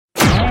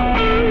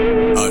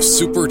a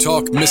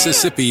SuperTalk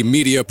Mississippi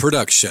media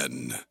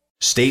production.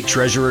 State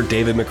Treasurer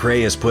David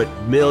McRae has put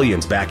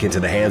millions back into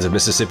the hands of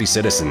Mississippi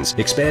citizens,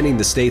 expanding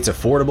the state's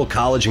affordable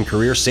college and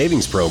career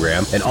savings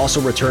program and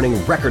also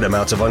returning record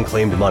amounts of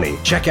unclaimed money.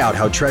 Check out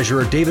how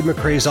Treasurer David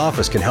McRae's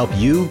office can help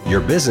you,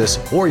 your business,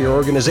 or your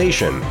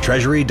organization.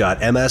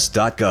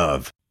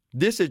 Treasury.ms.gov.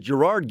 This is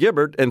Gerard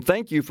Gibbert, and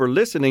thank you for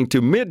listening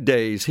to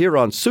Middays here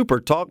on Super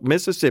Talk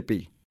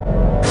Mississippi.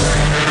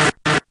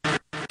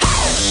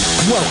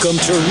 Welcome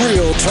to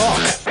Real Talk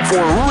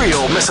for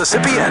real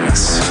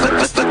Mississippians.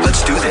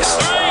 Let's do this.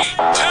 3,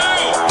 2,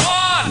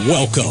 1.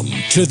 Welcome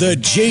to the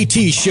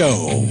JT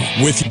Show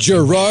with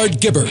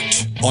Gerard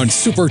Gibbert on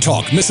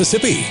SuperTalk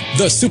Mississippi,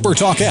 the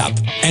SuperTalk app,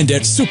 and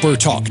at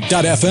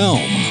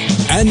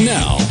supertalk.fm. And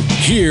now,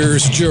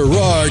 here's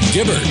Gerard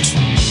Gibbert.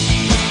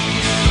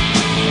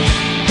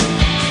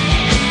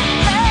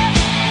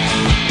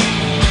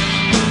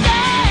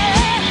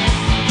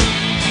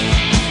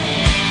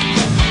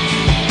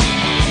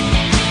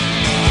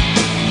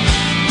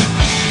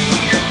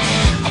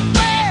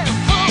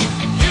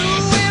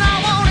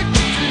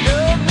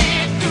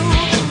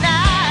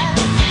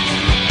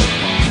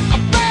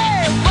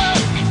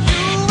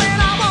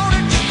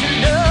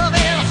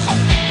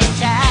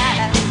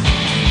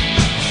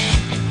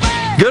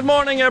 Good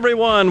morning,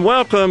 everyone.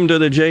 Welcome to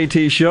the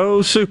JT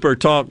Show, Super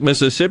Talk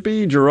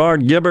Mississippi.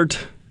 Gerard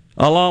Gibbert,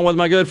 along with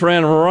my good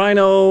friend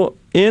Rhino,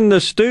 in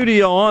the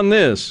studio on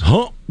this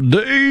Hump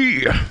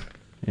Day.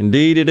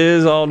 Indeed, it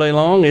is all day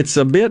long. It's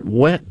a bit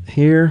wet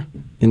here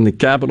in the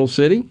capital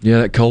city.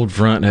 Yeah, that cold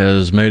front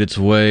has made its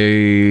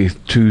way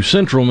to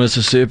central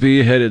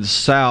Mississippi, headed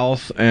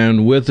south,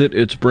 and with it,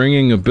 it's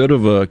bringing a bit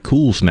of a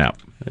cool snap.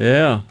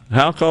 Yeah.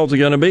 How cold's it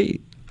going to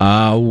be?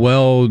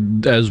 Well,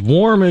 as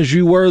warm as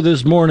you were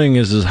this morning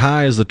is as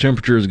high as the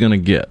temperature is going to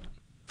get.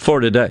 For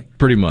today?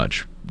 Pretty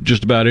much.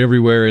 Just about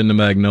everywhere in the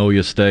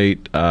Magnolia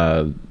State.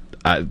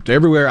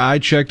 Everywhere I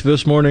checked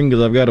this morning,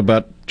 because I've got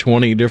about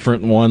 20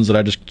 different ones that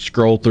I just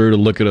scroll through to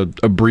look at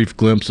a brief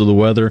glimpse of the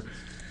weather.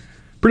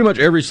 Pretty much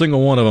every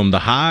single one of them, the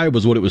high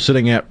was what it was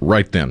sitting at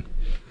right then.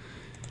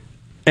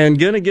 And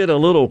going to get a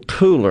little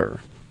cooler,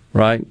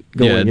 right?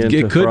 Going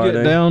it could Friday.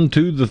 Get down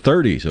to the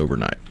 30s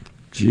overnight.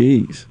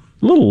 Jeez.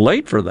 A little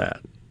late for that.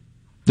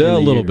 Yeah, a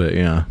little bit,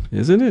 yeah.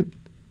 Isn't it?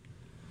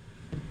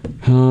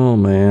 Oh,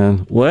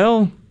 man.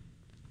 Well,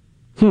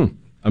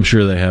 I'm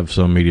sure they have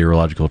some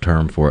meteorological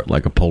term for it,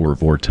 like a polar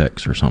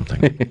vortex or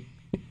something.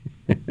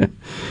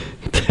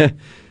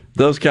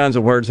 Those kinds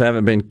of words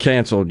haven't been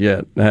canceled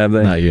yet, have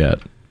they? Not yet.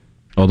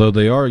 Although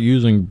they are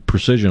using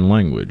precision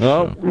language.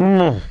 Oh,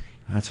 so.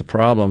 That's a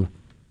problem.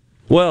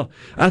 Well,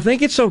 I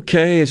think it's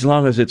okay as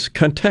long as it's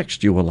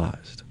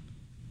contextualized.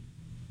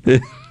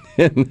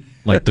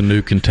 Like the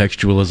new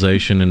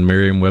contextualization in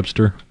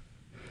Merriam-Webster?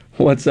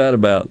 What's that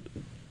about?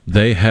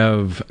 They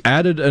have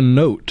added a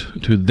note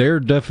to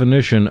their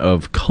definition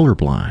of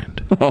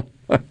colorblind. Oh,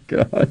 my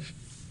gosh.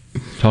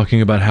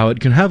 Talking about how it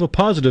can have a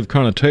positive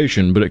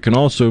connotation, but it can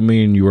also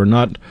mean you are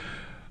not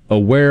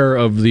aware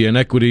of the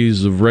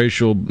inequities of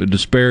racial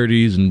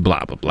disparities and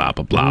blah, blah, blah,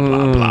 blah, blah,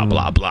 blah, blah,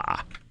 blah,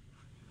 blah.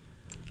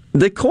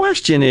 The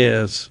question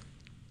is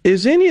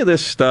any of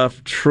this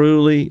stuff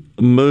truly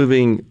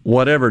moving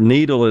whatever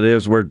needle it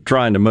is we're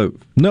trying to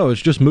move? No, it's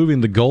just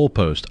moving the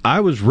goalpost. I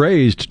was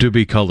raised to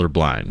be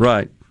colorblind.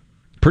 Right.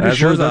 Pretty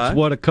sure that's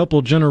what a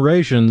couple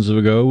generations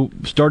ago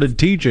started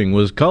teaching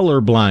was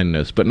color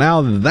blindness, but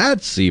now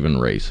that's even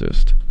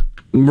racist.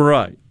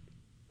 Right.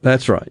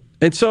 That's right.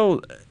 And so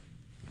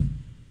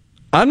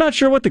I'm not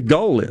sure what the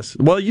goal is.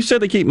 Well, you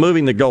said they keep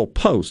moving the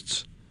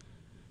goalposts,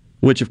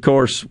 which of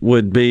course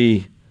would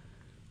be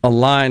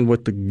aligned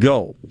with the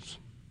goals.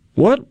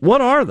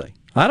 What are they?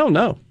 I don't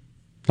know.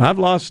 I've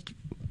lost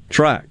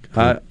track.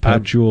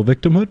 Perpetual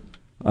victimhood?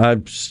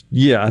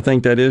 Yeah, I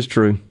think that is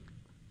true.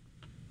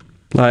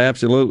 I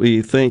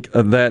absolutely think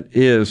that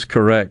is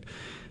correct.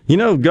 You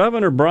know,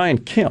 Governor Brian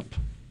Kemp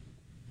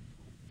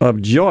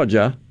of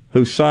Georgia,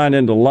 who signed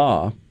into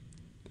law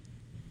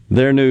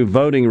their new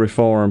voting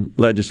reform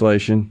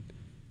legislation,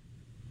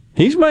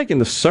 he's making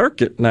the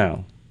circuit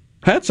now.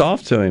 Hats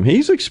off to him.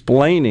 He's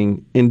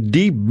explaining and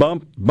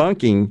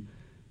debunking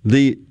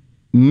the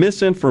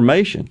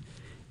misinformation.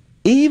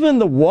 Even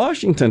the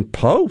Washington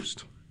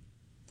Post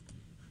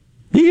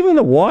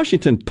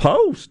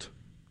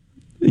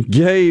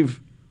gave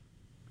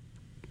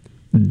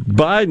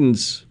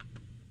Biden's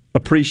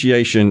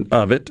appreciation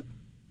of it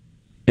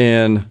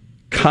and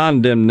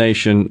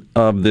condemnation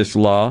of this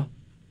law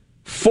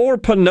for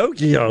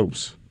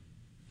Pinocchios.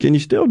 Can you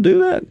still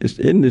do that?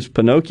 Isn't this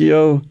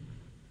Pinocchio?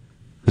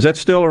 Is that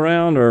still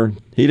around, or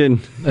he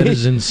didn't? That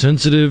is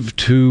insensitive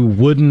to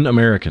wooden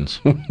Americans.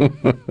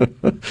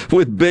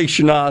 With big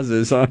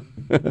schnozzes,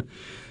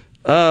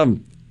 huh?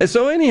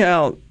 So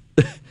anyhow,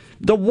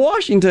 the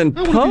Washington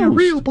Post. I want to be a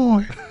real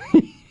boy.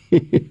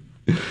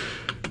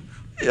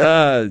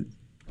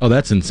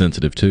 That's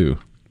insensitive, too.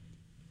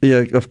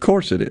 Yeah, of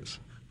course it is.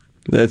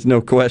 There's no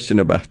question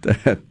about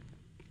that.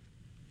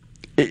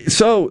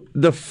 So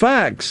the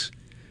facts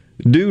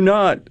do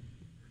not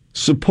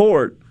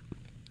support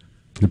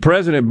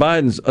President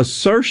Biden's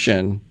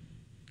assertion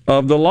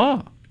of the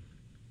law.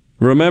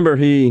 Remember,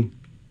 he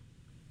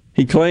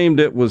claimed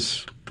it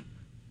was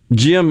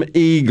Jim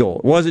Eagle.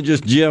 It wasn't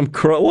just Jim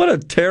Crow. What a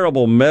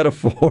terrible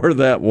metaphor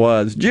that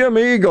was. Jim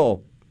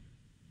Eagle.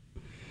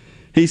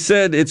 He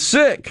said it's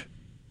sick.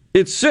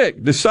 It's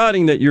sick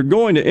deciding that you're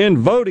going to end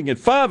voting at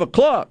 5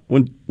 o'clock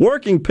when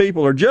working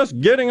people are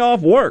just getting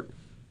off work.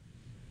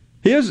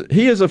 He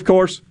is, of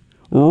course,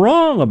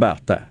 wrong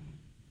about that.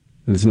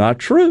 It's not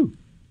true.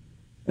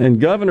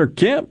 And Governor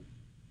Kemp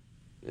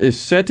is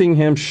setting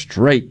him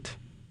straight.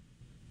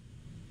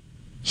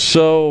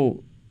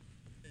 So,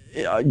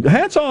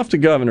 hats off to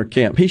Governor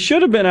Kemp. He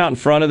should have been out in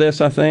front of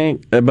this, I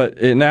think,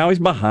 but now he's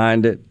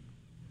behind it.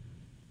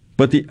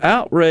 But the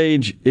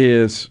outrage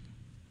is,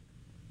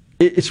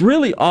 it's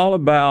really all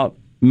about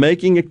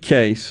making a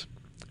case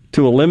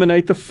to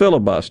eliminate the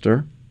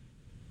filibuster,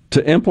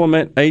 to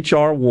implement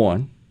H.R.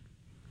 1,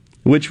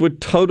 which would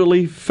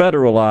totally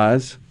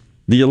federalize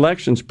the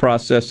elections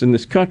process in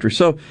this country.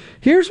 So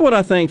here's what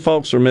I think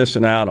folks are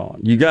missing out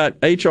on. You got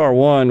H.R.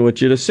 1,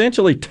 which would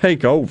essentially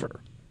take over.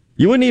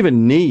 You wouldn't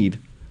even need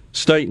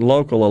state and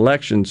local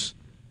elections,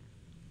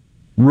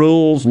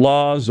 rules,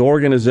 laws,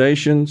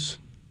 organizations,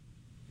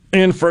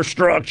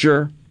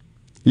 infrastructure.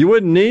 You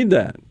wouldn't need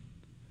that.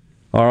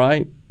 All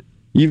right?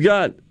 You've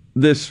got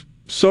this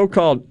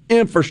so-called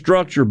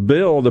infrastructure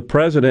bill the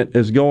president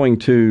is going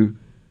to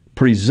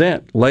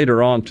present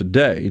later on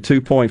today,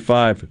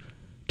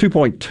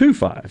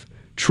 $2.25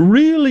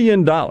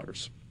 trillion.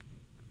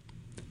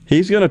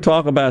 He's going to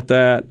talk about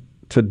that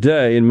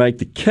today and make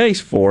the case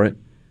for it,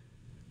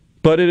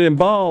 but it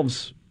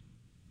involves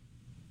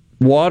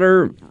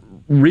water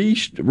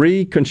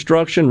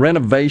reconstruction,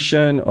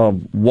 renovation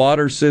of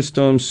water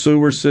systems,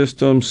 sewer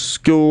systems,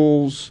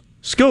 schools.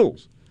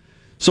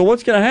 So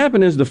what's going to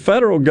happen is the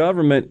federal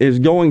government is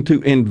going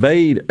to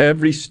invade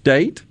every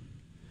state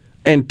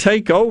and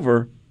take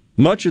over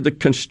much of the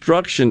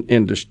construction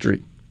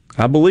industry.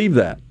 I believe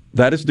that.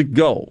 That is the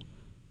goal.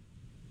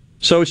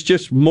 So it's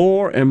just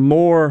more and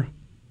more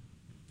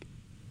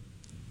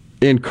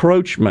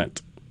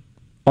encroachment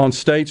on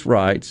states'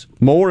 rights,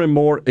 more and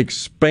more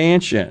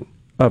expansion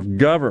of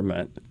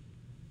government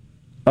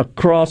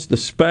across the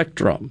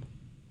spectrum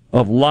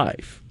of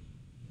life.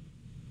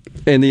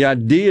 And the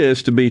idea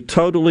is to be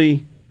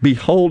totally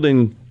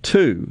beholden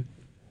to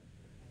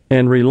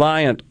and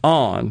reliant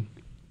on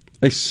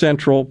a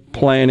central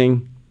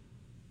planning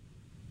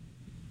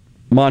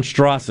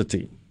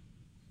monstrosity.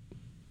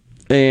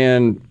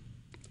 And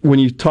when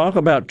you talk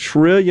about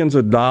trillions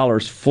of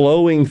dollars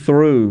flowing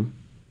through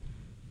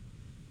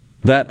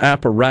that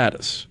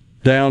apparatus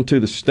down to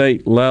the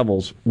state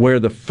levels where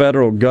the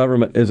federal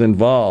government is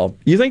involved,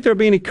 you think there'll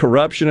be any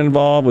corruption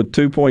involved with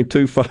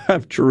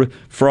 2.25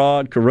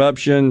 fraud,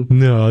 corruption,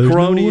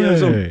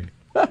 cronyism? No way.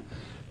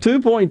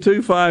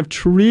 $2.25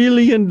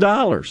 trillion.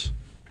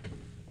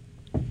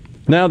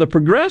 Now, the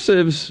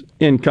progressives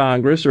in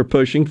Congress are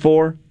pushing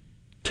for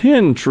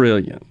 $10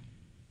 trillion.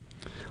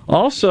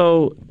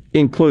 Also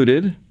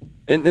included,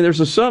 and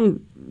there's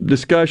some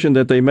discussion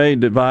that they may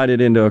divide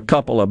it into a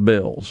couple of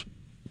bills,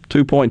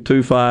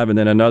 2.25 and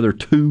then another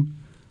 2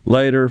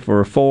 later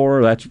for a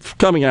 4. That's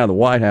coming out of the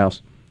White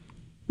House.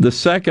 The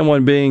second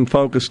one being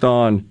focused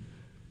on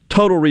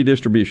total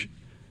redistribution.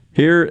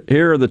 Here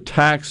are the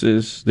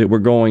taxes that we're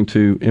going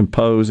to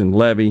impose and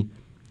levy,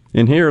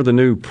 and here are the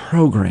new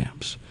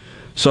programs.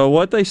 So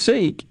what they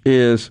seek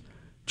is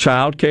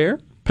child care,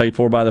 paid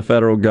for by the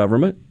federal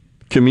government,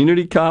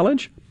 community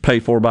college,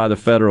 paid for by the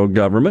federal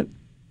government.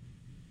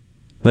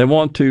 They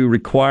want to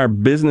require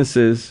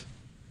businesses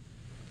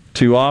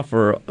to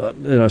offer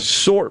an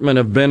assortment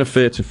of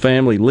benefits and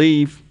family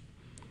leave.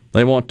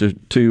 They want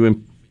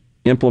to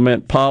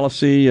implement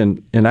policy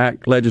and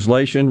enact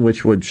legislation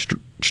which would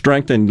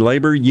strengthen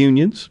labor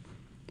unions.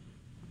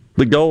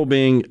 The goal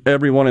being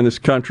everyone in this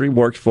country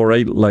works for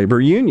a labor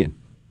union.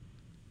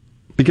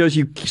 Because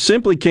you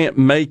simply can't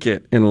make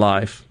it in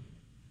life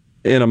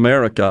in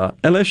America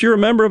unless you're a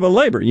member of a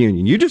labor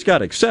union. You just got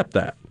to accept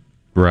that.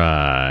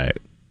 Right.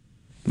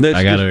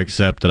 I got to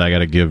accept that I got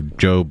to give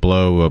Joe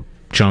Blow a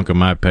chunk of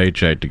my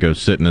paycheck to go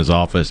sit in his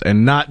office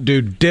and not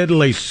do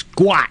diddly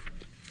squat.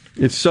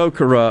 It's so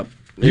corrupt.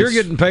 You're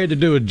getting paid to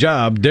do a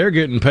job. They're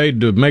getting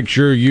paid to make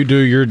sure you do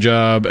your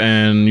job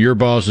and your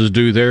bosses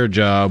do their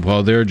job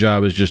while their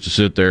job is just to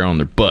sit there on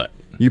their butt.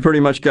 You pretty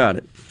much got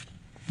it.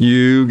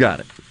 You got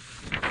it.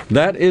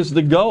 That is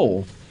the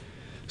goal.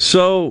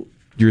 So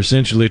you're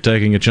essentially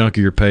taking a chunk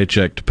of your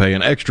paycheck to pay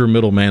an extra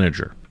middle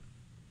manager.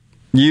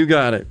 You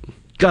got it.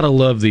 Gotta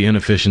love the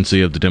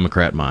inefficiency of the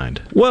Democrat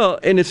mind. Well,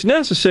 and it's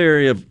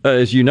necessary,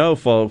 as you know,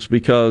 folks,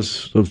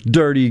 because those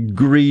dirty,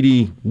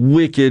 greedy,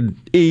 wicked,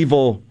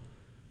 evil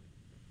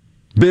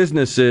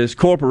businesses,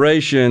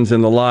 corporations,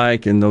 and the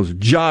like, and those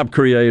job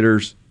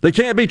creators, they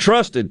can't be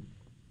trusted.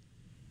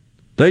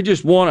 They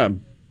just want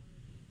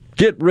to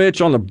get rich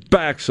on the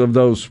backs of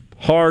those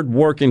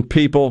hard-working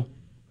people.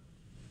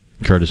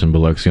 Curtis and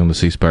Biloxi on the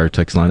C Spire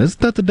text line. Isn't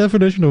that the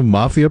definition of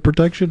mafia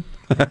protection?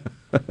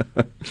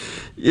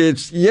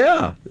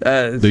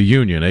 The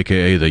union,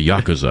 a.k.a. the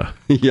Yakuza.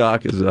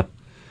 Yakuza.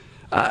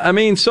 I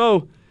mean,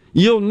 so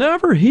you'll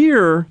never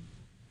hear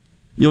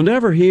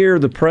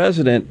the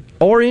president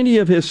or any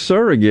of his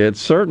surrogates,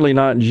 certainly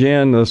not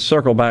Jen the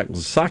Circleback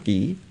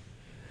Psaki,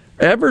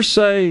 ever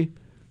say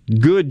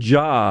good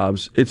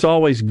jobs. It's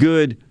always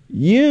good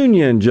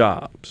union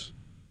jobs.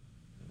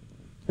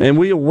 And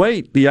we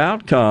await the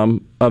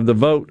outcome of the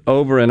vote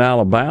over in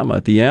Alabama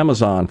at the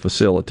Amazon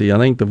facility. I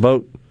think the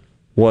vote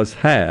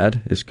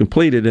is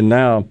completed, and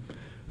now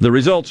the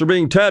results are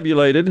being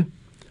tabulated.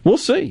 We'll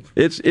see.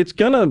 It's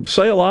going to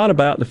say a lot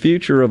about the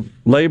future of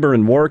labor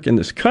and work in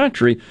this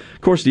country.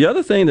 Of course, the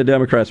other thing the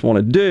Democrats want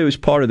to do as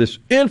part of this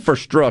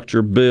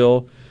infrastructure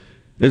bill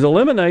is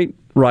eliminate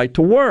right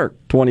to work.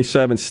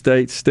 27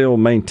 states still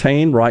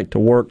maintain right to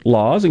work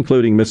laws,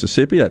 including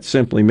Mississippi. That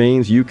simply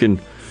means you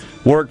can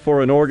work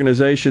for an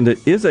organization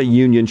that is a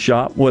union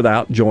shop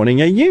without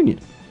joining a union.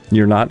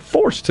 You're not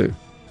forced to.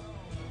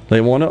 They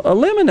want to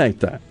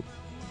eliminate that.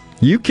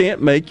 You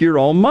can't make your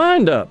own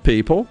mind up,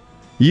 people.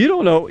 You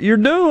don't know what you're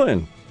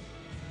doing.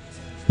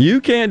 You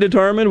can't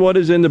determine what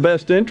is in the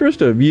best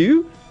interest of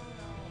you,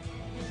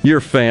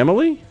 your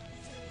family,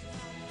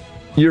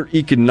 your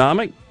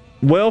economic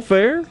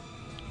welfare.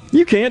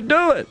 You can't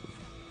do it.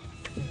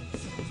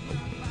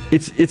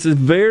 It's a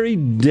very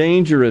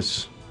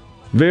dangerous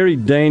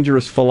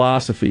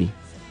philosophy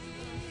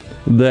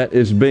that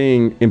is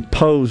being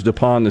imposed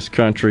upon this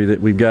country that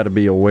we've got to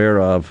be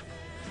aware of.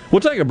 We'll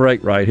take a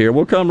break right here.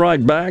 We'll come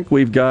right back.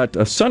 We've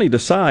got Sonny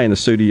Desai in the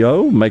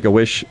studio,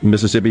 Make-A-Wish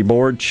Mississippi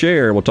Board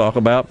Chair. We'll talk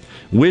about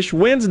Wish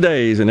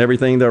Wednesdays and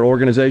everything their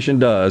organization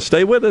does.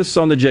 Stay with us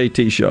on the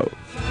JT Show.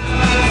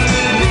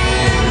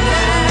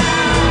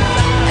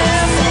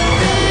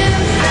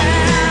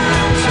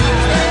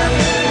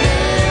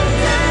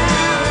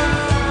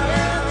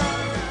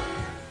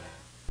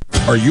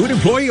 Are you an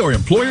employee or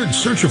employer in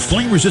search of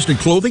flame-resistant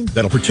clothing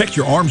that'll protect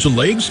your arms and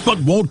legs but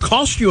won't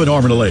cost you an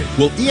arm and a leg?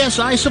 Well,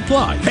 ESI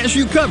Supply has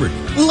you covered,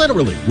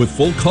 literally, with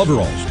full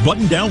coveralls,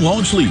 button-down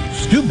long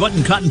sleeves,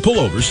 2-button cotton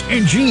pullovers,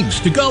 and jeans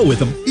to go with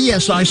them.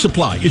 ESI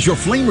Supply is your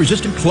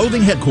flame-resistant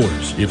clothing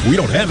headquarters. If we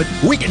don't have it,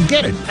 we can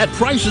get it at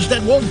prices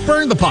that won't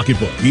burn the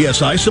pocketbook.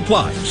 ESI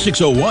Supply,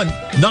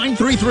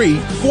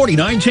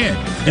 601-933-4910,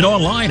 and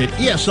online at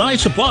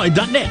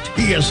esisupply.net.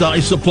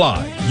 ESI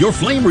Supply, your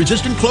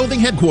flame-resistant clothing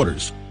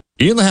headquarters.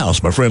 In the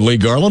house, my friend Lee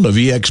Garland of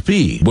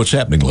EXP. What's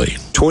happening, Lee?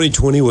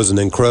 2020 was an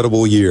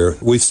incredible year.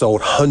 We've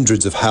sold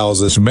hundreds of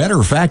houses. As a matter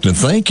of fact, and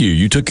thank you,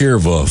 you took care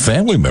of a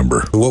family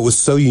member. What was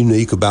so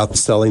unique about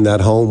selling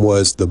that home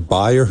was the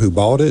buyer who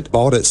bought it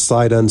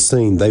sight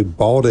unseen. They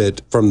bought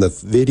it from the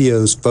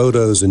videos,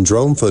 photos, and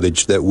drone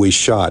footage that we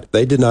shot.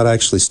 They did not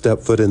actually step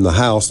foot in the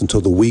house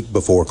until the week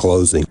before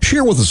closing.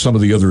 Share with us some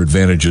of the other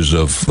advantages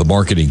of the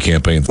marketing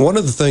campaign. One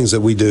of the things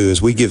that we do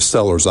is we give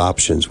sellers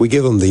options. We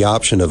give them the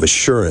option of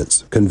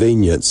assurance, convenience,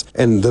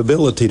 and the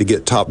ability to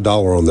get top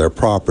dollar on their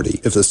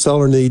property. If the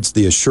seller needs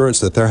the assurance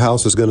that their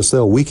house is going to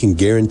sell, we can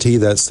guarantee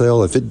that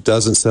sale. If it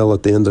doesn't sell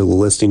at the end of the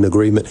listing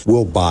agreement,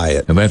 we'll buy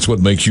it. And that's what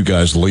makes you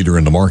guys the leader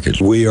in the market.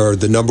 We are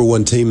the number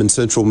one team in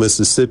Central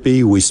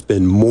Mississippi. We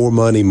spend more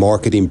money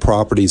marketing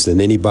properties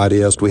than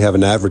anybody else. We have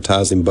an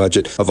advertising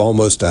budget of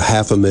almost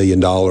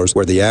 $500,000,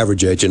 where the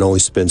average agent only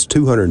spends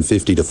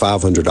 $250 to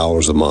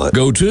 $500 a month.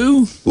 Go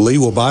to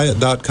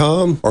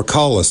LeeWillBuyIt.com or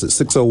call us at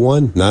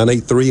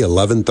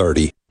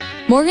 601-983-1130.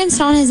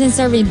 Morganstone has been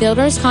serving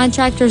builders,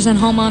 contractors, and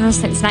homeowners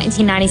since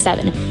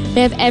 1997.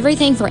 They have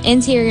everything for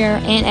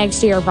interior and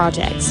exterior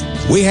projects.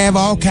 We have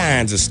all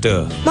kinds of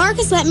stuff.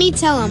 Marcus, let me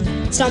tell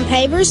them. Stone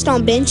pavers,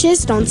 stone benches,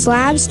 stone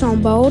slabs,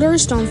 stone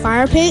boulders, stone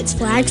fire pits,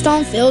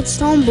 flagstone,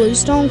 fieldstone,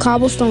 bluestone,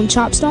 cobblestone,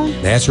 chopstone.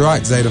 That's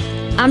right, Zeta.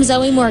 I'm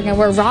Zoe Morgan.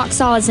 We're rock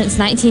solid since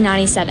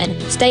 1997.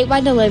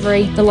 Statewide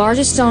delivery, the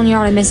largest stone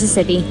yard in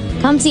Mississippi.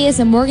 Come see us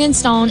at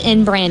Morganstone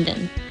in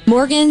Brandon.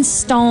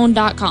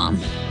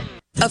 Morganstone.com.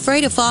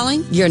 Afraid of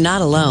falling? You're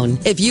not alone.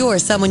 If you or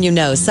someone you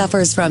know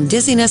suffers from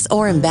dizziness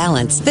or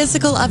imbalance,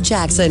 Physical of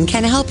Jackson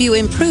can help you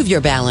improve your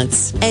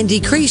balance and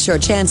decrease your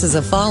chances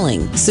of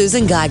falling.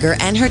 Susan Geiger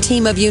and her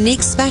team of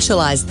unique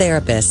specialized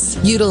therapists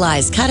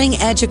utilize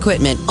cutting-edge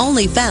equipment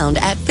only found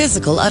at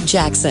Physical of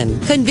Jackson,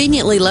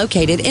 conveniently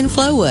located in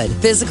Flowood.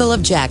 Physical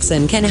of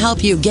Jackson can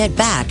help you get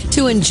back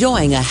to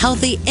enjoying a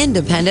healthy,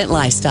 independent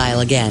lifestyle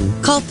again.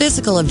 Call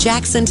Physical of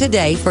Jackson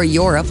today for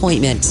your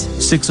appointment.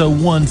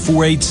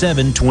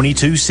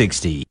 601-487-2260.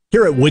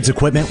 Here at Woods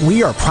Equipment,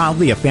 we are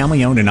proudly a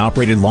family-owned and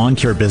operated lawn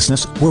care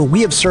business where we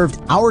have served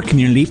our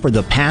community for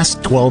the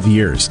past 12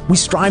 years. We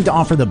strive to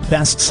offer the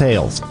best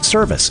sales,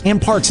 service,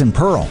 and parts in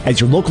Pearl. As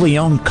your locally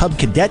owned Cub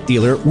Cadet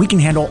dealer, we can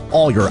handle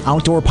all your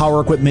outdoor power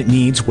equipment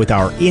needs with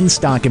our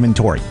in-stock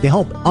inventory to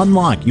help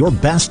unlock your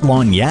best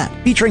lawn yet.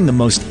 Featuring the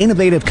most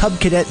innovative Cub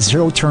Cadet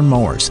zero-turn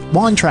mowers,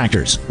 lawn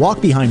tractors,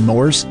 walk-behind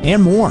mowers,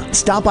 and more.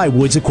 Stop by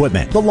Woods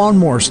Equipment, the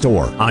lawnmower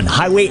store on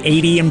Highway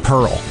 80 in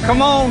Pearl.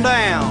 Come on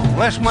down.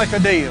 Let's make a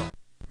deal.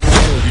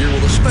 Here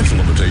with us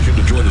special invitation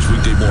to join us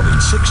weekday morning,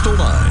 6 to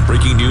 9.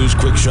 Breaking news,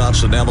 quick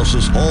shots,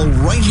 analysis, all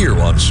right here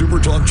on Super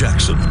Talk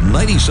Jackson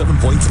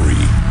 97.3.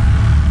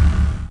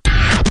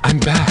 I'm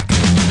back.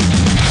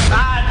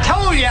 I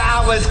told you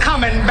I was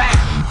coming back.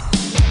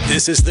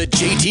 This is the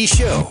JT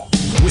Show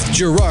with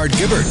Gerard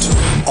Gibbert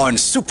on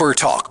Super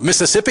Talk,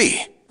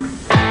 Mississippi.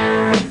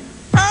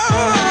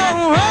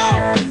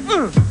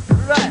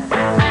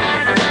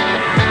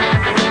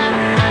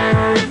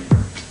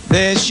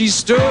 There she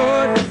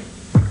stood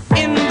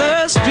in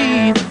the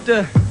street,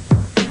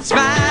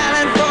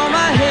 smiling from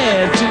her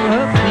head to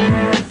her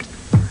feet.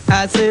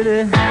 I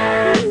said,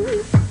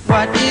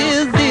 what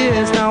is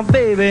this now,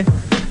 baby?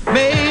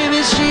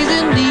 Maybe she's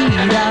in need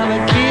of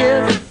a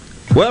kiss.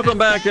 Welcome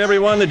back,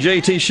 everyone. The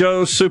JT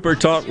Show, Super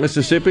Talk,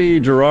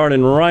 Mississippi. Gerard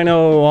and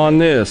Rhino on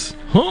this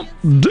Hump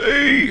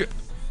Day.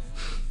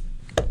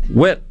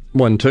 Wet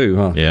one, too,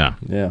 huh? Yeah.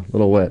 Yeah, a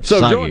little wet. So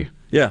Soggy.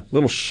 Yeah, a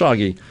little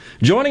soggy.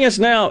 Joining us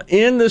now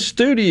in the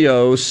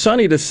studio,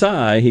 Sonny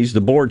Desai. He's the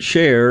board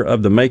chair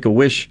of the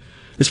Make-A-Wish.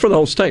 It's for the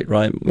whole state,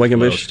 right?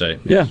 Make-A-Wish? For the whole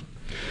state, yes. Yeah.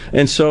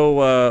 And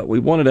so we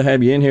wanted to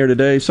have you in here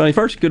today. Sonny,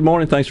 first, good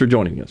morning. Thanks for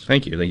joining us.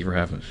 Thank you. Thank you for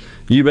having us.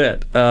 You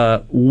bet.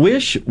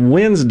 Wish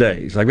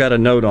Wednesdays. I've got a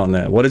note on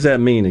that. What does that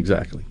mean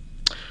exactly?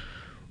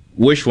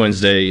 Wish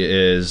Wednesday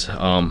is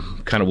kind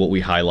of what we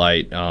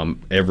highlight.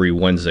 Every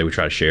Wednesday, we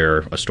try to share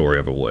a story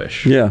of a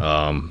wish.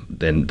 Yeah.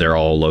 And they're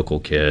all local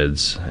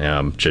kids.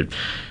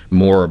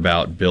 More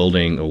about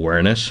building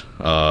awareness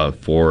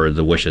for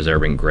the wishes that are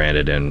being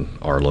granted in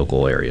our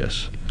local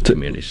areas,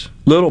 communities.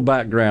 Little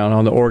background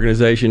on the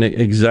organization,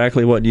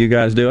 exactly what you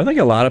guys do. I think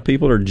a lot of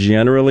people are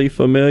generally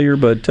familiar,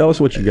 but tell us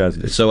what you guys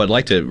do. So I'd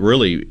like to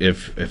really,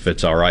 if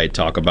it's all right,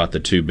 talk about the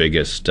two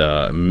biggest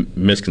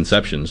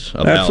misconceptions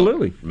about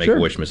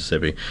Make-A-Wish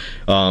Mississippi.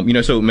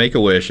 So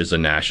Make-A-Wish is a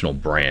national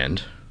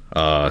brand.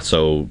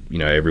 So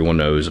everyone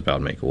knows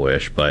about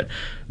Make-A-Wish, but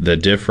the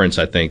difference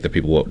I think that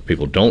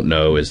people don't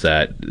know is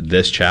that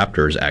this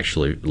chapter is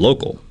actually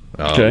local.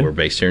 We're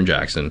based here in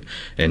Jackson,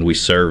 and we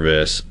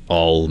service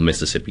all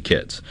Mississippi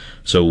kids.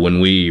 So when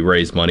we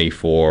raise money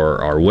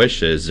for our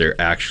wishes,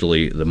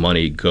 the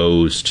money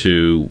goes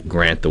to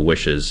grant the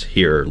wishes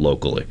here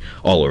locally,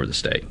 all over the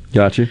state.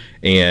 Gotcha.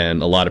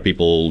 And a lot of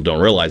people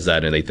don't realize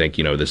that, and they think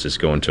this is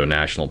going to a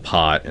national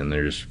pot, and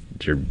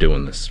they're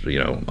doing this,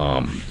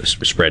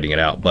 spreading it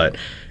out. But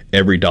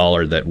every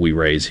dollar that we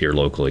raise here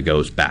locally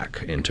goes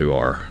back into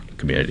our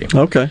community.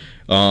 Okay.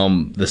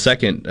 The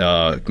second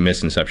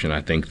misconception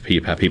I think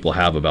people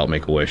have about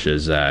Make-A-Wish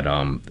is that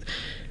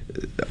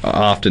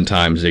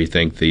oftentimes they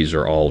think these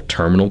are all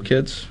terminal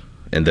kids,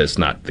 and that's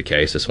not the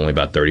case. It's only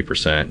about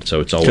 30%.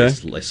 So it's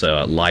always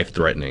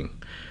life-threatening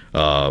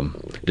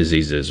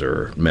diseases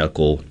or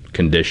medical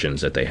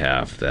conditions that they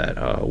have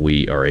that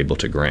we are able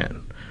to grant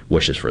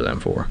wishes for them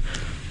for.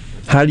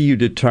 How do you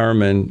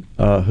determine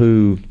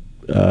who,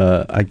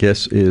 I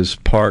guess,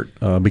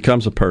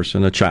 becomes a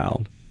person, a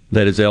child,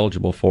 that is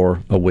eligible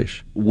for a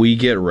wish? We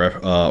get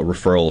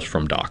referrals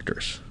from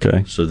doctors.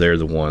 Okay. So they're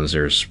the ones.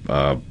 There's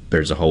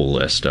a whole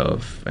list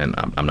of, and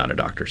I'm not a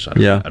doctor, so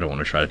I don't want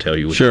to try to tell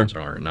you which ones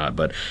are or not,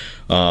 but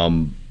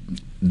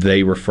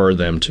they refer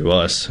them to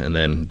us, and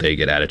then they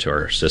get added to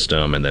our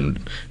system, and then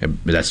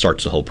that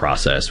starts the whole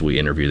process. We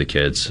interview the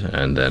kids,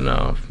 and then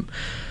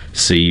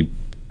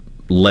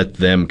let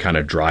them kind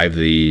of drive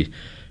the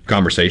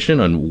conversation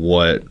on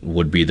what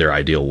would be their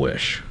ideal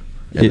wish.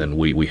 And then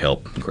we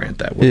help grant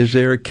that wish. Is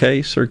there a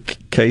case or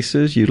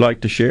cases you'd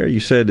like to share? You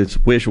said it's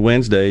Wish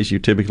Wednesdays. You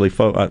typically,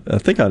 I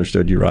think I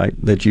understood you right,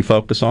 that you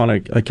focus on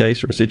a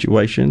case or a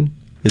situation.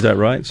 Is that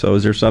right? So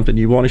is there something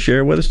you want to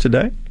share with us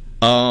today?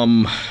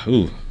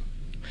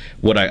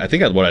 What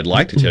I'd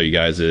like to tell you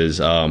guys is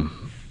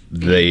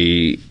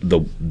the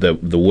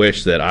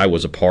wish that I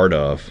was a part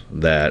of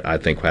that I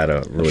think had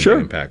a really big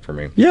impact for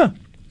me. Yeah.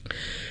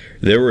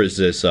 There was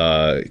this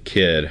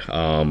kid,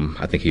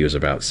 I think he was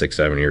about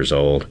 6-7 years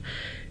old,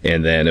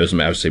 and then it was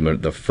obviously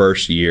the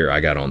first year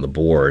I got on the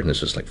board, and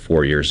this was like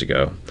 4 years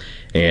ago,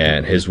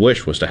 and his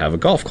wish was to have a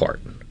golf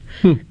cart.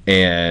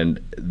 And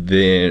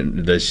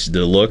then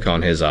the look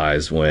on his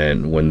eyes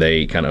when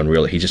they kind of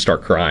unreal, he just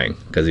started crying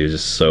because he was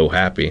just so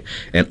happy.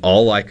 And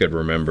all I could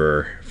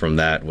remember from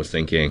that was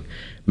thinking,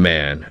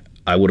 man,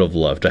 I would have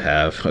loved to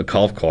have a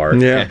golf cart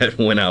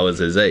when I was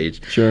his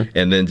age. Sure.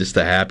 And then just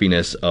the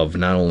happiness of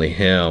not only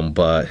him,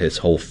 but his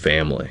whole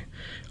family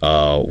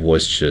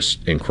was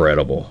just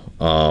incredible.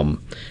 Actually,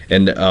 I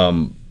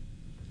want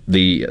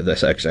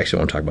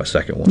to talk about the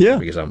second one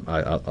because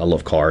I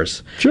love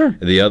cars. Sure.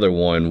 The other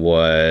one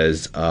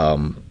was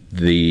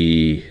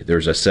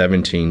there's a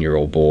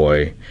 17-year-old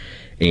boy,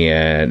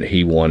 and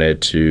he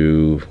wanted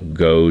to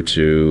go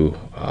to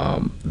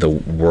the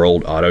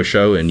World Auto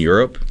Show in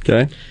Europe.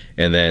 Okay.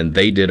 And then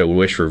they did a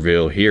wish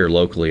reveal here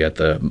locally at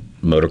the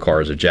Motor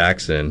Cars of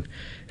Jackson,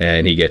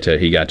 and he got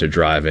to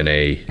drive in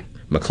a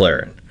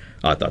McLaren.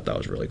 I thought that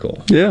was really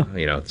cool. Yeah.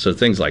 So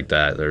things like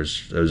that.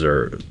 Those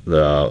are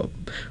the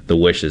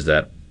wishes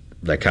that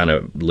kind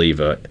of leave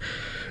an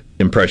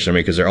impression on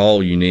me because they're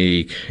all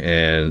unique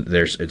and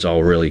it's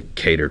all really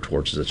catered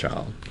towards the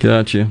child.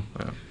 Gotcha.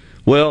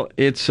 Well,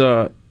 it's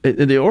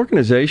the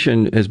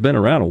organization has been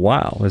around a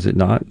while, has it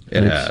not?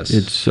 It has.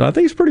 It's I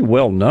think it's pretty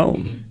well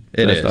known.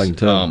 It is. I can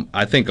tell.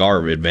 I think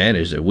our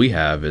advantage that we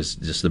have is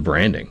just the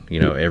branding.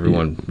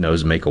 Everyone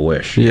knows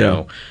Make-A-Wish.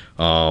 A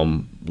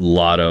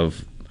lot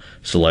of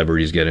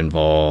celebrities get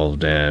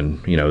involved, and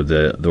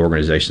the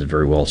organization is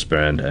very well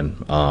spent.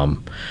 And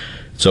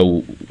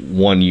so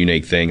one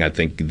unique thing I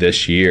think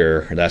this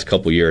year, the last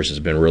couple of years, has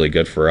been really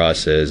good for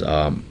us is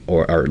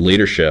our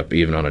leadership,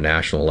 even on a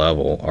national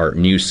level. Our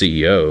new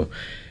CEO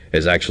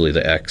is actually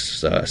the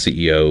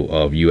ex-CEO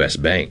of U.S.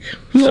 Bank.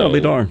 So, be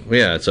darned.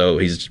 Yeah, so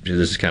this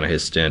is kind of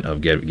his stint of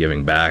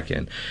giving back,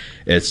 and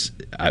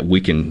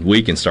we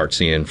can start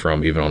seeing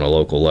from even on a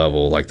local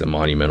level like the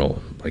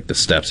monumental, like the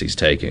steps he's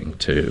taking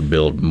to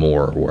build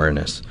more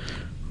awareness.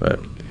 But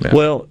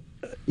well,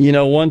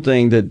 one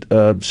thing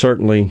that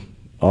certainly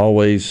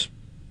always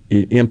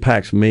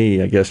impacts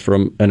me, I guess,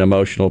 from an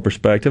emotional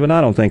perspective, and I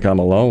don't think I'm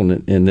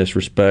alone in this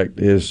respect,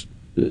 is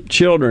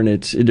children.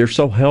 They're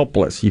so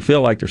helpless. You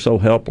feel like they're so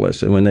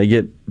helpless, and when they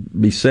get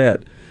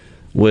beset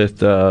with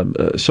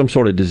some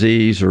sort of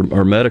disease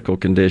or medical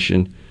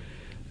condition,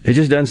 it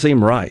just doesn't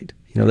seem right.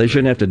 They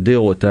shouldn't have to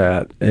deal with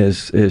that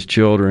as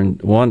children.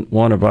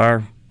 One of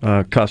our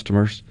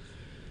customers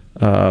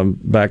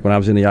back when I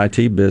was in the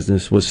IT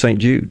business was St.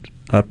 Jude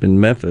up in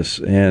Memphis,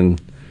 and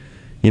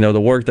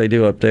the work they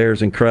do up there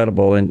is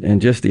incredible,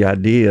 and just the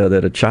idea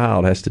that a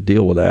child has to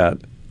deal with that.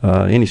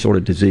 Any sort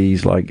of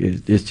disease,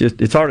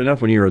 it's hard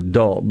enough when you're an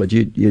adult, but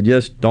you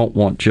just don't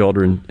want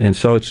children, and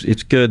so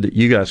it's good that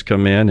you guys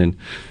come in and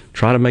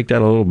try to make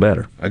that a little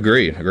better.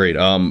 Agreed.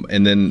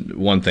 And then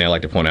one thing I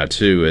like to point out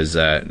too is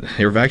that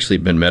there have actually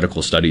been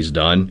medical studies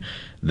done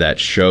that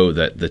show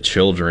that the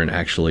children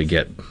actually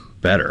get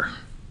better.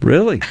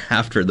 Really?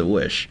 After the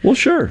wish. Well,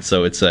 sure.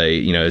 So it's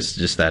it's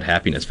just that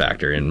happiness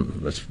factor,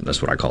 and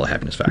that's what I call a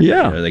happiness factor.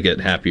 Yeah. They get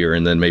happier,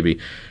 and then maybe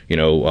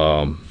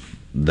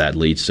that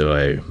leads to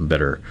a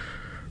better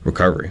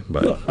recovery.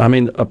 But I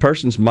mean, a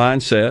person's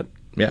mindset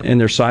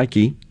and their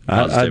psyche,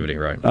 positivity,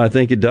 right? I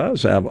think it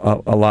does have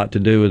a lot to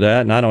do with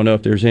that, and I don't know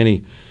if there's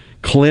any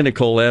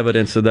clinical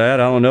evidence of that.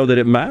 I don't know that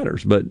it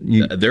matters, but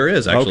there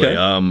is actually.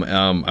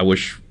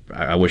 Okay.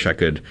 I wish I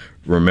could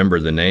remember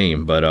the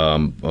name, but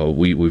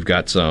we've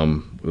got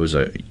some. It was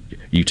a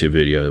YouTube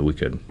video that we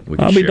could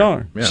I'll share. Be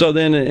darned. Yeah. So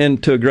then,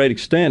 and to a great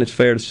extent, it's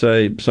fair to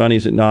say, Sonny,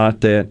 is it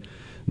not, that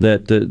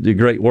the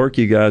great work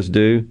you guys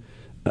do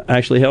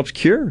actually helps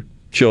cure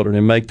children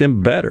and make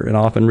them better and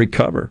often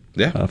recover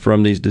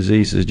from these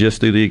diseases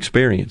just through the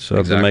experience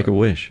of the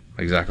Make-A-Wish.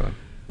 Exactly.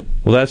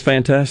 Well, that's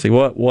fantastic.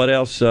 What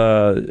else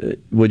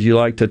would you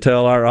like to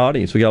tell our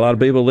audience? We got a lot of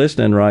people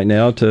listening right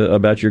now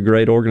about your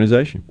great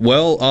organization.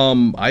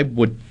 Well, I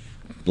would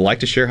like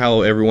to share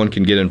how everyone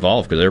can get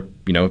involved, because they're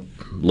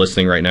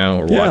listening right now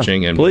or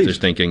watching and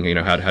just thinking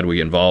how do we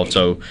get involved.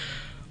 So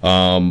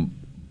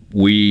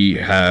we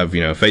have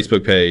a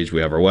Facebook page,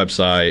 we have our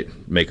website,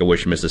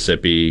 Make-A-Wish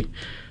Mississippi.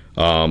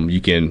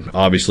 You can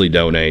obviously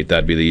donate.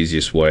 That'd be the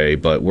easiest way.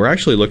 But we're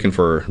actually looking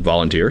for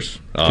volunteers,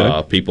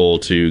 people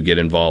to get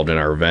involved in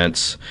our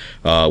events.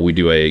 We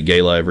do a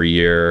gala every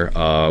year.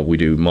 We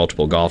do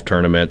multiple golf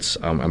tournaments.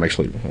 I'm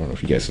actually, I don't know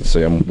if you guys can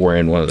see, I'm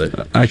wearing one of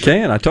the... I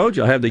can. I told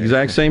you I have the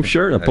exact same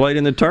shirt. I played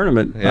in the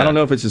tournament. Yeah. I don't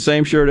know if it's the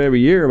same shirt every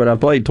year, but I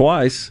played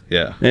twice.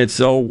 Yeah. It's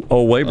Old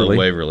Waverly. Old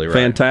Waverly, right.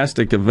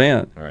 Fantastic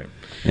event. All right.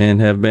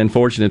 And have been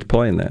fortunate to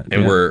play in that.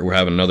 And we're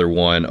having another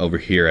one over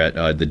here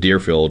at the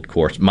Deerfield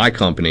course. My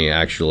company,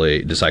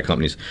 actually, Decide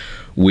Companies,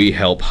 we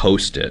help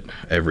host it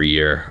every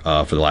year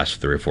for the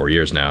last 3 or 4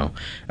 years now.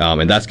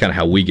 And that's kind of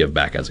how we give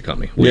back as a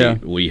company.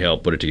 We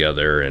help put it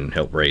together and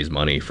help raise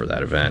money for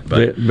that event.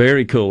 But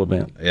very cool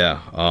event.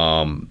 Yeah.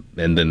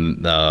 And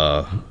then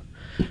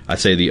I'd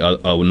say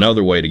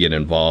another way to get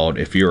involved,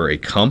 if you're a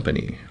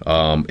company,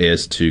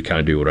 is to kind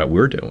of do what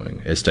we're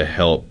doing, is to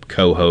help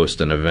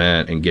co-host an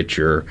event and get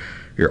your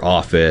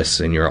office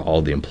and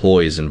all the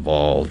employees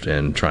involved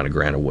in trying to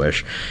grant a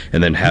wish,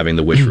 and then having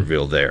the wish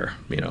reveal there.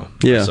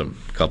 Some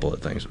couple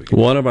of things we can.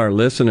 One of our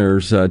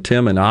listeners,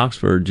 Tim in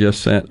Oxford,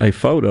 just sent a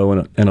photo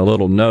and a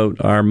little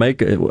note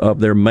of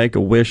their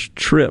Make-A-Wish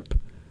trip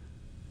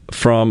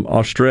from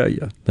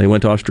Australia. They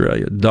went to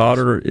Australia.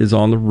 Daughter is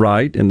on the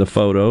right in the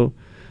photo,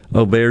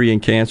 ovarian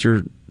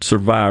cancer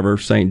survivor,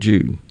 St.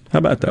 Jude. How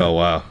about that? Oh,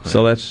 wow.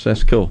 So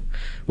that's cool.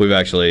 We've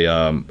actually,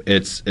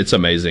 it's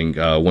amazing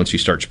once you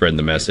start spreading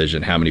the message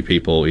and how many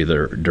people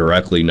either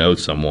directly know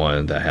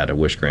someone that had a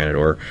wish granted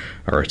or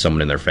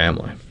someone in their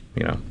family,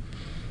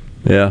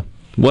 Yeah.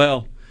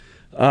 Well,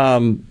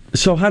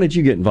 so how did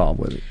you get involved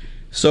with it?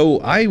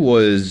 So I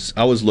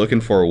was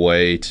looking for a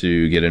way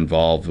to get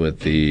involved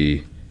with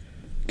the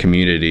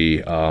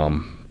community.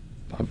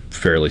 I'm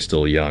fairly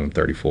still young,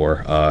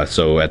 34.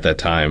 So at that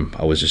time,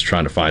 I was just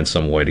trying to find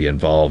some way to get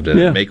involved.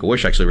 And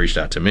Make-A-Wish actually reached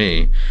out to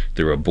me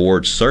through a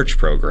board search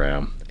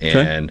program.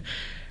 And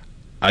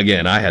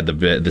again, I had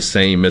the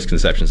same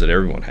misconceptions that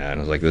everyone had. I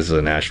was like, this is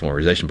a national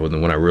organization. But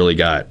then when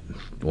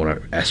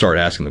I started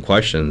asking the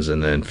questions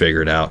and then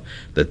figured out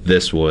that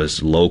this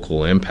was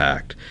local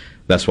impact,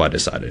 that's why I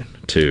decided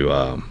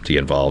to get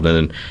involved.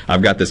 And then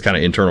I've got this kind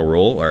of internal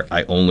rule where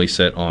I only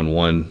sit on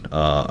one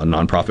a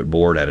nonprofit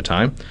board at a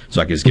time,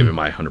 so I can just give it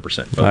my 100%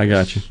 focus. I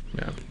got you.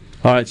 Yeah.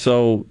 All right,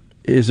 so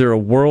is there a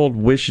World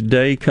Wish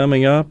Day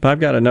coming up?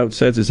 I've got a note that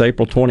says it's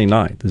April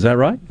 29th. Is that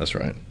right? That's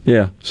right.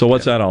 Yeah. So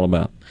what's that all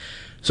about?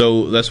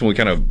 So that's when we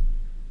kind of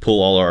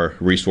pull all our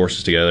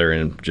resources together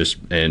and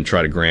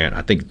try to grant,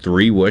 I think,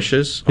 3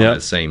 wishes on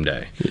that same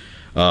day.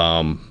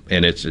 And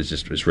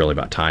it's really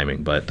about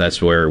timing, but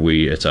that's where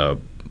it's a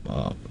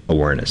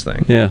awareness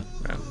thing. Yeah.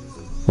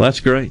 Well,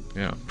 that's great.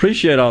 Yeah.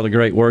 Appreciate all the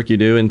great work you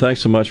do, and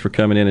thanks so much for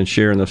coming in and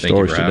sharing those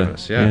stories today.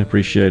 Us, yeah.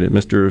 Appreciate it.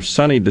 Mr.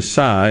 Sonny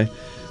Desai,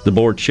 the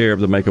board chair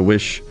of the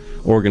Make-A-Wish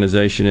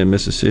organization in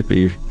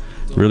Mississippi.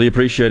 Really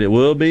appreciate it.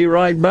 We'll be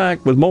right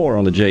back with more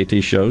on the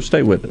JT Show.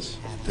 Stay with us.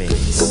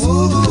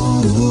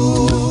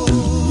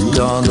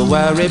 Don't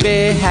worry,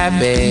 be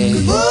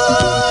happy.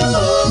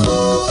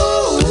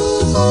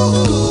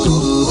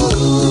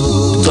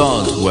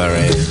 Don't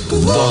worry,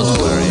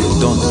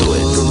 don't do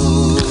it.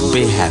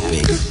 Be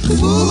happy.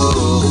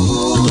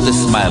 Put a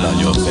smile on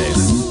your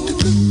face.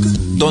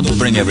 Don't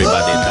bring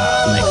everybody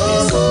down like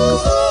this.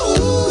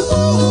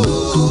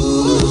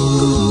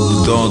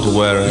 Don't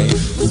worry.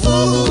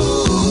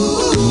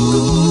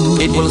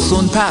 It will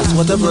soon pass,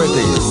 whatever it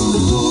is.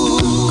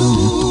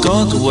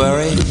 Don't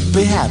worry,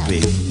 be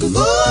happy.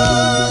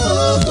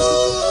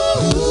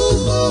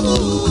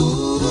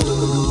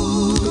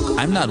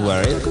 I'm not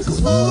worried.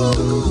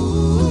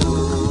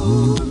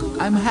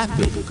 I'm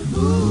happy.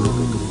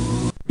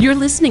 You're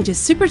listening to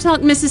Super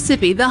Talk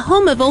Mississippi, the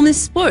home of Ole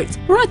Miss sports,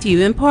 brought to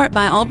you in part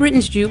by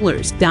Albritton's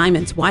Jewelers,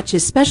 diamonds,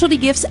 watches, specialty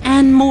gifts,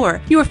 and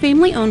more. Your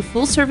family-owned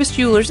full-service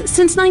jewelers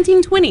since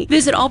 1920.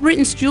 Visit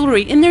Albritton's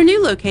Jewelry in their new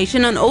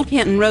location on Old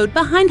Canton Road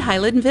behind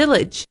Highland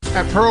Village.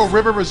 At Pearl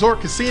River Resort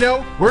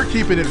Casino, we're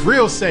keeping it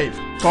real safe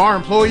for our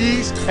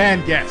employees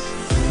and guests.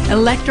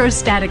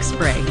 Electrostatic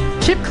spray,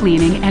 chip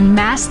cleaning, and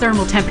mass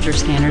thermal temperature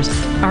scanners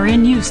are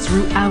in use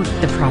throughout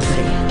the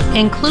property,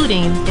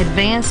 including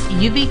advanced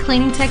UV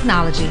cleaning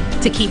technology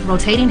to keep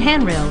rotating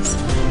handrails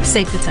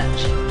safe to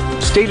touch.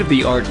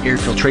 State-of-the-art air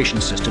filtration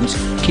systems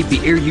keep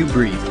the air you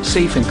breathe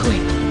safe and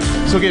clean.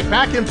 So get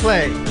back and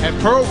play at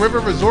Pearl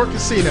River Resort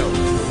Casino.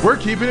 We're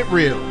keeping it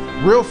real.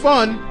 Real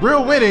fun,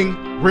 real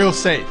winning, real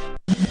safe.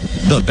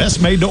 The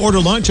best made-to-order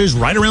lunch is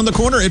right around the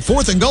corner at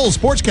 4th and Gold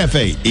Sports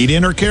Cafe. Eat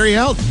in or carry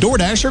out,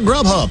 DoorDash or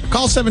Grubhub.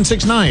 Call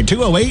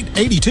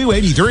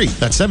 769-208-8283.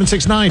 That's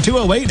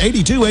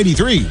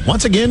 769-208-8283.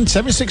 Once again,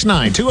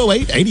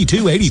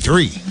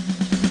 769-208-8283.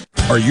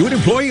 Are you an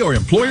employee or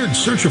employer in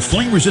search of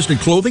flame-resistant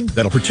clothing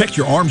that'll protect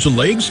your arms and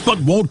legs but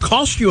won't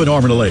cost you an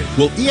arm and a leg?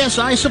 Well,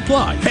 ESI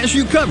Supply has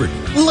you covered,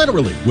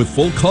 literally, with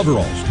full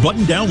coveralls,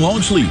 button-down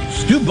long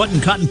sleeves, 2-button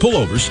cotton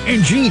pullovers,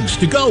 and jeans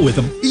to go with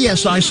them.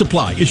 ESI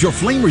Supply is your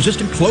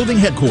flame-resistant clothing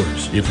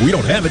headquarters. If we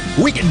don't have it,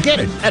 we can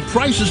get it at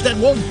prices that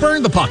won't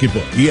burn the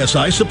pocketbook.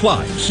 ESI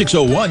Supply,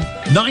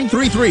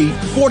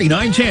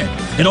 601-933-4910,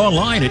 and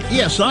online at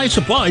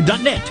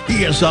esisupply.net.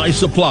 ESI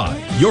Supply,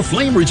 your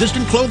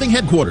flame-resistant clothing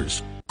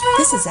headquarters.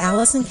 This is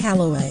Allison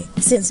Calloway.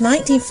 Since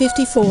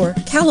 1954,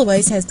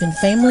 Calloway's has been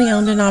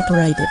family-owned and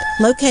operated.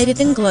 Located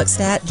in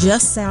Gluckstadt,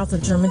 just south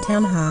of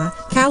Germantown High,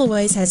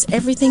 Calloway's has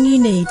everything you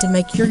need to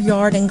make your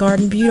yard and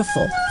garden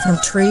beautiful, from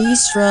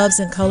trees, shrubs,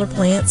 and color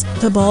plants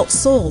to bulk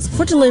soils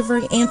for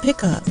delivery and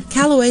pickup.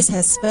 Calloway's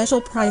has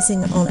special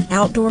pricing on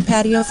outdoor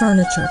patio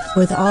furniture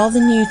with all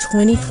the new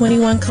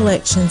 2021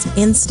 collections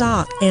in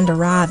stock and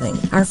arriving.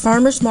 Our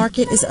farmers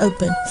market is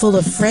open, full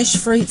of fresh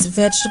fruits,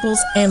 vegetables,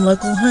 and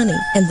local honey,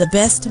 and the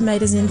best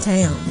tomatoes in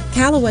town.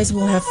 Calloway's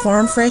will have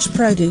farm fresh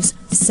produce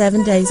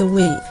 7 days a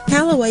week.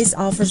 Calloway's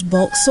offers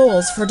bulk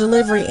soils for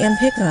delivery and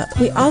pickup.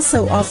 We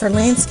also offer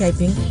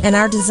landscaping, and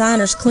our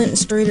designers Clinton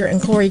Streeter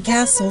and Corey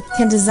Castle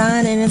can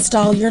design and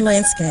install your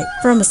landscape.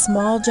 From a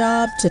small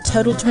job to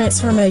total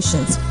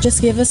transformations, just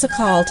give us a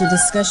call to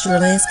discuss your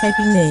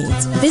landscaping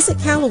needs. Visit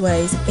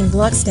Calloway's in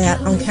Gluckstadt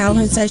on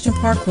Calhoun Station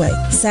Parkway,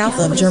 south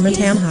of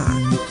Germantown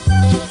High.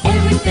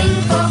 Everything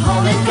for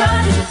home and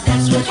garden,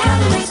 that's what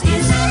Calloway's is.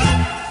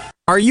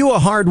 Are you a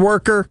hard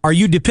worker? Are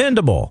you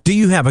dependable? Do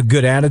you have a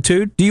good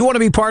attitude? Do you want to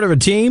be part of a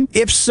team?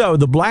 If so,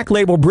 the Black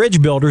Label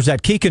Bridge Builders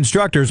at Key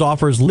Constructors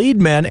offers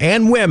lead men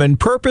and women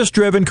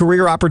purpose-driven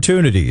career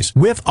opportunities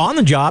with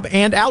on-the-job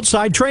and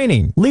outside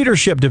training,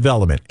 leadership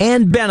development,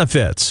 and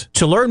benefits.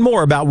 To learn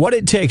more about what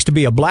it takes to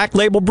be a Black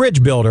Label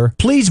Bridge Builder,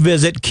 please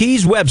visit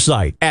Key's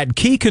website at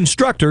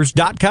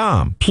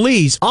keyconstructors.com.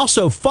 Please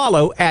also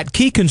follow at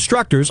Key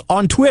Constructors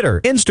on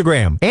Twitter,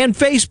 Instagram, and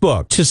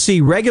Facebook to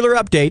see regular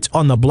updates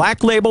on the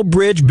Black Label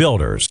Bridge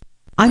Builders.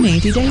 I'm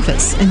Andy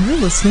Davis, and you're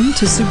listening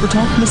to Super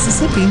Talk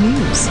Mississippi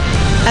News.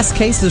 As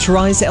cases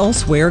rise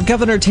elsewhere,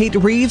 Governor Tate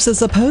Reeves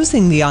is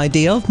opposing the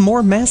idea of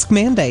more mask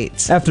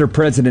mandates. After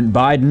President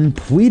Biden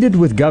pleaded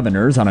with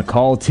governors on a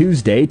call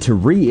Tuesday to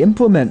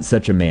re-implement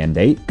such a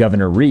mandate,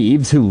 Governor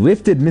Reeves, who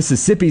lifted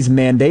Mississippi's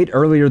mandate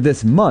earlier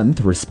this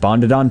month,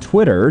 responded on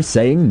Twitter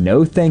saying,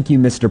 "No thank you,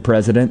 Mr.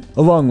 President."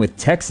 Along with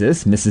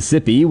Texas,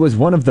 Mississippi was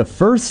one of the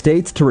first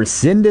states to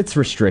rescind its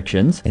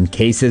restrictions, and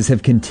cases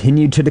have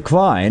continued to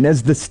decline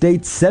as the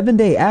state's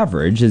 7-day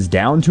average is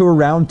down to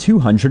around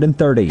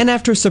 230. And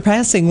after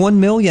surpassing 1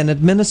 million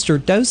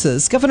administered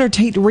doses, Governor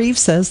Tate Reeves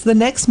says the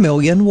next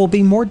million will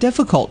be more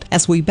difficult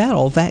as we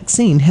battle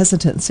vaccine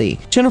hesitancy.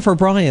 Jennifer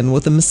Bryan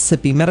with the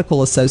Mississippi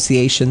Medical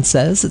Association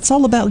says it's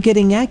all about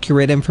getting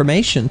accurate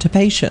information to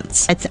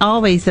patients. It's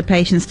always the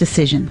patient's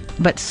decision,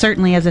 but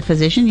certainly as a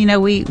physician,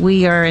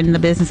 we are in the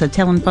business of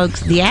telling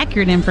folks the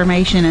accurate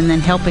information and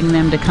then helping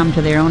them to come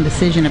to their own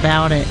decision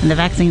about it. And the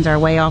vaccines are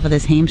way off of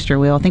this hamster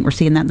wheel. I think we're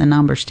seeing that in the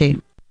numbers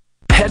too.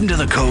 Heading to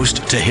the coast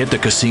to hit the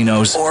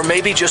casinos, or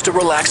maybe just a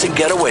relaxing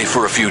getaway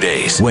for a few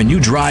days. When you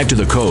drive to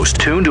the coast,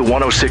 tune to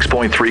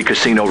 106.3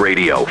 Casino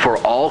Radio for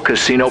all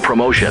casino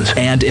promotions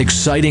and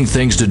exciting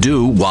things to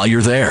do while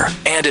you're there.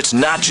 And it's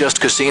not just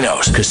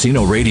casinos.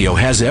 Casino Radio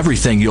has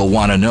everything you'll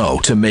want to know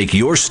to make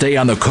your stay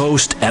on the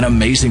coast an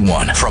amazing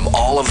one. From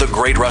all of the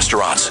great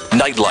restaurants,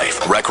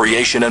 nightlife,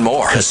 recreation, and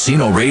more,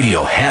 Casino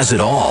Radio has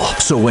it all.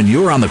 So when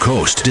you're on the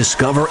coast,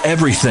 discover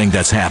everything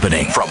that's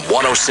happening from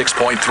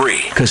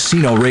 106.3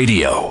 Casino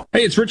Radio.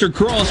 Hey, it's Richard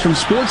Cross from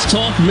Sports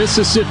Talk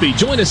Mississippi.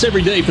 Join us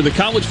every day for the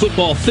College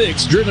Football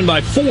Fix, driven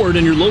by Ford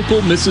and your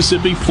local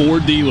Mississippi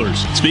Ford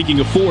dealers. Speaking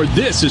of Ford,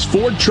 this is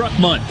Ford Truck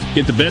Month.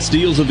 Get the best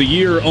deals of the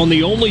year on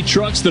the only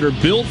trucks that are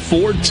built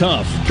Ford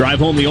tough. Drive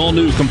home the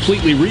all-new,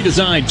 completely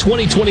redesigned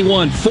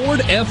 2021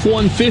 Ford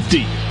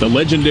F-150, the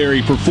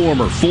legendary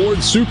performer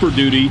Ford Super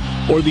Duty,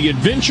 or the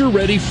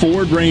adventure-ready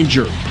Ford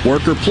Ranger.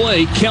 Work or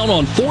play, count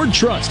on Ford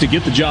trucks to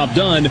get the job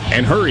done,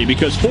 and hurry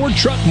because Ford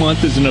Truck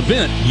Month is an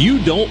event you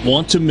don't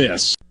want to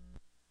miss.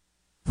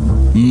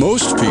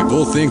 Most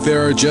people think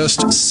there are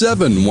just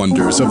 7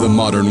 wonders of the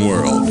modern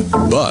world.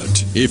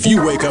 But if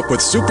you wake up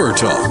with Super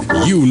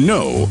Talk, you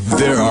know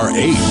there are 8.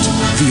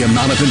 The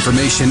amount of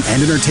information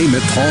and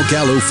entertainment Paul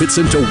Gallo fits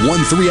into one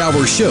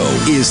 3-hour show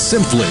is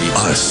simply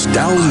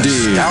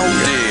astounding.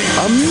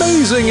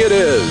 Amazing it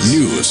is.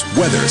 News,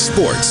 weather,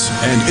 sports,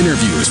 and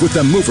interviews with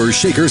the movers,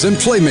 shakers, and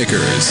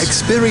playmakers.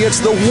 Experience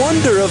the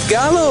wonder of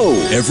Gallo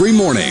every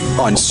morning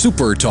on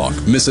Super Talk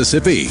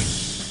Mississippi.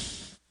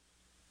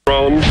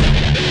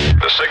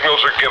 The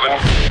signals are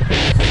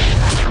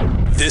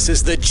given. This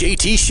is the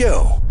JT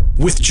Show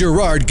with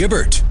Gerard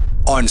Gibbert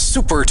on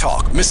Super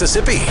Talk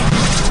Mississippi.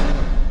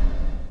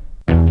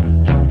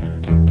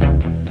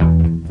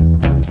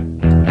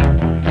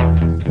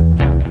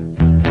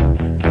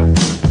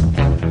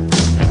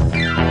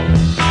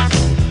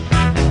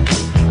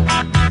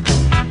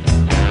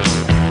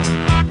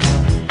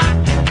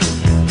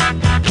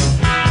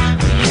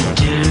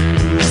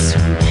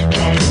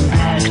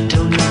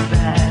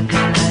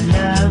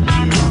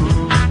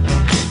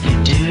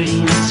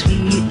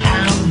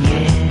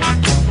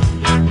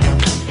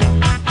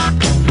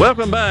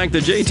 Welcome back to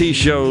JT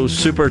Show,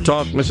 Super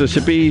Talk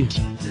Mississippi.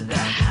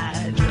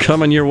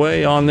 Coming your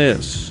way on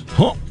this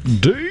Hump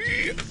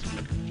Day.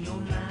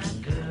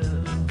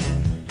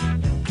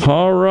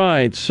 All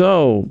right,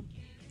 so,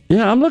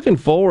 I'm looking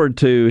forward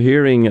to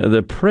hearing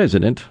the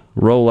president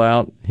roll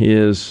out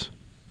his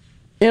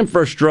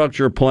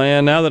infrastructure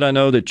plan now that I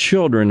know that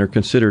children are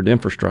considered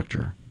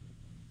infrastructure.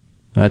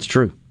 That's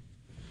true.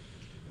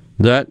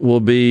 That will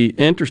be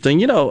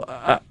interesting.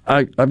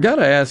 I've got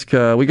to ask,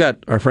 we got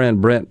our friend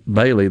Brent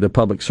Bailey, the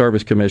Public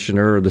Service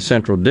Commissioner of the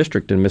Central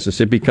District in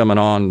Mississippi, coming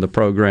on the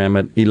program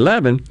at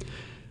 11.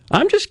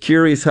 I'm just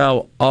curious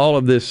how all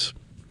of this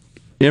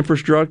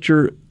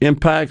infrastructure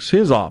impacts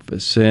his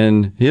office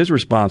and his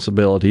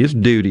responsibility, his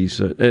duties,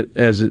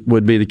 as it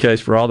would be the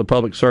case for all the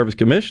Public Service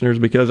Commissioners,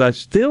 because I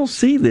still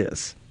see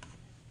this.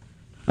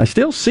 I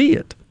still see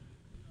it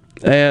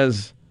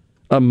as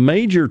a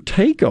major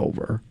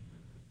takeover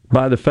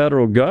by the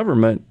federal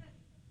government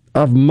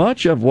of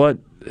much of what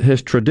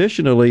has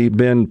traditionally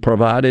been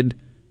provided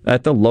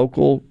at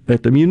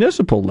the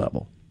municipal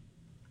level.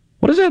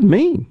 What does that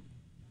mean?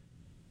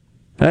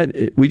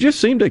 We just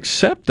seem to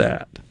accept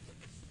that.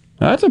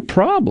 That's a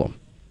problem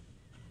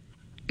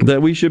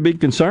that we should be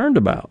concerned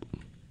about.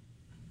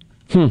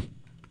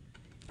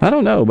 I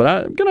don't know, but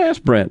I'm going to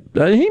ask Brent.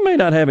 He may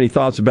not have any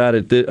thoughts about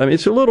it.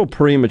 It's a little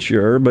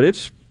premature, but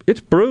it's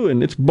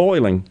brewing, it's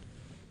boiling.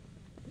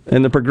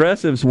 And the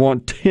progressives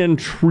want $10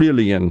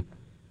 trillion.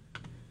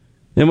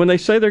 And when they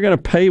say they're going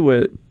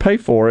to pay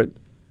for it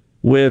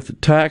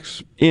with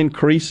tax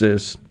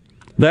increases,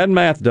 that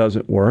math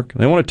doesn't work.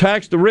 They want to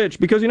tax the rich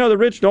because, the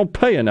rich don't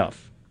pay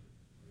enough.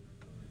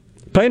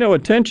 Pay no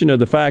attention to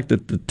the fact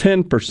that the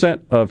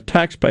 10% of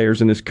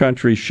taxpayers in this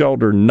country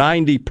shoulder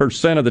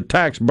 90% of the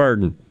tax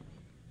burden.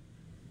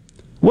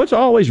 What's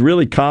always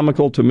really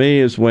comical to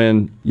me is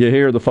when you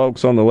hear the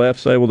folks on the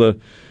left say, well,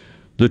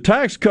 the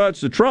tax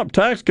cuts, the Trump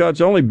tax cuts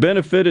only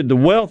benefited the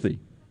wealthy.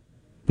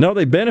 No,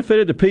 they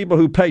benefited the people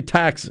who pay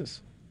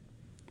taxes.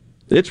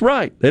 It's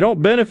right. They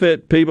don't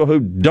benefit people who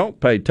don't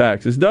pay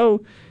taxes,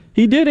 though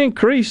he did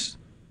increase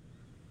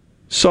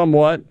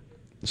somewhat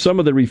some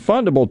of the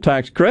refundable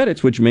tax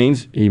credits, which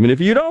means even if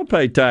you don't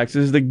pay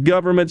taxes, the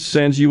government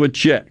sends you a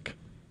check,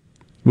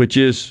 which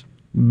is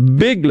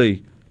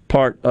bigly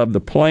part of the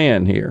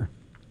plan here.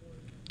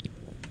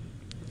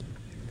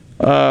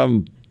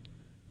 There's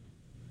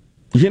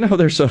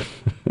a...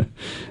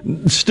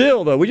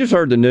 Still, though, we just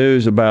heard the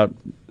news about...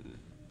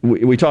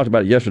 We talked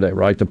about it yesterday,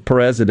 right? The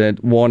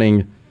president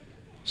wanting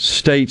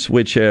states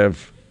which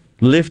have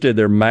lifted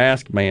their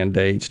mask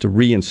mandates to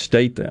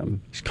reinstate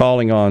them. He's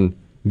calling on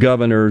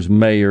governors,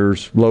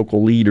 mayors,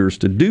 local leaders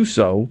to do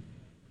so.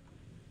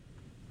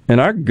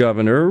 And our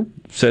governor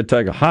said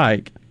take a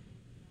hike.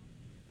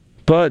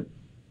 But,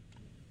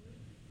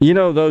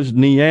 those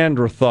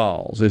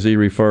Neanderthals, as he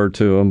referred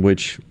to them,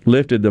 which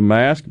lifted the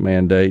mask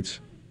mandates,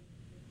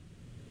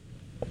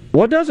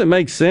 what doesn't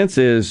make sense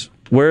is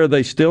where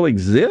they still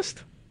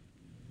exist,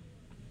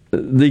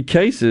 the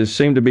cases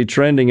seem to be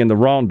trending in the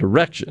wrong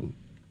direction.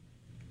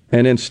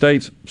 And in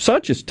states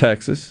such as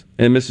Texas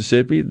and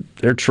Mississippi,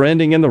 they're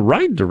trending in the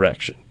right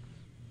direction.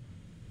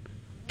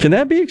 Can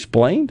that be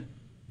explained?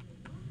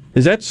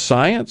 Is that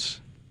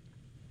science?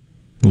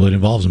 Well, it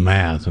involves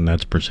math, and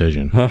that's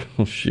precision.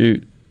 Oh,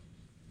 shoot.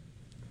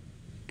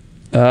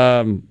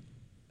 And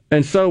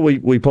so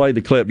we played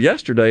the clip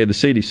yesterday of the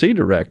CDC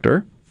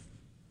director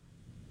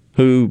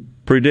who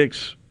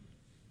predicts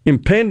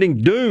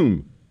impending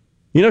doom.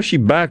 She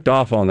backed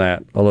off on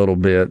that a little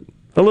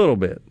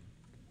bit.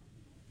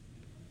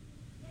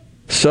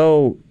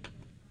 So,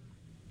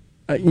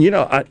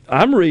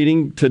 I'm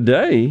reading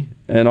today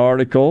an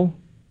article.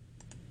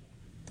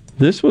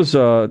 This was,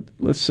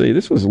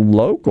 this was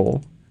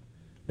local,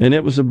 and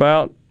it was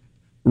about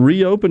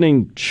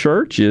reopening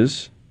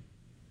churches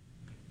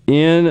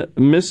in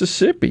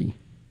Mississippi.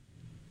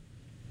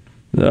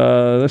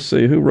 Let's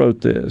see, who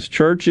wrote this?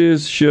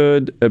 Churches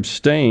should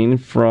abstain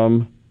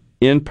from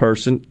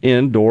in-person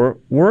indoor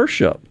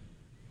worship.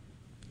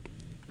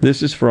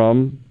 This is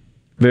from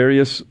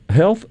various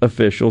health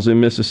officials in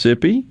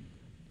Mississippi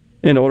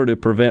in order to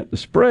prevent the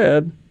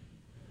spread.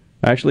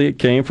 Actually, it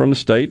came from the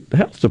state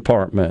health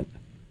department.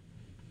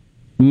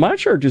 My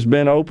church has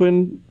been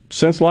open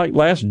since like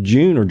last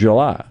June or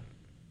July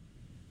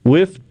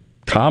with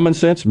common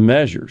sense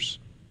measures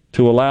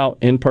to allow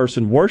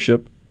in-person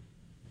worship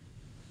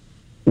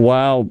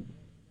while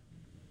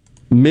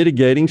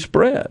mitigating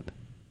spread.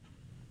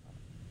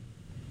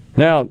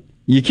 Now,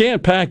 you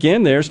can't pack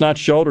in there. It's not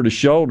shoulder to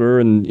shoulder,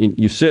 and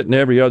you sit in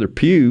every other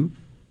pew.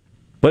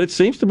 But it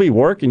seems to be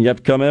working. You have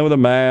to come in with a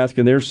mask,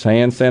 and there's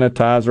hand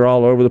sanitizer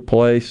all over the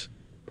place.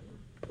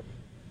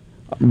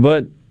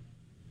 But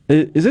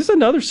is this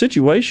another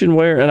situation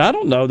where, and I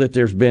don't know that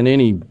there's been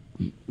any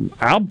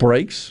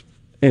outbreaks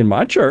in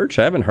my church.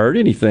 I haven't heard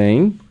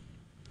anything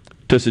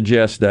to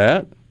suggest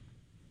that.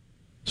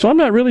 So I'm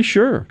not really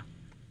sure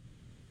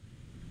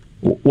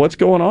what's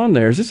going on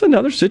there. Is this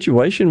another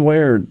situation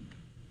where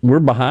we're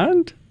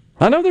behind?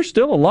 I know there's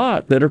still a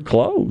lot that are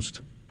closed,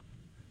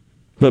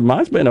 but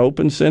mine's been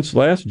open since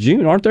last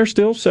June. Aren't there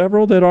still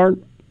several that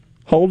aren't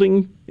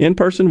holding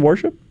in-person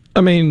worship?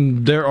 I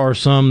mean, there are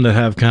some that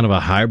have kind of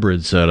a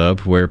hybrid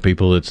setup where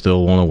people that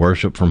still want to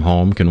worship from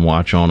home can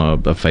watch on a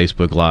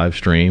Facebook live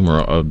stream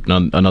or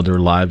another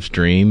live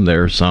stream.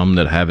 There are some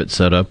that have it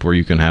set up where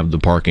you can have the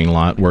parking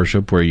lot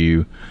worship, where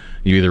you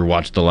either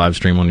watch the live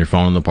stream on your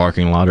phone in the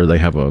parking lot, or they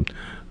have a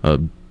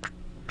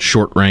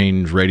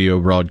short-range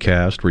radio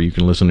broadcast where you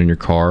can listen in your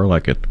car,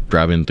 like at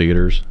drive-in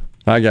theaters.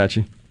 I got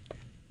you.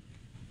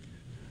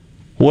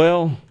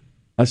 Well,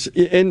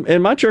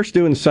 and my church's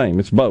doing the same.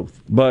 It's both.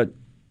 But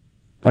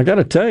I got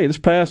to tell you, this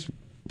past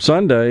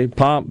Sunday,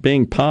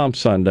 being Palm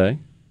Sunday,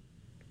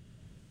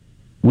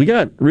 we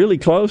got really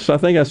close. I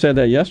think I said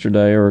that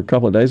yesterday or a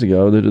couple of days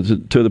ago,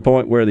 to the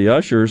point where the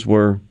ushers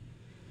were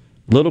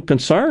a little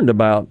concerned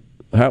about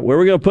where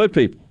we're going to put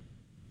people.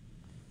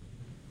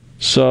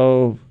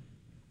 So,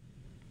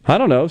 I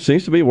don't know.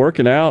 Seems to be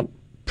working out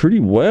pretty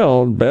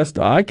well, best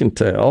I can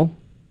tell.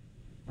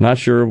 Not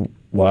sure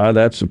why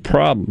that's a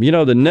problem.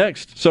 The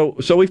next... So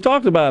we've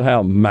talked about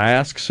how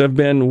masks have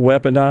been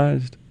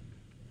weaponized,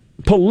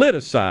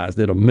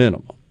 politicized at a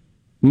minimum,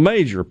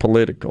 major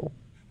political.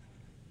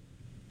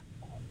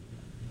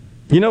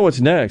 You know what's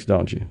next,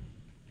 don't you?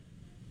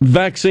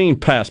 Vaccine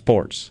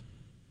passports.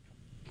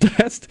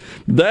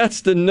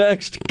 That's the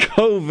next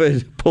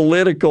COVID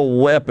political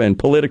weapon,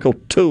 political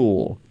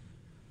tool.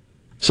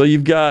 So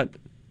you've got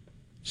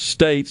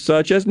states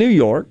such as New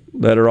York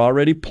that are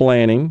already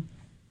planning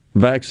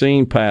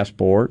vaccine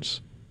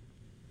passports.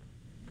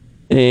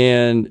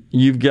 And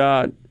you've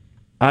got,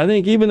 I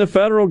think, even the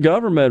federal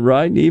government,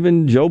 right?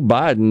 Even Joe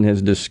Biden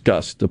has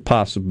discussed the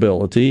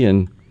possibility,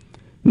 and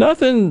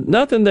nothing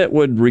that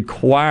would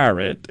require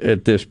it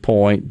at this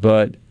point,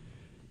 but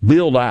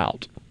build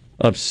out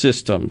of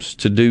systems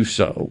to do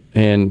so,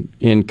 and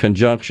in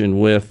conjunction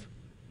with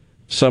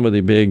some of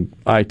the big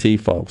IT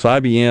folks.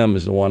 IBM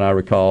is the one I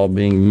recall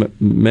being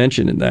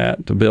mentioned in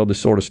that to build this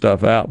sort of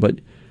stuff out. But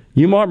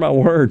You mark my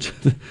words,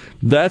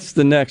 that's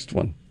the next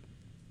one.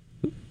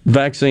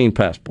 Vaccine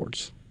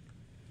passports.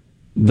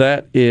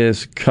 That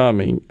is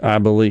coming, I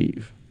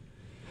believe.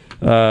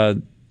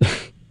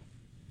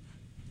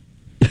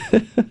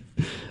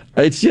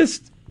 It's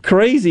just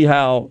crazy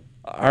how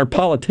our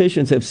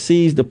politicians have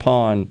seized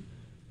upon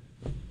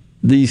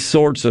these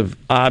sorts of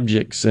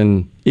objects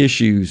and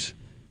issues.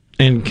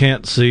 And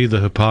can't see the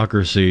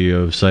hypocrisy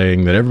of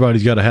saying that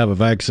everybody's got to have a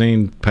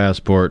vaccine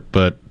passport,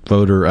 but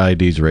voter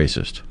ID's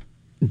racist.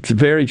 It's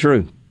very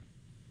true.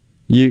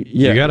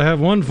 You got to have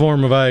one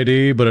form of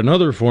ID, but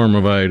another form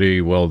of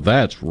ID, well,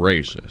 that's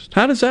racist.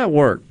 How does that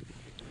work?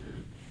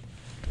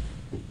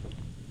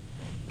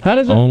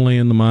 Only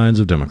in the minds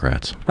of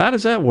Democrats. How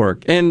does that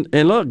work? And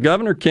look,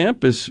 Governor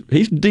Kemp he's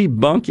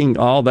debunking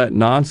all that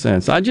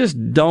nonsense. I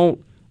just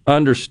don't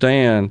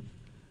understand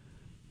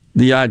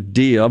the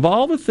idea of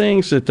all the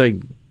things that they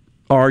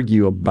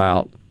argue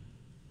about.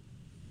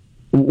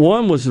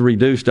 One was the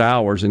reduced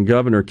hours, and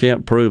Governor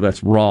Kemp proved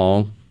that's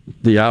wrong.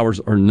 The hours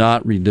are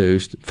not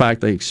reduced. In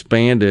fact, they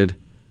expanded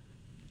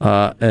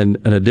an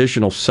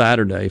additional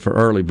Saturday for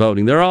early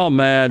voting. They're all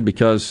mad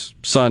because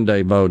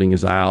Sunday voting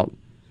is out.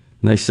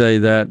 And they say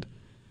that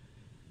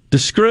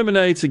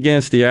discriminates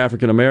against the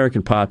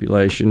African-American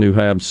population who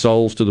have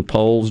souls to the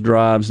polls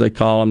drives, they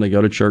call them. They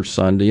go to church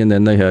Sunday, and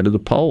then they head to the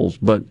polls.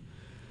 But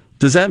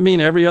does that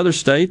mean every other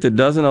state that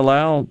doesn't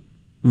allow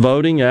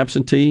voting,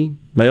 absentee,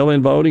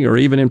 mail-in voting, or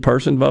even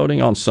in-person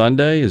voting on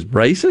Sunday is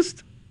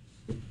racist?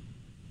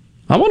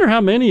 I wonder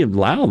how many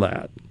allow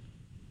that.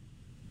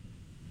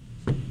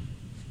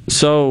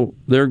 So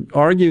they're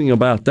arguing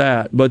about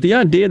that. But the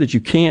idea that you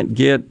can't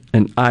get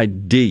an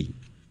ID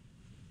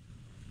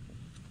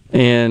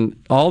and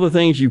all the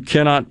things you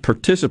cannot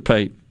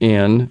participate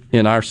in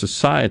our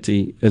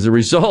society as a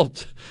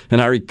result in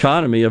our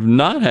economy of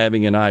not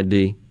having an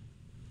ID.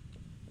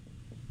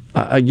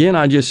 Again,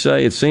 I just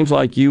say it seems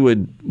like you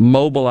would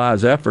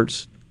mobilize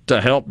efforts to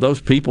help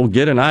those people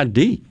get an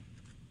ID.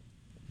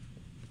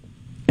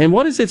 And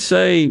what does it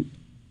say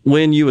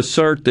when you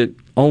assert that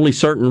only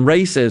certain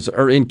races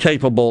are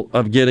incapable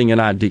of getting an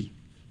ID?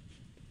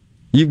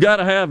 You've got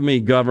to have me,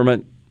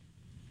 government.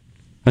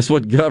 That's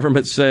what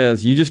government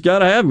says. You just got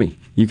to have me.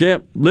 You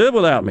can't live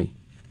without me.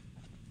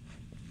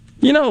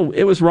 You know,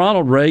 it was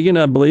Ronald Reagan,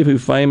 I believe, who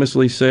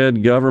famously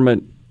said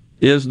government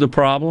is the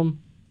problem.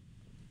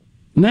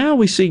 Now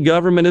we see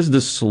government as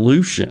the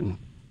solution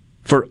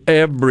for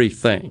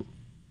everything.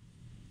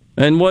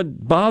 And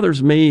what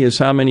bothers me is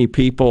how many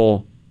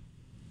people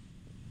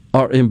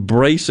are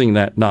embracing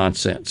that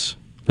nonsense.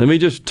 Let me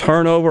just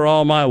turn over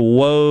all my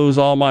woes,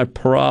 all my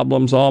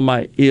problems, all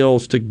my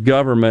ills to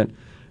government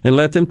and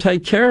let them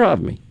take care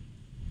of me.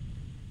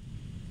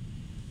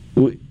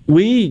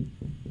 We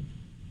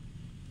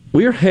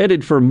are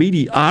headed for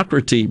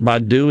mediocrity by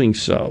doing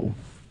so,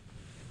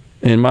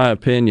 in my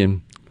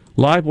opinion.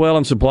 Life, Well,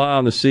 and Supply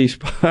on the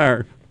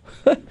ceasefire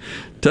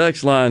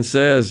text line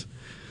says,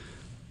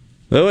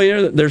 oh,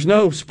 yeah, there's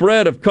no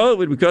spread of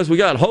COVID because we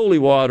got holy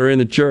water in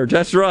the church.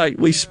 That's right.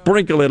 We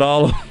sprinkle it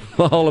all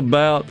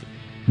about.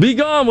 Be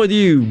gone with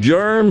you,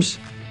 germs.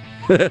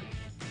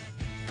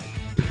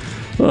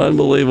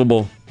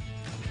 Unbelievable.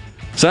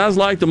 Sounds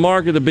like the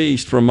mark of the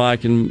beast from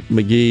Mike and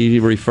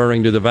McGee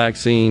referring to the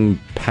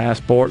vaccine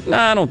passport. No,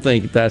 I don't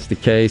think that's the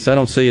case. I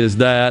don't see it as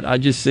that. I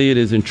just see it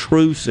as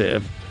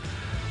intrusive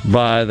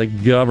by the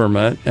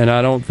government, and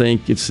I don't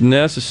think it's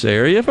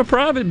necessary. If a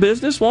private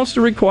business wants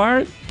to require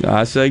it,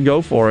 I say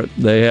go for it.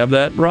 They have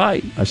that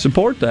right. I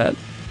support that.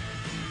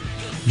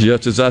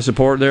 Just as I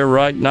support their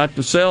right not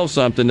to sell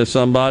something to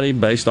somebody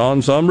based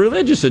on some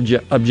religious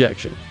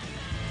objection.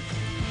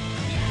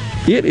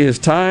 It is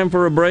time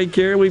for a break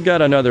here. We've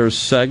got another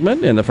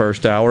segment in the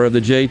first hour of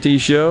the JT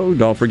Show.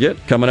 Don't forget,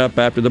 coming up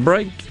after the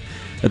break,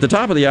 at the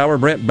top of the hour,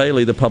 Brent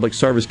Bailey, the Public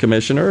Service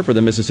Commissioner for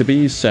the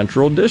Mississippi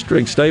Central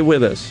District. Stay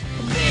with us.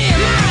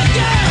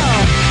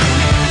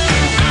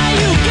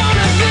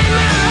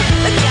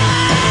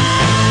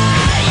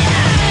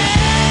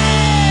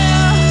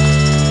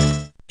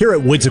 Here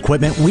at Woods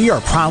Equipment, we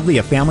are proudly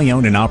a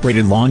family-owned and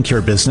operated lawn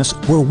care business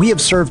where we have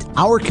served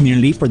our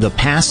community for the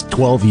past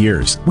 12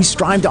 years. We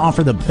strive to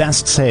offer the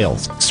best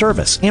sales,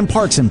 service, and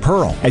parts in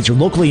Pearl. As your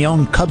locally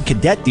owned Cub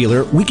Cadet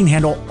dealer, we can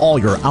handle all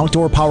your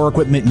outdoor power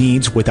equipment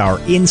needs with our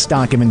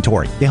in-stock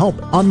inventory to help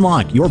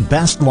unlock your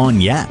best lawn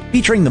yet.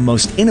 Featuring the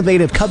most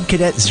innovative Cub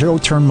Cadet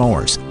zero-turn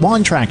mowers,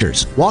 lawn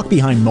tractors,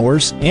 walk-behind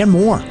mowers, and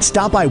more.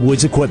 Stop by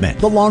Woods Equipment,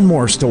 the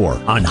lawnmower store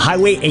on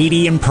Highway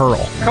 80 in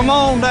Pearl. Come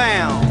on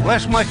down.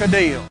 Let's make a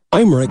deal.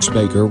 I'm Rex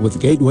Baker with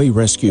Gateway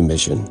Rescue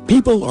Mission.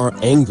 People are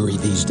angry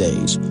these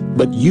days,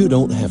 but you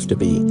don't have to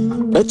be.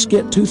 Let's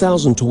get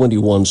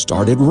 2021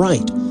 started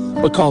right,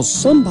 because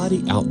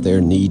somebody out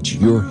there needs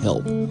your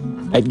help.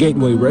 At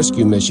Gateway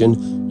Rescue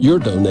Mission, your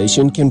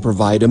donation can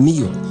provide a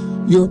meal.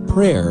 Your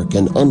prayer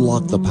can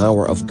unlock the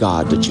power of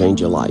God to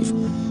change a life.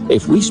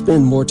 If we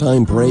spend more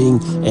time praying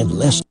and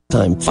less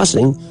time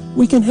fussing,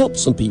 we can help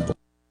some people.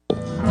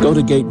 Go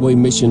to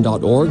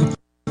gatewaymission.org.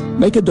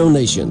 Make a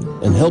donation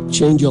and help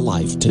change your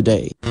life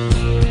today.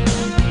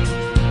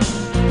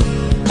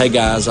 Hey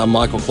guys, I'm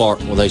Michael Clark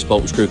with Ace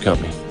Bolt & Screw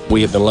Company.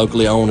 We have been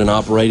locally owned and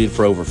operated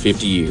for over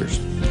 50 years.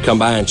 Come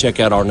by and check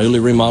out our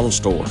newly remodeled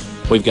store.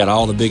 We've got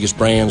all the biggest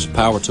brands of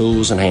power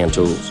tools and hand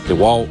tools.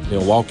 DeWalt,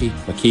 Milwaukee,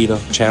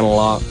 Makita, Channel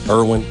Lock,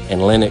 Irwin,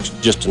 and Lennox,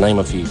 just to name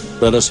a few.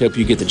 Let us help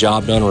you get the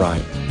job done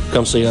right.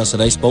 Come see us at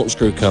Ace Bolt &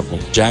 Screw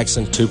Company,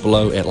 Jackson,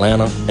 Tupelo,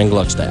 Atlanta, and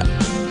Gluckstadt.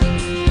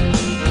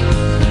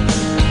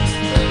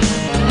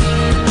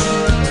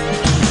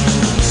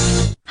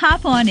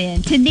 Hop on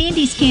in to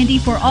Nandy's Candy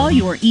for all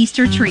your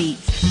Easter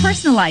treats.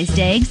 Personalized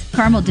eggs,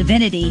 caramel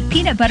divinity,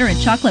 peanut butter and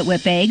chocolate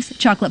whip eggs,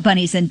 chocolate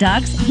bunnies and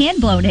ducks,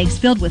 hand-blown eggs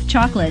filled with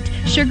chocolate,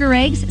 sugar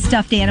eggs,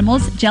 stuffed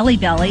animals, jelly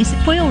bellies,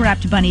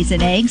 foil-wrapped bunnies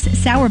and eggs,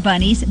 sour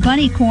bunnies,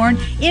 bunny corn,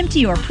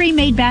 empty or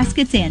pre-made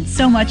baskets, and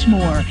so much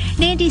more.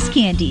 Nandy's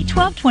Candy,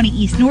 1220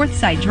 East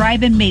Northside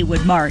Drive in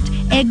Maywood Mart.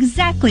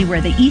 Exactly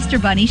where the Easter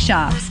Bunny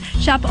shops.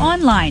 Shop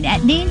online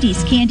at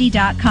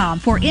nandyscandy.com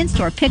for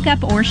in-store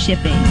pickup or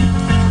shipping.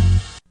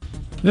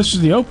 This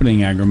is the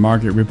opening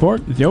agri-market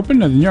report. At the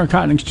open of the New York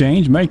Cotton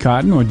Exchange, May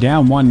cotton was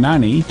down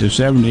 190 to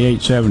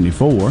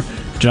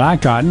 78.74. July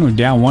cotton was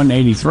down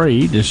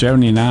 183 to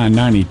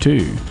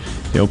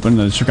 79.92. The open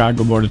of the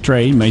Chicago Board of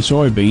Trade, May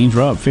soybeans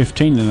were up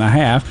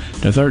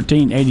 15.5 to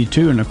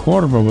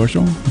 13.82 per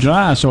bushel.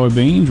 July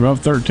soybeans were up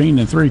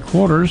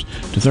 13.75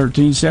 to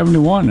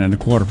 13.71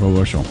 per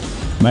bushel.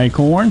 May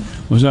corn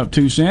was up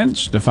 2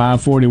 cents to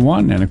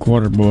 5.41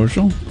 per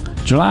bushel.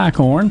 July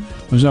corn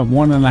was up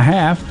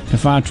 1.5 to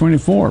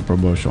 5.24 per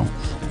bushel.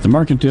 The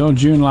mercantile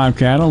June live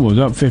cattle was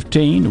up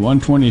 15 to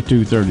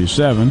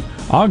 122.37.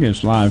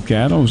 August live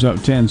cattle was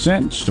up 10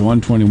 cents to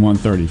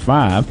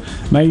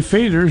 121.35. May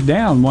feeders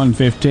down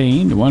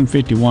 115 to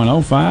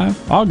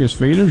 151.05. August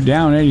feeders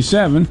down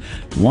 87 to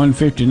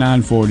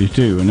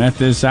 159.42. And at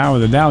this hour,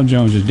 the Dow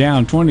Jones is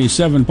down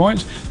 27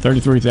 points,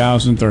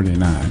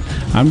 33,039.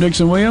 I'm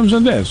Dixon Williams,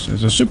 and this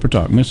is the Super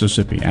Talk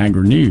Mississippi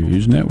Agri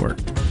News Network.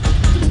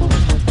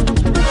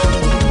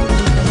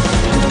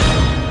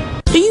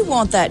 Do you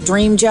want that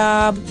dream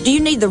job? Do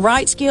you need the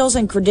right skills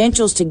and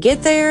credentials to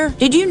get there?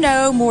 Did you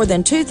know more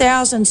than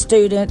 2,000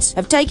 students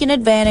have taken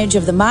advantage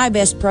of the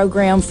MyBest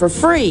program for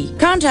free?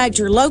 Contact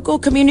your local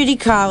community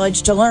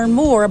college to learn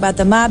more about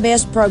the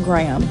MyBest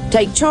program.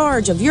 Take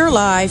charge of your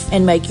life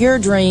and make your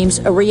dreams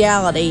a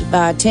reality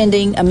by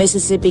attending a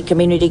Mississippi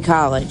community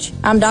college.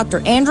 I'm Dr.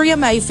 Andrea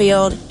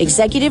Mayfield,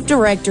 Executive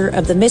Director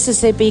of the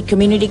Mississippi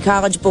Community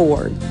College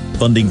Board.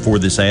 Funding for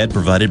this ad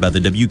provided by the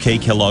W.K.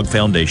 Kellogg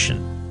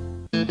Foundation.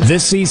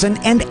 This season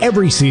and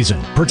every season,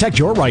 protect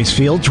your rice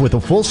fields with a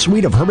full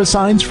suite of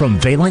herbicides from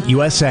Valent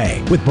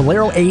USA. With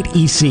Bolero 8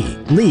 EC,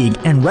 League,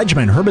 and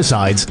Regiment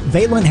herbicides,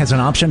 Valent has an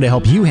option to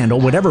help you handle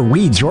whatever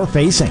weeds you're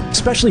facing.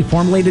 Specially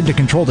formulated to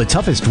control the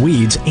toughest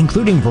weeds,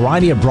 including a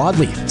variety of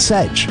broadleaf,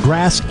 sedge,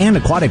 grass, and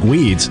aquatic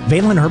weeds,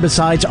 Valent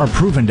herbicides are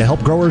proven to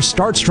help growers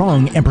start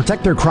strong and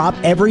protect their crop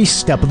every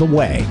step of the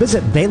way.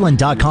 Visit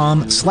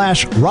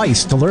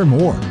valent.com/rice to learn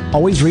more.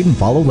 Always read and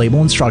follow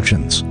label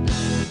instructions.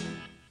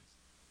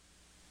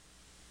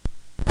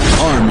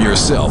 Arm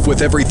yourself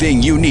with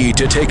everything you need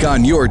to take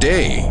on your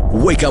day.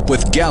 Wake up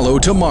with Gallo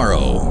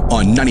tomorrow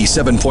on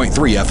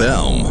 97.3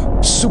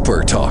 FM.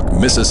 Super Talk,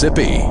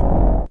 Mississippi.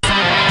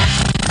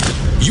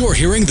 You're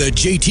hearing the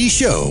JT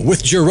Show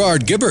with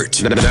Gerard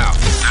Gibbert. Now,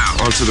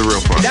 on to the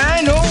real part.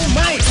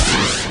 Dynamite!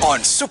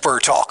 On Super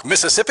Talk,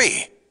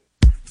 Mississippi.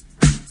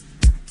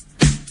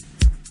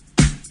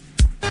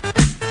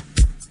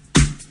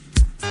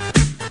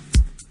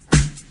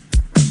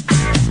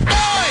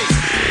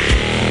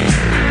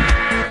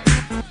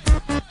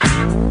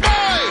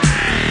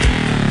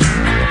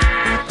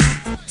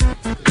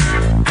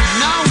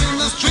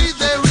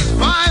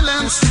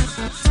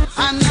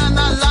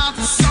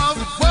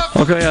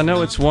 Okay, I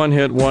know it's One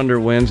Hit Wonder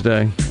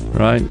Wednesday,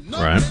 right?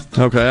 Right.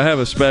 Okay, I have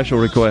a special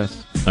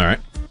request. All right.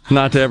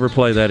 Not to ever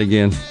play that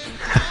again.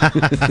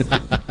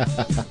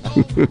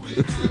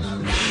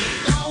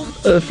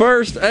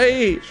 First,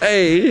 A,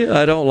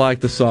 I don't like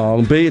the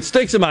song. B, it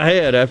sticks in my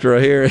head after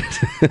I hear it.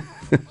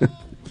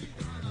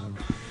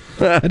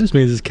 That just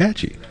means it's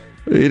catchy.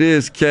 It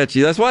is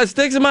catchy. That's why it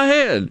sticks in my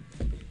head.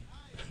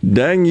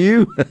 Dang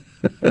you.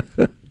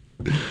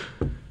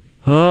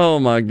 Oh,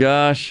 my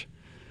gosh.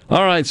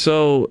 All right,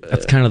 so...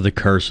 That's kind of the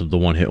curse of the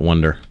one-hit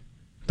wonder.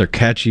 They're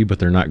catchy, but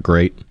they're not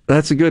great.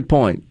 That's a good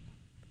point.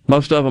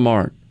 Most of them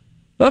aren't.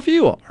 A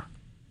few are.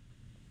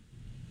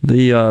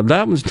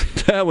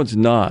 That one's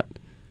not.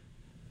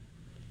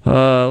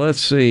 Let's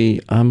see.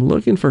 I'm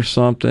looking for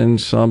something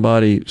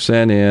somebody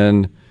sent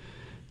in.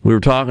 We were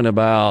talking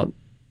about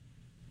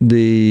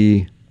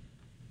the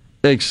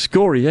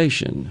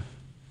excoriation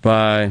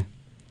by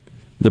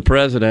the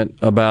president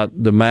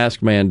about the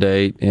mask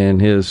mandate and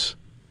his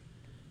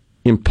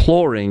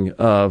imploring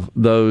of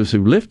those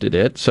who lifted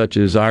it, such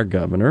as our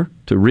governor,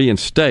 to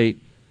reinstate.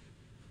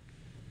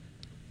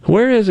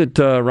 Where is it,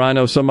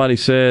 Rhino? Somebody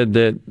said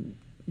that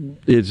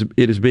it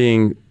is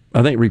being,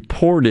 I think,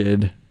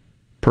 reported,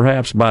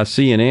 perhaps by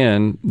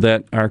CNN,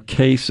 that our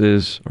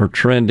cases are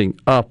trending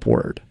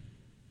upward.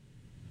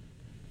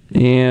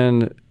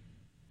 And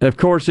of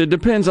course, it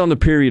depends on the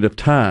period of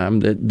time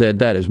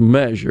that is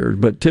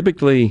measured, but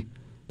typically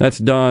that's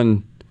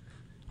done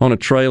on a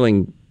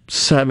trailing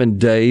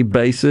 7-day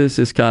basis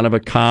is kind of a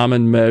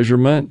common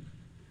measurement.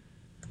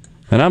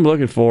 And I'm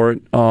looking for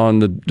it on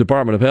the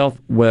Department of Health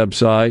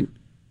website.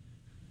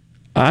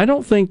 I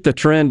don't think the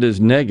trend is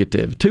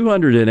negative.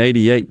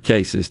 288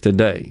 cases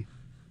today.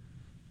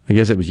 I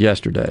guess it was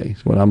yesterday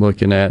is what I'm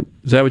looking at.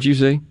 Is that what you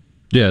see?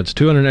 Yeah, it's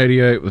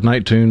 288 with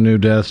 19 new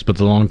deaths, but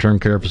the long-term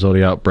care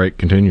facility outbreak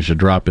continues to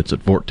drop. It's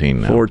at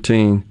 14 now.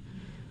 14.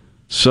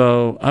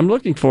 So I'm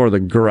looking for the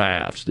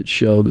graphs that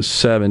show the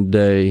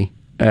 7-day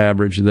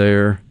average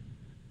there.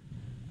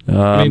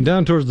 I mean,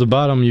 down towards the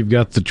bottom, you've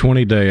got the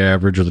 20-day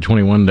average or the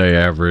 21-day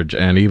average,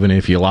 and even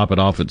if you lop it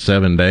off at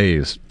 7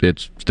 days,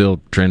 it's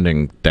still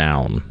trending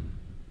down.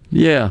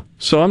 Yeah,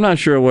 so I'm not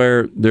sure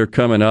where they're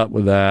coming up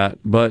with that,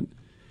 but,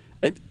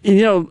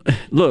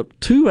 look,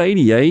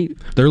 288.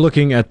 They're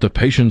looking at the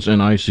patients in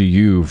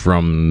ICU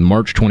from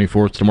March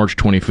 24th to March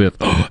 25th.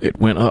 Oh, it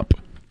went up.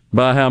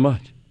 By how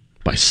much?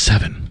 By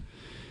 7.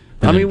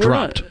 And it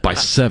dropped by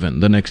 7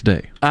 the next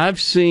day. I've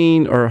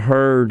seen or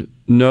heard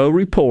no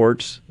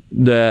reports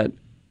that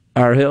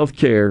our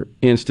healthcare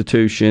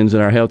institutions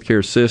and our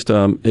healthcare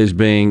system is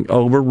being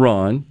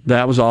overrun.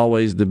 That was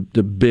always the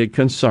big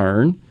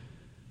concern.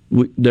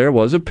 There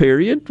was a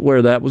period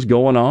where that was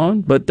going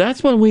on, but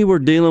that's when we were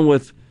dealing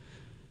with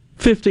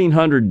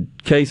 1,500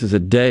 cases a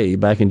day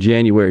back in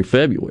January,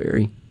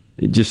 February.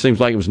 It just seems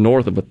like it was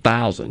north of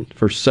 1,000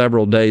 for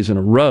several days in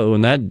a row,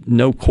 and that,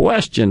 no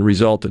question,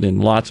 resulted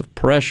in lots of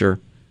pressure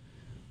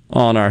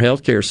on our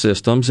healthcare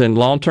systems and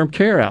long-term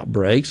care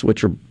outbreaks,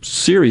 which are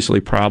seriously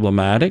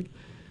problematic.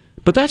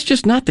 But that's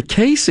just not the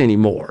case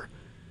anymore.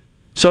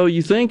 So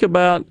you think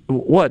about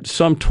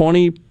some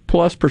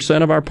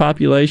 20+% of our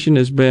population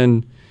has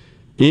been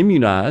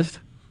immunized,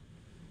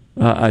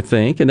 I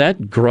think, and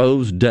that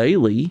grows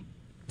daily.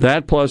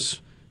 That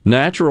plus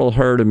natural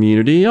herd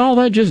immunity, all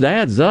that just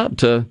adds up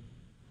to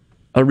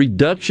a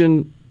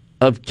reduction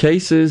of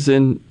cases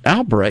and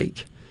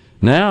outbreak.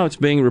 Now it's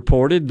being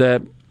reported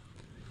that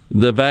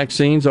the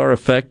vaccines are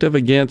effective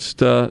against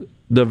the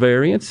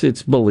variants,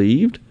 it's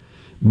believed.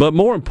 But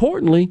more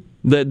importantly,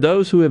 that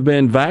those who have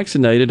been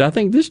vaccinated, I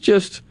think this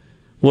just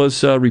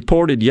was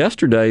reported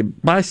yesterday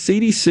by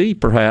CDC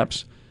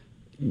perhaps,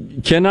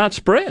 cannot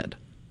spread.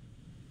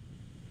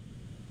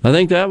 I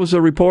think that was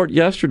a report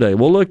yesterday.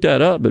 We'll look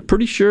that up, but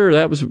pretty sure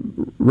that was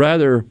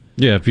rather...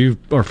 Yeah, if you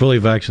are fully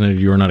vaccinated,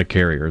 you are not a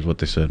carrier, is what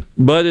they said.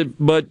 But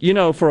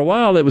for a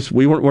while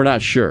we're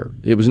not sure.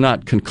 It was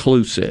not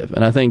conclusive,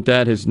 and I think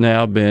that has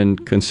now been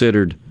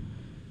considered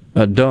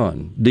a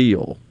done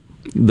deal,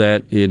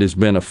 that it has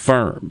been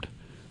affirmed.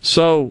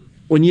 So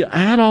when you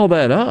add all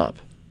that up,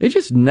 it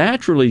just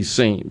naturally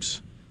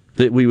seems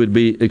that we would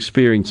be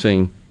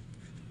experiencing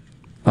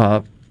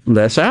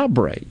less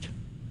outbreak.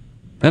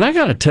 And I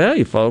got to tell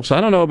you, folks, I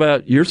don't know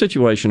about your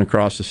situation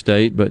across the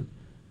state, but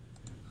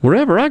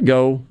wherever I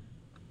go,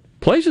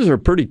 places are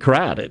pretty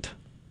crowded.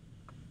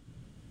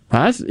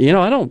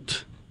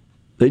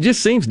 It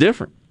just seems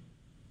different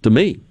to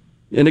me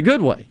in a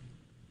good way.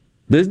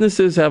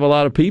 Businesses have a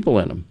lot of people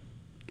in them.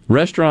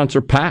 Restaurants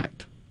are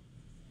packed.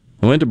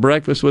 I went to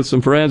breakfast with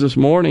some friends this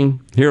morning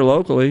here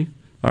locally,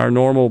 our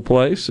normal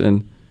place,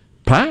 and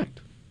packed.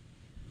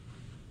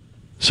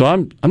 So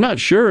I'm not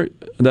sure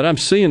that I'm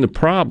seeing the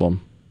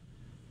problem.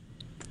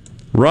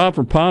 Rob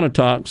from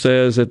Pontotoc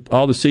says that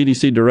all the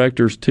CDC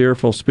directors'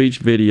 tearful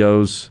speech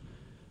videos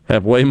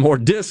have way more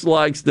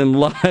dislikes than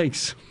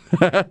likes.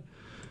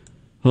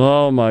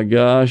 Oh, my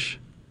gosh.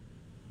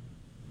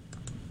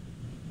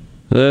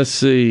 Let's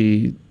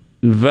see.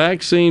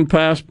 Vaccine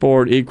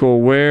passport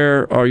equal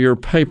where are your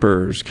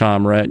papers,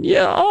 comrade?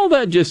 Yeah, all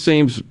that just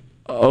seems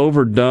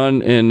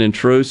overdone and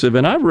intrusive.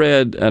 And I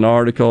read an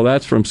article,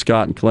 that's from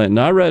Scott and Clinton.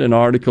 I read an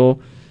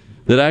article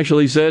that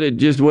actually said it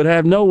just would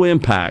have no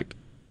impact.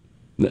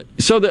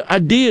 So the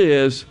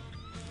idea is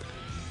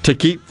to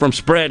keep from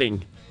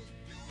spreading,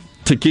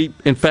 to keep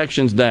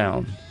infections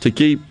down, to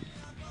keep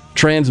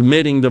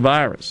transmitting the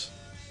virus.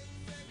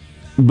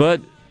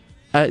 But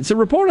it's a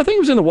report, I think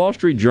it was in the Wall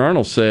Street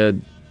Journal,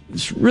 said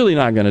it's really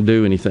not going to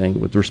do anything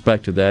with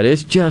respect to that.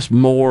 It's just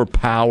more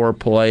power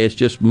play. It's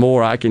just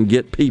more I can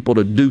get people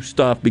to do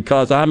stuff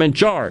because I'm in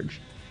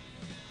charge.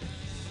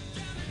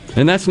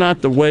 And that's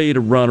not the way to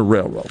run a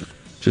railroad.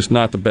 Just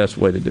not the best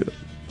way to do it.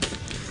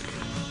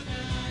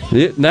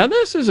 Now,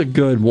 this is a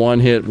good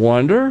one-hit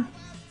wonder.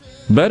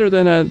 Better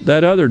than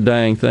that other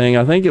dang thing.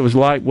 I think it was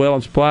like Well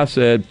and Supply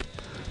said,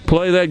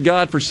 play that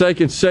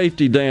godforsaken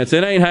safety dance.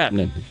 It ain't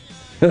happening.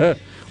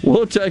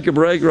 We'll take a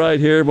break right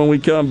here. When we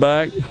come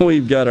back,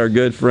 we've got our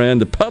good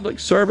friend, the Public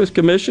Service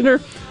Commissioner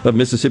of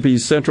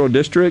Mississippi's Central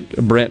District,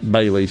 Brent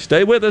Bailey.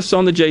 Stay with us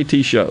on The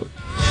JT Show.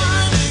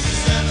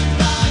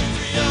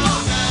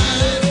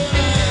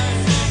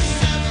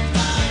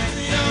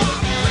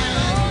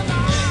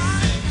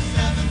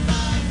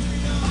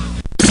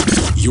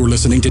 You're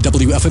listening to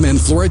WFMN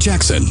Flora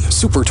Jackson,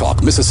 Super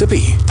Talk,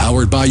 Mississippi.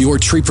 Powered by your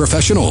tree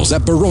professionals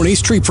at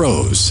Barone's Tree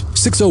Pros.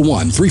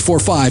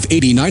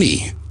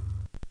 601-345-8090.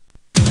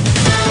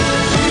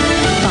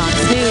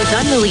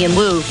 Lillian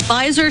Wu.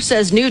 Pfizer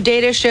says new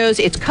data shows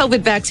its COVID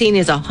vaccine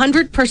is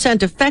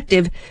 100%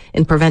 effective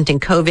in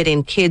preventing COVID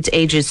in kids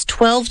ages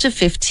 12 to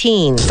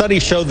 15.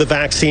 Studies showed the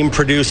vaccine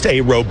produced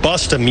a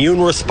robust immune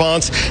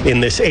response in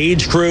this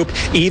age group,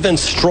 even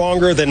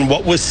stronger than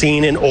what was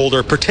seen in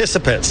older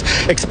participants.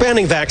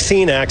 Expanding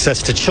vaccine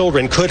access to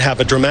children could have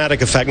a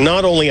dramatic effect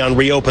not only on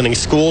reopening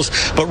schools,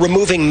 but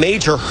removing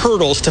major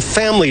hurdles to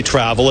family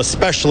travel,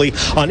 especially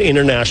on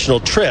international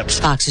trips.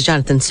 Fox's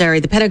Jonathan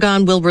Sari. The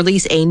Pentagon will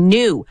release a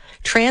new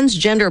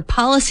transgender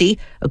policy.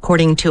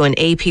 According to an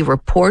AP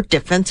report,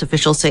 defense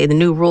officials say the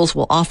new rules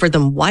will offer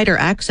them wider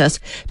access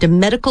to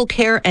medical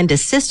care and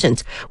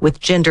assistance with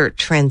gender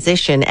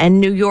transition. And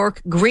New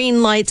York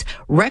green lights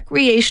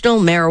recreational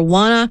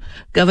marijuana.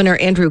 Governor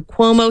Andrew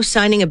Cuomo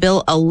signing a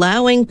bill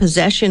allowing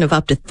possession of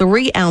up to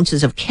 3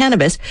 ounces of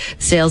cannabis.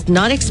 Sales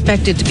not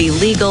expected to be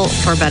legal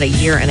for about a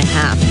year and a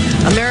half.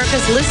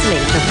 America's listening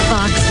to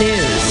Fox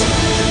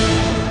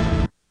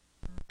News.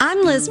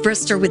 I'm Liz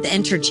Brister with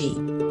Entergy.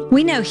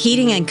 We know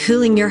heating and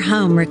cooling your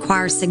home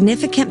requires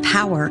significant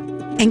power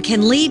and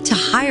can lead to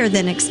higher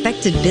than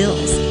expected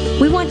bills.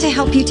 We want to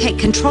help you take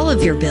control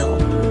of your bill.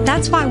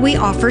 That's why we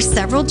offer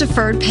several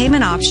deferred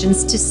payment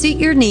options to suit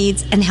your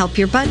needs and help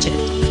your budget.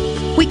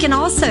 We can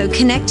also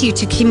connect you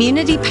to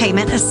community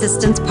payment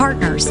assistance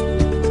partners.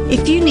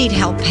 If you need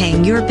help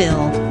paying your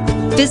bill,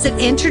 visit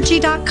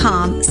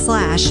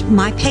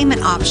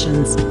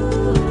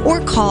Entergy.com/mypaymentoptions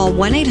or call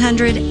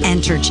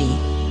 1-800-ENTERGY.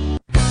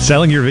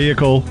 Selling your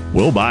vehicle?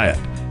 We'll buy it.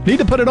 Need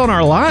to put it on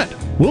our lot?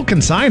 We'll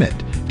consign it.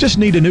 Just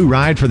need a new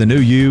ride for the new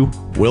you?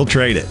 We'll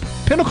trade it.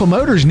 Pinnacle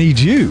Motors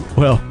needs you.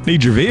 Well,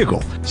 needs your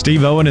vehicle.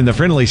 Steve Owen and the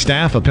friendly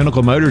staff of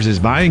Pinnacle Motors is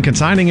buying,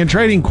 consigning, and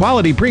trading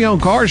quality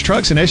pre-owned cars,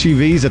 trucks, and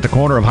SUVs at the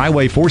corner of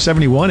Highway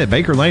 471 at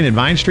Baker Lane and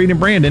Vine Street in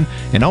Brandon,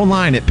 and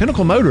online at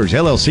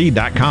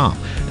PinnacleMotorsLLC.com.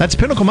 That's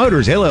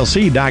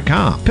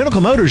PinnacleMotorsLLC.com.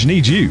 Pinnacle Motors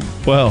needs you.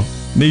 Well,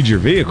 needs your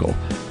vehicle.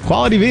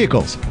 Quality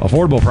vehicles,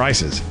 affordable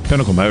prices.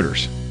 Pinnacle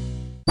Motors.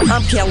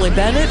 I'm Kelly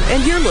Bennett,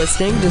 and you're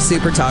listening to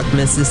Super Talk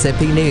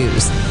Mississippi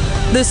News.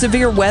 The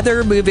severe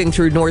weather moving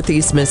through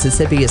northeast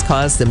Mississippi has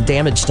caused some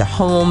damage to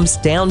homes,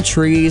 downed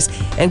trees,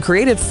 and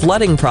created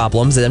flooding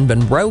problems in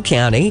Monroe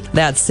County.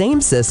 That same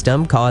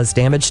system caused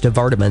damage to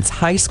Vardaman's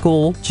High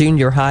School,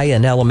 junior high,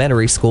 and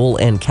elementary school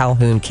in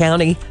Calhoun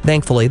County.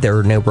 Thankfully, there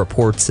are no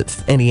reports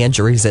of any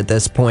injuries at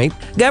this point.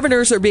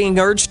 Governors are being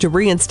urged to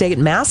reinstate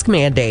mask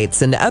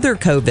mandates and other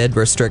COVID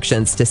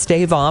restrictions to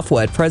stave off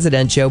what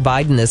President Joe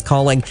Biden is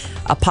calling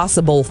a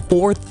possible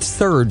fourth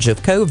surge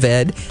of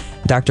COVID.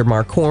 Dr.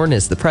 Mark Horn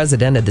is the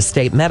president of the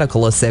State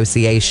Medical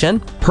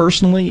Association.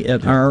 Personally,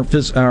 at our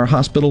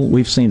hospital,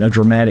 we've seen a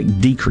dramatic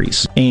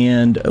decrease.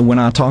 And when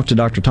I talk to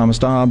Dr. Thomas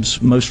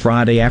Dobbs most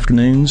Friday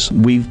afternoons,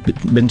 we've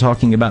been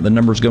talking about the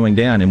numbers going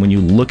down. And when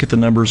you look at the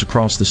numbers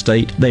across the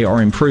state, they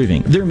are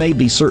improving. There may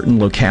be certain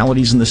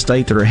localities in the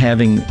state that are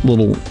having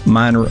little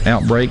minor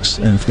outbreaks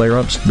and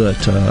flare-ups,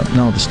 but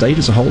no, the state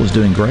as a whole is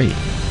doing great.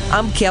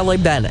 I'm Kelly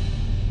Bennett.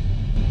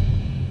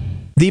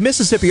 The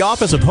Mississippi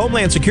Office of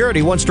Homeland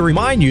Security wants to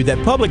remind you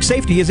that public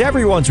safety is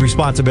everyone's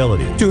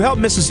responsibility. To help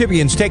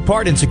Mississippians take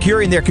part in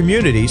securing their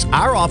communities,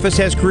 our office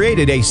has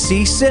created a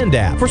CSend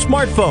app for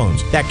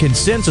smartphones that can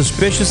send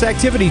suspicious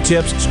activity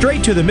tips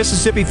straight to the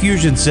Mississippi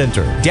Fusion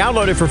Center.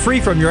 Download it for free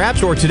from your app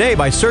store today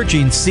by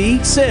searching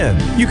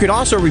CSend. You can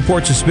also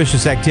report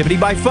suspicious activity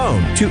by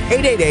phone to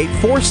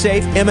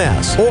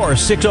 888-4SAFE-MS or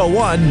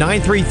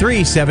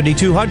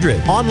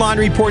 601-933-7200. Online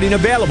reporting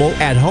available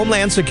at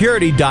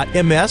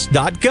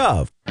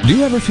homelandsecurity.ms.gov. Do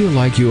you ever feel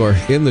like you are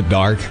in the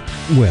dark?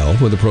 Well,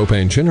 with a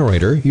propane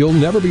generator, you'll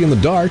never be in the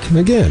dark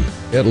again,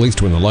 at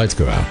least when the lights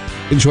go out.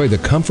 Enjoy the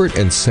comfort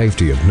and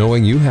safety of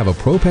knowing you have a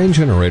propane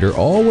generator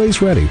always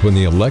ready when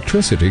the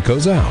electricity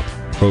goes out.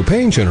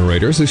 Propane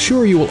generators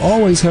assure you will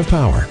always have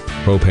power.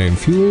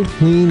 Propane-fueled,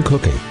 clean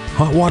cooking.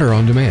 Hot water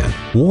on demand.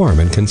 Warm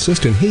and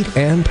consistent heat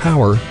and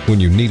power when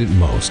you need it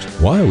most.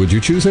 Why would you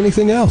choose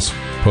anything else?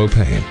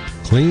 Propane.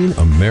 Clean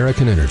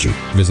American energy.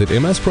 Visit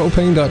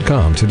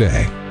mspropane.com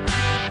today.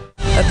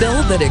 A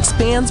bill that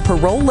expands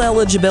parole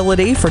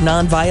eligibility for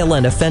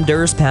nonviolent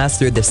offenders passed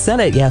through the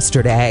Senate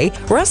yesterday.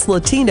 Russ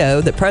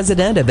Latino, the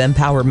president of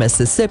Empower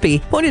Mississippi,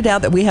 pointed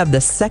out that we have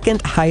the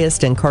second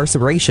highest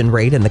incarceration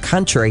rate in the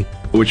country.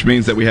 Which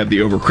means that we have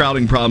the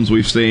overcrowding problems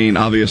we've seen.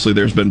 Obviously,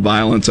 there's been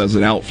violence as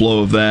an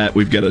outflow of that.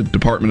 We've got a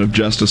Department of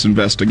Justice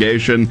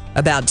investigation.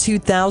 About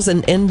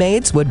 2,000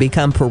 inmates would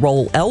become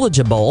parole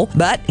eligible,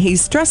 but he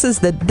stresses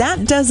that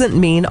that doesn't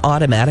mean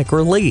automatic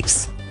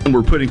release.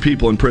 We're putting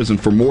people in prison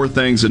for more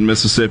things in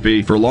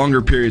Mississippi for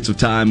longer periods of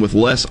time with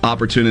less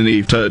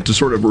opportunity to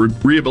sort of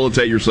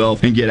rehabilitate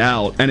yourself and get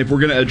out. And if we're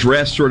going to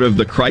address sort of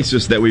the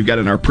crisis that we've got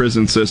in our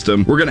prison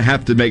system, we're going to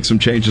have to make some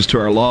changes to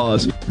our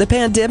laws. The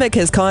pandemic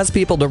has caused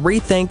people to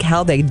rethink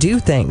how they do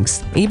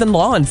things, even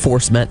law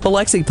enforcement.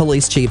 Biloxi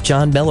Police Chief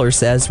John Miller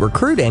says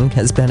recruiting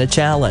has been a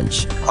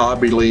challenge. I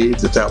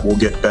believe that will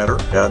get better.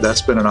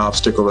 That's been an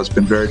obstacle that's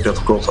been very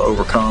difficult to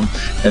overcome.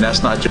 And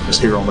that's not just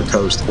here on the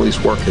coast.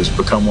 Police work has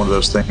become one of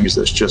those things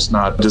that's just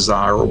not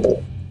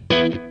desirable.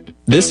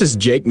 This is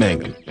Jake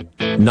Mangum,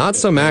 not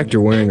some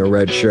actor wearing a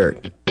red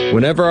shirt.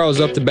 Whenever I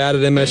was up to bat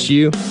at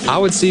MSU, I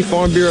would see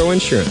Farm Bureau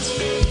Insurance.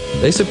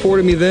 They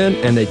supported me then,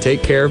 and they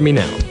take care of me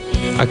now.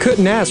 I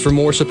couldn't ask for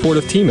more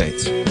supportive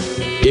teammates.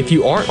 If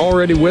you aren't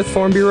already with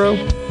Farm Bureau,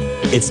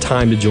 it's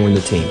time to join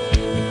the team.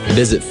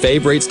 Visit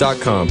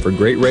favrates.com for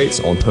great rates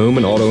on home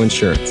and auto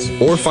insurance,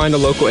 or find a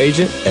local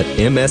agent at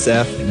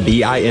msfbins.com.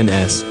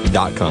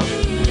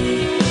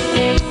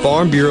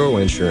 Farm Bureau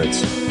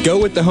Insurance. Go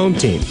with the home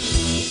team.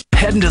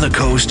 Heading to the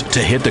coast to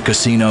hit the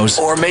casinos,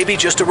 or maybe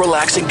just a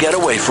relaxing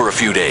getaway for a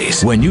few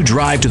days. When you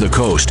drive to the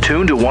coast,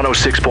 tune to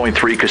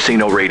 106.3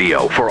 Casino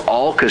Radio for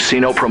all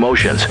casino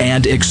promotions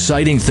and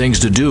exciting things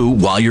to do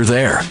while you're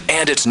there.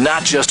 And it's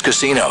not just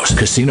casinos.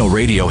 Casino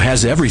Radio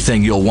has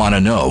everything you'll want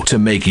to know to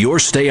make your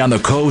stay on the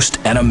coast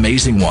an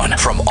amazing one.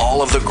 From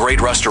all of the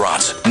great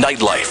restaurants,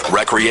 nightlife,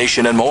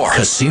 recreation, and more,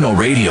 Casino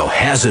Radio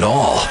has it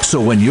all. So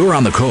when you're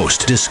on the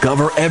coast,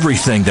 discover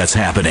everything that's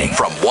happening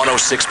from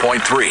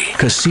 106.3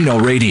 Casino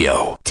Radio.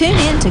 Tune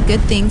in to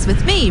Good Things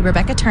with me,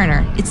 Rebecca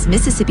Turner. It's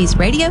Mississippi's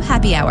Radio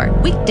Happy Hour,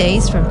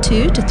 weekdays from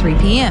 2 to 3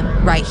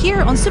 p.m., right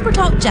here on Super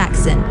Talk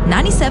Jackson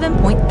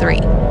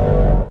 97.3.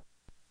 And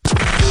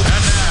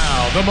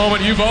now, the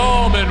moment you've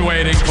all been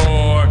waiting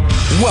for.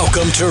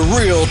 Welcome to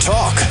Real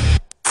Talk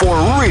for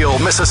real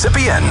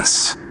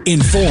Mississippians.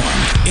 Informed,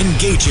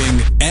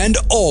 engaging, and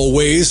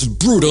always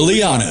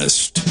brutally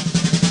honest.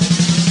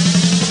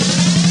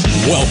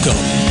 Welcome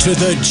to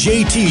the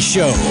JT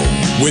Show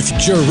with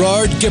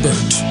Gerard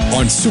Gibbert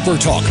on Super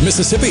Talk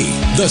Mississippi,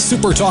 the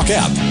Super Talk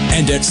app,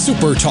 and at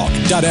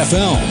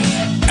supertalk.fm.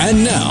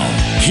 And now,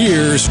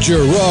 here's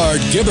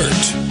Gerard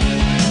Gibbert.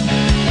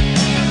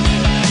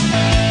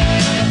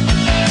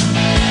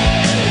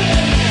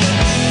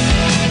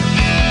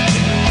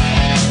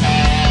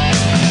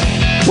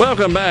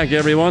 Welcome back,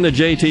 everyone. The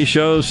JT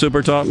Show,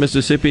 Super Talk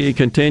Mississippi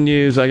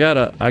continues. I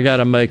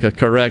gotta make a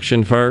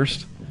correction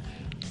first.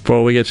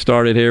 Before we get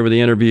started here with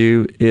the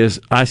interview, is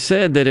I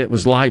said that it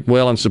was Light,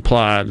 Well, and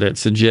Supply that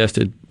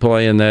suggested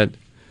playing that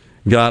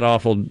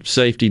god-awful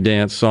safety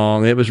dance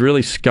song. It was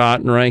really Scott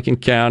in Rankin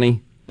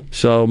County,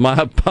 so my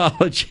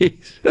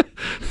apologies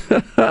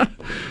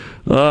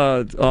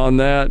on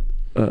that.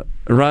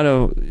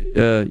 Rhino,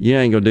 you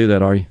ain't going to do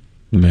that, are you?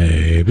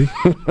 Maybe.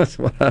 That's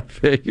what I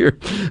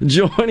figured.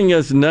 Joining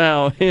us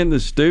now in the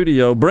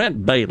studio,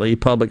 Brent Bailey,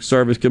 Public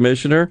Service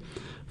Commissioner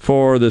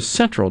for the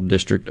Central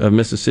District of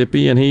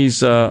Mississippi, and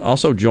he's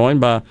also joined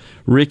by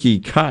Ricky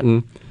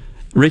Cotton.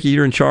 Ricky,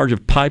 you're in charge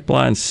of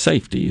pipeline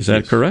safety, is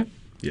that correct?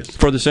 Yes.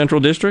 For the Central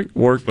District?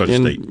 Work for the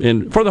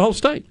state. For the whole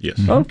state? Yes.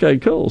 Okay,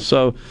 cool.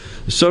 So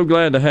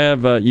glad to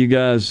have you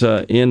guys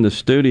in the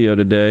studio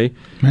today.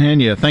 Man,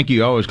 yeah, thank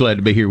you. Always glad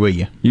to be here with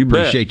you. You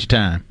appreciate your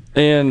time.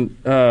 And,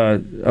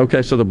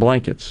 okay, so the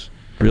blankets,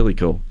 really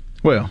cool.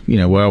 Well, we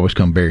always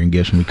come bearing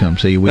gifts when we come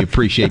see you. We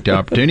appreciate the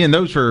opportunity, and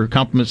those are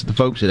compliments to the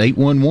folks at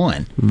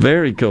 811.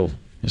 Very cool.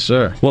 Yes,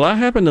 sir. Well, I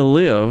happen to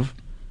live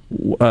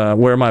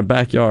where my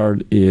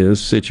backyard is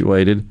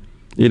situated.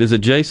 It is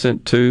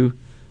adjacent to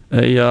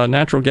a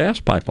natural gas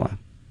pipeline.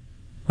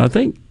 I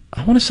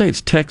want to say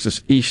it's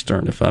Texas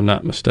Eastern, if I'm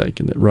not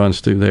mistaken, that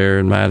runs through there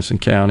in Madison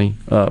County.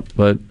 So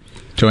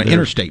an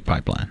interstate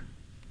pipeline.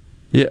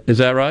 Yeah, is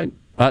that right?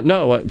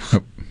 No,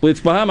 it's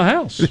behind my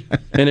house,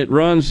 and it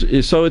runs.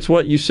 So it's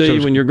what you see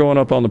when you're going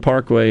up on the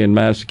Parkway in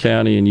Madison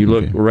County, and you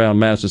look around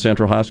Madison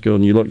Central High School,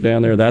 and you look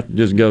down there. That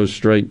just goes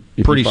straight.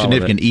 Pretty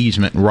significant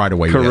easement right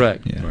away.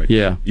 Correct.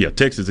 Yeah. Yeah.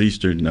 Texas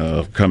Eastern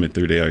coming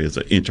through there is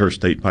an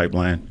interstate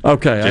pipeline.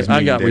 Okay,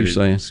 I got what you're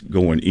saying. It's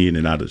going in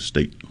and out of the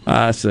state.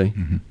 I see.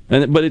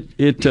 Mm-hmm. But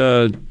it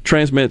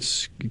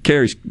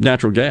carries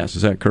natural gas.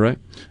 Is that correct?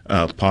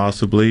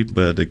 Possibly,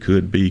 but it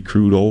could be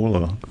crude oil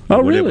or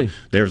whatever. Really?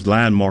 There's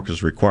line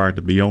markers required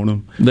to be on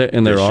them.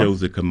 And there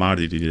shows the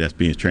commodity that's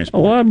being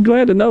transported. Oh, well, I'm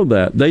glad to know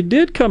that. They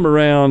did come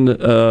around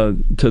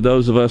to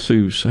those of us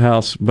whose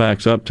house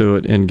backs up to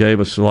it and gave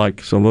us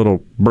like some little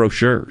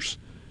brochures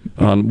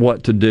on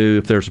what to do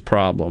if there's a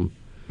problem.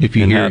 If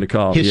you hear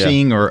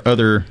hissing or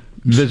other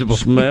visible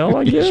smell,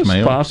 I guess,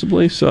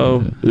 possibly.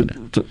 So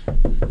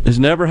it's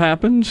never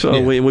happened,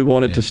 so we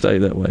want it to stay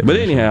that way. But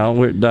anyhow,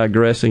 we're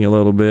digressing a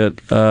little bit.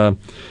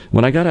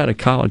 When I got out of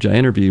college, I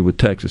interviewed with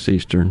Texas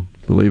Eastern,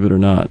 believe it or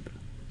not.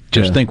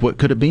 Just think what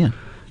could have been.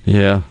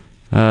 Yeah,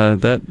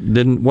 that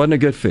wasn't a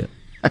good fit.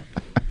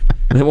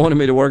 They wanted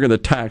me to work in the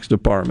tax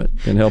department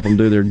and help them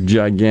do their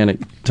gigantic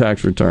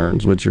tax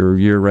returns, which are a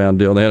year-round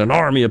deal. They had an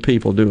army of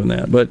people doing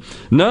that. But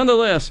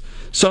nonetheless,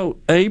 so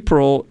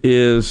April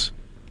is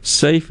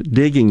Safe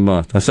Digging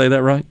Month. I say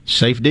that right?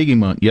 Safe Digging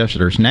Month. Yes,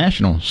 sir. It's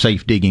National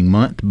Safe Digging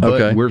Month,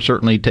 but we're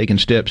certainly taking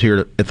steps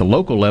here at the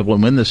local level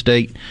and in the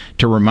state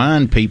to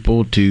remind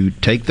people to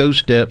take those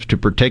steps to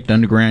protect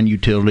underground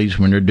utilities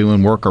when they're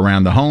doing work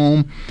around the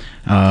home,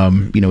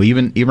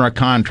 Even our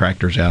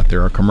contractors out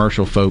there, our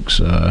commercial folks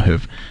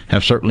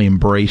have certainly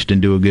embraced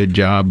and do a good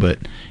job. But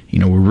we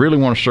really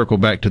want to circle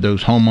back to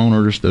those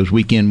homeowners, those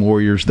weekend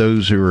warriors,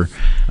 those who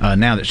are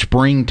now that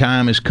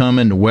springtime is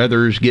coming, the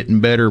weather is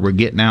getting better, we're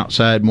getting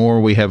outside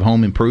more, we have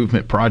home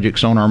improvement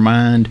projects on our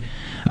mind.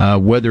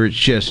 Whether it's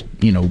just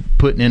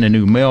putting in a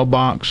new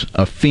mailbox,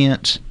 a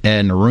fence,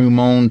 adding a room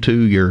on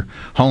to your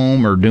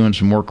home, or doing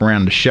some work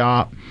around the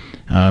shop,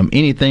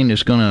 anything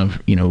that's going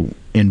to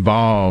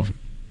involve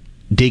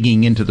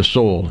digging into the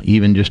soil,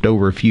 even just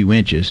over a few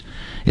inches,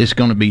 it's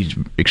going to be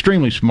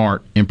extremely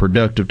smart and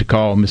productive to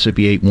call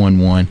Mississippi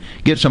 811,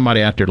 get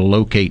somebody out there to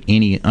locate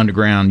any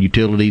underground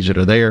utilities that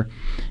are there,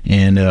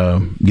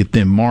 and get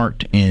them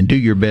marked, and do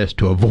your best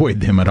to avoid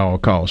them at all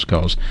costs,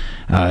 because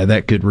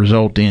that could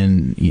result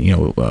in,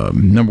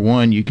 number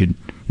one, you could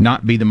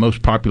not be the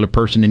most popular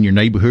person in your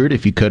neighborhood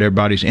if you cut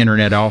everybody's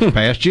internet off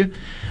past you.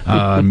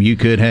 You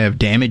could have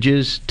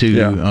damages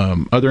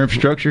to other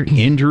infrastructure,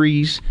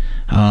 injuries.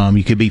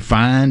 You could be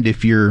fined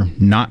if you're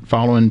not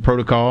following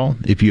protocol.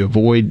 If you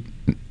avoid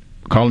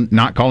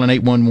not calling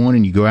 811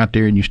 and you go out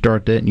there and you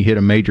start that and you hit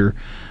a major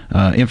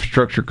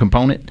infrastructure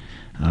component,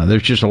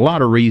 there's just a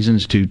lot of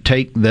reasons to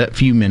take that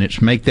few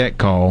minutes, make that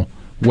call,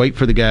 wait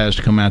for the guys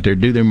to come out there,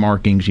 do their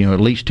markings, at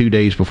least 2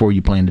 days before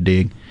you plan to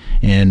dig,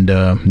 and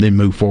then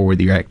move forward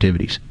with your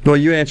activities. Well,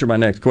 you answered my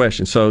next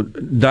question. So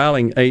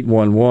dialing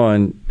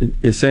 811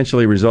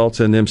 essentially results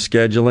in them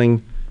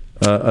scheduling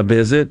a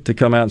visit to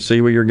come out and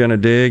see where you're going to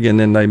dig, and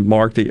then they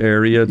mark the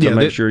area to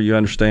make sure you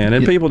understand.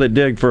 And people that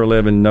dig for a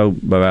living know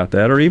about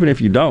that, or even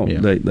if you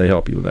don't, they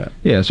help you with that.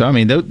 Yeah, so I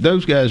mean,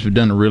 those guys have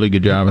done a really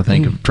good job, I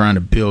think, of trying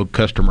to build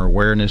customer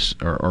awareness,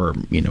 or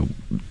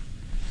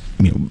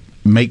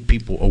make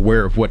people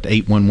aware of what the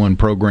 811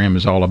 program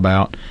is all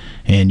about.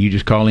 And you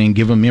just call in,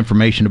 give them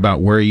information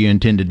about where you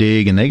intend to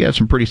dig, and they got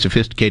some pretty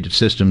sophisticated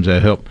systems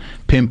that help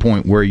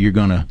pinpoint where you're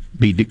going to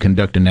be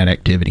conducting that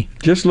activity.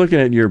 Just looking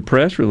at your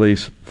press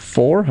release,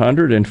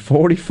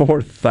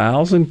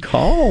 444,000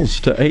 calls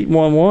to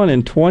 811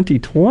 in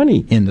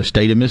 2020 in the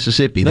state of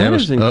Mississippi. That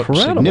was is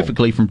incredible. Up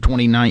significantly from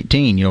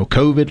 2019.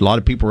 COVID, a lot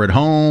of people were at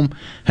home.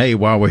 Hey,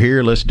 while we're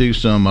here, let's do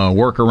some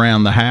work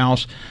around the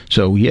house.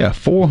 So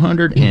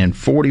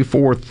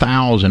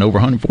 444,000, over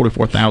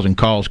 144,000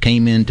 calls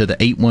came into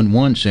the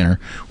 811 center,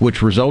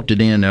 which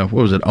resulted in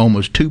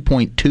almost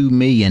 2.2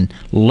 million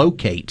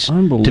locates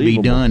to be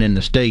done in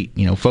the state.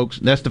 Folks,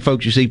 that's the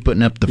folks you see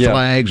putting up the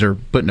flags or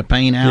putting the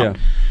paint out.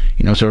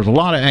 So there's a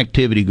lot of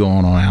activity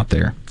going on out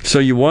there. So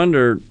you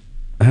wonder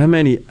how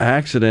many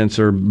accidents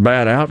or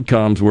bad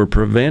outcomes were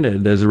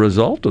prevented as a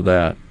result of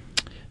that.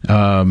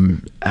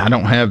 I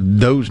don't have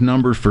those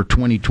numbers for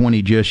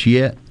 2020 just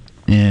yet.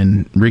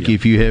 And Ricky,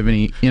 if you have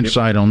any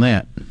insight on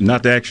that.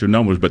 Not the actual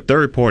numbers, but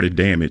third-party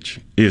damage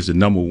is the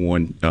number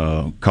one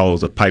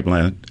cause of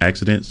pipeline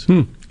accidents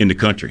in the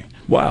country.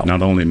 Wow.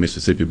 Not only in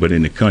Mississippi, but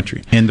in the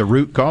country. And the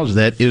root cause of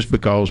that is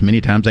because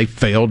many times they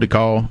failed to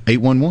call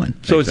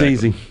 811. So It's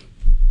easy.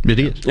 It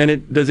is.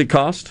 And does it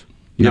cost?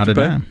 Not a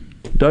dime.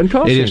 Doesn't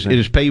cost anything. It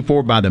is paid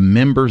for by the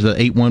members of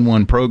the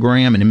 811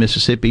 program. And in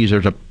Mississippi,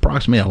 there's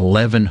approximately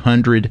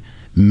 1,100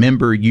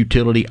 member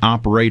utility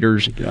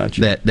operators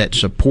that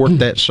support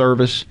that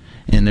service,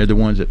 and they're the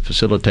ones that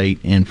facilitate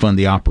and fund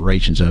the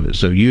operations of it.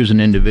 So you as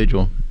an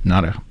individual,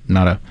 not a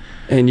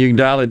and you can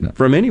dial it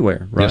from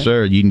anywhere, right? Yes,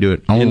 sir. You can do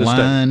it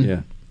online.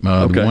 Yeah.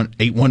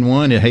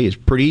 811. Hey, it's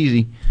pretty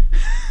easy.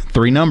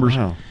 3 numbers.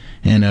 Wow.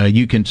 And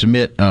you can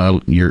submit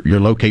your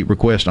locate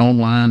request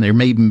online. There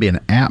may even be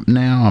an app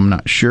now. I'm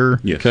not sure.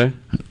 Yes.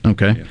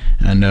 Okay. Yeah.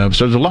 And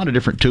so there's a lot of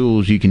different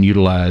tools you can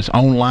utilize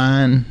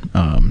online.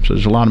 So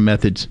there's a lot of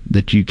methods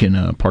that you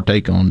can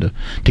partake on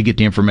to get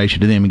the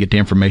information to them and get the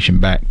information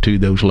back to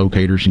those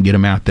locators and get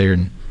them out there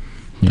and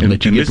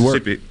let you get to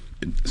work.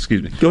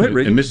 Excuse me. Go ahead,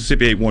 Rick. In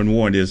Mississippi,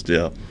 811 is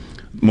the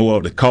more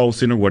of the call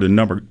center where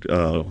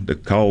the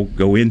call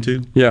go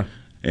into. Yeah.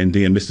 And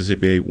then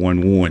Mississippi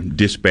 811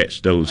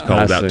 dispatch those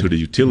calls out to the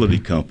utility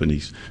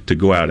companies to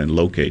go out and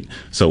locate.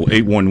 So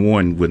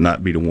 811 would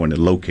not be the one that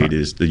located,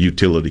 it's the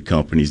utility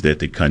companies that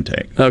they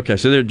contact. Okay,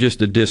 so they're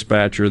just a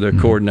dispatcher, the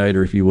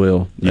coordinator, if you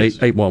will. Yes.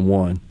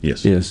 811.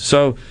 Yes.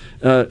 So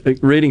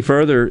reading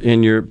further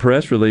in your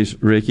press release,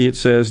 Ricky, it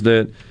says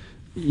that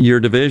your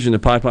division, the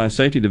Pipeline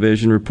Safety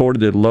Division, reported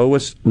the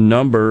lowest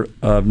number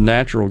of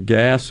natural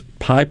gas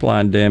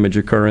pipeline damage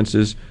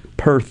occurrences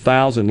per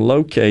 1,000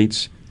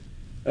 locates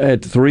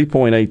at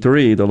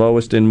 3.83, the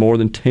lowest in more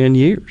than 10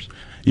 years.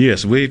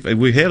 Yes, we've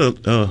had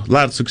a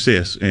lot of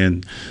success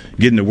in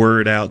getting the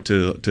word out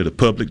to the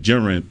public,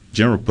 general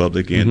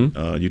public, and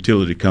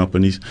utility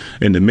companies.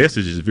 And the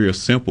message is very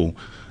simple.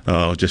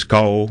 Just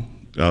call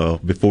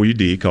before you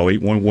dig. Call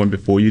 811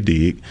 before you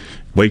dig.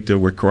 Wait the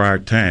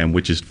required time,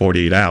 which is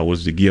 48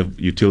 hours, to give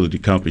utility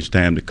companies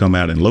time to come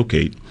out and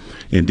locate,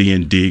 and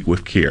then dig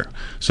with care.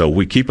 So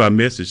we keep our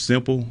message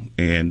simple,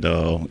 and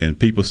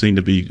people seem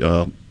to be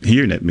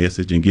hearing that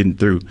message and getting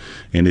through.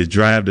 And it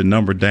drive the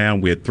number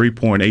down. We had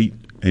 3.8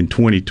 in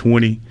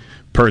 2020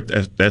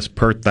 that's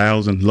per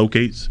 1,000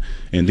 locates,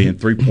 and then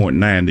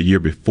 3.9 the year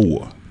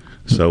before.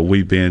 So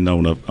we've been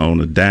on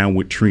a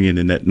downward trend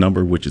in that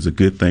number, which is a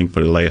good thing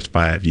for the last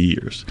 5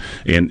 years.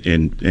 And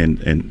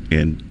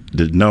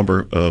the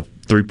number of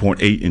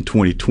 3.8 in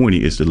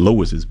 2020 is the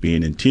lowest it's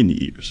been in 10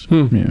 years.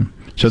 Yeah.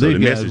 So the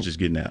guys, message is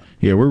getting out.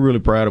 Yeah, we're really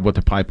proud of what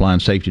the Pipeline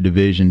Safety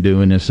Division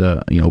doing. This,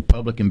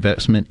 public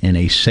investment in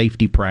a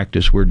safety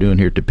practice we're doing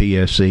here at the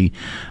PSC.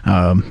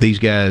 These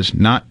guys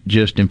not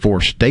just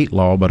enforce state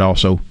law, but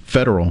also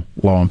federal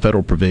law and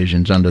federal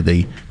provisions under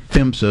the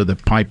PHMSA, the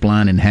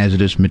Pipeline and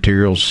Hazardous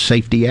Materials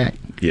Safety Act.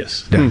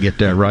 Yes. Did I get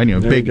that right?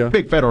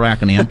 Big federal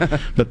acronym.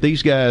 But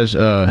these guys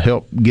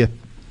help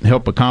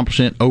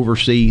accomplish it,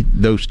 oversee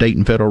those state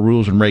and federal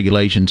rules and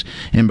regulations,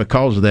 and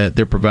because of that,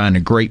 they're providing a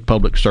great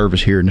public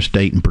service here in the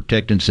state and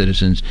protecting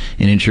citizens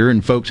and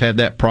ensuring folks have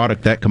that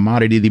product, that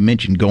commodity they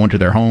mentioned, going to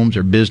their homes,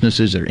 their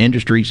businesses, their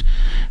industries,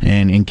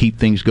 and keep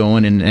things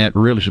going, and that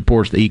really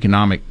supports the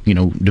economic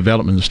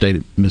development of the state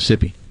of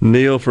Mississippi.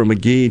 Neil from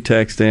McGee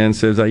texts in,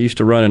 says, I used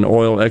to run an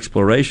oil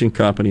exploration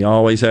company,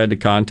 always had to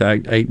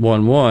contact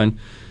 811.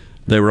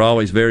 They were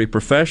always very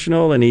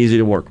professional and easy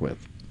to work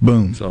with.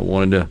 Boom. So I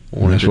wanted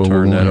to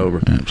turn that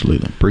over.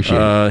 Absolutely. Appreciate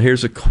it.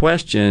 Here's a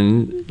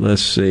question,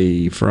 let's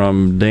see,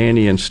 from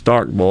Danny in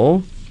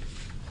Starkville.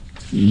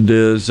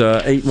 Does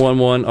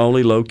 811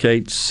 only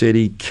locate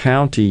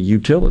city-county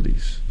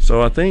utilities?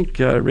 So I think,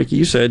 Ricky,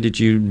 you said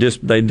that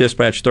they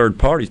dispatch third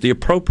parties, the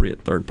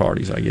appropriate third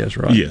parties, I guess,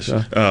 right? Yes.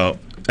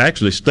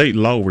 Actually, state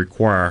law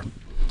require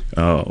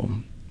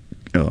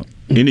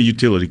any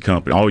utility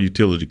company, all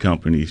utility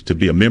companies, to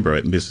be a member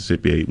at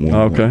Mississippi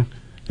 811.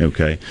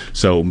 Okay.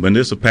 So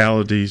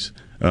municipalities,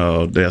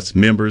 that's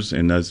members,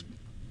 and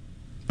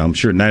I'm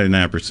sure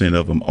 99%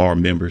 of them are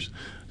members,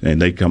 and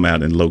they come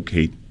out and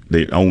locate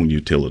their own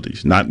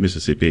utilities, not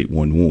Mississippi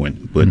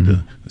 811, but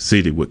the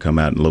city would come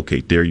out and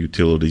locate their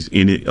utilities.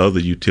 Any other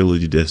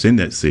utility that's in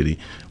that city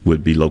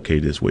would be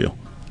located as well.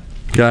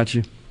 Got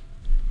you.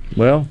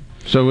 Well,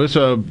 so it's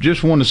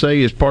just want to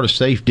say, as part of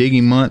Safe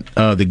Digging Month,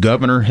 the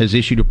governor has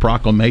issued a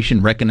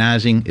proclamation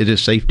recognizing it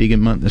is Safe Digging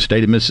Month in the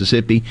state of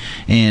Mississippi,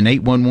 and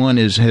 811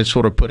 has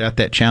sort of put out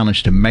that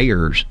challenge to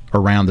mayors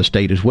around the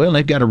state as well. And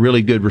they've got a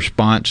really good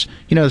response,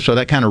 so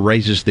that kind of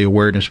raises the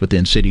awareness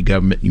within city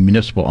government and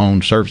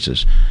municipal-owned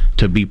services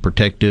to be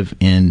protective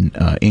and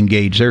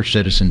engage their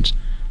citizens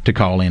to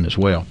call in as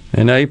well.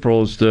 And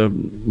April is the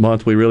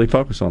month we really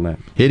focus on that.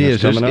 It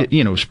is.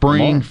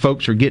 Spring,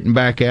 folks are getting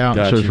back out,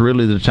 so it's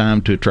really the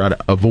time to try to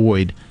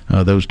avoid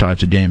those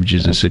types of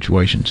damages and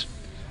situations.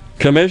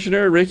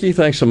 Commissioner, Ricky,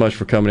 thanks so much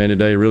for coming in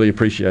today. Really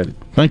appreciate it.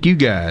 Thank you,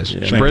 guys.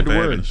 Yeah. Spread the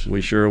word.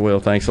 We sure will.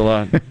 Thanks a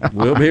lot.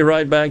 We'll be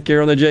right back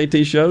here on the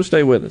JT Show.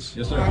 Stay with us.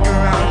 Yes, sir. Walk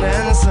around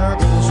in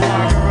circles,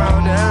 walk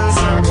around in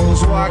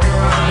circles, walk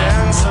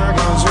around in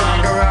circles,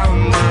 walk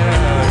around in.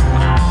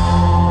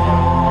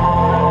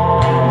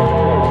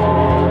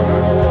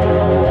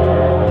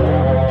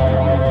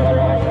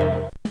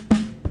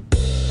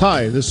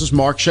 Hi, this is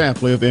Mark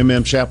Shapley of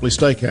M.M. Shapley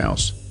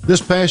Steakhouse.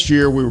 This past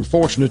year, we were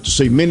fortunate to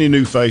see many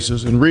new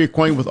faces and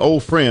reacquaint with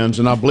old friends,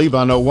 and I believe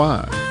I know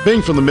why.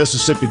 Being from the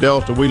Mississippi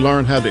Delta, we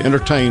learned how to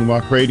entertain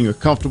while creating a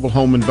comfortable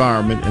home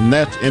environment, and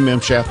that's M.M.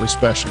 Shapley's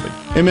specialty.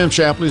 M.M.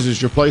 Shapley's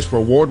is your place for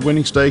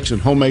award-winning steaks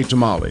and homemade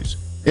tamales.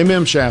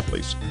 M.M.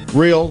 Shapley's,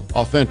 real,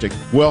 authentic,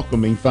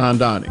 welcoming fine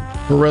dining.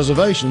 For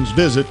reservations,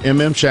 visit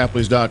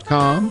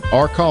mmshapleys.com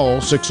or call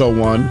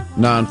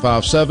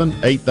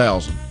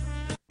 601-957-8000.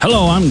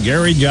 Hello, I'm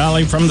Gary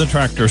Jolly from the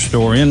Tractor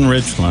Store in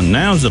Richland.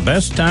 Now's the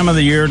best time of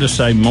the year to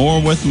save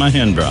more with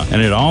Mahindra,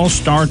 and it all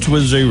starts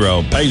with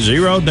zero. Pay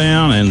zero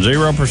down and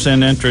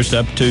 0% interest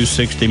up to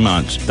 60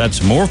 months.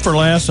 That's more for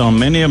less on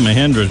many of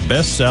Mahindra's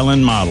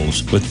best-selling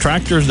models, with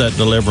tractors that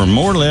deliver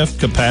more lift,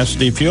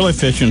 capacity, fuel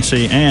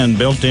efficiency, and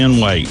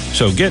built-in weight.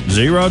 So get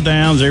zero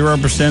down,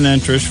 0%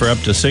 interest for up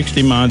to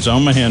 60 months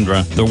on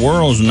Mahindra, the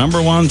world's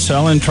 #1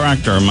 selling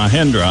tractor,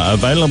 Mahindra,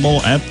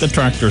 available at the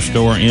Tractor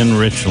Store in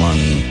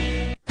Richland.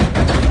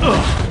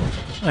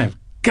 I've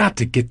got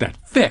to get that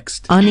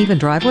fixed. Uneven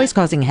driveways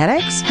causing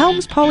headaches?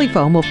 Helms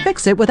Polyfoam will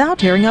fix it without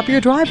tearing up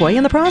your driveway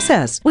in the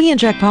process. We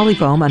inject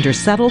Polyfoam under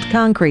settled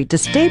concrete to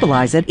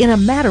stabilize it in a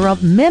matter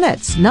of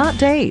minutes, not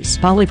days.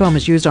 Polyfoam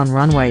is used on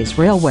runways,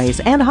 railways,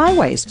 and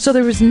highways, so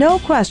there is no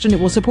question it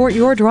will support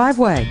your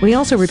driveway. We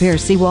also repair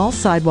seawalls,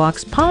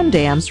 sidewalks, pond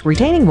dams,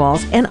 retaining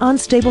walls, and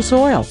unstable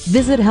soil.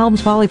 Visit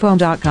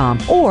HelmsPolyfoam.com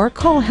or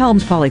call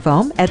Helms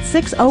Polyfoam at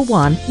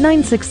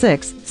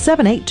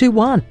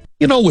 601-966-7821.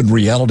 You know, when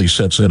reality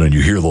sets in and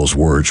you hear those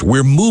words,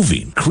 we're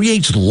moving,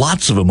 creates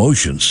lots of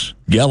emotions.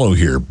 Gallo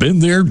here, been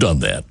there, done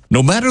that.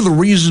 No matter the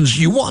reasons,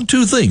 you want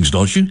two things,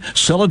 don't you?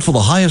 Sell it for the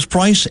highest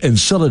price and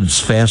sell it as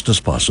fast as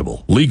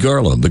possible. Lee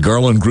Garland, the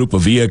Garland Group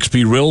of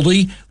eXp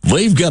Realty,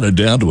 they've got it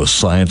down to a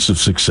science of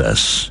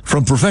success.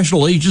 From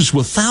professional agents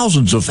with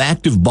thousands of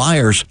active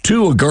buyers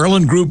to a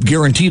Garland Group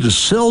guarantee to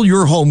sell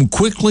your home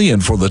quickly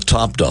and for the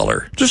top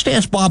dollar. Just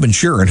ask Bob and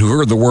Sharon, who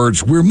heard the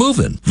words, we're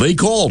moving. They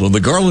called, and the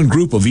Garland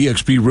Group of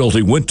eXp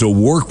Realty went to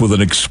work with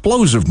an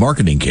explosive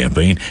marketing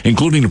campaign,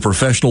 including a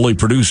professionally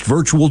produced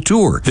virtual tour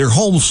secure. Their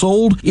homes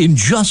sold in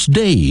just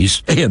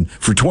days and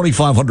for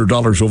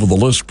 $2,500 over the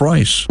list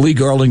price. Lee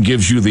Garland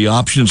gives you the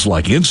options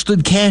like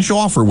instant cash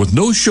offer with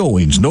no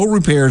showings, no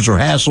repairs or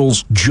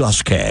hassles,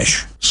 just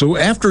cash. So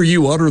after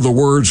you utter the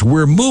words,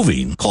 "We're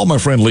moving," call my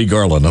friend Lee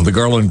Garland on the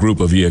Garland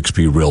Group of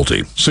eXp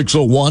Realty,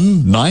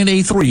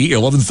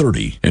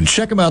 601-983-1130. And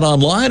check him out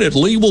online at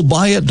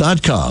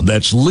LeeWillBuyIt.com.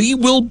 That's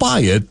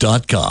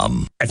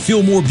LeeWillBuyIt.com. At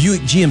Fillmore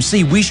Buick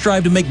GMC, we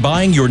strive to make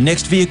buying your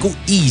next vehicle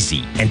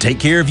easy and take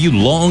care of you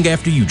long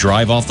after you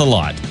drive off the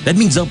lot. That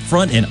means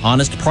upfront and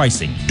honest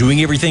pricing,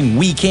 doing everything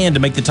we can to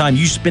make the time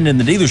you spend in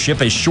the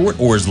dealership as short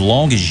or as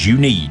long as you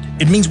need.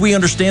 It means we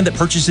understand that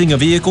purchasing a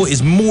vehicle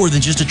is more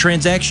than just a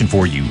transaction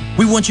for you.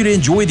 We want you to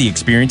enjoy the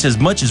experience as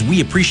much as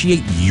we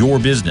appreciate your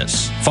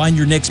business. Find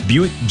your next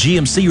Buick,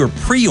 GMC, or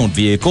pre-owned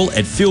vehicle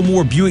at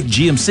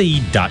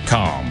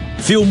FillmoreBuickGMC.com.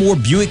 Fillmore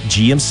Buick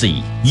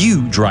GMC.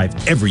 You drive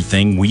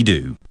everything we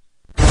do.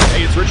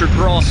 Hey, it's Richard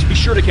Cross. Be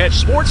sure to catch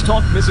Sports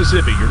Talk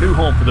Mississippi, your new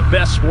home for the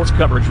best sports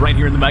coverage right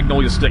here in the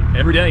Magnolia State.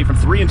 Every day from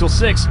 3 until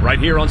 6, right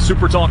here on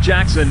Super Talk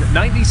Jackson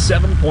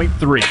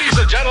 97.3. Ladies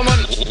and gentlemen,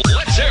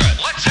 let's hear it.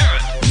 Let's hear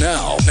it.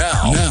 Now,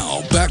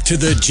 back to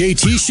the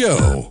JT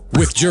Show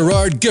with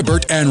Gerard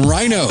Gibbert and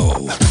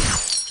Rhino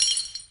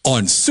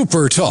on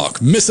Super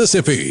Talk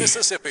Mississippi.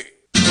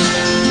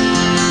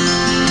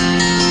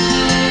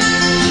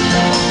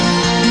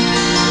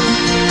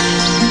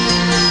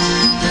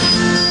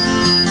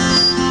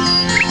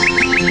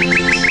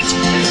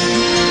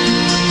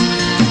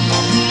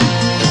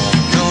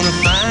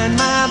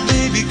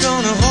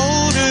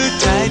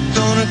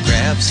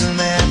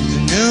 Some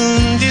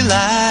afternoon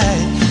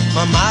delight.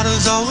 My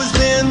motto's always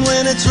been,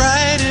 when it's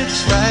right,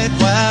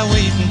 why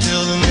wait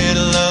until the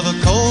middle of a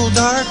cold,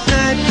 dark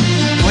night,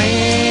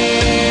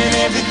 when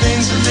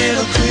everything's a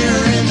little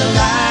clearer in the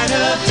light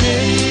of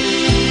day,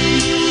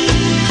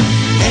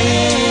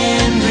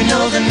 and we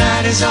know the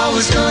night is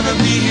always gonna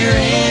be here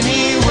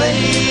anyway.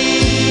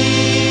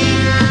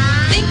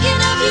 Thinking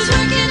of you's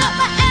working up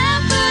my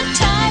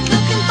appetite,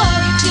 looking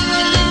forward to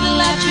a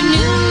little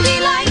afternoon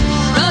delight.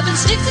 Rubbing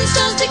sticks and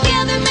stones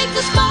together make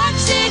the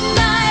sparks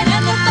ignite,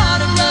 and the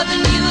thought of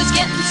loving you is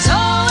getting so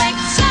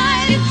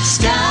exciting.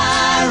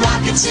 Sky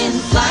rockets in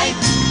flight,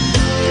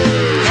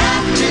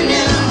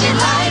 afternoon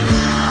delight.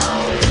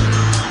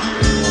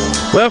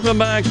 Welcome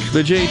back.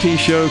 The JT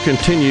Show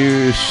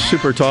continues.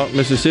 Super Talk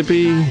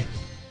Mississippi.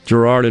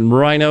 Gerard and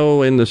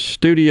Rhino in the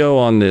studio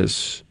on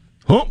this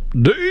Hump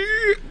Day.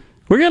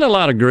 We're getting a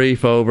lot of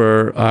grief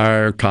over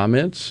our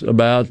comments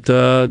about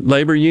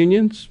labor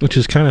unions. Which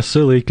is kind of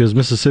silly because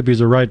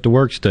Mississippi's a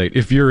right-to-work state.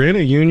 If you're in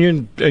a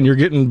union and you're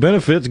getting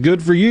benefits,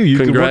 good for you. You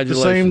can work the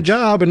same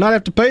job and not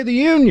have to pay the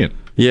union.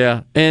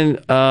 Yeah,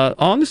 and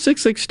on the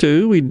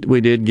 662,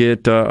 we did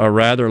get a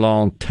rather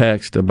long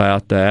text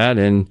about that,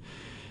 and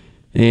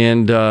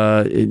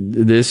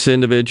this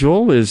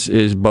individual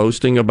is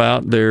boasting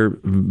about their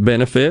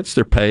benefits,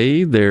 their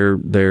pay,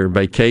 their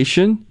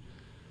vacation.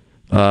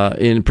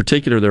 In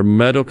particular, their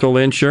medical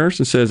insurance,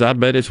 and says, I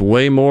bet it's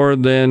way more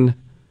than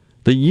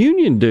the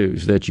union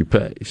dues that you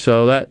pay.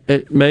 So that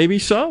it may be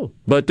so.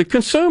 But the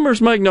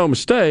consumers, make no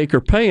mistake,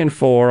 are paying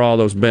for all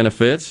those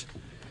benefits.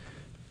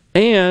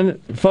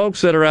 And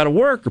folks that are out of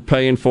work are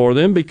paying for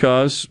them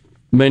because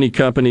many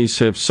companies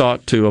have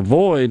sought to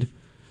avoid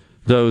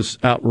those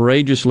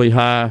outrageously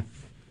high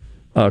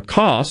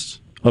costs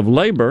of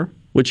labor,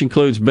 which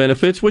includes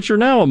benefits, which are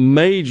now a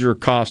major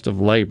cost of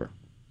labor.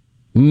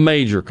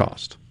 Major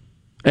cost.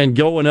 And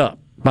going up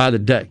by the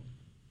day,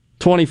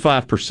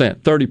 25%,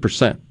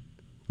 30%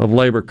 of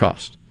labor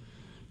cost.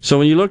 So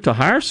when you look to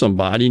hire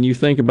somebody and you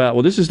think about,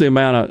 well, this is the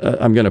amount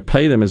I'm going to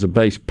pay them as a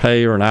base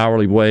pay or an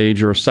hourly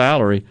wage or a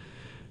salary,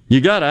 you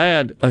got to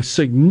add a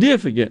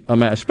significant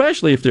amount,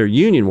 especially if they're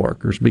union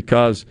workers,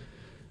 because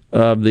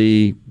of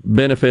the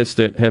benefits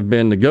that have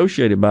been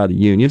negotiated by the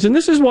unions. And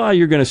this is why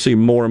you're going to see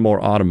more and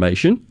more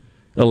automation,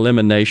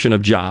 elimination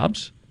of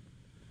jobs,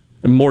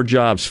 and more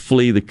jobs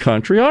flee the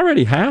country.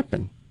 Already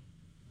happened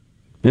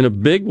in a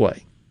big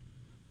way.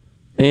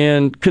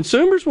 And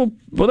consumers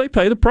they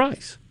pay the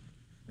price.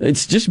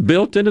 It's just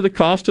built into the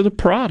cost of the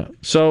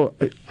product. So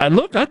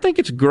I think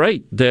it's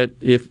great that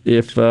if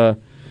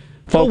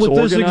folks with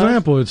organize. This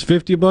example, it's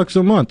 $50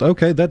 a month.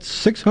 Okay, that's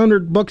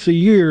 $600 a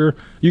year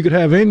you could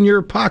have in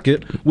your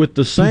pocket with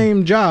the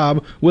same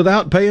job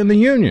without paying the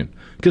union.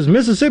 Because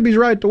Mississippi's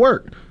right to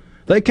work.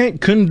 They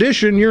can't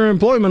condition your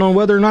employment on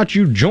whether or not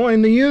you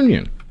join the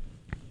union.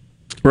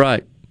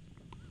 Right.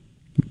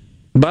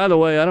 By the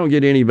way, I don't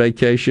get any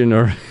vacation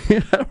or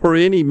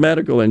any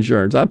medical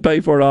insurance. I pay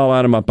for it all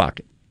out of my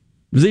pocket.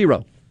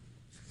 Zero.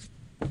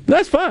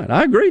 That's fine.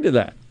 I agree to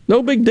that.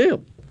 No big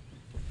deal.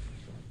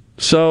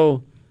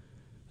 So,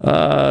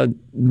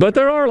 but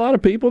there are a lot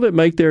of people that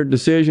make their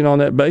decision on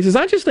that basis.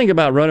 I just think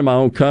about running my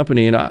own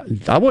company, and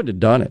I wouldn't have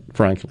done it,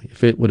 frankly,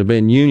 if it would have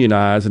been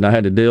unionized and I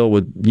had to deal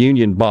with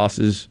union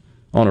bosses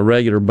on a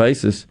regular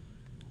basis.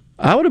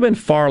 I would have been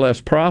far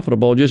less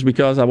profitable just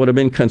because I would have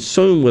been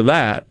consumed with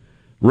that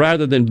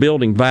rather than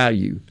building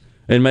value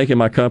and making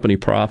my company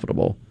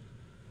profitable.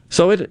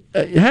 So I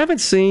haven't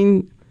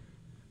seen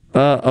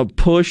a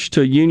push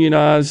to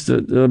unionize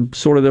the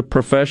sort of the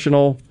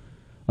professional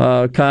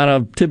kind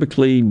of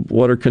typically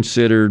what are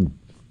considered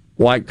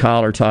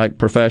white-collar type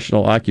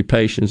professional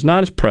occupations,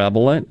 not as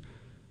prevalent.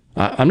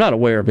 I'm not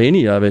aware of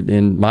any of it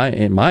in my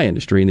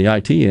industry, in the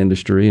IT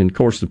industry, and of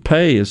course the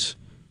pay is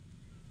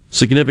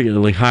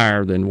significantly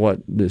higher than what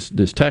this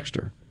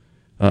texter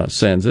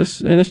sends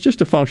us, and it's just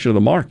a function of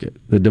the market.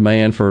 The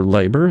demand for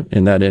labor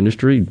in that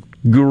industry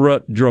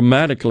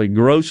dramatically,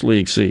 grossly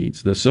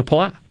exceeds the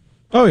supply.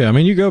 Oh, yeah. I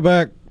mean, you go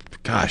back,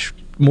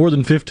 more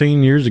than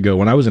 15 years ago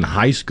when I was in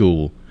high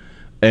school,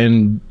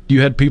 and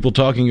you had people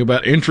talking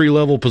about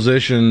entry-level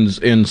positions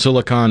in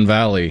Silicon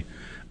Valley,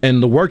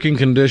 and the working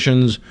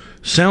conditions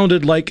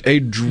sounded like a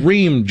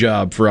dream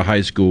job for a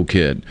high school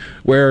kid,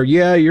 where,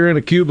 yeah, you're in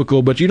a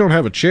cubicle, but you don't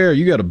have a chair,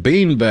 you got a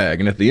bean bag,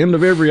 and at the end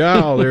of every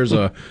aisle there's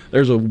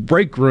a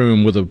break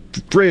room with a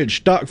fridge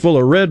stocked full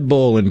of Red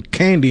Bull and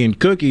candy and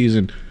cookies,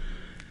 and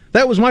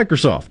that was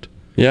Microsoft.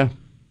 Yeah.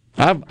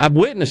 I've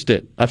witnessed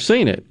it. I've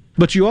seen it.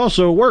 But you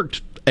also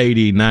worked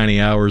 80, 90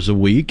 hours a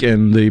week,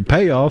 and the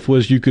payoff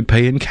was you could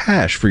pay in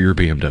cash for your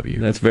BMW.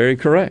 That's very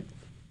correct.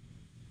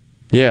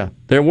 Yeah,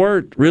 there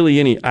weren't really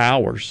any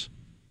hours,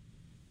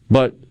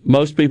 but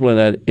most people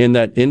in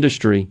that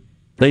industry,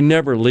 they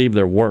never leave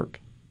their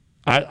work.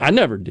 I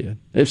never did.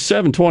 It's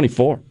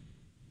 7/24.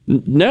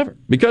 Never.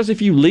 Because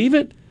if you leave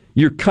it,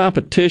 your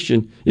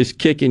competition is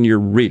kicking your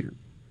rear.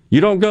 You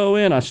don't go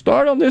in, I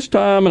start on this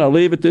time and I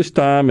leave at this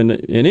time, and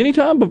any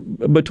time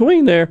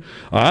between there,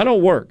 I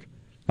don't work.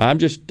 I'm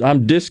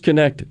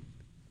disconnected.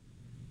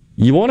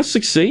 You want to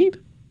succeed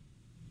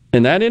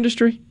in that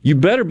industry? You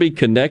better be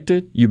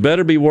connected. You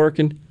better be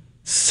working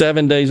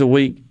 7 days a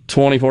week,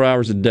 24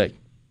 hours a day.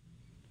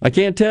 I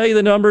can't tell you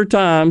the number of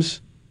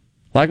times,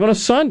 like on a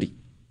Sunday,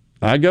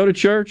 I'd go to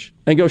church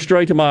and go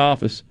straight to my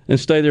office and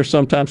stay there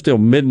sometimes till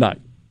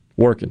midnight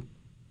working.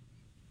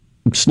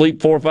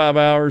 Sleep 4 or 5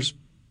 hours,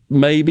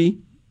 maybe,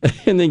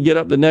 and then get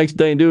up the next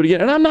day and do it again.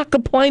 And I'm not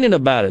complaining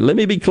about it. Let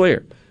me be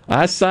clear.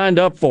 I signed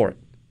up for it.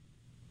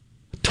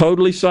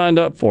 Totally signed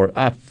up for it.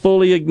 I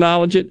fully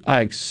acknowledge it. I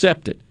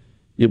accept it.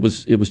 It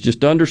was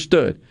just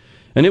understood.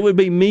 And it would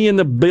be me in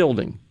the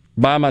building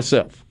by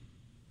myself.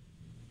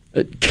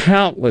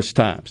 Countless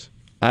times.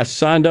 I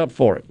signed up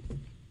for it.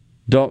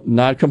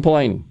 Not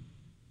complaining.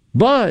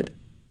 But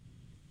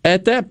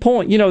at that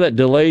point, that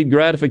delayed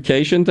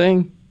gratification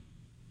thing,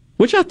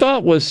 which I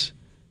thought was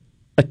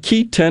a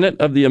key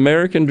tenet of the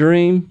American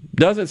dream,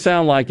 doesn't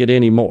sound like it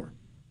anymore.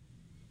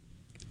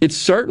 It's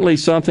certainly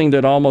something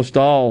that almost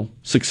all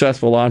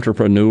successful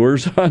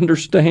entrepreneurs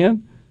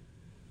understand.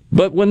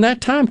 But when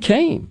that time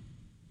came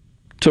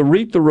to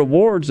reap the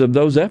rewards of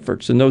those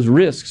efforts and those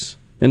risks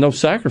and those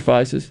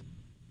sacrifices,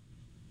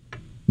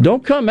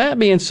 don't come at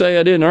me and say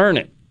I didn't earn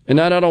it and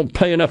that I don't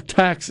pay enough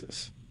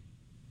taxes.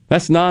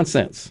 That's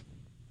nonsense.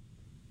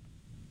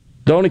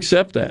 Don't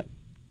accept that.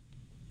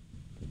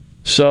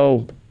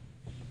 So,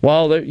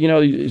 while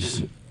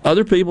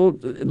other people,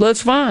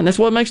 that's fine. That's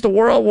what makes the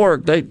world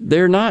work.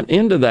 They're not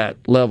into that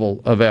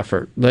level of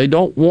effort. They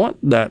don't want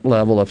that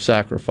level of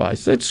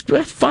sacrifice. That's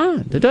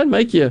fine. It doesn't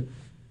make you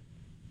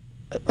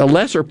a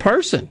lesser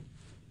person.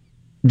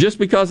 Just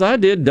because I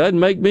did doesn't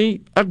make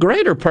me a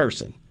greater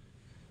person.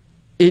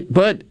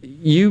 But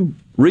you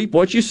reap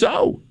what you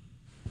sow.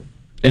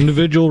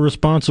 Individual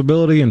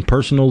responsibility and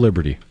personal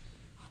liberty.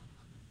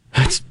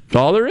 That's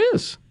all there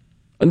is.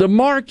 And the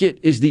market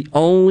is the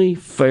only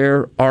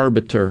fair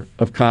arbiter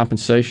of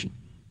compensation.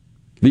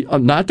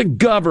 Not the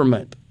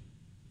government,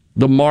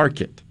 the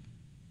market.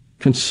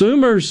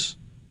 Consumers,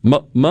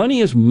 money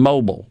is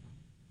mobile.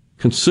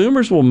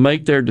 Consumers will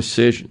make their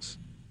decisions.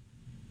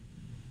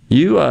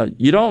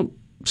 You don't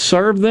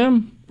serve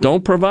them,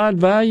 don't provide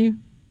value,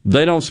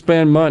 they don't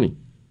spend money.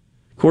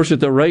 Of course, at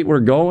the rate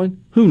we're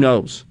going, who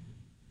knows?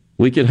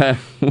 We could have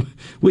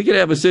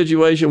a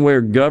situation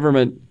where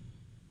government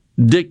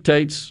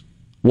dictates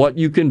what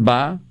you can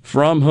buy,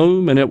 from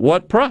whom, and at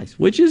what price,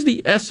 which is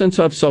the essence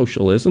of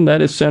socialism.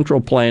 That is central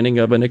planning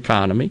of an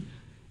economy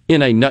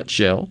in a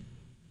nutshell.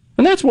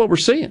 And that's what we're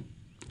seeing,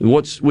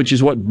 which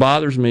is what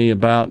bothers me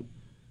about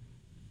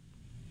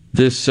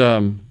this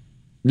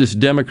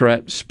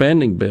Democrat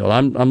spending bill.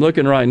 I'm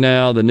looking right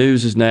now, the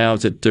news is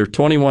that there are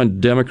 21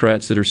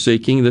 Democrats that are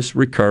seeking this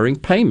recurring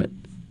payment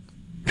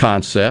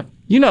concept.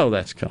 You know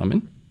that's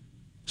coming.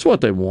 It's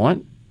what they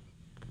want,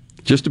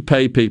 just to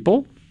pay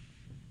people.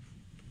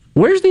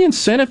 Where's the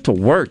incentive to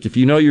work if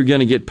you know you're going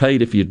to get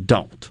paid if you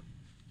don't?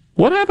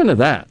 What happened to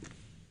that?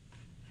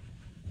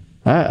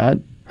 I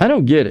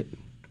don't get it.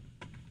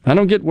 I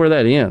don't get where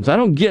that ends. I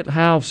don't get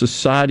how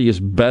society is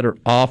better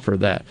off for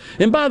that.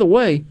 And by the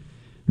way,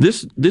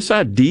 this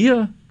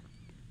idea,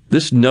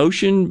 this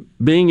notion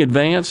being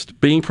advanced,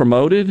 being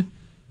promoted,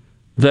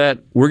 that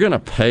we're going to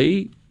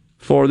pay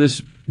for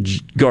this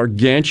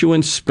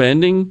gargantuan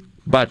spending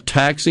by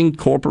taxing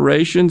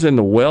corporations and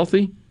the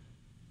wealthy,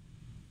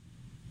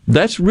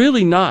 that's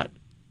really not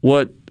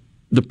what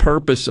the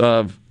purpose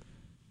of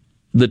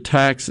the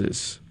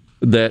taxes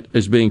that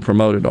is being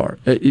promoted are.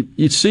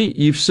 You've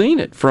seen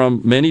it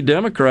from many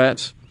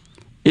Democrats.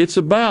 It's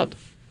about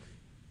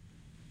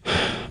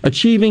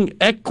achieving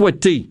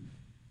equity.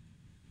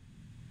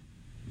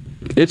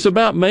 It's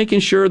about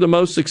making sure the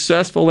most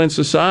successful in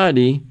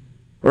society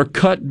are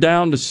cut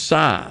down to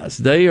size.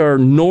 They are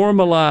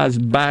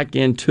normalized back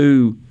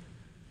into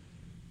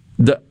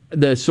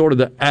the sort of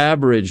the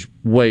average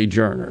wage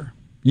earner.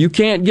 You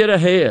can't get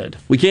ahead.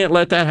 We can't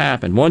let that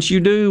happen. Once you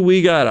do,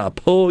 we got to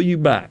pull you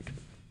back.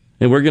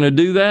 And we're going to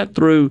do that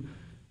through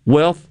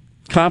wealth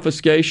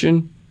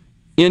confiscation,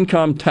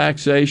 income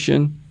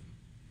taxation,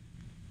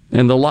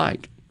 and the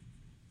like.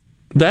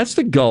 That's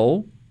the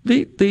goal.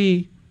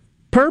 The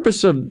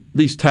purpose of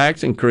these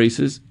tax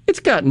increases, it's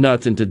got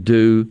nothing to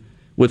do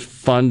with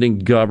funding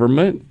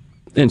government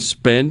and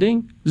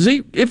spending.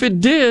 If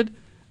it did,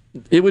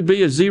 it would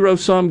be a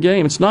zero-sum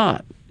game. It's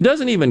not. It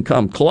doesn't even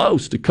come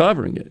close to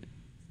covering it.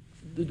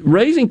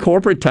 Raising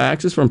corporate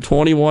taxes from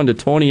 21 to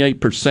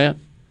 28%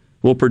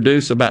 will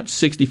produce about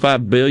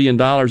 $65 billion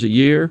a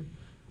year.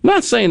 I'm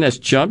not saying that's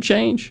chump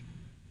change,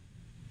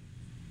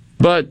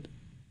 but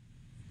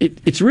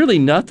it's really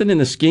nothing in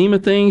the scheme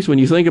of things when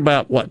you think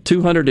about,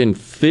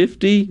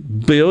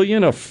 $250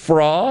 billion of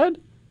fraud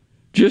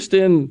just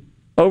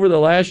over the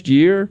last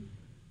year?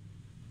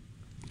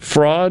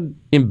 Fraud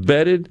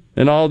embedded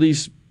in all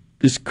this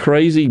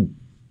crazy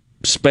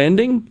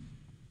spending,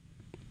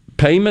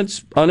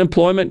 payments,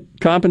 unemployment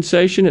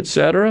compensation,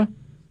 etc.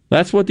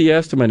 That's what the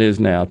estimate is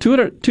now.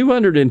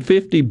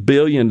 $250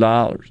 billion.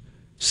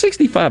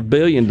 $65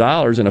 billion in a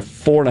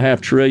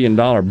 $4.5 trillion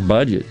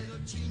budget.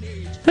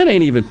 That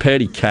ain't even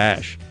petty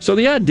cash. So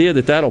the idea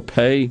that that'll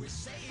pay.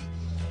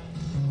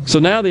 So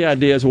now the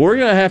idea is we're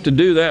going to have to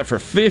do that for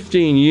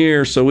 15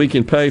 years so we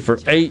can pay for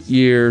 8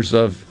 years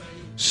of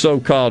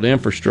so-called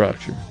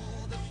infrastructure.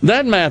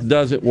 That math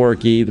doesn't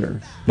work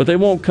either, but they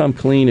won't come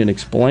clean and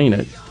explain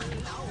it.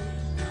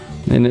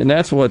 And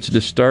that's what's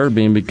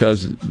disturbing,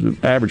 because the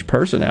average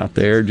person out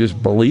there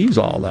just believes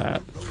all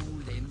that.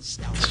 It's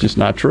just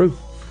not true.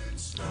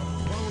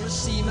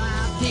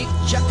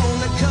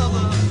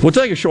 We'll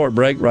take a short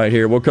break right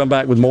here. We'll come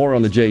back with more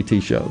on the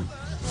JT Show.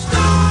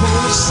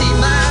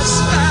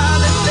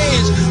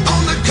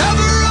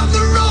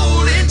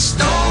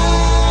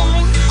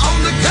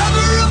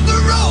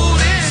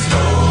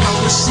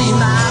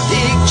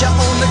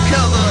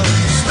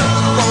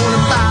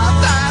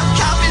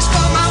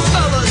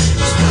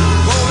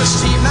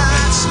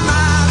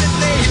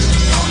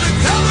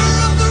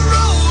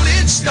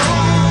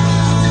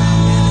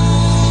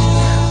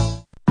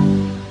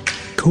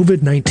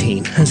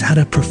 COVID-19 has had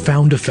a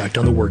profound effect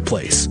on the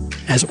workplace.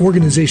 As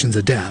organizations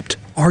adapt,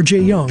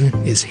 RJ Young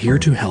is here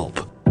to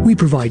help. We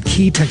provide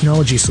key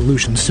technology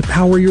solutions to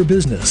power your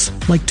business,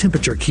 like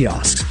temperature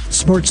kiosks,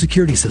 smart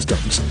security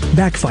systems,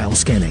 backfile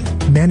scanning,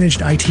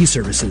 managed IT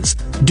services,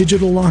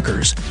 digital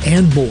lockers,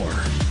 and more.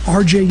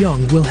 RJ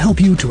Young will help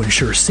you to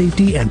ensure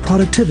safety and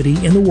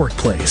productivity in the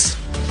workplace.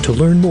 To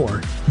learn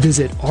more,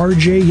 visit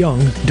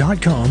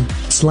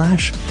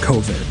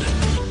rjyoung.com/COVID.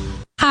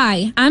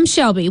 Hi, I'm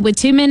Shelby with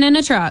 2 Men in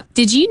a Truck.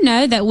 Did you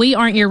know that we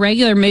aren't your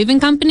regular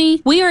moving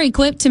company? We are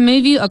equipped to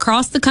move you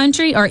across the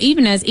country or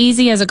even as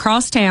easy as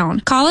across town.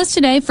 Call us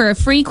today for a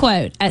free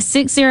quote at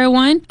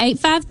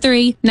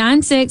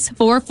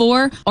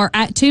 601-853-9644 or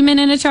at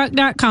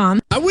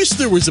 2meninatruck.com. I wish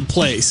there was a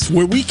place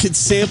where we could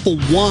sample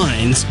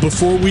wines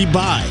before we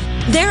buy.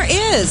 There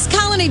is.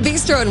 Colony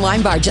Bistro and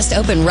Wine Bar just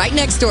opened right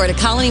next door to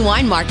Colony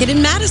Wine Market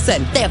in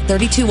Madison. They have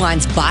 32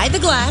 wines by the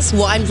glass,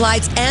 wine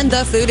flights, and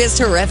the food is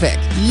terrific.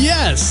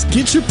 Yes,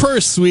 get your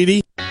purse,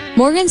 sweetie.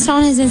 Morgan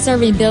Stone has been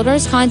serving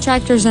builders,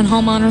 contractors, and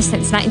homeowners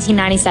since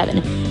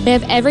 1997. They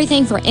have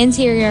everything for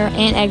interior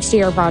and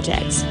exterior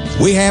projects.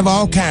 We have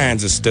all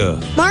kinds of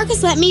stuff.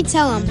 Marcus, let me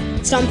tell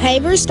them. Stone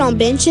pavers, stone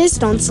benches,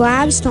 stone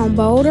slabs, stone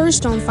boulders,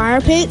 stone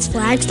fire pits,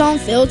 flagstone,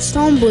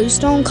 fieldstone,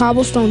 bluestone,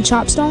 cobblestone,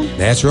 chopstone.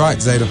 That's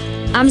right, Zeta.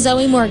 I'm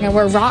Zoe Morgan.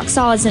 We're rock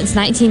solid since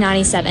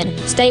 1997.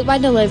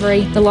 Statewide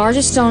delivery, the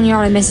largest stone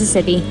yard in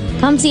Mississippi.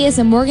 Come see us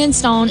at Morgan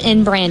Stone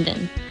in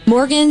Brandon.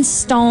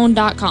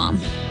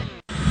 Morganstone.com.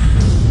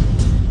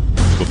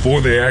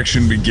 Before the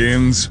action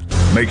begins,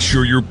 make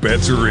sure your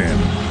bets are in.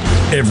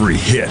 Every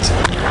hit.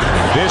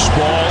 This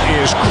ball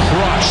is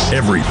crushed.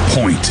 Every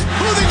point.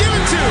 Who are they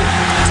giving to?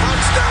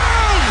 Touchdown!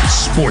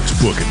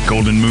 Sportsbook at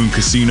Golden Moon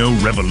Casino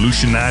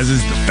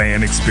revolutionizes the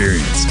fan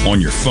experience.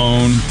 On your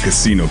phone,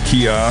 casino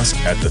kiosk,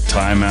 at the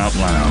Timeout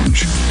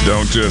Lounge.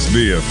 Don't just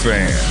be a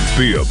fan.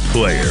 Be a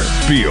player.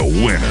 Be a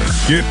winner.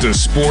 Get to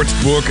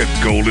Sportsbook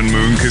at Golden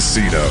Moon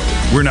Casino.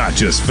 We're not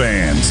just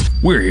fans.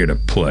 We're here to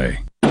play.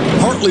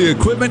 Hartley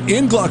Equipment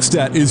in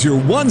Gluckstadt is your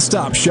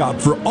one-stop shop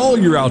for all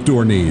your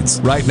outdoor needs.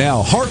 Right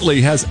now,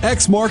 Hartley has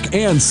Exmark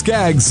and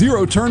Skag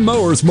zero-turn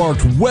mowers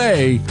marked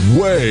way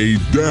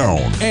down.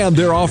 And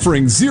they're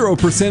offering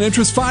 0%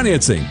 interest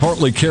financing.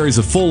 Hartley carries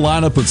a full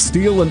lineup of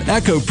Steel and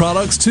Echo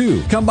products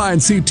too. Come by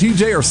and see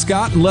TJ or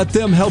Scott and let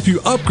them help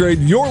you upgrade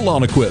your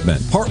lawn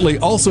equipment. Hartley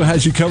also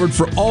has you covered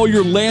for all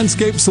your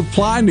landscape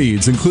supply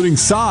needs, including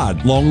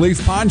sod,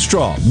 longleaf pine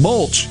straw,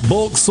 mulch,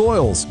 bulk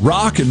soils,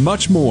 rock, and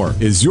much more.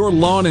 Is your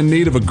lawn in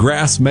need of a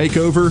grass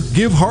makeover?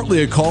 Give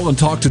Hartley a call and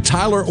talk to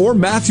Tyler or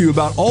Matthew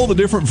about all the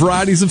different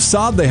varieties of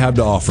sod they have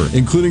to offer,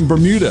 including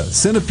Bermuda,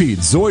 Centipede,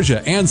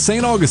 Zoysia, and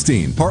St.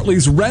 Augustine.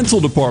 Hartley's rental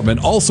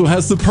department also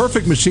has the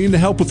perfect machine to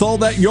help with all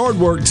that yard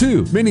work,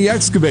 too. Mini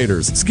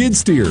excavators, skid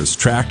steers,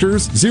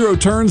 tractors, zero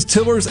turns,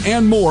 tillers,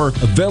 and more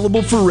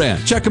available for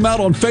rent. Check them out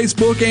on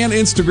Facebook and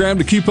Instagram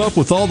to keep up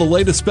with all the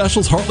latest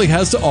specials Hartley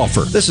has to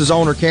offer. This is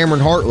owner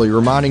Cameron Hartley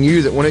reminding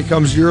you that when it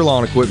comes to your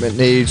lawn equipment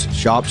needs,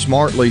 shop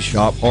smartly,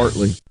 shop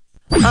Hartley.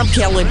 I'm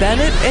Kelly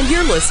Bennett, and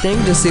you're listening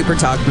to Super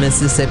Talk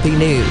Mississippi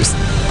News.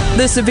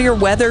 The severe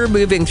weather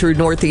moving through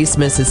northeast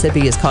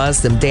Mississippi has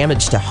caused some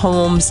damage to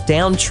homes,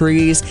 downed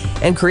trees,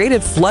 and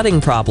created flooding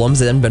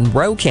problems in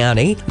Monroe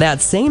County.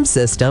 That same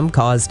system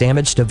caused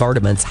damage to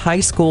Vardaman's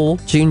High School,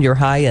 junior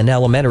high, and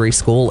elementary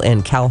school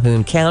in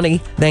Calhoun County.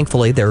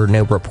 Thankfully, there are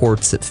no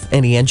reports of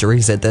any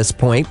injuries at this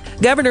point.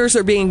 Governors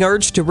are being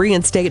urged to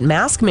reinstate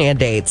mask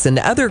mandates and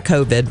other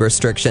COVID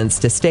restrictions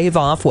to stave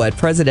off what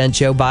President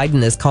Joe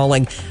Biden is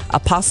calling a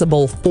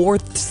possible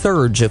fourth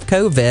surge of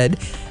COVID.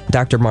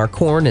 Dr. Mark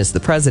Horn is the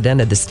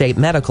president of the State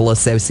Medical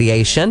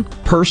Association.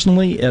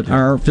 Personally, at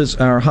our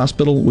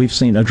hospital, we've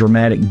seen a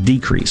dramatic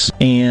decrease.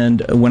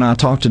 And when I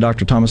talk to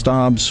Dr. Thomas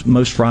Dobbs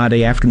most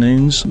Friday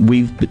afternoons,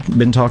 we've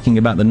been talking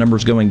about the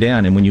numbers going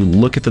down. And when you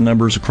look at the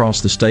numbers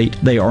across the state,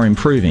 they are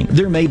improving.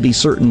 There may be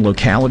certain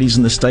localities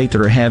in the state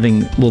that are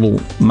having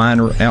little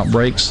minor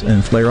outbreaks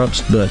and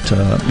flare-ups, but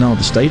no,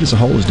 the state as a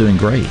whole is doing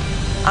great.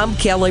 I'm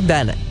Kelly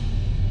Bennett.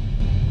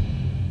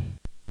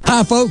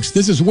 Hi, folks.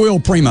 This is Will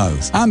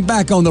Primos. I'm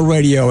back on the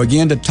radio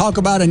again to talk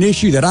about an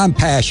issue that I'm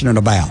passionate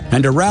about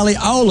and to rally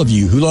all of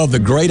you who love the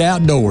great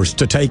outdoors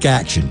to take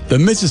action. The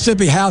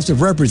Mississippi House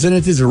of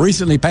Representatives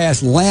recently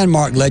passed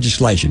landmark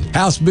legislation,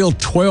 House Bill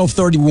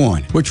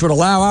 1231, which would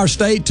allow our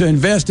state to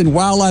invest in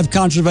wildlife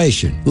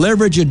conservation,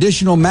 leverage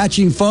additional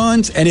matching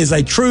funds, and is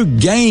a true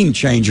game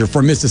changer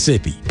for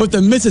Mississippi. But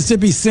the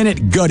Mississippi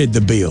Senate gutted the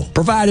bill,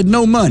 provided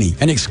no money,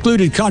 and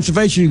excluded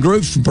conservation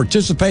groups from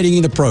participating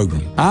in the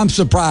program. I'm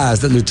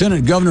surprised that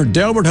Lieutenant Governor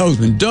Delbert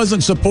Hosemann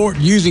doesn't support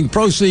using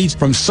proceeds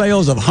from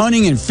sales of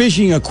hunting and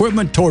fishing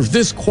equipment towards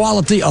this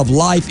quality of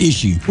life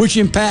issue, which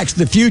impacts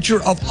the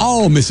future of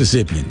all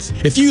Mississippians.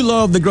 If you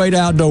love the great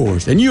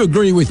outdoors and you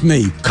agree with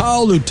me,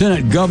 call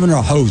Lieutenant Governor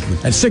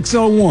Hosemann at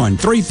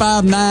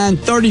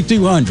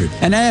 601-359-3200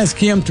 and ask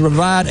him to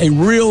provide a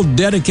real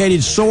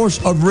dedicated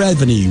source of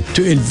revenue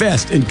to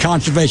invest in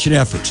conservation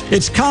efforts.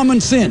 It's common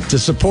sense to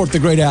support the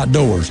great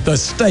outdoors, the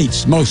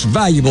state's most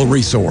valuable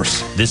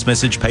resource. This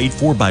message paid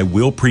for by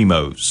Will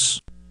Primos.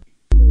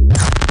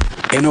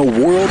 In a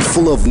world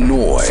full of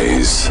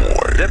noise,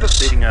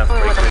 devastating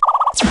earthquake.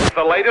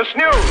 The latest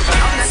news.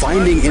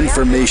 Finding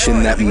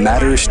information that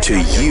matters to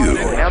you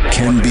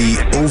can be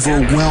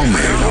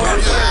overwhelming.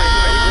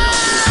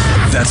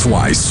 That's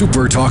why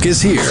Super Talk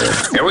is here.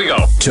 Here we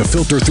go. To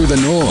filter through the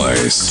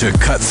noise, to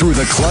cut through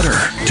the clutter,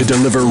 to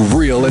deliver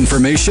real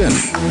information,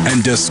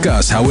 and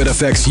discuss how it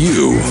affects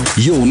you.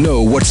 You'll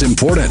know what's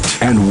important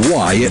and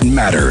why it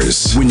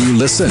matters when you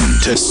listen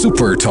to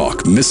Super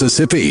Talk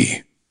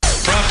Mississippi.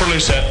 Properly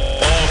set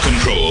all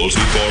controls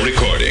before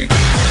recording.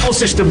 All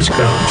systems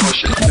go.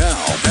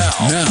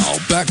 Now,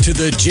 back to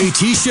the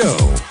JT Show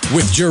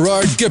with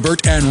Gerard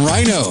Gibbert and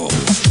Rhino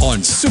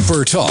on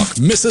Super Talk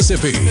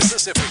Mississippi.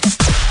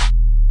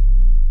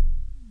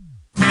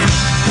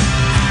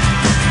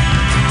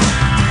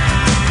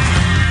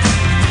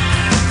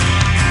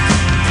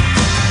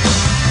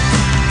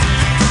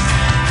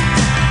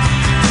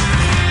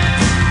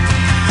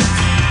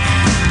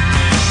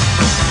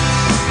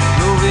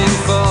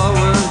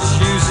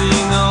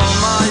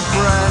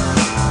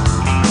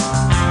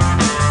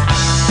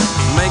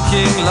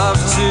 Love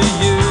to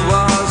you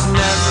was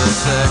never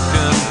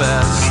second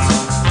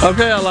best.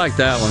 Okay, I like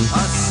that one.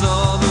 I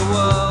saw the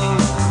world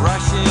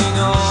crashing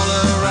all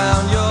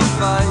around your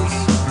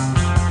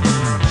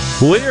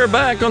face. We are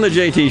back on the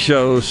JT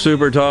Show,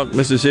 Super Talk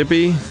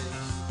Mississippi.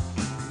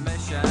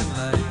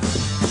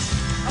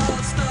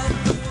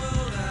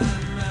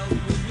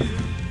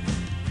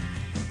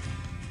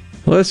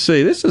 Let's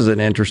see, this is an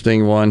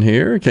interesting one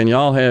here. Can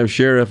y'all have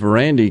Sheriff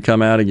Randy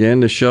come out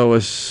again to show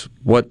us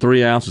what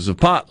 3 ounces of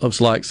pot looks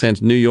like since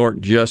New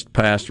York just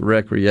passed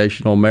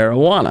recreational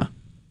marijuana?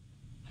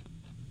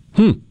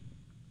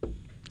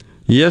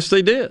 Yes,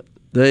 they did.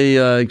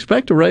 They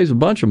expect to raise a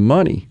bunch of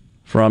money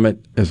from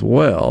it as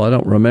well. I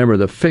don't remember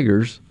the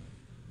figures.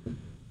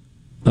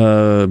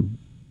 Few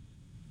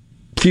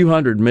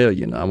 $100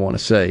 million, I want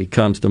to say,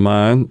 comes to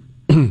mind.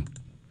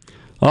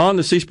 On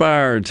the C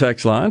Spire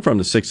text line from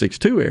the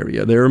 662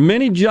 area, there are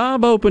many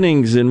job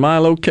openings in my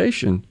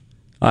location.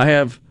 I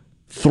have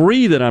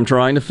 3 that I'm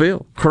trying to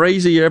fill.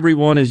 Crazy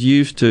everyone is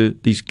used to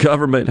these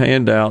government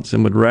handouts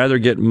and would rather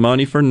get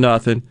money for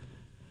nothing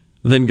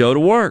than go to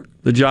work.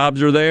 The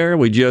jobs are there.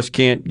 We just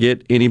can't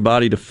get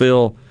anybody to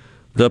fill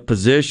the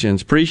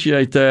positions.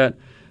 Appreciate that.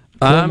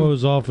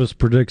 Cuomo's office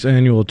predicts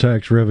annual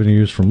tax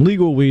revenues from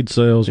legal weed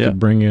sales could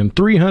bring in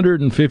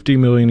 $350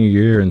 million a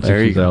year and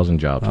 60,000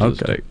 jobs to the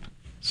state.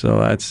 So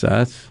that's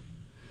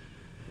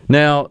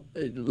Now,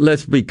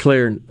 let's be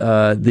clear.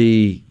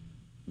 The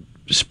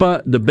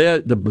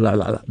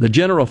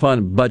general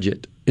fund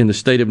budget in the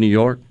state of New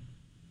York,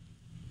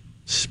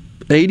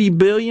 $80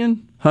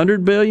 billion,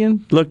 $100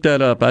 billion. Look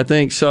that up. I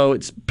think so.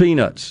 It's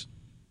peanuts.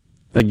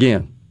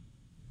 Again,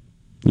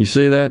 you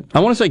see that?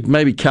 I want to say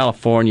maybe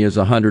California is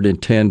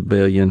 $110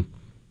 billion.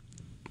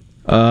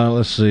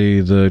 Let's see.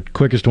 The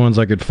quickest ones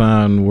I could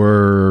find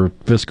were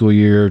fiscal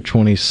year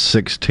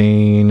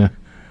 2016.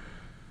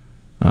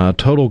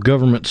 Total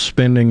government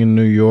spending in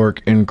New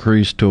York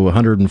increased to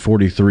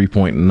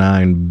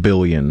 $143.9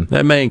 billion.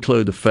 That may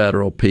include the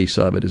federal piece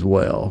of it as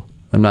well.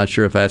 I'm not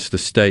sure if that's the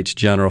state's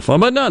general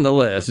fund, but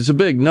nonetheless, it's a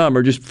big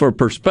number. Just for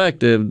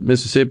perspective,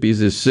 Mississippi's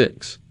is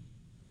 6.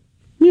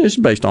 Yeah, it's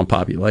based on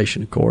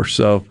population, of course.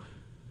 So,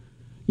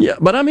 yeah,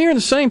 but I'm hearing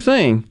the same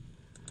thing.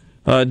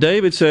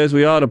 David says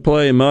we ought to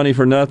play Money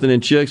for Nothing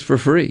and Chicks for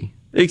Free.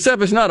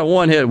 Except it's not a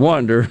one-hit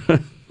wonder.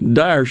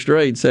 Dire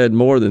Straits had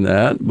more than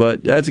that,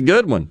 but that's a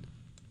good one.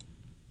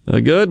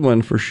 A good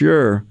one for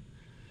sure.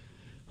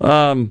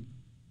 Well,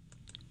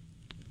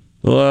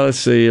 let's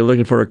see.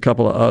 Looking for a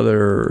couple of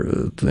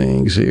other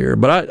things here.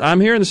 But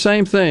I'm hearing the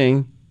same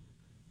thing.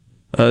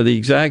 The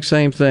exact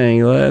same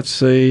thing. Let's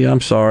see.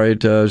 I'm sorry,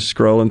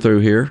 scrolling through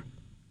here.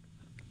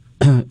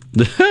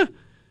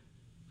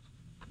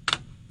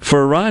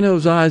 For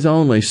Rhino's eyes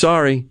only.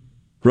 Sorry,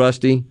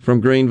 Rusty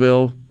from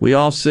Greenville. We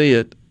all see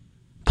it.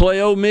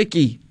 Play old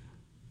Mickey.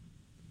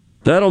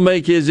 That'll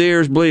make his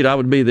ears bleed. I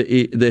would be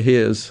the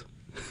his.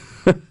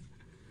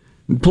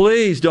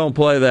 Please don't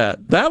play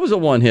that. That was a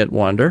one-hit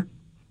wonder,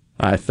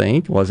 I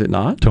think. Was it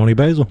not? Tony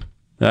Basil.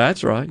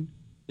 That's right.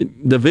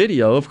 The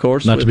video, of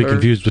course. Not to be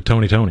confused with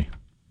Tony.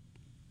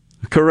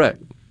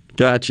 Correct.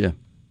 Gotcha.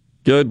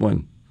 Good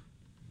one.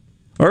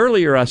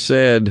 Earlier I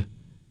said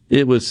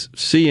it was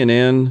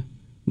CNN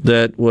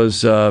that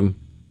was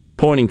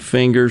pointing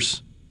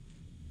fingers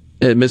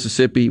at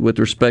Mississippi with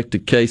respect to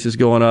cases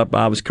going up.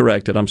 I was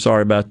corrected. I'm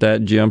sorry about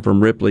that. Jim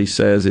from Ripley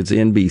says it's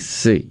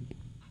NBC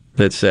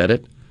that said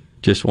it.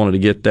 Just wanted to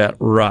get that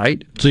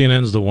right.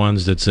 CNN's the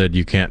ones that said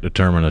you can't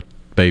determine a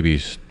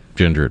baby's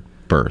gender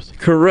at birth.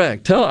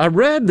 Correct. I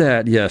read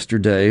that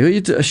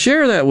yesterday.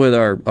 Share that with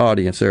our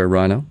audience there,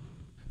 Rhino.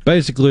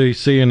 Basically,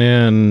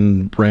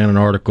 CNN ran an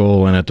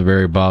article, and at the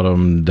very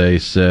bottom, they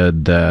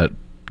said that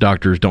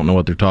doctors don't know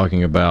what they're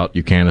talking about.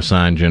 You can't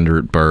assign gender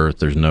at birth.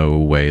 There's no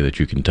way that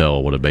you can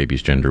tell what a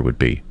baby's gender would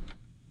be.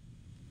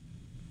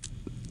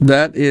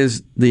 That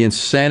is the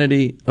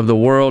insanity of the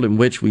world in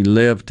which we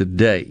live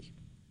today.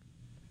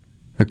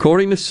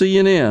 According to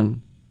CNN,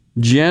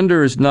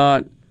 gender is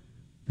not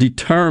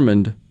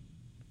determined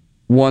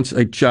once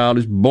a child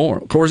is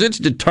born. Of course, it's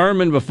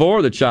determined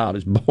before the child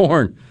is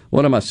born.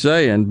 What am I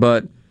saying?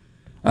 But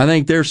I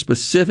think their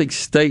specific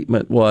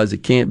statement was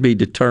it can't be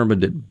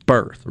determined at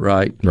birth,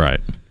 right?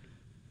 Right.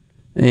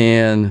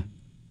 And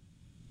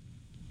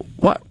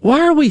why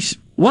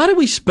do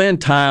we spend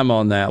time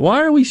on that?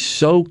 Why are we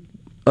so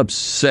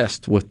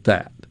obsessed with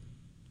that?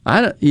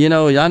 I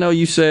know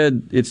you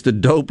said it's the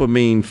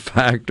dopamine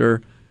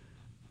factor.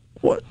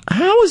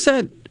 How is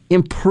that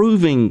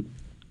improving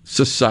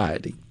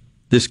society,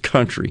 this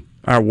country,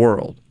 our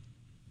world?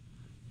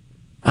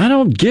 I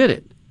don't get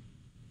it.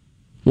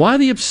 Why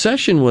the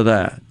obsession with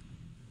that?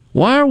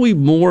 Why are we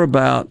more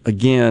about,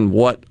 again,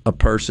 what a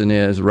person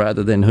is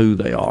rather than who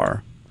they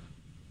are?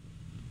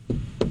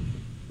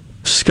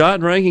 Scott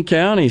in Rankin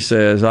County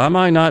says, I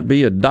might not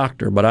be a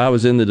doctor, but I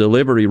was in the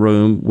delivery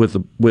room with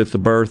the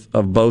birth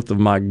of both of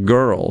my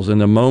girls.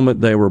 And the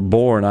moment they were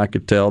born, I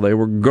could tell they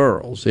were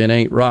girls. It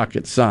ain't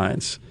rocket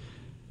science.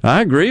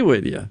 I agree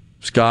with you,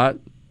 Scott.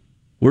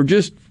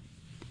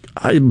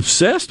 I'm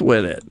obsessed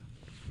with it.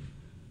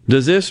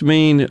 Does this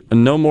mean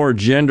no more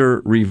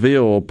gender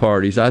reveal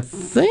parties? I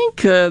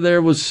think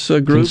there was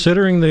a group.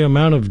 Considering the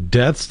amount of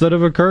deaths that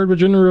have occurred with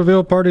gender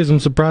reveal parties, I'm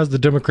surprised the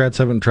Democrats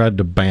haven't tried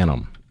to ban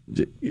them.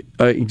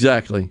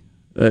 Exactly.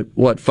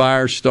 What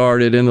fires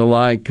started and the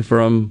like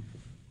from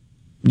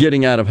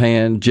getting out of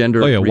hand, gender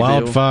reveal.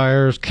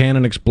 Wildfires,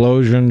 cannon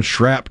explosions,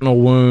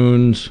 shrapnel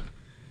wounds.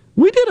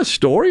 We did a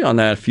story on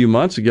that a few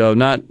months ago,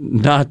 not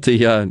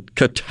the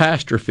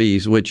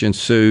catastrophes which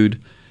ensued,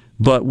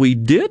 but we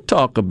did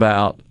talk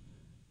about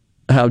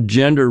how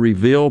gender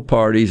reveal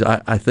parties,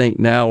 I think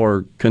now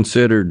are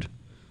considered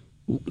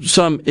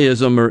some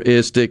ism or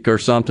istic or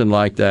something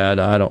like that.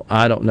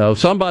 I don't know.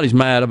 Somebody's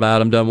mad about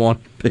them, doesn't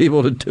want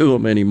people to do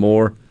them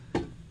anymore.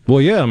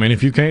 Well, yeah, I mean,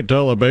 if you can't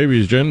tell a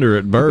baby's gender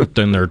at birth,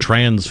 then they're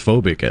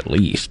transphobic at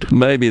least.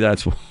 Maybe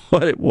that's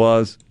what it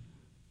was.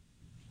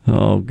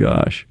 Oh,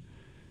 gosh.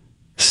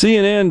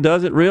 CNN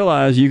doesn't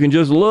realize you can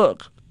just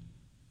look.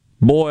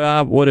 Boy,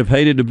 I would have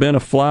hated to have been a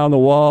fly on the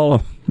wall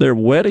on their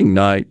wedding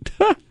night.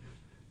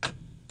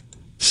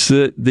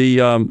 So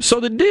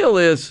the deal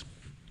is,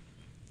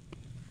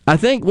 I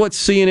think what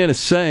CNN is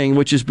saying,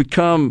 which has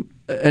become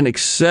an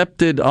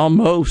accepted,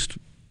 almost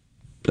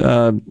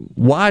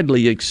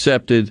widely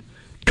accepted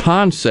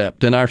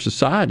concept in our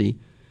society,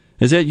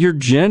 is that your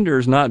gender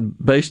is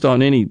not based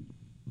on any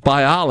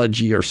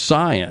biology or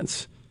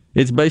science.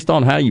 It's based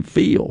on how you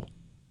feel.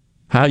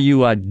 how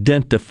you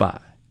identify.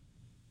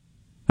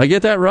 I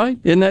get that right?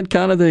 Isn't that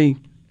kind of the...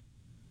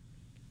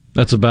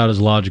 That's about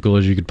as logical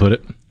as you could put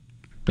it.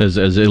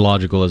 As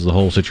illogical as the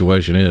whole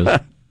situation is.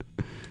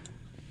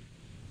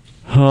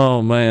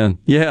 Oh, man.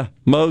 Yeah,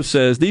 Mo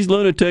says, these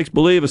lunatics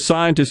believe a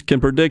scientist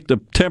can predict the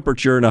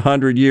temperature in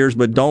 100 years,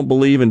 but don't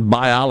believe in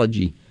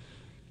biology.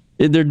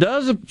 There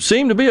does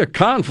seem to be a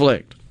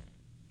conflict.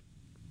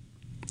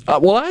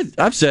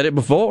 I've said it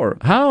before.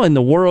 How in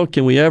the world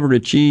can we ever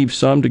achieve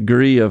some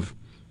degree of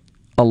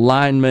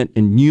alignment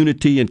and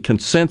unity and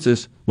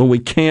consensus when we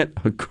can't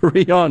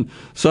agree on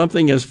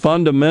something as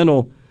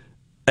fundamental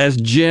as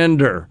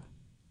gender?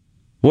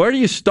 Where do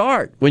you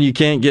start when you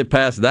can't get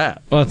past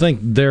that? Well, I think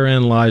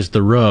therein lies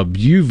the rub.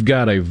 You've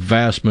got a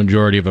vast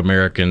majority of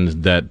Americans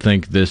that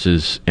think this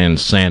is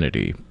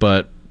insanity,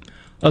 but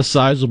a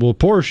sizable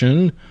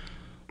portion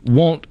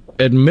won't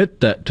admit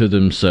that to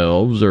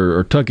themselves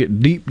or tuck it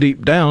deep,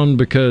 deep down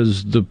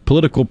because the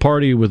political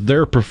party with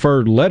their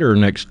preferred letter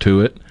next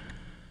to it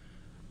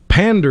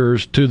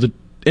panders to the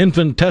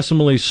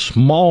infinitesimally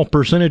small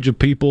percentage of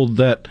people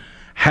that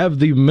have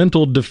the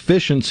mental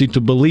deficiency to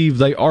believe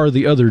they are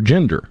the other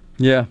gender.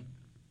 Yeah.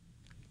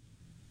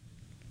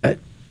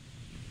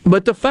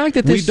 But the fact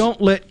that we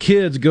don't let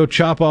kids go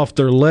chop off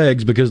their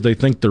legs because they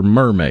think they're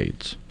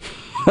mermaids.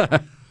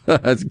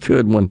 That's a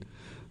good one.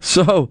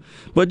 So,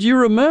 but you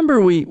remember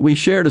we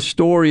shared a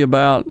story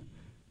about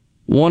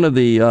one of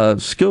the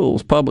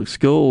schools, public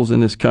schools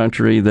in this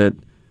country that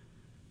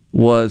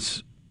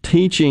was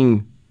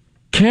teaching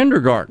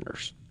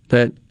kindergartners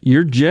that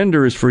your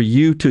gender is for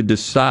you to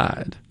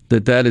decide,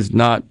 that has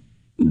not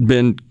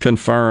been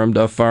confirmed,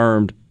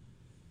 affirmed.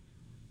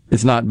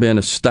 It's not been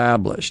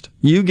established.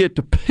 You get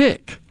to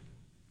pick.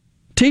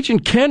 Teaching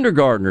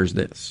kindergartners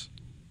this.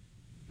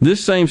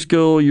 This same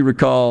school, you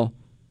recall,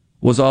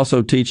 was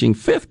also teaching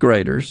fifth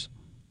graders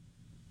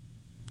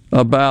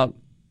about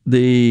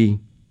the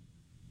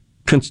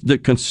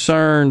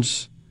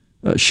concerns,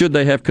 should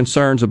they have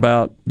concerns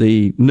about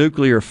the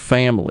nuclear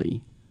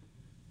family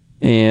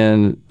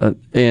and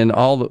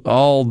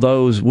all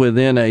those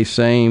within a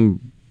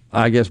same,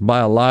 I guess,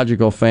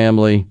 biological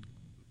family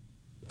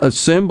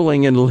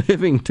assembling and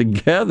living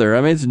together.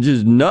 I mean, it's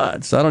just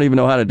nuts. I don't even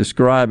know how to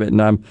describe it,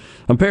 and I'm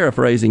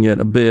paraphrasing it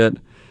a bit,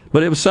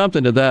 but it was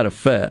something to that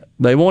effect.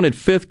 They wanted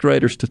fifth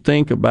graders to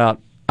think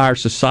about our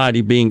society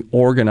being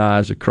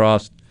organized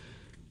across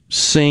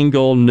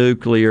single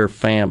nuclear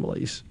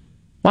families.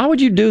 Why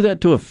would you do that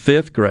to a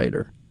fifth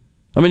grader?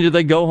 I mean, did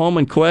they go home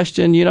and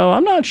question,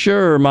 I'm not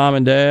sure, Mom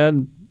and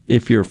Dad,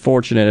 if you're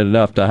fortunate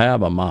enough to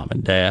have a mom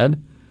and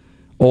dad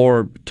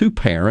or two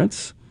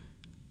parents,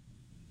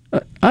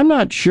 I'm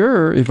not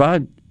sure if I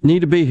need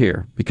to be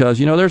here because,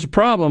 there's a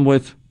problem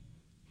with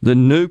the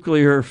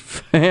nuclear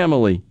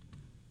family.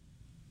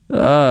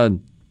 Let's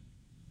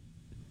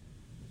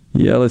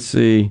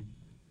see.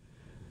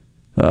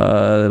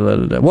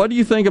 What do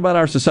you think about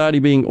our society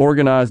being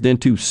organized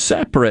into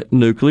separate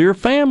nuclear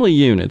family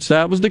units?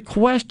 That was the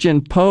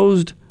question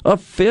posed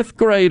of fifth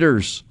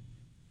graders.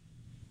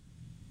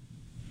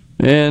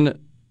 And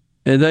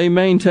they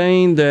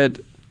maintain that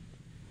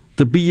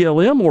the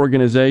BLM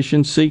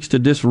organization seeks to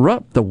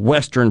disrupt the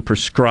Western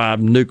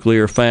prescribed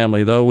nuclear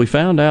family, though we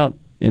found out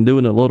in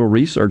doing a little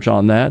research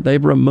on that,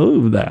 they've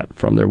removed that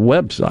from their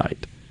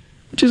website,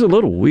 which is a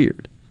little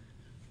weird.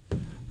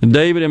 And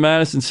David in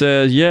Madison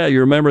says, yeah, you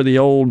remember the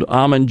old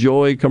Almond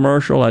Joy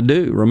commercial? I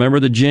do.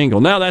 Remember the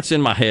jingle. Now that's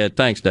in my head.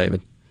 Thanks,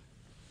 David.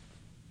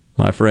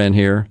 My friend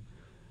here.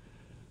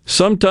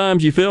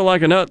 Sometimes you feel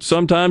like a nut,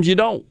 sometimes you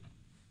don't.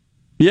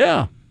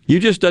 Yeah. You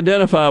just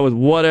identify with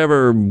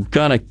whatever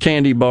kind of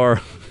candy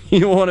bar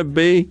you want to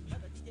be.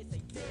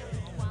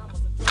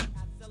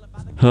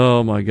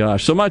 Oh, my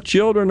gosh. So my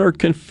children are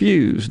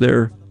confused.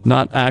 They're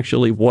not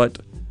actually what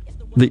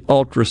the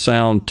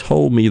ultrasound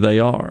told me they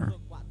are.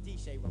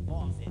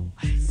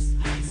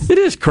 It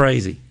is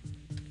crazy.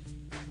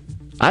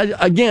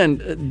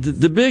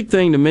 The big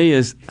thing to me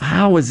is,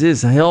 how is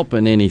this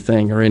helping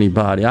anything or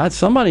anybody?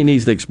 Somebody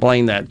needs to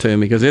explain that to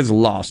me because it's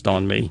lost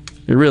on me.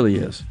 It really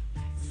is.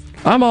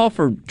 I'm all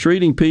for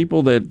treating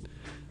people that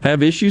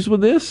have issues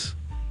with this.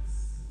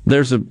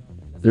 There's a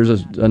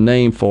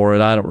name for it.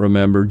 I don't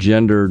remember.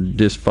 Gender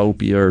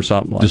dysphobia or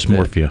something like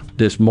dysmorphia. That.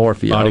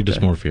 Dysmorphia. Body okay.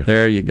 Dysmorphia.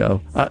 There you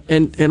go.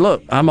 And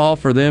look, I'm all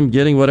for them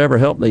getting whatever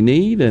help they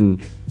need,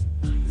 and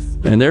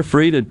they're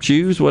free to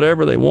choose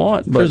whatever they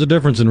want. But there's a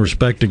difference in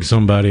respecting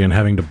somebody and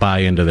having to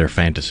buy into their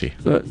fantasy.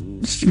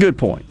 It's a good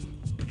point.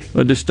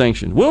 A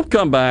distinction. We'll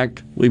come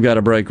back. We've got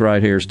a break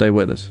right here. Stay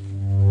with us.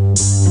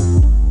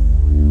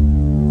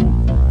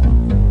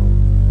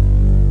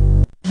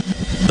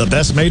 The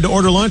best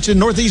made-to-order lunch in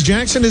Northeast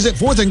Jackson is at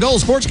 4th and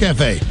Gold Sports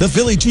Cafe. The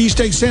Philly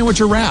cheesesteak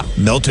sandwich or wrap,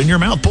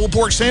 melt-in-your-mouth pulled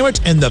pork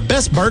sandwich, and the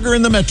best burger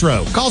in the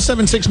metro. Call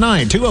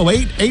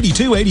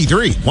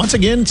 769-208-8283. Once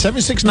again,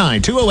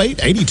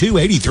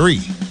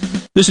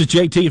 769-208-8283. This is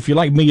JT. If you're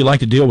like me, you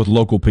like to deal with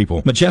local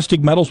people. Majestic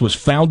Metals was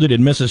founded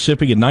in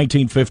Mississippi in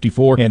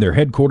 1954, and they're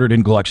headquartered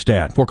in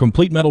Gluckstadt. For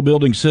complete metal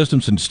building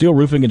systems and steel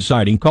roofing and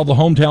siding, call the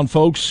hometown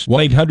folks,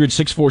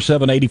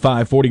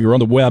 1-800-647-8540, or on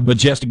the web,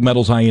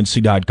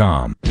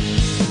 majesticmetalsinc.com.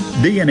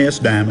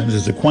 DNS Diamonds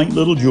is a quaint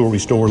little jewelry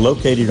store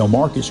located on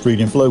Market Street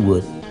in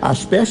Flowood. Our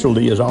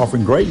specialty is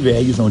offering great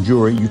values on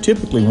jewelry you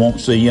typically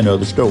won't see in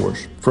other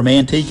stores. From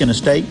antique and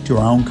estate to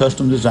our own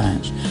custom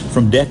designs,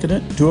 from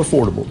decadent to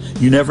affordable,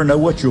 you never know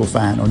what you'll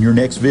find on your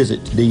next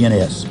visit to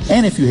DNS.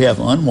 And if you have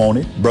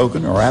unwanted,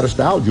 broken, or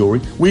out-of-style jewelry,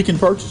 we can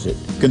purchase it,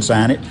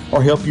 consign it,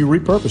 or help you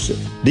repurpose it.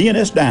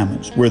 DNS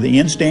Diamonds, where the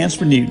N stands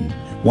for Newton,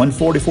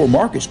 144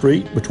 Market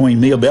Street between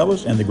Mia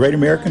Bella's and the Great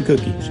American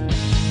Cookies.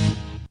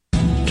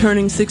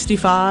 Turning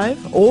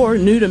 65 or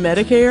new to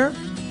Medicare?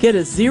 Get a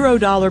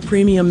 $0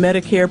 premium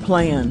Medicare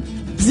plan.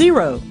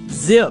 Zero,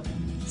 zip,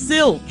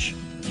 zilch.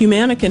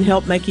 Humana can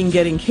help making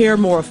getting care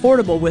more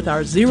affordable with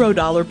our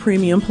 $0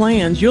 premium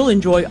plans. You'll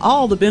enjoy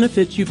all the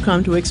benefits you've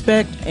come to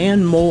expect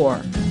and more.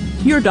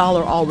 Your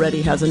dollar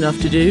already has enough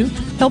to do.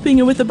 Helping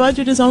you with the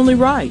budget is only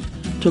right.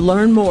 To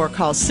learn more,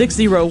 call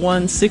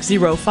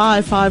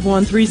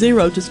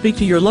 601-605-5130 to speak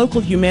to your local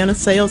Humana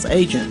sales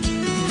agent.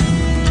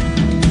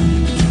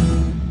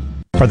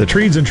 Are the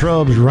trees and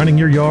shrubs running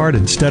your yard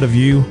instead of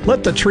you?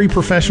 Let the tree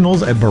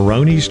professionals at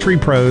Barone's Tree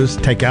Pros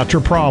take out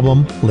your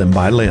problem limb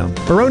by limb.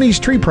 Barone's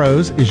Tree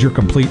Pros is your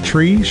complete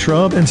tree,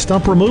 shrub, and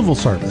stump removal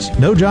service.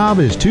 No job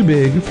is too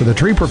big for the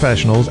tree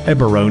professionals at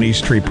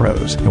Barone's Tree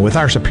Pros. And with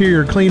our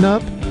superior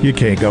cleanup, you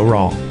can't go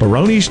wrong.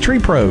 Barone's Tree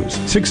Pros,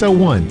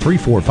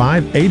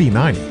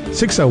 601-345-8090.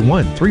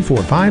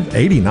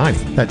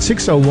 601-345-8090. That's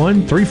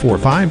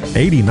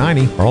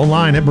 601-345-8090. Or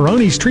online at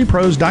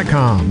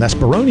baronestreepros.com. That's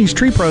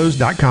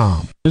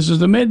baronestreepros.com. This is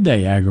the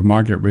Midday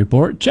Agri-Market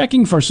Report.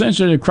 Checking for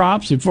sensitive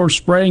crops before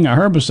spraying a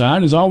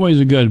herbicide is always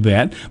a good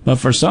bet, but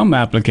for some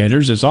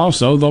applicators, it's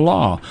also the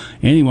law.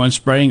 Anyone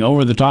spraying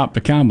over-the-top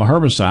dicamba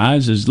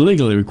herbicides is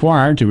legally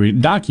required to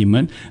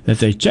document that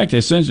they checked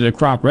a sensitive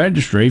crop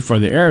registry for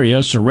the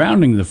area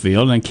surrounding the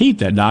field and keep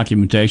that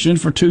documentation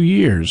for 2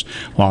 years.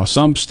 While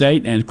some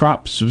state and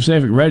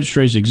crop-specific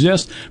registries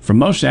exist, for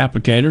most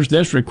applicators,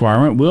 this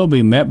requirement will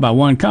be met by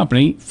one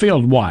company,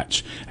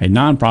 FieldWatch, a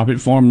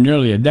nonprofit formed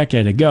nearly a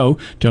decade ago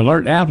to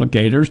alert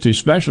applicators to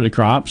specialty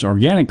crops,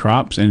 organic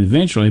crops, and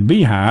eventually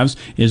beehives,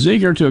 is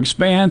eager to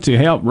expand to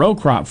help row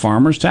crop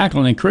farmers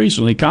tackle an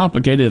increasingly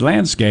complicated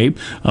landscape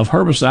of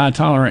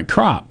herbicide-tolerant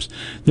crops.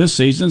 This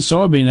season,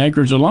 soybean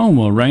acres alone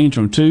will range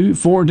from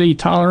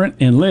 2,4-D-tolerant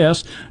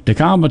Enlist,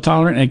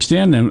 dicamba-tolerant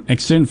Extend and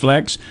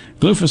XtendFlex,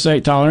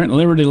 glyphosate-tolerant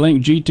Liberty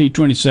Link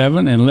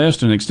GT27,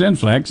 Enlist, and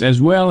XtendFlex,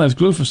 as well as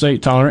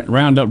glyphosate-tolerant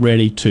Roundup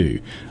Ready 2.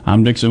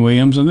 I'm Dixon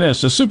Williams, and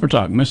this is Super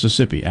Talk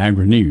Mississippi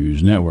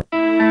Agri-News Network.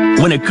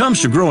 When it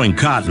comes to growing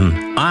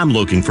cotton, I'm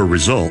looking for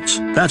results.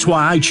 That's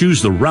why I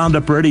choose the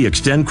Roundup Ready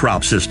Extend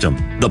crop system.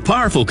 The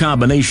powerful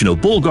combination of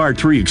Bullguard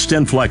 3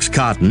 XtendFlex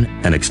cotton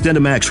and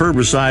XtendiMax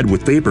herbicide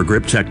with Vapor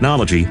Grip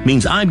technology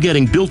means I'm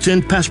getting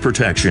built-in pest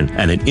protection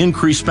and an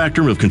increased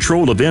spectrum of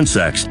control of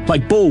insects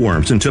like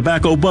bollworms and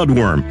tobacco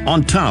budworm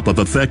on top of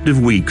effective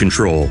weed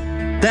control.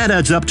 That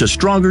adds up to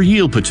stronger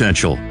yield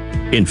potential.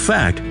 In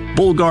fact,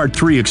 Bullguard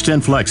 3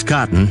 XtendFlex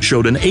cotton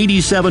showed an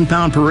 87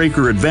 pound per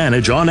acre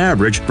advantage on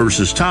average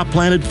versus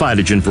top-planted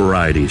phytogen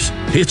varieties.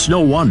 It's no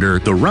wonder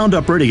the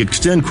Roundup Ready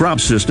Extend crop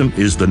system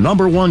is the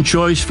 #1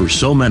 choice for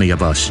so many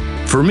of us.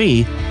 For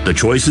me, the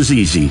choice is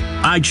easy.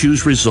 I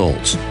choose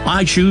results.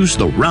 I choose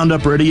the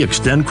Roundup Ready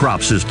Extend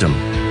crop system.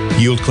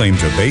 Yield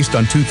claims are based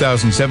on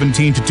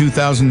 2017 to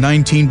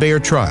 2019 Bayer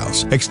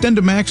trials.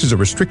 XtendiMax is a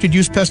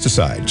restricted-use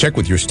pesticide. Check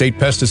with your state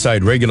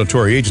pesticide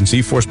regulatory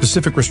agency for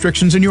specific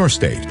restrictions in your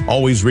state.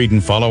 Always read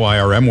and follow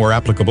IRM where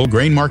applicable,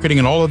 grain marketing,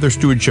 and all other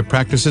stewardship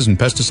practices and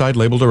pesticide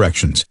label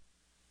directions.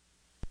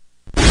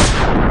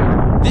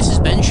 This is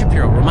Ben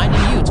Shapiro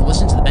reminding you to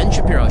listen to The Ben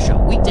Shapiro Show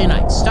weekday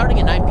nights starting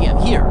at 9 p.m.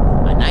 here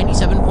on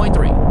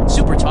 97.3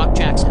 Super Talk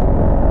Jackson.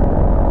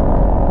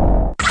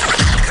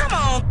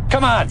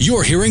 Come on.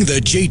 You're hearing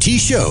The JT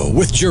Show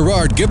with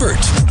Gerard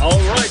Gibbert. All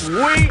right,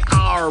 we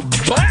are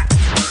back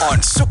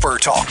on Super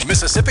Talk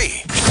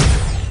Mississippi.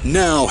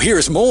 Now,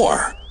 here's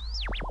more.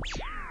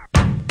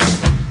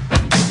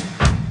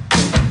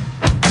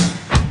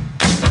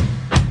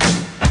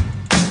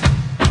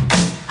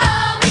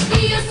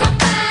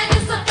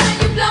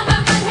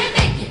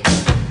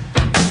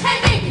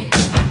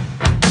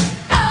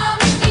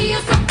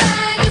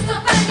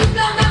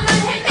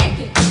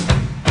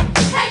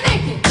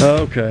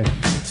 Okay.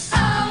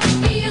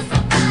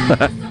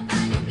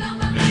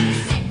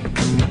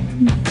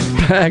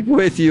 Back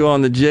with you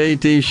on the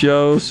JT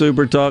Show,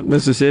 Super Talk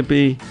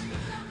Mississippi.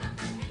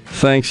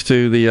 Thanks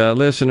to the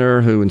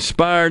listener who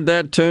inspired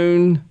that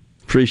tune.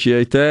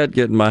 Appreciate that.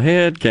 Get in my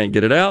head. Can't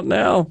get it out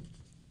now.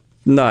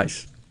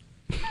 Nice.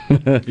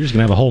 You're just going to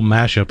have a whole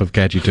mashup of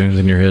catchy tunes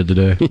in your head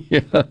today.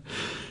 Yeah.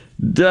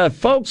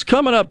 Folks,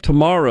 coming up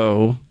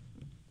tomorrow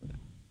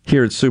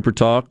here at Super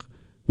Talk,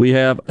 we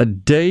have a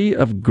day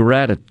of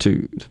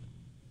gratitude.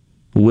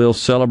 We'll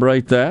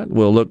celebrate that.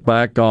 We'll look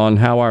back on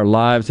how our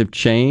lives have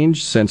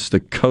changed since the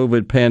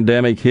COVID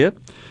pandemic hit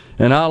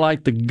and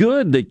highlight the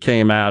good that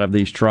came out of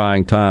these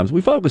trying times.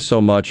 We focus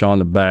so much on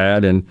the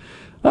bad, and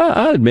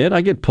I admit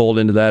I get pulled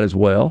into that as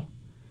well.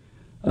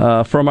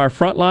 From our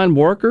frontline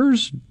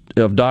workers,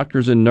 of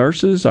doctors and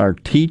nurses, our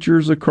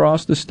teachers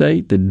across the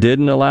state that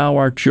didn't allow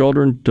our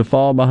children to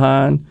fall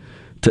behind,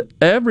 to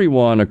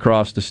everyone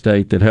across the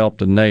state that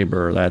helped a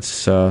neighbor.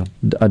 That's a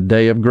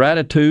day of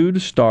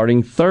gratitude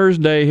starting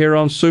Thursday here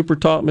on Super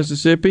Talk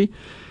Mississippi.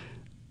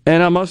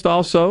 And I must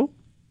also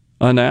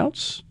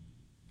announce,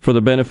 for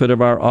the benefit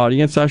of our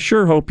audience, I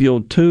sure hope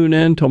you'll tune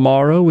in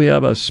tomorrow. We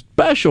have a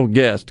special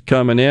guest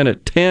coming in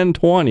at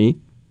 10:20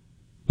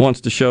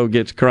 once the show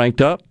gets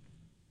cranked up.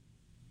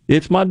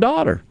 It's my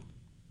daughter,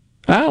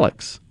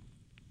 Alex.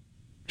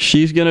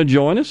 She's going to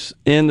join us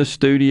in the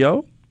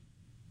studio.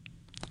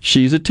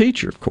 She's a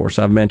teacher, of course.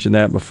 I've mentioned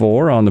that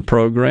before on the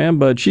program,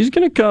 but she's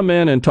going to come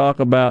in and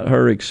talk about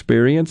her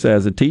experience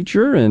as a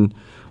teacher and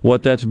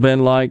what that's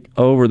been like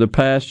over the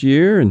past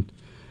year. And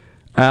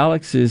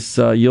Alex is,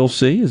 you'll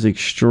see, is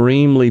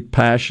extremely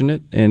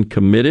passionate and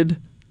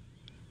committed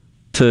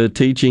to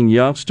teaching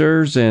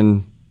youngsters,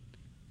 and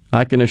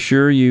I can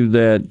assure you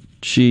that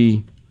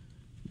she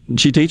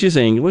teaches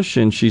English,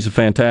 and she's a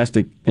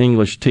fantastic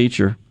English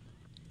teacher,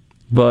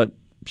 but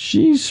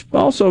she's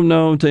also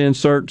known to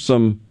insert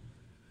some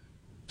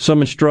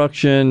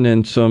instruction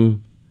and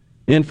some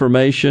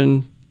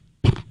information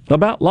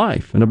about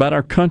life and about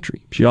our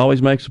country. She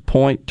always makes a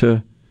point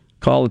to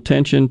call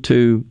attention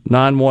to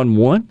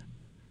 911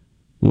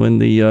 when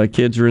the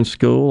kids are in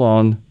school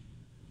on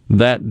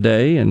that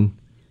day. And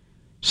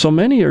so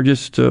many are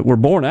just, were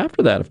born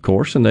after that, of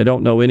course, and they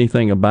don't know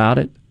anything about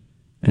it.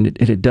 And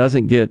it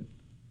doesn't get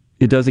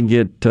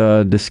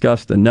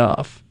discussed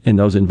enough in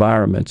those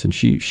environments. And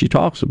she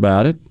talks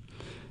about it.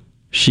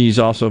 She's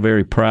also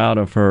very proud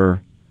of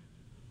her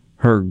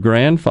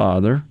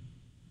grandfather,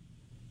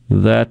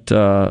 that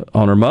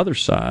on her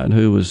mother's side,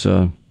 who was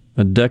a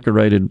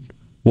decorated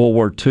World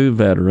War II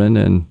veteran,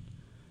 and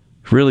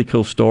really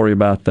cool story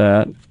about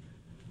that.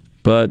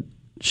 But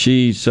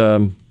she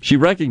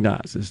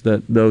recognizes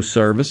that the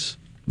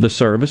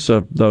service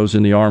of those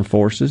in the armed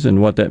forces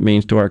and what that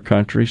means to our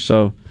country.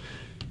 So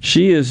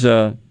she's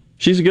a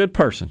good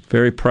person.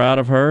 Very proud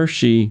of her.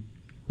 She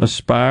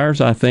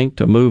aspires, I think,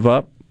 to move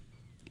up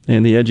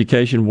in the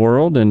education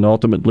world and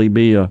ultimately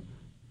be a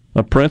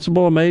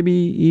principal, maybe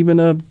even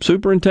a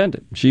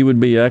superintendent. She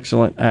would be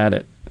excellent at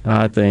it,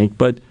 I think.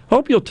 But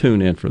hope you'll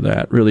tune in for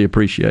that. Really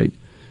appreciate.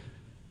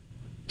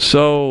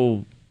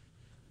 So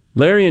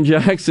Larry in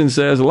Jackson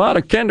says, a lot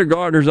of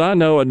kindergartners I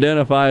know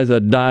identify as a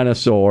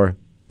dinosaur.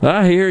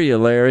 I hear you,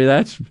 Larry.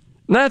 That's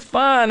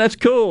fine. That's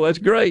cool. That's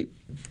great.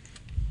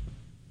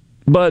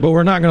 But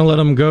we're not going to let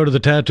them go to the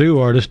tattoo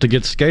artist to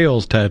get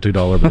scales tattooed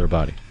all over their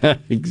body.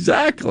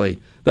 Exactly.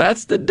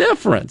 That's the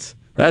difference.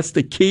 That's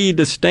the key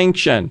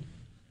distinction.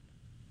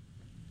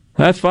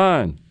 That's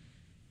fine.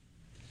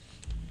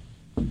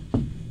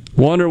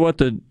 Wonder what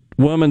the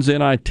women's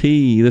NIT,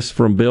 this is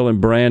from Bill and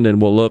Brandon,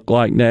 will look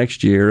like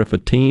next year if a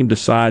team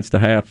decides to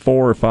have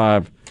 4 or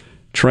 5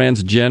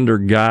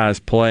 transgender guys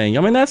playing.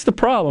 I mean, that's the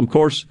problem. Of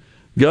course,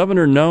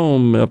 Governor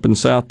Noem up in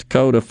South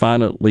Dakota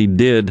finally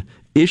did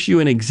issue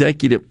an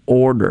executive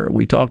order.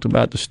 We talked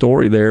about the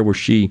story there where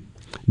she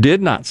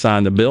did not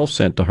sign the bill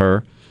sent to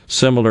her,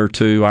 similar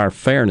to our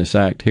Fairness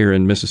Act here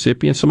in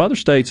Mississippi, and some other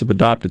states have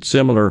adopted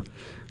similar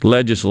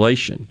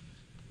legislation.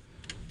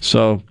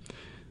 So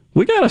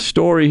we got a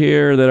story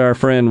here that our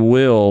friend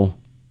Will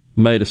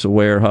made us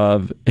aware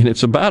of, and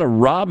it's about a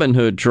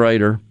Robinhood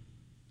trader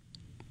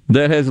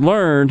that has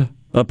learned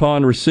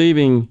upon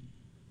receiving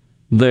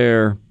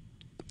their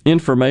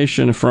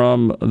information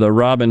from the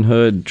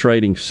Robinhood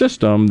trading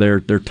system, their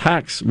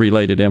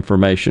tax-related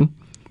information,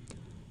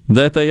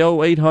 that they owe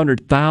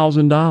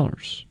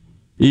 $800,000,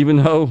 even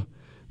though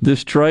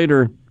this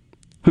trader,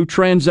 who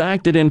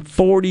transacted in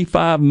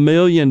 $45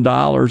 million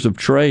of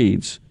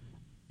trades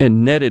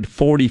and netted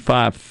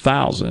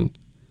 $45,000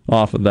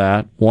 off of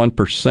that,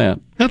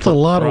 1%. That's a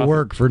lot of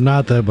work for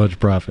not that much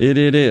profit.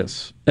 It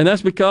is. And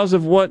that's because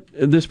of what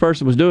this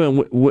person was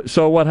doing.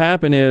 So what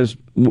happened is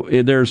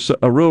there's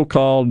a rule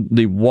called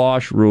the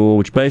wash rule,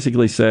 which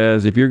basically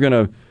says if you're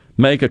going to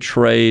make a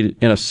trade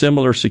in a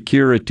similar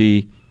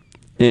security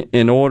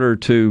in order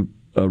to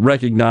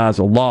recognize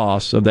a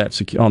loss of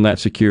that on that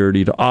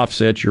security to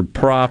offset your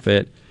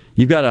profit,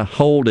 you've got to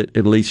hold it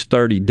at least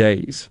 30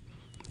 days.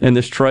 And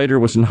this trader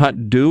was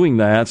not doing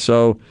that,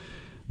 so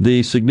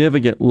the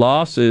significant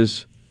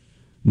losses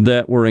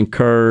that were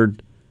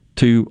incurred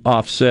to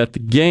offset the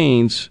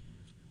gains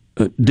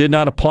did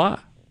not apply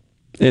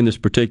in this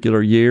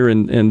particular year,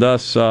 and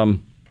thus have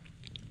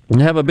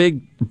a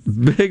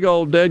big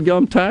old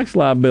dead-gum tax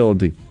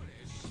liability.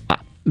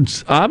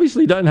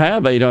 Obviously doesn't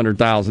have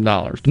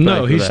 $800,000.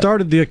 No, he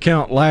started the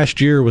account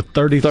last year with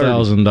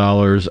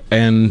 $30,000,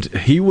 and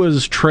he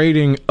was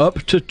trading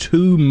up to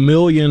 $2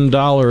 million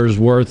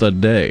worth a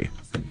day.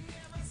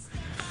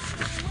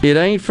 It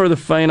ain't for the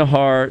faint of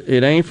heart.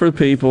 It ain't for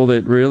people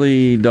that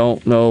really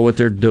don't know what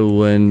they're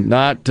doing.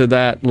 Not to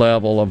that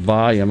level of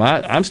volume.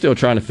 I'm still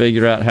trying to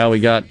figure out how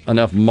we got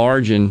enough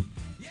margin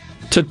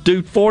to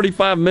do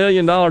 $45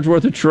 million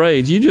worth of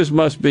trades. You just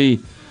must be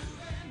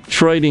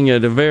trading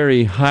at a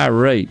very high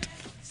rate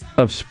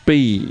of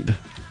speed.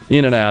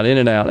 In and out.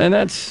 And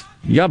that's,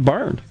 you got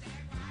burned.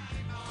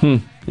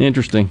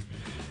 Interesting.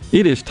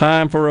 It is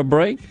time for a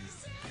break.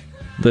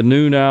 The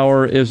noon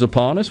hour is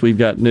upon us. We've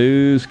got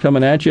news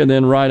coming at you, and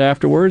then right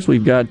afterwards,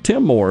 we've got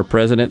Tim Moore,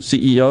 President,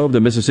 CEO of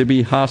the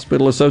Mississippi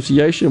Hospital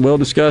Association. We'll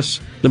discuss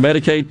the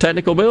Medicaid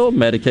technical bill,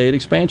 Medicaid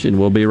expansion.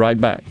 We'll be right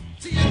back.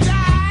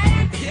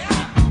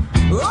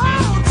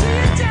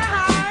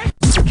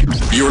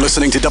 You're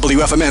listening to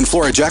WFMN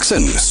Flora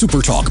Jackson,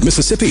 Super Talk,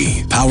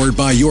 Mississippi, powered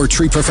by your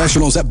tree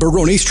professionals at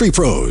Barone's Tree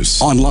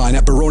Pros. Online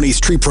at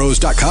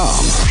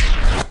baronestreepros.com.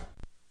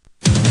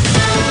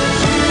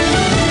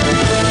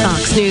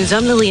 Fox News,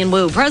 I'm Lillian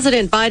Wu.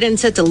 President Biden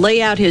set to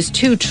lay out his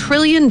 $2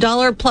 trillion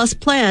plus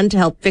plan to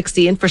help fix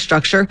the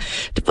infrastructure.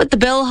 To put the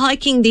bill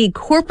hiking the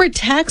corporate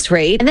tax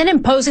rate and then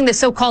imposing the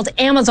so-called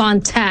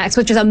Amazon tax,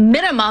 which is a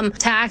minimum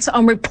tax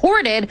on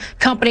reported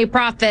company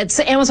profits.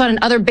 Amazon and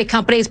other big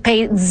companies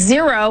pay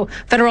zero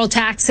federal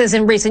taxes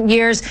in recent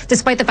years,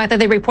 despite the fact that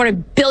they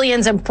reported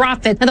billions in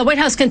profit. And the White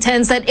House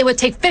contends that it would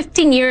take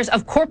 15 years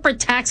of corporate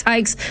tax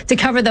hikes to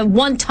cover the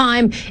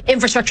one-time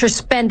infrastructure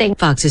spending.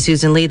 Fox's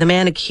Susan Lee, the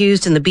man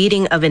accused in the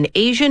beating of an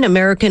Asian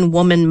American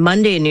woman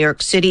Monday in New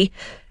York City,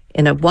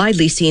 in a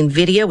widely seen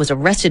video, was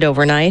arrested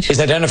overnight. He's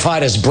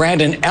identified as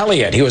Brandon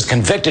Elliott. He was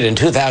convicted in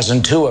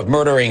 2002 of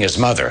murdering his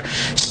mother,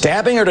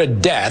 stabbing her to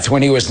death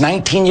when he was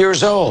 19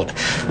 years old.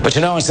 But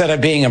instead of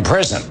being in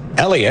prison,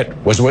 Elliott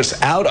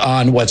was out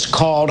on what's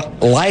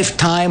called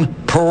lifetime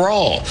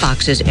parole.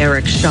 Fox's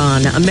Eric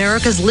Shawn.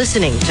 America's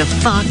listening to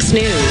Fox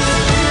News.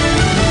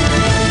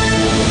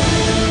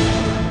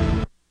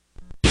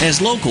 As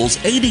locals,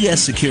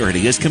 ADS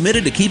Security is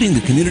committed to keeping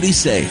the community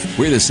safe.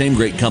 We're the same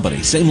great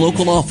company, same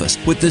local office,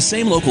 with the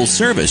same local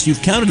service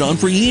you've counted on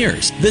for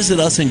years.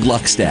 Visit us in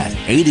Gluckstadt.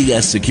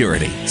 ADS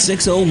Security,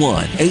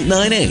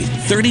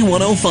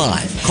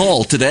 601-898-3105.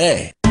 Call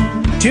today.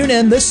 Tune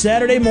in this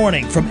Saturday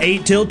morning from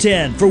 8 till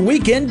 10 for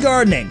Weekend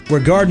Gardening, where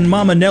Garden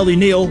Mama Nellie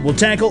Neal will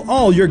tackle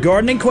all your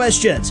gardening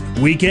questions.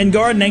 Weekend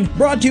Gardening,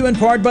 brought to you in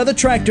part by The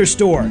Tractor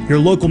Store, your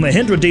local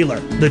Mahindra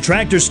dealer. The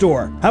Tractor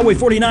Store, Highway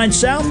 49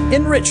 South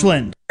in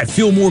Richland. At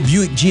Fillmore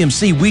Buick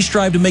GMC, we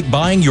strive to make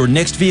buying your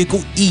next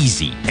vehicle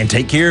easy and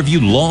take care of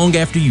you long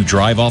after you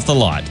drive off the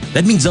lot.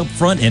 That means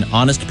upfront and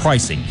honest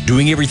pricing,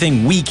 doing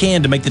everything we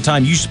can to make the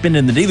time you spend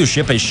in the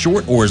dealership as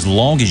short or as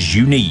long as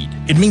you need.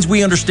 It means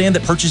we understand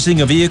that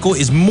purchasing a vehicle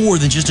is more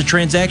than just a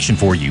transaction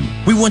for you.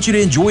 We want you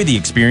to enjoy the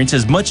experience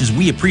as much as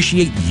we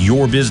appreciate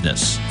your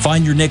business.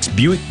 Find your next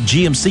Buick,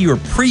 GMC, or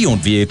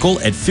pre-owned vehicle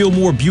at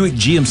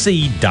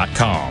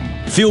FillmoreBuickGMC.com.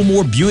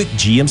 Fillmore Buick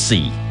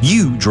GMC.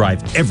 You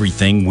drive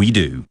everything we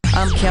do.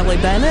 I'm Kelly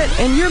Bennett,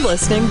 and you're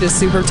listening to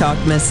Super Talk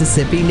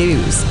Mississippi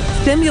News.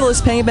 Stimulus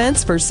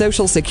payments for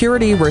Social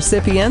Security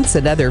recipients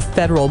and other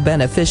federal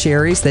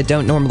beneficiaries that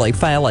don't normally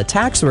file a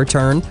tax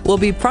return will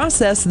be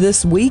processed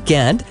this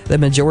weekend. The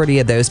majority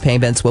of those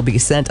payments will be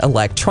sent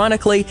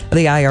electronically.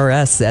 The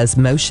IRS says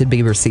most should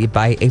be received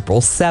by April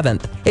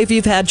 7th. If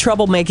you've had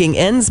trouble making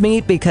ends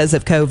meet because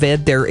of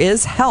COVID, there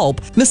is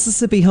help.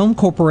 Mississippi Home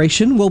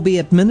Corporation will be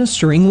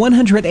administering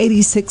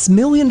 $186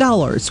 million,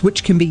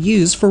 which can be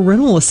used for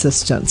rental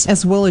assistance,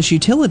 as well as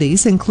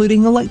utilities,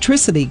 including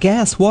electricity,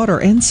 gas, water,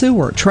 and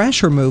sewer,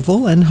 trash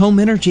removal, and home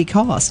energy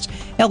costs.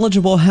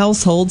 Eligible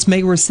households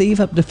may receive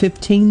up to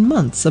 15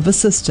 months of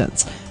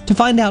assistance. To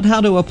find out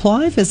how to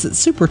apply, visit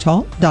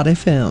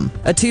supertalk.fm.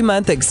 A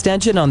 2-month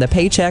extension on the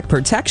Paycheck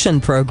Protection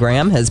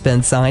Program has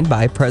been signed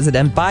by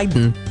President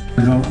Biden.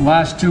 In the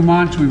last 2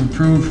 months, we've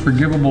approved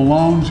forgivable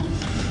loans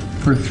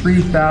for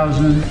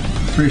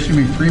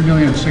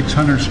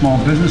 3,600,000 small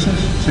businesses,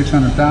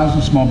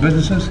 600,000 small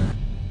businesses.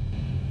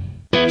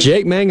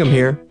 Jake Mangum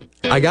here.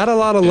 I got a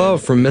lot of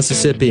love from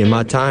Mississippi in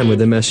my time with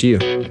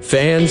MSU.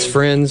 Fans,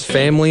 friends,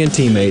 family, and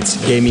teammates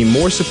gave me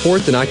more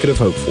support than I could have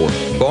hoped for.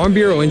 Farm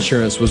Bureau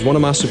Insurance was one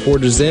of my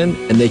supporters then,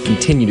 and they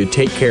continue to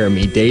take care of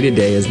me day to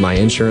day as my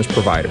insurance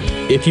provider.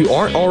 If you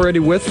aren't already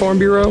with Farm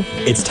Bureau,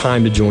 it's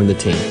time to join the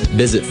team.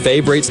 Visit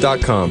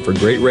favrates.com for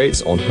great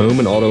rates on home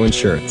and auto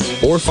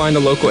insurance, or find a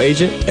local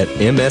agent at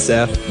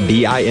msfbins.com.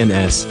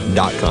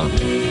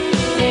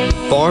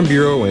 Farm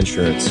Bureau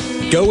Insurance.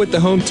 Go with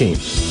the home team.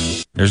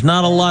 There's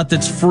not a lot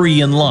that's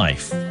free in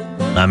life.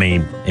 I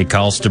mean, it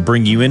costs to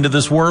bring you into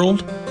this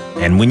world,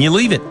 and when you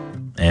leave it,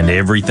 and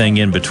everything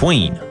in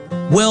between.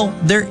 Well,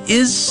 there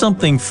is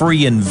something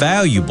free and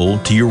valuable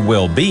to your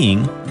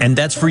well-being, and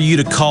that's for you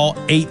to call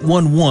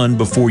 811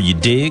 before you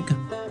dig,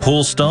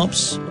 pull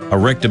stumps,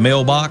 erect a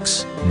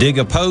mailbox, dig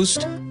a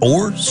post,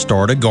 or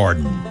start a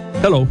garden.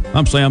 Hello,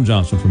 I'm Sam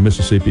Johnson from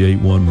Mississippi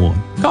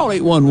 811. Call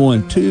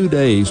 811 2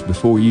 days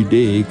before you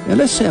dig, and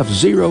let's have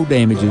 0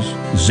 damages,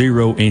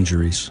 0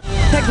 injuries.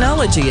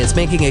 Technology is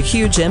making a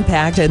huge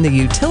impact in the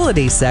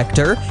utility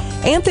sector.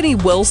 Anthony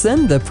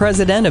Wilson, the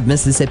president of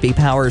Mississippi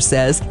Power,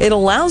 says it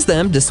allows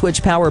them to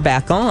switch power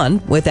back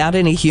on without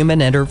any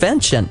human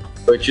intervention.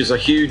 Which is a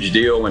huge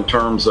deal in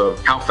terms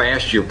of how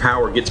fast your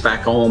power gets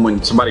back on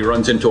when somebody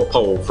runs into a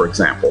pole, for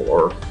example,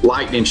 or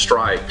lightning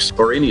strikes,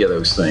 or any of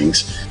those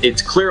things.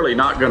 It's clearly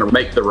not going to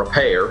make the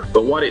repair,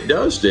 but what it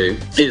does do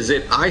is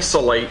it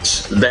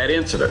isolates that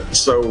incident.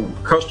 So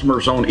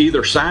customers on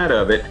either side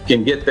of it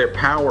can get their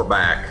power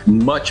back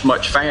much,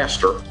 much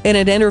faster. In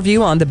an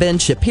interview on The Ben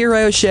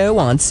Shapiro Show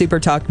on Super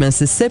Talk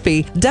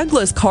Mississippi,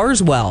 Douglas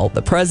Carswell,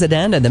 the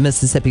president of the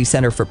Mississippi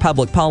Center for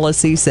Public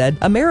Policy, said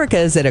America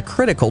is at a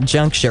critical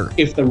juncture.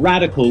 If the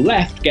radical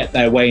left get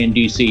their way in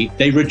DC,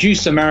 they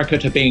reduce America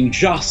to being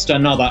just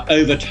another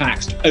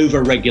overtaxed,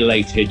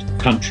 overregulated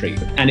country.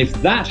 And if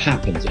that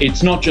happens,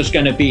 it's not just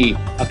going to be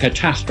a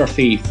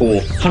catastrophe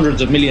for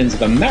hundreds of millions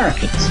of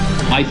Americans.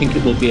 I think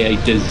it will be a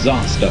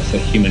disaster for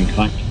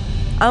humankind.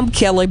 I'm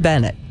Kelly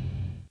Bennett.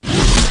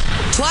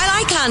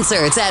 Twilight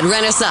Concerts at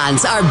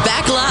Renaissance are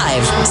back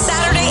live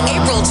Saturday,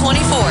 April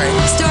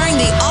 24th, starring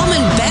the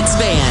Allman Betts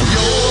Band.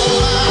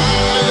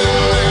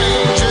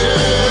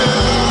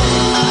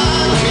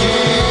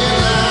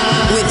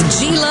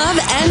 G-Love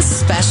and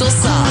Special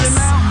Sauce.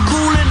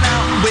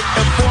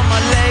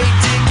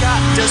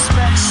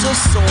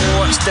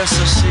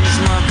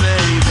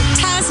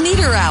 Taz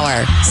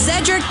Niederauer,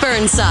 Cedric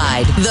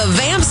Burnside, The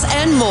Vamps,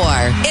 and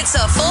more. It's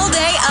a full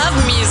day of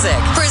music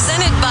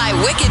presented by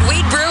Wicked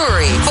Wheat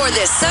Brewery for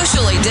this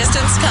socially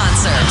distanced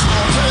concert.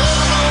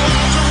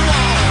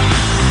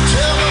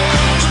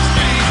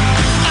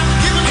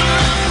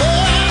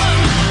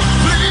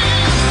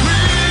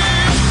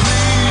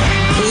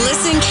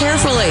 Listen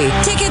carefully.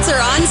 Tickets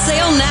are on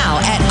sale now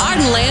at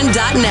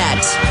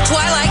ardenland.net.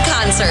 Twilight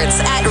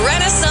Concerts at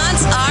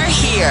Renaissance are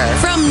here.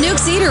 From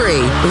Nuke's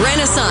Eatery,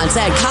 Renaissance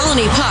at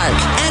Colony Park,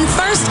 and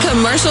First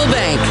Commercial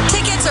Bank.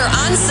 Tickets are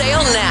on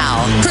sale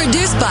now.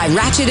 Produced by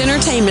Ratchet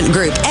Entertainment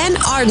Group and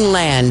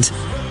Ardenland.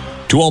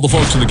 To all the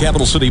folks in the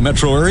Capital City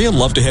metro area,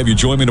 love to have you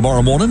join me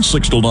tomorrow morning,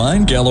 6 till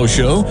 9, Gallo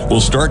Show.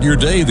 We'll start your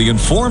day the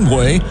informed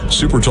way.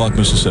 Super Talk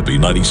Mississippi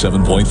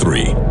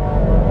 97.3.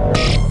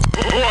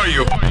 Who are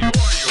you?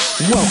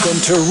 Welcome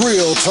to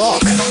Real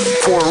Talk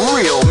for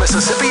real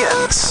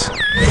Mississippians.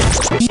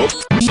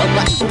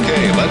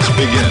 Okay, let's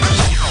begin.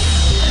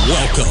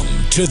 Welcome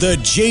to the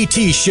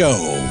JT Show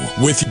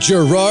with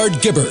Gerard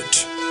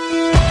Gibbert.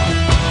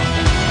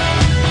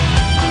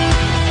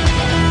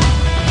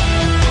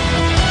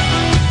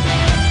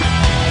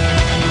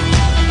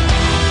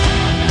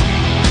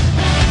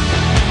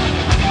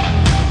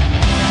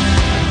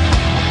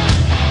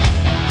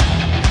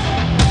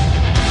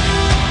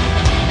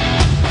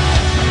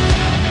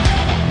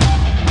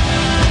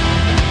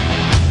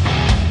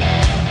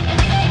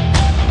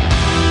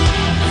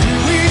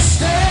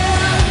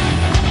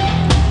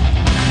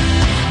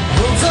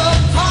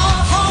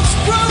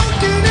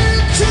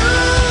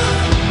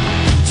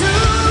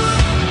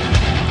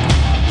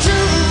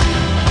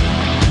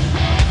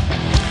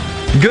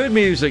 Good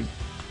music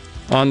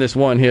on this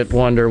one-hit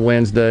wonder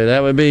Wednesday.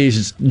 That would be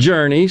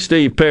Journey,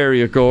 Steve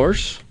Perry, of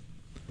course.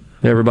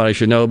 Everybody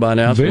should know by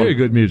now. Very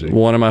good music.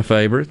 One of my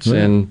favorites, yeah,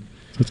 and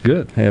that's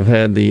good. Have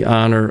had the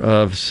honor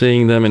of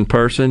seeing them in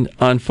person.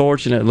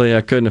 Unfortunately,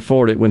 I couldn't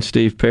afford it when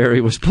Steve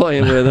Perry was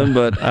playing with them,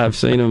 but I've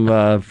seen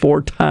them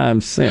 4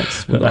 times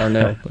since with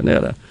Arnell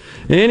Panetta.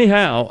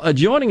 Anyhow,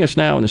 joining us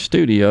now in the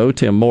studio,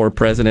 Tim Moore,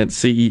 President,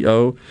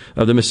 CEO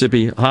of the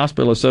Mississippi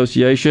Hospital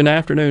Association.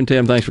 Afternoon,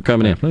 Tim. Thanks for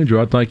coming in. Afternoon,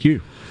 Gerard. Thank you.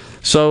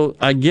 So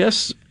I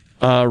guess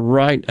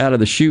right out of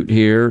the chute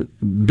here,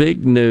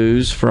 big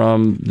news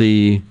from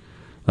the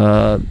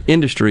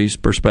industry's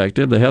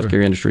perspective, the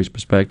healthcare industry's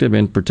perspective,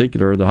 in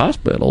particular the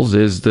hospitals,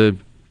 is the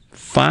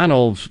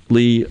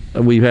finally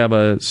we have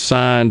a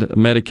signed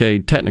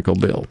Medicaid technical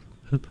bill.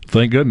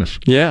 Thank goodness.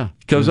 Yeah,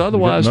 because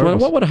otherwise,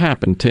 what would have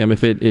happened, Tim,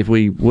 if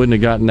we wouldn't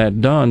have gotten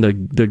that done?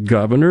 The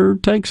governor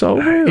takes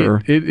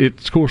over? It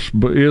of course,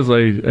 is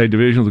a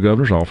division of the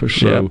governor's office,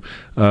 so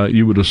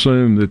you would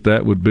assume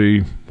that would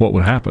be what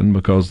would happen,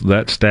 because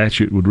that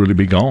statute would really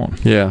be gone.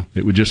 Yeah.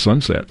 It would just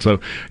sunset. So,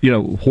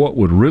 what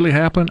would really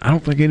happen, I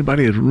don't think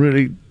anybody has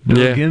really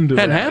dug into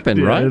that. Hadn't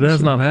happened, right? It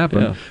has not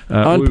happened.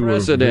 Yeah.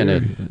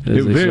 Unprecedented.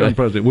 Very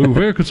unprecedented. We were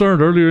very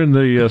concerned earlier in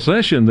the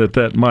session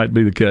that might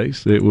be the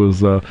case. It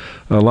was a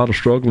lot of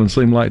struggle and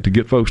seemed like to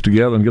get folks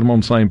together and get them on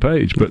the same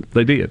page, but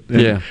they did.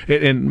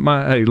 And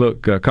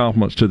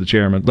compliments to the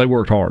chairman. They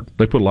worked hard.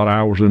 They put a lot of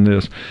hours in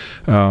this.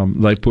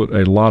 They put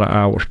a lot of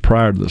hours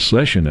prior to the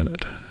session in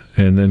it.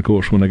 And then, of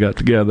course, when they got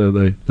together,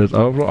 there's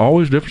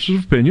always differences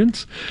of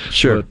opinions.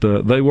 Sure.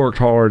 But they worked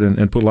hard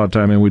and put a lot of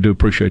time in. We do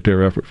appreciate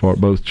their effort for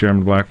it, both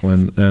Chairman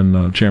Blackland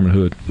and Chairman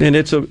Hood. And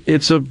it's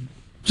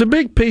a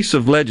big piece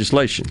of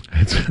legislation.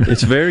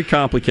 It's very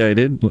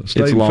complicated.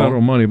 State it's and long.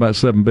 Federal money, about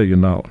 $7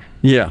 billion.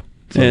 Yeah.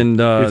 So and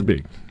it's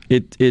big.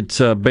 It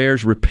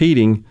bears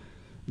repeating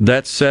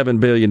that $7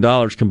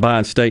 billion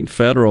combined state and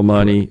federal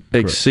money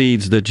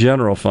exceeds the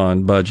general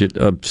fund budget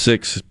of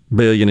 $6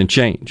 billion and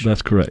change.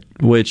 That's correct.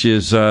 Which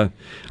is, I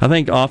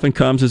think, often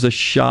comes as a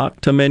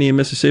shock to many in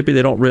Mississippi.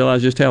 They don't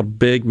realize just how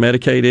big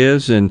Medicaid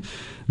is, and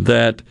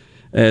that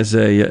as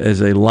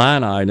a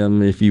line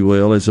item, if you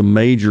will, as a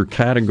major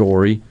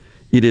category,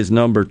 it is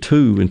number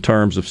 2 in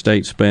terms of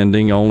state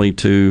spending, only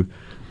to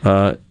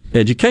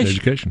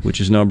education,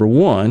 which is number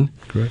 1.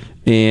 Correct.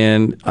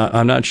 And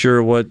I'm not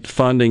sure what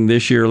funding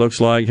this year looks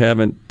like.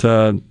 Haven't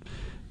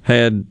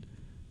had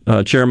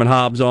Chairman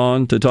Hobbs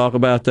on to talk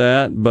about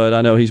that, but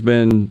I know he's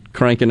been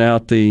cranking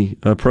out the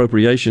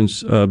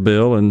appropriations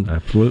bill, and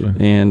absolutely.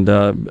 And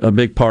a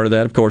big part of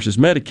that, of course, is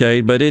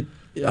Medicaid. But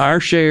our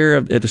share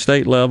at the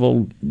state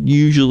level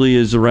usually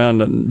is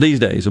around these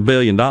days $1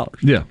 billion.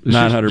 Yeah, it's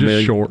 $900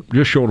 million.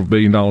 just short of $1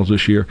 billion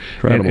this year.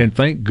 And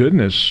thank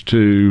goodness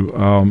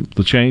to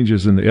the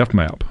changes in the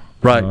FMAP.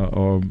 Right.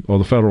 Or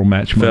the federal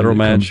match money. Federal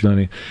match.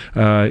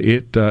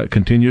 It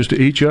continues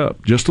to inch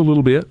up just a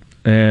little bit.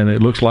 And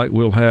it looks like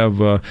we'll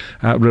have, I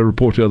read a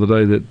report the other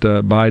day that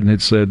Biden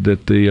had said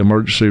that the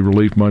emergency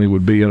relief money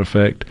would be in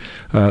effect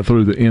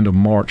through the end of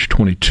March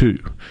 22.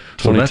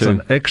 So that's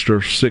an extra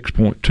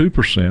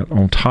 6.2%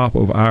 on top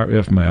of our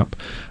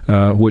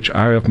FMAP, which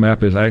our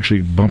FMAP is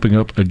actually bumping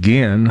up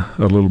again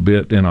a little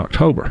bit in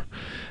October.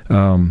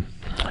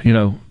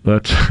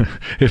 That's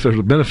if there's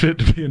a benefit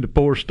to being the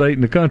poorest state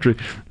in the country,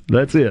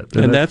 that's it.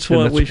 And that's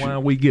why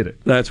we get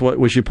it. That's what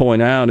we should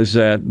point out, is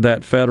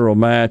that federal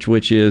match,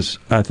 which is,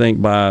 I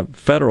think, by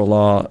federal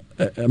law,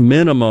 a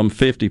minimum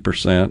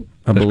 50%,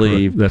 I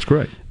believe. Correct. That's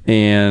correct.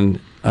 And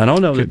I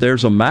don't know that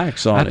there's a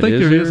max on it. I think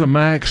there is a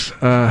max,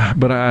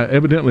 but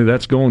evidently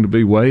that's going to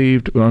be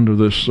waived under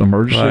this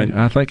emergency. Right.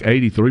 I think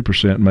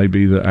 83% may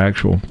be the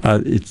actual.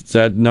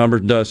 That number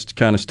does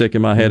kind of stick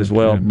in my head as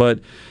well. Yeah. But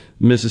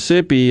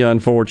Mississippi,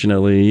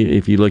 unfortunately,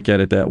 if you look at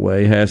it that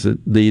way, has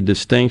the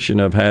distinction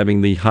of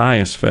having the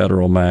highest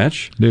federal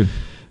match. Dude.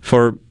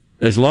 For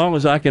as long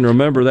as I can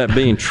remember that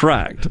being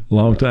tracked.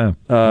 Long time.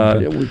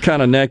 We're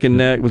kind of neck and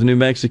neck with New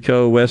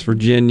Mexico, West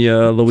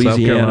Virginia,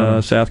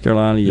 Louisiana, South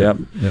Carolina. Yep.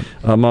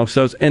 Amongst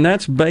those. And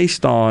that's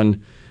based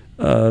on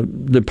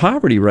the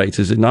poverty rates,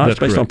 is it not? That's it's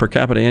based correct. on per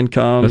capita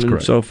income That's and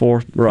correct. so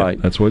forth. Right.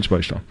 Yeah, that's what it's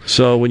based on.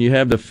 So when you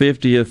have the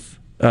 50th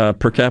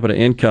per capita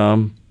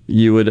income,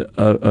 you would,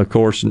 of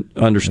course,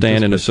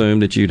 understand and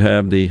assume that you'd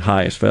have the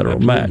highest federal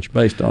match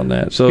based on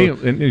that. So,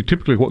 and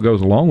typically what goes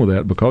along with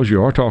that, because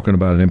you are talking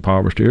about an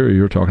impoverished area,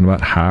 you're talking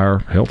about higher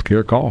health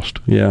care cost.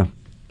 Yeah.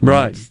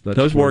 Right.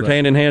 Those work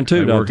hand in hand,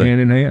 too, don't they? Work hand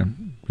in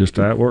hand. Just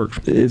how it works.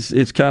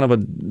 It's kind of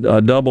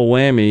a double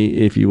whammy,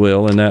 if you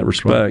will, in that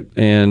respect. Right.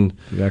 And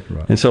exactly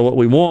right. And so what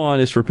we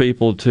want is for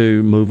people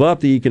to move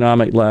up the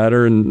economic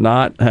ladder and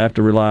not have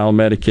to rely on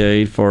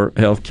Medicaid for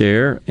health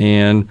care,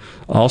 and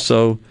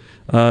also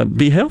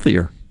be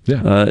healthier.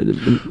 Yeah.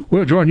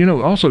 Well, Jordan,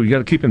 also you got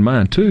to keep in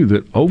mind too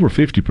that over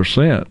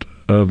 50%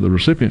 of the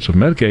recipients of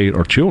Medicaid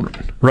are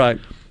children. Right.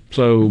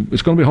 So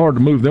it's going to be hard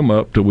to move them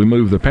up till we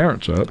move the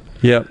parents up.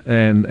 Yep.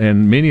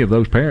 And many of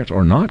those parents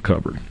are not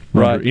covered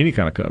right. under any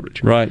kind of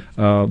coverage. Right.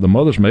 The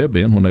mothers may have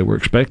been when they were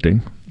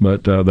expecting,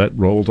 but that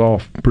rolls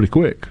off pretty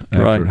quick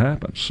after it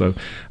happens. So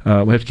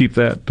we have to keep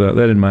that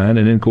in mind.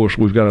 And then, of course,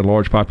 we've got a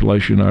large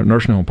population, our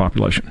nursing home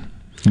population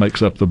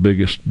makes up the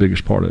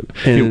biggest part of it.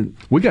 And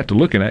we got to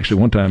looking actually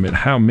one time at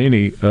how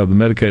many of the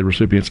Medicaid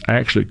recipients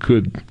actually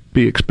could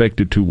be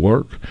expected to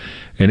work,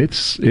 and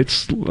it's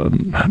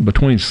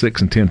between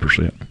 6 and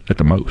 10% at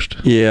the most.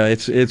 Yeah,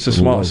 it's a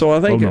small. So I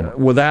think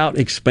without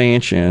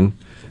expansion,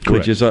 Correct.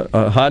 which is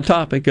a hot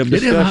topic of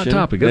discussion, it is a hot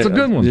topic. That's a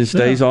good one. It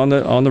stays on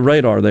the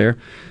radar there.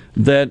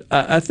 That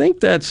I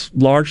think that's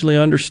largely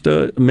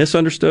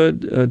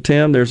misunderstood,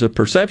 Tim. There's a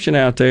perception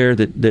out there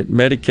that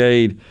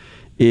Medicaid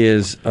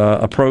is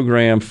a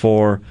program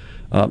for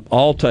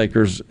all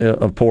takers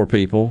of poor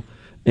people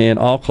in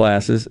all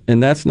classes,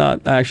 and that's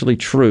not actually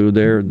true.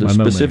 They're the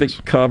specific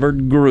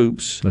covered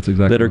groups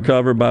that are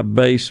covered by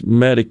base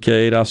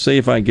Medicaid. I'll see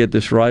if I can get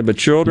this right, but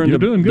children, You're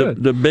doing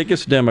good. The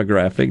biggest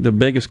demographic, the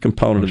biggest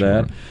component of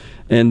that,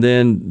 and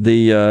then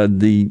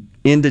the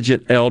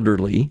indigent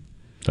elderly.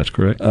 That's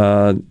correct.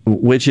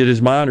 Which it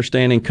is my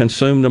understanding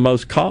consume the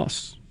most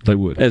costs. They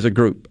would. As a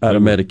group out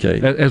of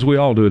Medicaid. As we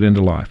all do at end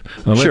of life.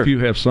 Unless Sure. you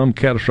have some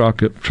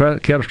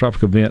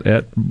catastrophic event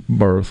at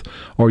birth,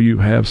 or you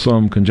have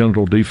some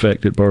congenital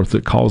defect at birth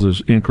that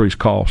causes increased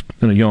cost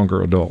in a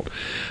younger adult.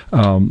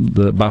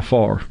 By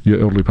far,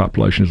 your elderly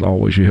population is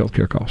always your health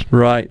care cost.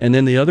 Right. And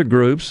then the other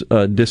groups,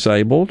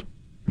 disabled,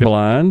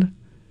 blind,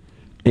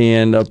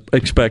 and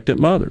expectant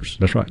mothers.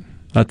 That's right.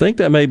 I think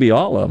that may be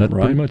all of them, That's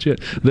right? pretty much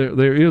it.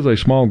 There is a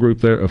small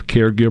group there of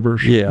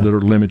caregivers that are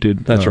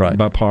limited That's right.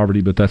 by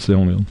poverty, but that's the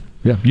only one.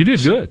 Yeah, you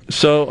did good.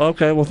 So,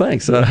 okay, well,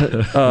 thanks.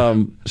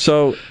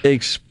 So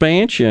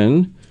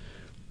expansion,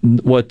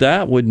 what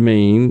that would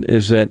mean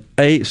is that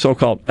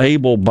so-called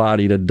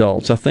able-bodied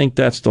adults, I think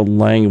that's the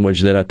language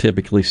that I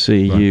typically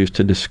see used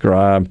to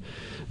describe,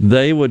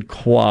 they would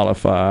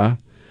qualify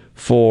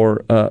for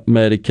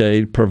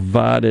Medicaid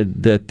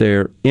provided that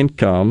their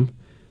income,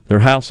 their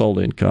household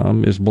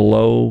income is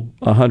below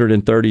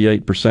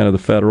 138% of the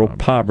federal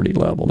poverty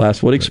level.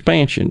 That's what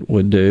expansion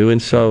would do. And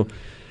so,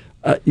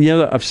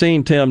 I've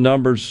seen, Tim,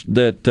 numbers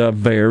that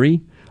vary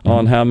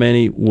on how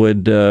many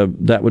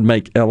that would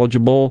make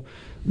eligible,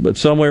 but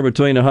somewhere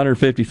between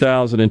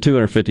 150,000 and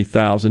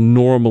 250,000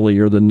 normally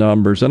are the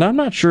numbers. And I'm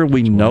not sure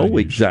we know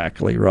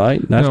exactly,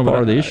 right? That's part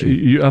of the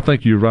issue. I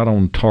think you're right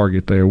on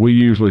target there. We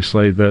usually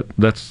say that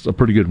that's a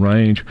pretty good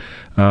range.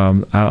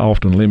 I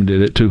often limit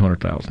it at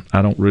 200,000.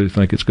 I don't really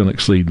think it's going to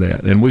exceed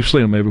that. And we've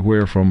seen them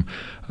everywhere from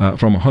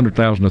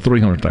 100,000 to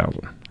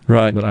 300,000.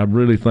 Right. But I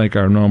really think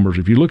our numbers,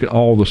 if you look at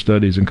all the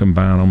studies and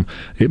combine them,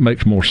 it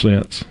makes more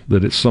sense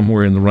that it's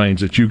somewhere in the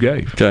range that you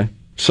gave. Okay.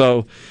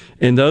 So,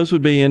 and those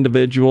would be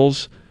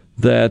individuals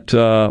that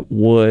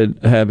would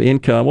have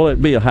income. Well,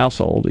 it'd be a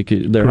household.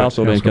 Their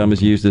household income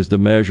is used as the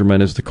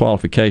measurement, as the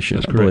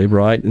qualification, I believe,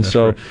 right? And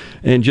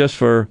and just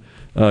for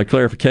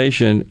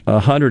clarification,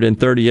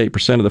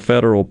 138% of the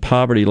federal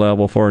poverty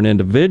level for an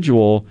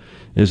individual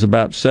is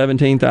about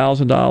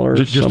 $17,000.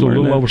 Just a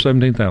little over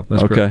 $17,000.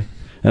 That's okay. Correct.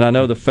 And I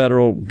know the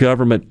federal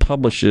government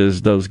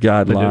publishes those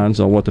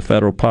guidelines on what the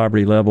federal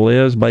poverty level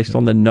is based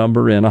on the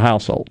number in a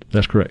household.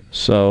 That's correct.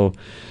 So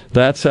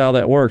that's how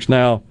that works.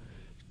 Now,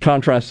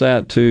 contrast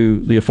that to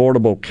the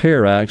Affordable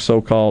Care Act,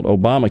 so-called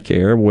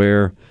Obamacare,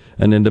 where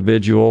an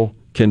individual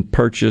can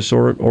purchase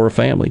or a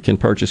family can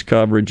purchase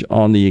coverage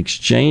on the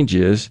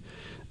exchanges,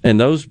 and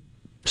those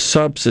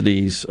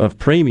subsidies of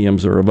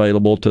premiums are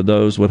available to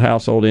those with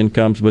household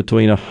incomes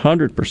between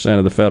 100%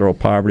 of the federal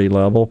poverty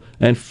level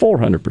and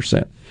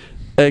 400%.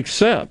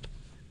 Except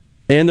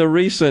in the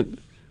recent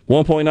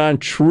 $1.9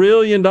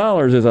 trillion,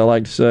 as I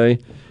like to say,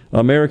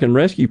 American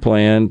Rescue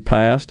Plan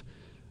passed,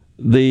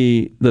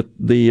 the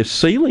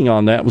ceiling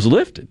on that was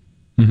lifted.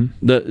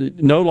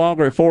 Mm-hmm. No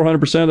longer at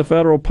 400% of the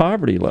federal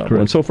poverty level. Correct.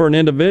 And so for an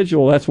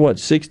individual, that's what,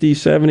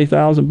 $60,000,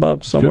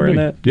 $70,000 somewhere in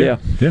that? Yeah.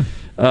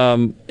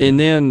 And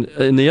then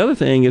and the other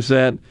thing is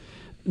that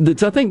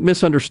it's, I think,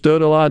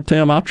 misunderstood a lot,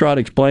 Tim. I'll try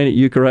to explain it.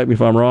 You correct me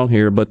if I'm wrong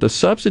here, but the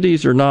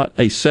subsidies are not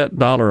a set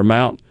dollar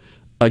amount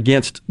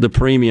against the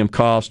premium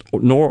cost,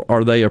 nor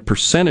are they a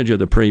percentage of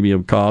the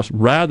premium cost.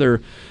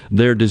 Rather,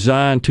 they're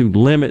designed to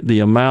limit the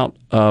amount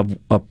of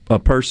a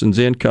person's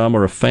income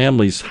or a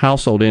family's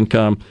household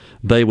income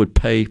they would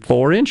pay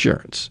for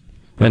insurance.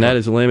 And that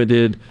is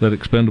limited. That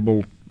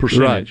expendable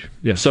percentage. Right.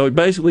 Yeah. So it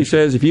basically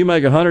says if you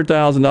make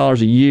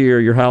 $100,000 a year,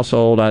 your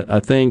household,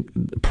 I think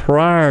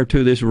prior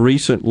to this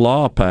recent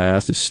law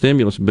passed, this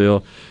stimulus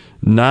bill,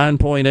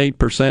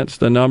 9.8% is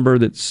the number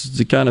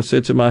that kind of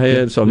sits in my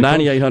head. So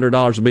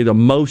 $9,800 would be the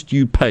most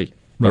you pay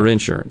for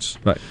insurance.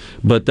 Right.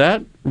 But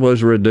that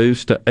was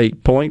reduced to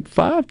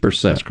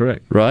 8.5%. That's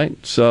correct.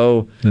 Right.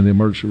 So. And the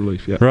emergency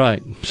relief. Yeah.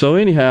 Right. So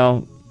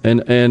anyhow,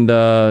 and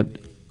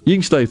you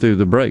can stay through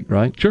the break,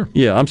 right? Sure.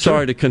 Yeah, I'm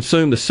sorry to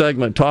consume the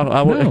segment talk.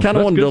 I kind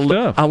of wanted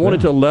to. I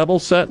wanted to level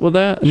set with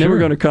that, and then we're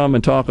going to come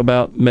and talk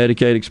about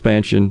Medicaid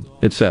expansion,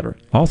 etc.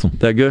 Awesome.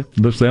 That good?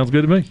 That sounds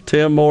good to me.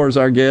 Tim Moore is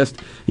our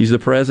guest. He's the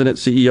president,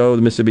 CEO of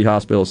the Mississippi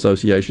Hospital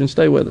Association.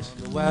 Stay with us.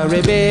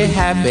 Worry, be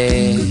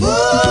happy.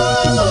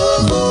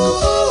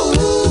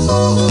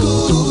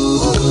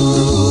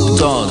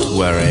 Don't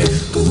worry.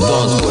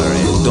 Don't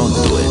worry. Don't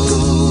do it.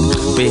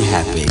 Be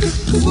happy.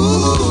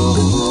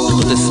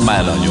 Put a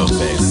smile on your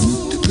face.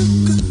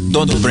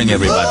 Don't bring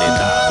everybody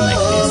down like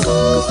this.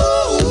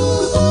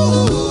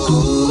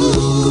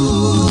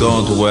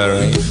 Don't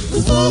worry.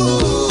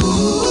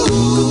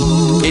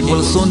 It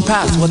will soon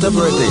pass,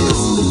 whatever it is.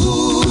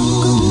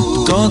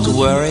 Don't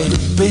worry.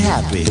 Be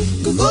happy.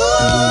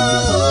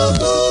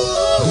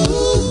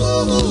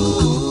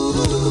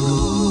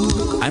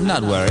 I'm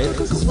not worried.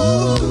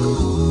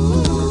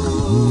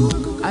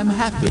 I'm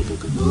happy.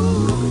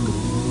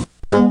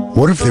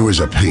 What if there was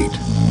a paint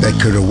that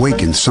could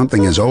awaken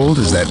something as old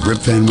as that Rip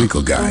Van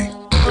Winkle guy?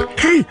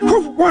 Hey,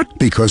 what?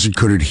 Because it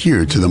could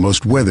adhere to the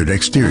most weathered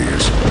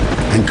exteriors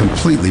and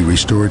completely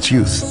restore its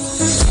youth.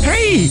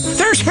 Hey,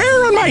 there's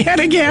hair on my head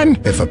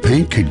again! If a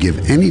paint could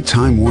give any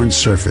time-worn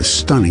surface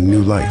stunning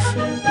new life,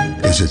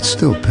 is it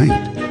still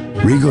paint?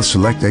 Regal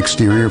Select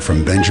Exterior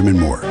from Benjamin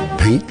Moore.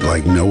 Paint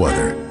like no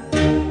other.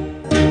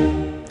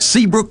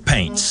 Seabrook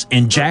Paints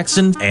in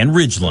Jackson and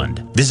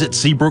Ridgeland. Visit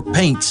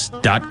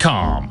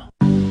SeabrookPaints.com.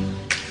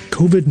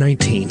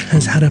 COVID-19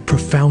 has had a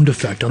profound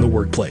effect on the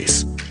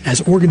workplace.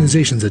 As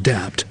organizations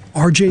adapt,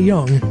 RJ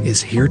Young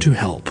is here to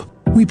help.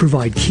 We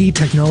provide key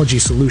technology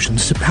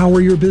solutions to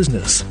power your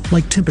business,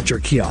 like temperature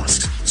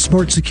kiosks,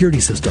 smart security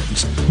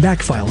systems,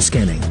 backfile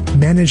scanning,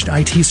 managed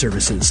IT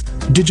services,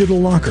 digital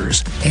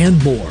lockers,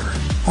 and more.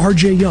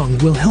 RJ Young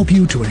will help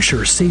you to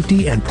ensure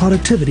safety and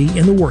productivity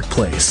in the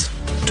workplace.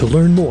 To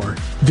learn more,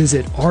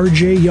 visit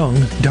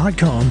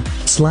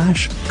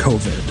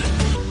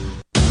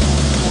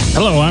rjyoung.com/COVID.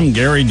 Hello, I'm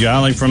Gary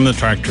Jolly from the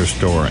Tractor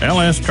Store.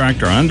 LS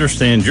Tractor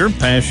understands your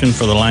passion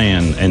for the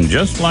land, and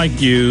just like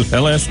you,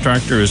 LS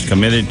Tractor is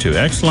committed to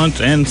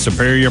excellence and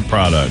superior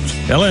products.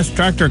 LS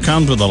Tractor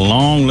comes with a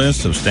long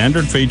list of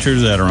standard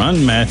features that are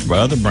unmatched by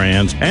other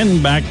brands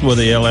and backed with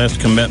the LS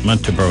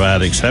commitment to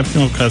provide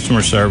exceptional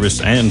customer service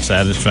and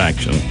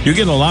satisfaction. You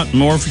get a lot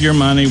more for your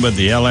money with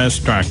the LS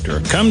Tractor.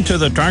 Come to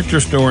the Tractor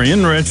Store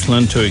in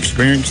Richland to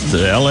experience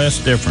the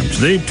LS difference.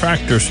 The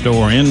Tractor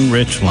Store in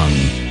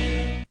Richland.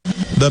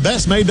 The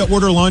best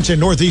made-to-order lunch in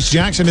Northeast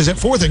Jackson is at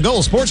 4th and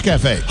Goal Sports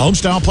Cafe.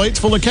 Homestyle plates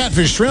full of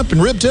catfish, shrimp,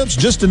 and rib tips,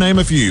 just to name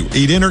a few.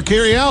 Eat in or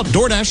carry out,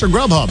 DoorDash or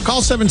Grubhub.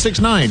 Call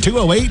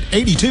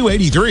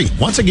 769-208-8283.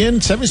 Once again,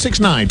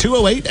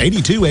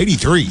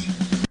 769-208-8283.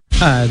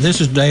 Hi, this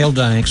is Dale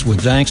Danks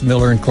with Danks,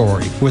 Miller &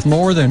 Corey. With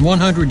more than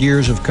 100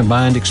 years of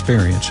combined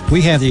experience,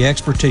 we have the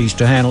expertise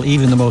to handle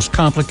even the most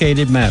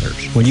complicated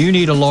matters. When you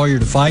need a lawyer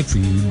to fight for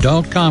you,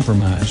 don't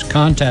compromise.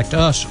 Contact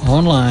us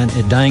online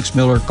at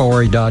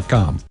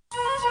danksmillercorey.com.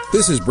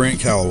 This is Brent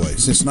Calloway.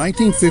 Since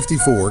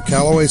 1954,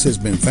 Calloway's has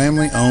been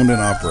family-owned and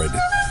operated.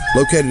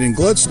 Located in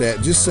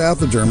Gluckstadt, just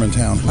south of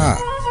Germantown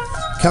High.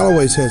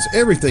 Calloway's has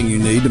everything you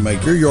need to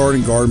make your yard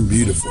and garden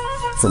beautiful.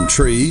 From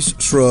trees,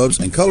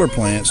 shrubs, and color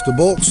plants to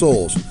bulk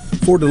soils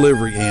for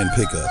delivery and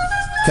pickup.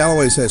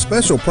 Calloway's has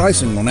special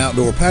pricing on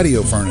outdoor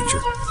patio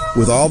furniture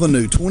with all the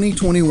new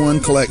 2021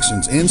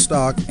 collections in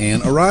stock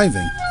and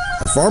arriving.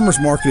 Our farmers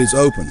market is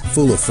open,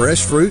 full of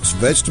fresh fruits,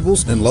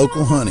 vegetables, and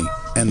local honey,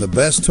 and the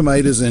best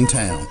tomatoes in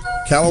town.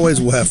 Calloway's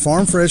will have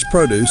farm fresh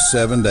produce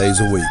 7 days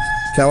a week.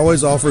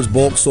 Calloway's offers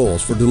bulk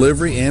soils for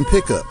delivery and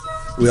pickup.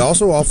 We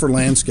also offer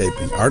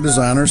landscaping. Our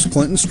designers,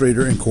 Clinton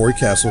Streeter and Corey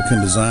Castle,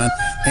 can design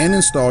and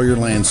install your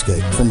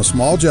landscape from a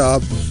small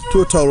job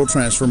to a total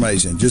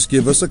transformation. Just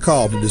give us a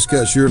call to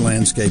discuss your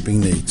landscaping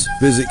needs.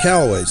 Visit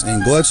Calloway's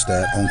in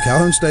Gluckstadt on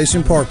Calhoun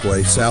Station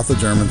Parkway, south of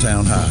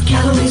Germantown High.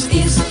 Calloway's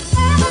is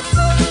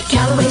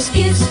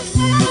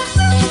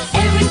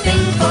everything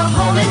for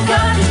home and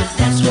garden.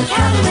 That's what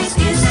Calloway's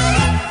is.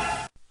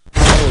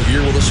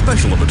 Here with a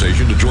special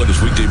invitation to join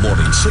us weekday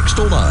morning, 6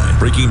 to 9.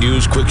 Breaking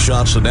news, quick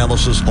shots,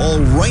 analysis, all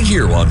right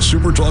here on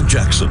Super Talk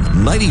Jackson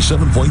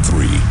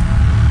 97.3.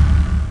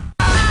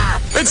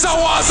 It's so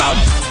awesome!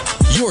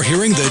 You're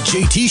hearing the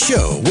JT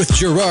Show with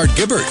Gerard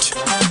Gibbert.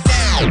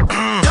 Come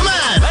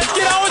on, let's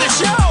get on with the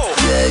show!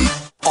 Yay!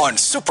 On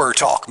Super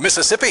Talk,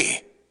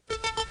 Mississippi.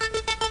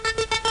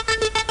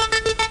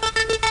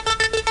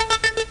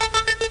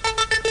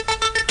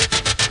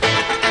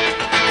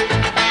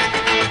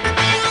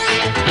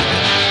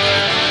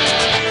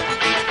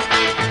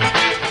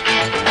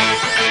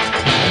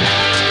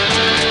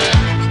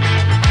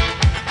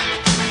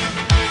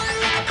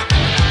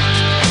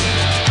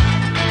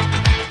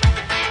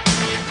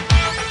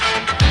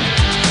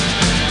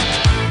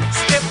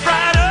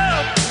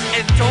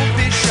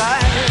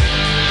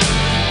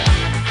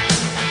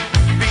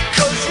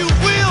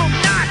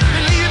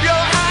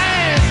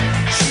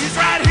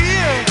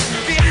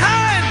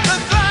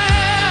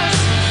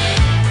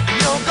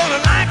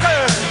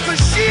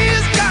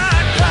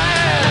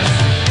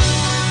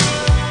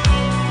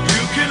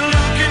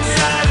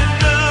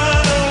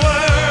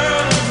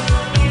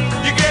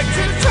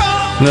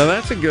 Now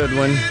that's a good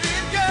one.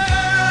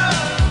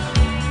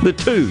 The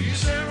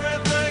Tubes.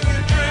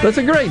 That's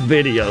a great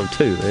video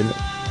too, isn't it?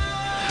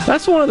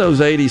 That's one of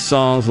those 80s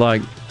songs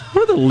like,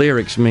 what do the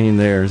lyrics mean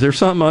there? Is there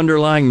some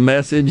underlying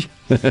message?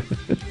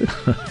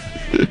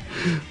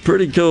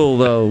 Pretty cool,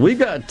 though. We've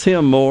got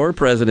Tim Moore,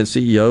 President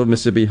and CEO of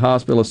Mississippi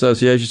Hospital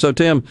Association. So,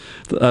 Tim,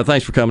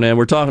 thanks for coming in.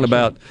 We're talking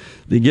about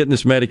getting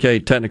this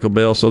Medicaid technical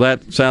bill, so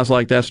that sounds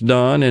like that's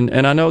done.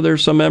 And I know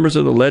there's some members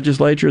of the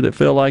legislature that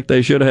feel like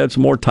they should have had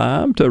some more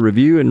time to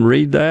review and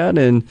read that,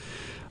 and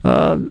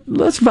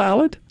that's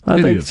valid. I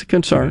think it's a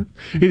concern.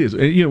 It is.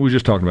 You know, we were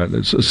just talking about it.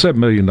 It's a $7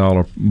 million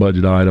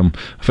budget item,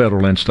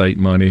 federal and state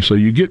money. So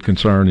you get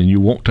concerned and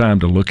you want time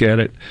to look at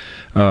it.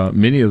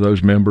 Many of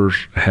those members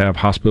have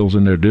hospitals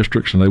in their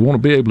districts, and they want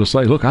to be able to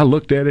say, look, I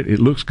looked at it. It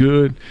looks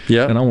good,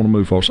 and I want to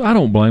move forward. So I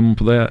don't blame them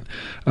for that.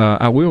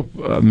 I will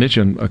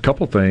mention a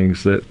couple of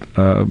things that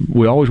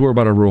we always worry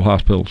about our rural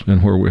hospitals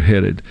and where we're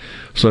headed.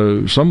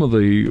 So some of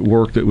the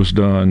work that was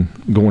done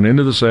going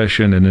into the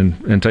session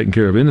and taken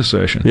care of in the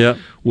session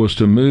was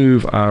to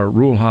move our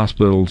rural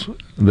hospitals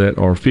that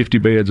are 50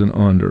 beds and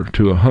under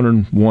to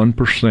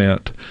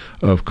 101%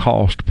 of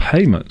cost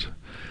payment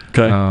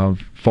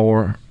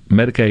for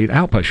Medicaid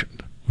outpatient.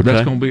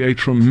 That's going to be a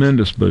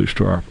tremendous boost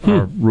to our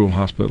rural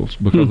hospitals,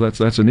 because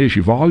that's an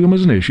issue. Volume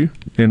is an issue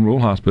in rural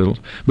hospitals,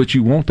 but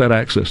you want that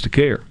access to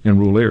care in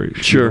rural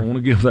areas. Sure. You don't want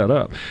to give that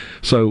up.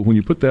 So when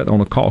you put that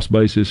on a cost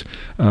basis,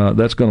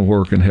 that's going to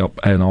work and help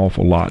an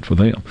awful lot for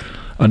them.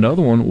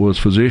 Another one was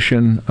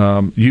physician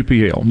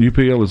UPL.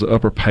 UPL is the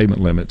upper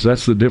payment limits.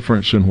 That's the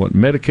difference in what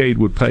Medicaid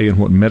would pay and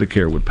what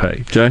Medicare would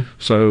pay. Okay.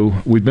 So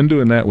we've been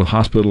doing that with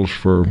hospitals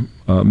for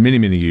many,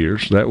 many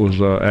years. That was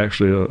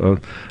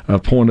actually a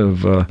point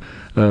of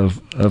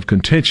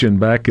contention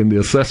back in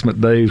the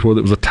assessment days, whether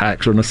it was a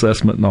tax or an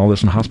assessment and all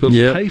this, and hospitals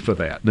pay for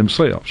that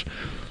themselves.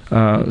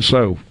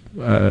 So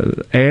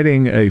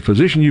adding a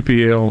physician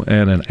UPL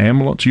and an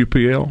ambulance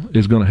UPL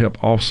is going to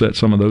help offset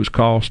some of those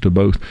costs to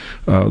both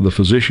the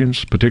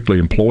physicians, particularly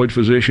employed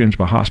physicians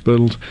by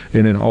hospitals,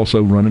 and then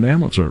also running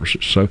ambulance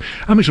services. So,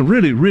 I mean, some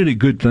really, really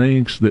good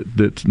things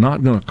that's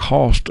not going to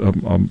cost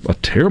a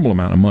terrible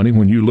amount of money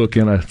when you look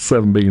in a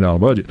 $7 billion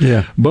budget.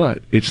 Yeah.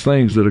 But it's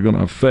things that are going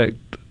to affect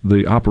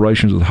the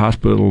operations of the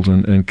hospitals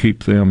and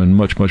keep them in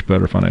much, much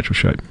better financial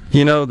shape.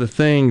 You know, the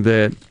thing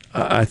that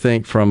I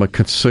think from a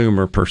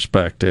consumer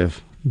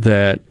perspective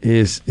that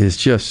is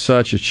just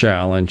such a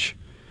challenge,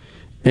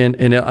 and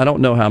I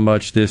don't know how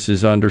much this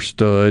is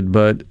understood,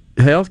 but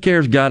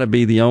healthcare's got to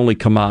be the only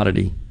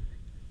commodity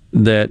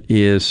that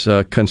is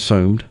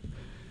consumed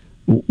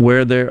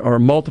where there are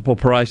multiple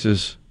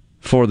prices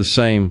for the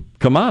same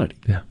commodity.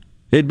 Yeah.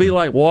 It'd be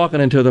like walking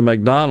into the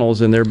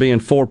McDonald's and there being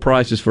 4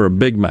 prices for a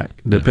Big Mac,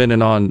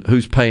 depending on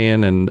who's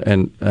paying and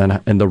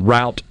the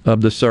route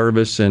of the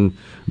service and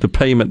the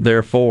payment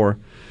therefore.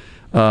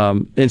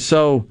 And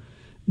so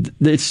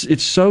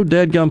it's so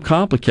deadgum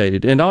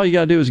complicated. And all you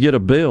got to do is get a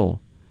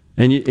bill.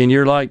 And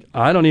you're like,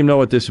 I don't even know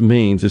what this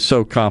means. It's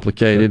so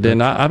complicated.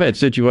 And I've had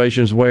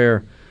situations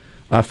where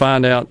I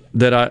find out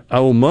that I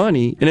owe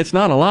money, and it's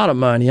not a lot of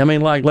money. I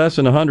mean, like less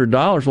than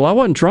 $100. Well, I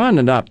wasn't trying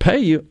to not pay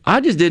you.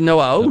 I just didn't know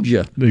I owed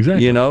you.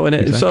 Exactly. You know, and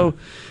exactly. So,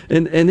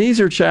 and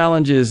these are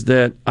challenges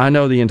that I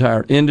know the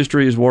entire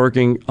industry is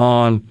working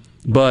on.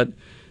 But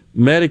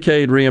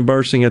Medicaid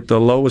reimbursing at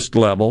the lowest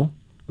level,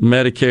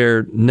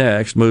 Medicare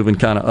next, moving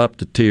kind of up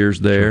the tiers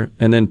there,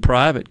 and then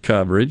private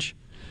coverage.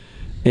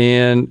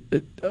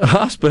 And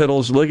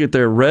hospitals look at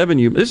their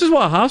revenue. This is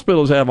why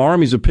hospitals have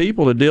armies of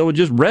people to deal with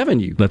just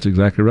revenue. That's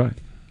exactly right.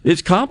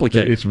 It's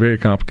complicated. It's very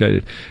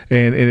complicated.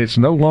 And it's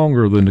no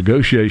longer the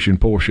negotiation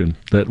portion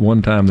that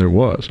one time there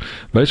was.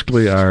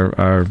 Basically,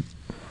 our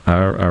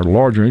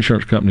larger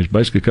insurance companies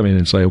basically come in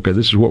and say, okay,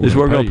 this is what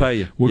we're going to pay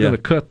you. We're going to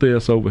cut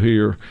this over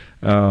here,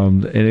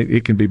 and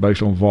it can be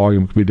based on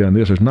volume. It can be done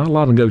this. There's not a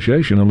lot of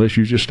negotiation unless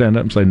you just stand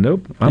up and say,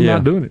 nope, I'm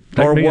not doing it.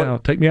 Take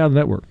me out of the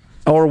network.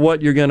 Or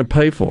what you're going to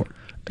pay for.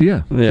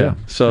 Yeah.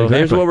 So exactly.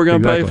 Here's what we're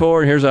going to pay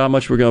for, and here's how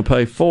much we're going to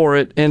pay for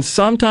it. And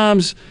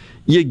sometimes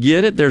you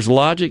get it, there's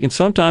logic, and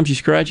sometimes you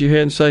scratch your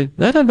head and say,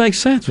 that doesn't make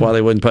sense why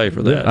they wouldn't pay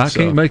for that. I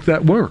can't make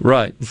that work.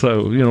 Right.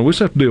 So, we just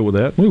have to deal with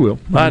that. We will.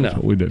 I know. That's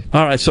what we do.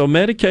 All right, so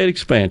Medicaid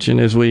expansion,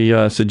 as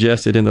we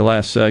suggested in the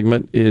last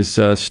segment, is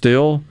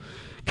still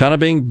kind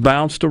of being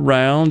bounced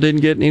around,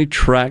 didn't get any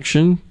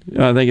traction,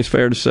 I think it's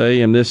fair to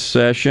say, in this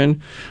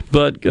session.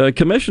 But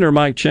Commissioner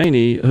Mike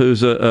Chaney,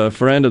 who's a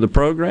friend of the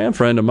program,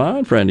 friend of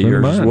mine, friend of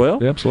yours as well.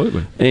 Yeah,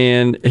 absolutely.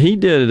 And he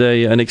did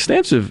an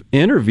extensive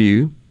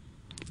interview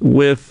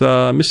with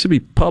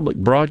Mississippi Public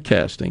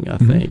Broadcasting, I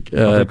think,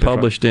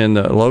 published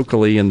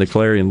locally in the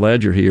Clarion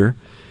Ledger here.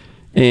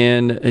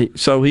 And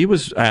so he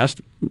was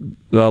asked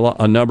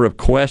a number of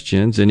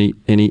questions, and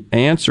he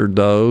answered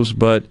those,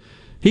 but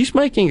he's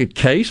making a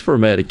case for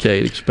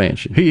Medicaid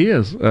expansion. He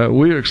is.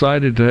 We're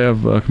excited to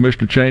have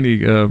Commissioner Chaney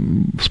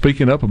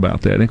speaking up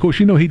about that. And, of course,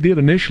 he did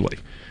initially.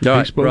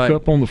 He spoke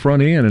up on the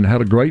front end and had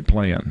a great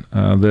plan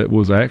that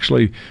was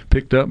actually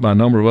picked up by a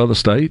number of other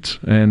states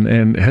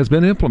and has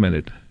been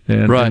implemented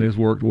and has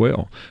worked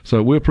well.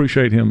 So we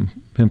appreciate him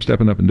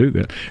stepping up and do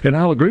that. And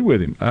I'll agree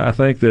with him. I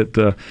think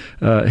that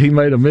he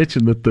made a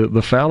mention that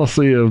the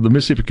fallacy of the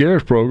Mississippi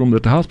Cares program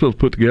that the hospitals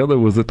put together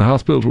was that the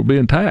hospitals were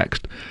being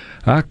taxed.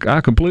 I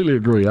completely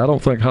agree. I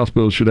don't think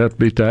hospitals should have to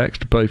be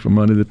taxed to pay for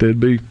money that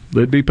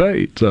they'd be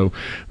paid. So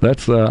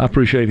that's I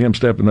appreciate him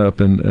stepping up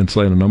and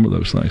saying a number of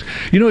those things.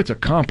 It's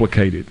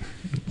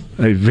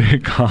a very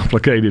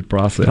complicated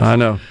process. I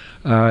know.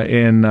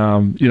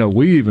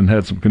 We even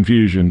had some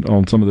confusion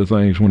on some of the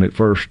things when it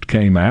first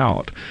came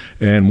out,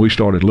 and we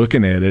started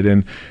looking at it,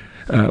 and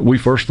we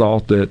first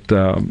thought that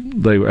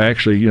they were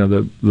actually,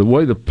 the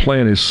way the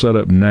plan is set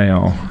up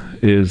now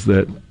is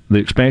that the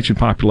expansion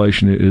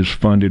population is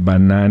funded by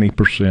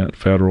 90%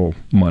 federal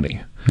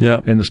money.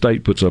 Yeah. And the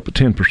state puts up a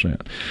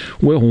 10%.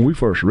 Well, when we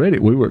first read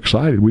it, we were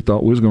excited. We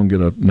thought we was going to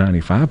get a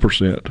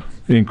 95%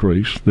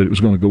 increase, that it was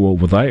going to go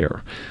over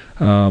there.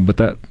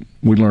 But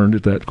we learned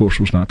that, of course,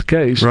 was not the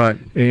case. Right.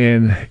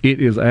 And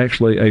it is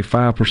actually a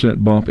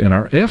 5% bump in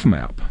our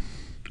FMAP,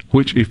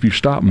 which, if you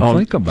stop and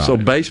think about it. So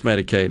base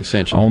Medicaid,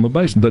 essentially. On the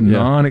base. The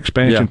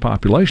non-expansion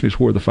population is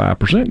where the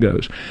 5%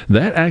 goes.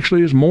 That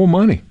actually is more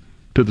money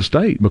to the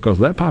state because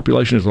that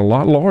population is a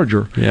lot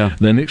larger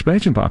than the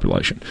expansion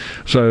population.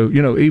 So,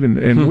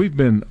 we've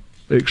been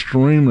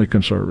extremely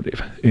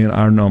conservative in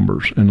our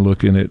numbers and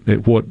looking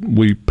at what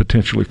we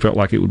potentially felt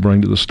like it would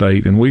bring to the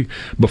state. And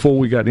before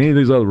we got any of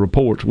these other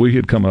reports, we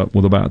had come up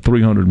with about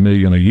 $300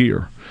 million a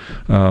year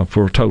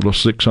for a total of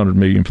 $600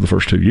 million for the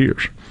first 2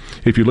 years.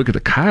 If you look at the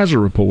Kaiser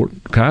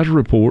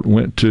report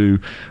went to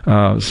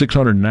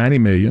 $690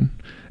 million.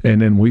 And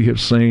then we have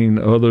seen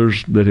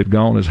others that have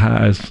gone as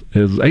high as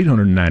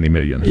 $890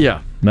 million.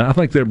 Yeah. Now, I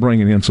think they're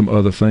bringing in some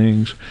other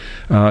things.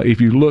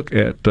 If you look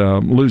at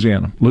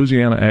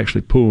Louisiana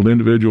actually pulled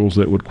individuals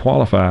that would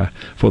qualify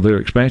for their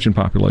expansion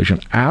population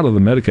out of the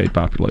Medicaid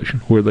population,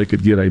 where they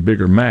could get a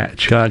bigger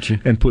match. Gotcha.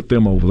 And put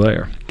them over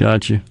there.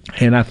 Gotcha.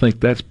 And I think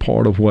that's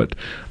part of what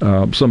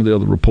some of the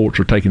other reports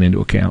are taking into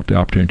account, the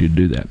opportunity to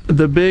do that.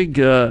 The big,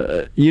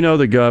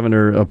 the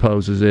governor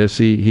opposes this.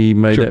 He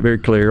made that very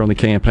clear on the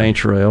campaign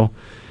trail.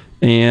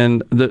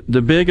 And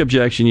the big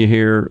objection you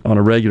hear on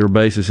a regular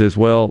basis is,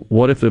 well,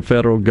 what if the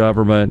federal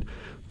government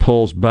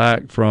pulls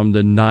back from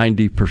the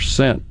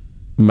 90%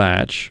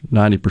 match,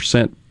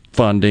 90%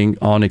 funding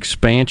on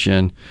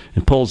expansion,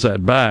 and pulls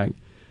that back?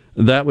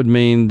 That would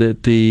mean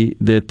that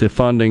the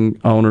funding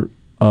owner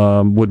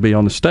would be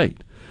on the state.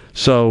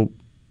 So,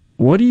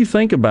 what do you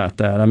think about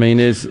that? I mean,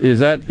 is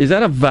that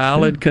a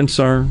valid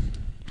concern?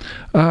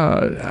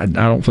 I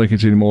don't think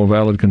it's any more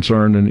valid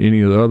concern than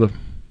any of the other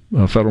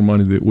federal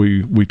money that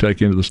we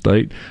take into the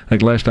state. I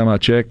think last time I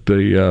checked,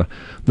 the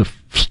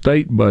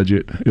state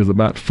budget is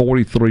about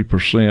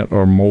 43%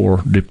 or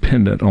more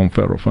dependent on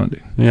federal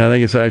funding. Yeah, I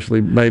think it's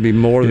actually maybe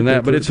more than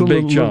that, but it's a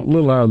big chunk. A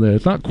little out of that.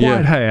 It's not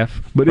quite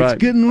half, but it's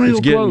getting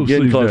real close.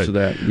 Getting close to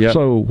that. Yep.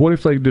 So what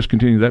if they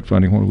discontinue that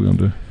funding? What are we going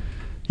to do?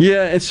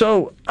 Yeah, and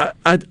so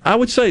I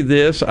would say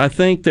this. I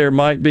think there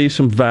might be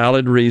some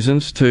valid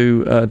reasons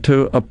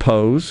to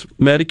oppose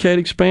Medicaid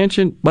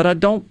expansion, but I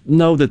don't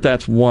know that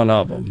that's one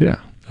of them. Yeah.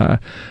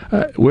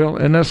 Well,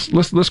 and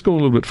let's go a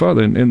little bit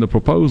further. In the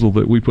proposal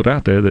that we put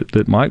out there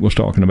that Mike was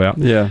talking about,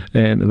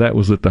 and that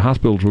was that the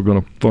hospitals were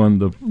going to fund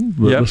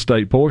the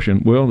state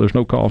portion. Well, there's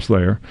no cost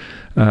there.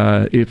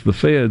 If the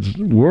feds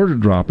were to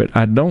drop it,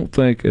 I don't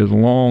think as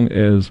long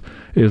as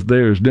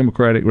there's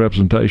Democratic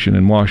representation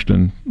in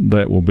Washington,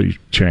 that will be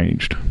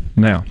changed.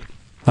 Now,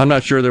 I'm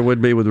not sure there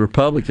would be with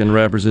Republican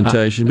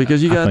representation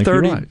because you got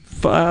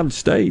 35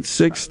 states,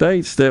 6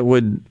 states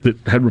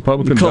that had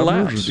Republican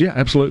collapse. Governors. Yeah,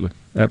 absolutely.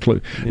 Yeah.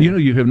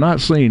 You have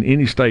not seen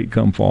any state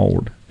come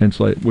forward and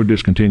say we're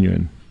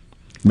discontinuing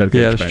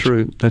Medicaid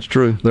expansion. That's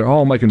true. They're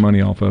all making money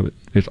off of it.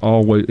 It's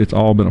all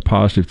been a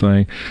positive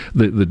thing.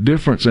 The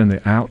difference in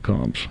the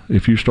outcomes,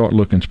 if you start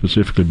looking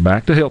specifically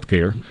back to health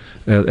care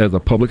as a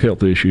public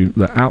health issue,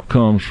 the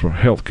outcomes for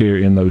health care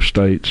in those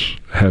states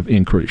have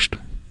increased.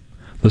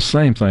 The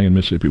same thing in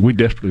Mississippi. We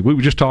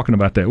were just talking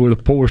about that. We're the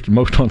poorest and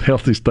most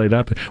unhealthy state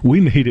out there. We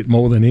need it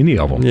more than any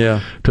of them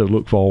to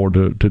look forward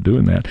to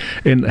doing that.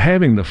 And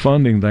having the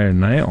funding there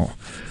now,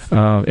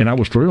 and I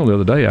was thrilled the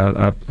other day.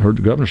 I heard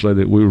the governor say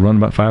that we were running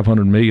about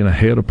 $500 million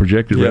ahead of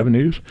projected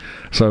revenues.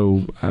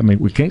 So, I mean,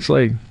 we can't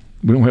say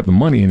we don't have the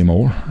money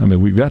anymore. I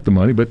mean, we've got the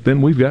money, but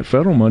then we've got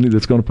federal money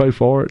that's going to pay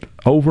for it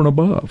over and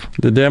above.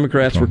 The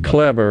Democrats were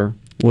clever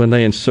when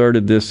they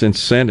inserted this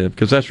incentive,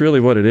 because that's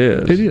really what it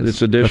is. It is.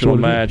 This additional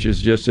match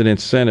is just an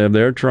incentive.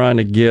 They're trying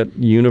to get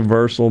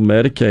universal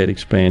Medicaid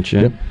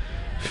expansion. Yep.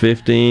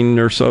 15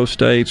 or so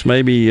states,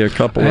 maybe a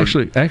couple.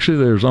 Actually,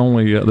 there's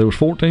only there was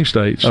 14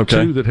 states,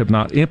 2 that have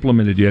not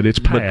implemented yet. It's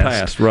passed. But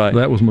passed, right?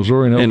 That was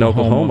Missouri and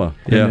Oklahoma.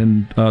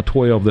 And then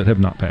 12 that have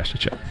not passed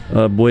it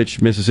yet.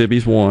 Which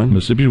Mississippi's one.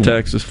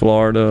 Texas,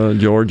 Florida,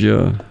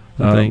 Georgia,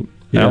 I think.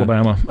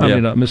 Alabama,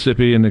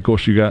 Mississippi, and of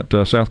course you got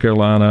South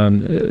Carolina,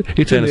 and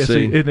it's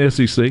Tennessee. in the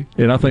SEC,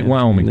 and I think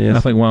Wyoming. Yes. I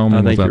think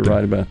Wyoming. I think you're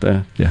right about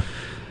that. Yeah.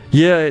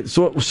 Yeah,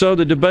 so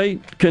the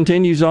debate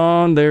continues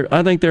on.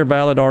 I think there are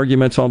valid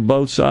arguments on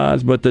both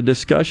sides, but the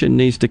discussion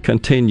needs to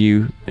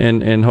continue,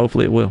 and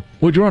hopefully it will.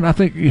 Well, Jordan, I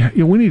think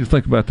we need to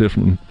think about this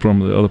from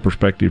the other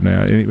perspective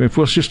now. If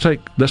let's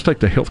take the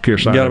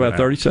healthcare side. You got about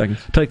 30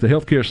 seconds. Take the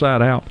healthcare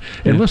side out,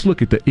 and let's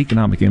look at the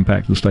economic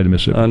impact of the state of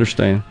Mississippi. I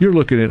understand. You're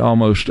looking at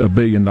almost $1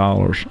 billion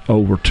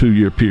over a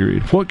 2-year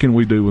period. What can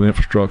we do with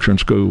infrastructure and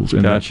schools?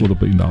 And that's with $1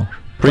 billion.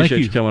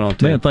 Appreciate you coming on,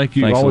 Tim. Man, thank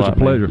you. Thanks Always a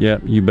pleasure. Man. Yeah,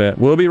 you bet.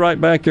 We'll be right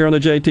back here on the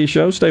JT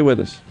Show. Stay with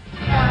us.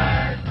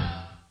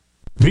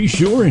 Be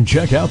sure and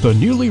check out the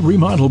newly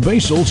remodeled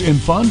Basil's in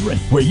Fondren,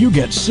 where you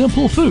get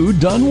simple food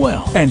done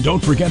well. And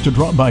don't forget to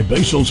drop by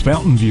Basil's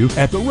Fountain View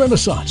at the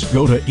Renaissance.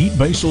 Go to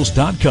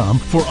eatbasils.com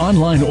for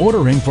online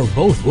ordering for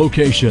both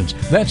locations.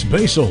 That's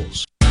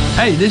Basil's.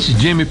 Hey, this is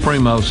Jimmy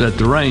Primos at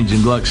the Range in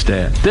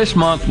Gluckstadt. This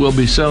month we'll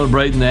be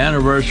celebrating the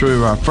anniversary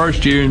of our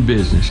first year in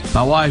business.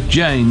 My wife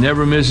Jane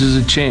never misses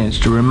a chance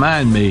to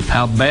remind me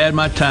how bad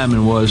my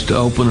timing was to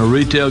open a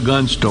retail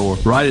gun store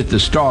right at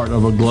the start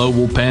of a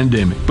global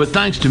pandemic. But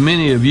thanks to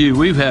many of you,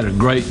 we've had a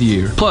great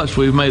year. Plus,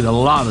 we've made a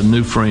lot of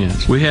new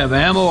friends. We have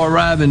ammo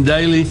arriving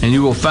daily, and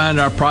you will find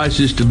our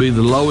prices to be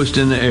the lowest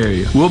in the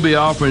area. We'll be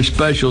offering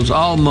specials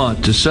all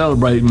month to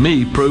celebrate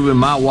me proving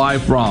my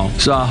wife wrong,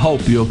 so I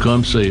hope you'll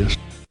come see us.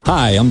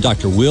 Hi, I'm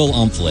Dr. Will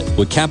Umflett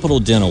with Capital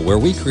Dental, where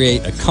we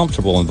create a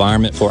comfortable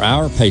environment for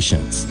our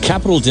patients.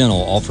 Capital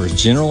Dental offers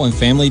general and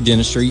family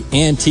dentistry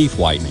and teeth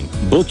whitening.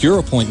 Book your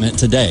appointment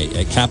today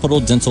at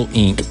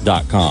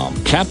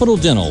CapitalDentalInc.com. Capital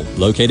Dental,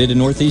 located in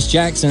Northeast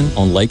Jackson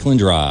on Lakeland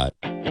Drive.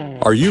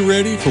 Are you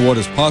ready for what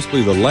is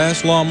possibly the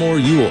last lawnmower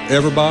you will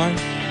ever buy?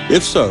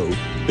 If so,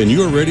 then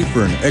you are ready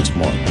for an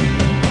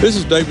Exmark. This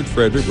is David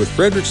Frederick with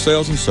Frederick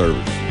Sales and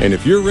Service. And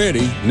if you're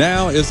ready,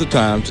 now is the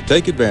time to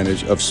take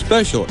advantage of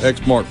special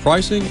Exmark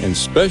pricing and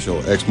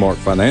special Exmark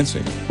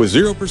financing. With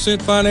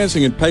 0%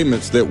 financing and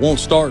payments that won't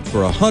start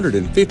for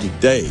 150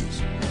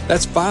 days.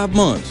 That's 5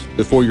 months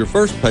before your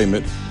first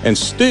payment and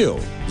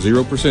still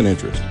 0%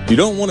 interest. You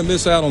don't want to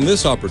miss out on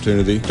this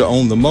opportunity to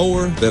own the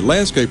mower that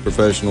landscape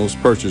professionals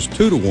purchase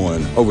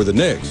 2-to-1 over the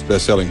next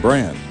best-selling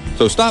brand.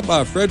 So stop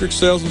by Frederick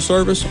Sales and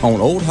Service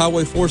on Old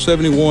Highway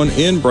 471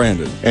 in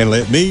Brandon and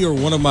let me or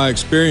one of my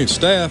experienced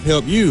staff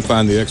help you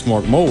find the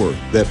Exmark mower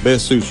that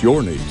best suits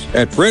your needs.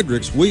 At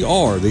Fredericks, we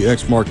are the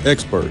Exmark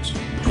experts.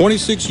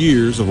 26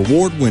 years of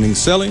award-winning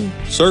selling,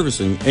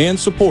 servicing, and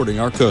supporting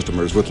our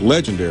customers with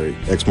legendary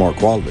Exmark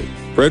quality.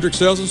 Frederick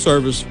Sales and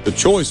Service, the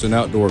choice in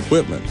outdoor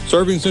equipment,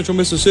 serving Central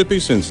Mississippi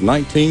since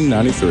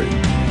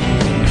 1993.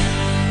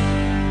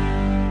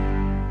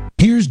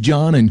 Here's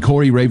John and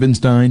Corey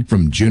Ravenstein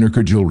from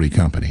Juniker Jewelry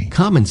Company.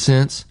 Common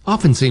sense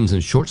often seems in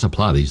short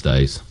supply these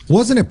days.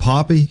 Wasn't it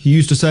Poppy who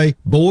used to say,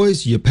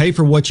 boys, you pay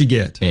for what you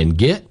get? And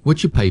get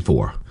what you pay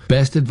for.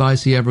 Best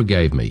advice he ever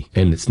gave me,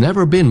 and it's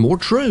never been more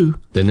true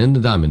than in the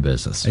diamond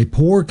business. A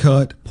poor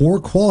cut, poor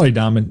quality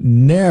diamond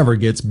never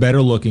gets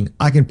better looking,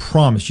 I can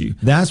promise you.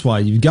 That's why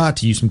you've got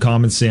to use some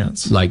common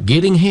sense. Like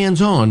getting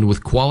hands-on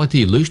with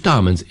quality loose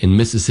diamonds in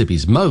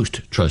Mississippi's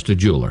most trusted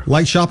jeweler.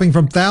 Like shopping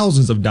from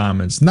thousands of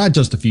diamonds, not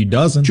just a few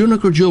dozen.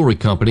 Juniker Jewelry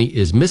Company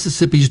is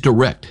Mississippi's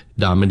direct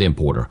diamond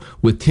importer,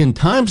 with 10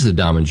 times the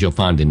diamonds you'll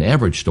find in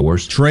average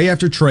stores. Tray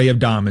after tray of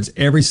diamonds,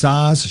 every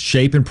size,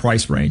 shape, and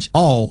price range,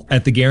 all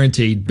at the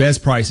guaranteed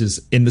best prices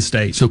in the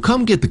state. So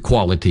come get the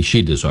quality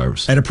she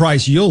deserves. At a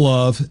price you'll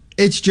love.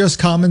 It's just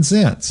common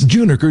sense.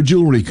 Juniker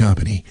Jewelry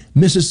Company,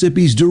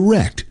 Mississippi's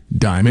direct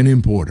diamond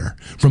importer.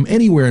 From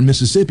anywhere in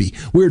Mississippi,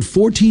 we're at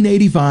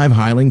 1485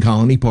 Highland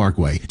Colony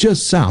Parkway,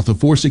 just south of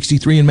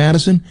 463 in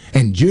Madison,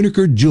 and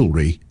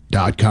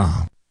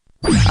junikerjewelry.com.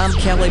 I'm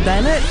Kelly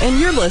Bennett, and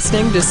you're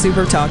listening to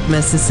Super Talk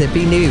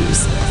Mississippi News.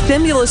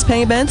 Stimulus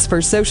payments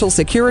for Social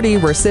Security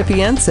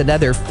recipients and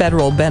other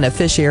federal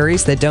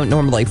beneficiaries that don't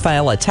normally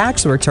file a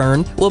tax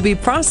return will be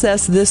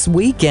processed this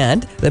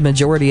weekend. The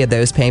majority of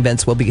those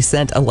payments will be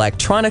sent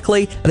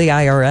electronically. The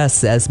IRS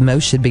says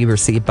most should be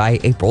received by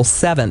April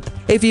 7th.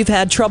 If you've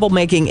had trouble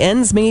making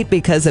ends meet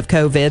because of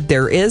COVID,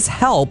 there is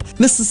help.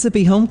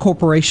 Mississippi Home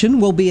Corporation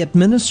will be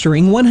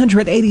administering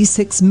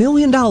 $186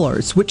 million,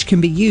 which can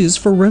be used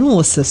for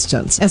rental assistance,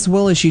 as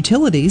well as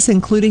utilities,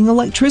 including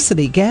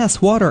electricity,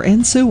 gas, water,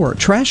 and sewer,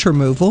 trash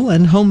removal,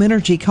 and home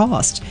energy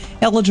costs.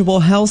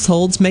 Eligible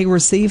households may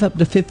receive up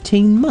to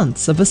 15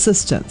 months of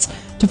assistance.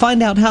 To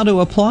find out how to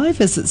apply,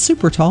 visit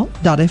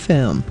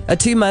supertalk.fm. A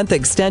 2-month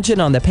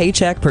extension on the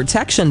Paycheck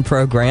Protection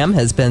Program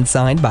has been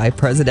signed by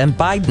President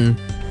Biden.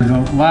 In the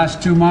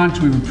last 2 months,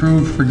 we've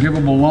approved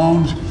forgivable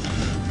loans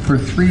for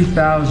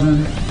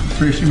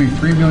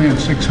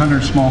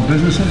 3,600,000 small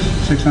businesses,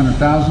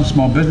 600,000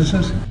 small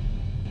businesses.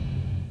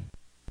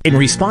 In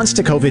response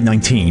to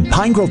COVID-19,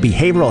 Pine Grove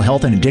Behavioral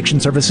Health and Addiction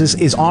Services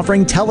is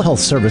offering telehealth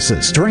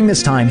services. During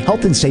this time,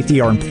 health and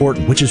safety are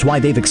important, which is why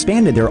they've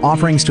expanded their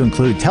offerings to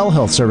include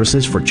telehealth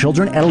services for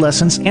children,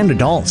 adolescents, and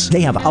adults.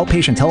 They have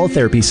outpatient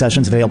teletherapy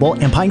sessions available,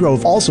 and Pine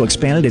Grove also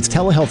expanded its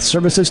telehealth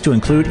services to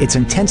include its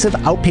intensive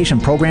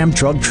outpatient program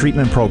drug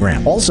treatment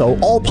program. Also,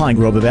 all Pine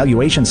Grove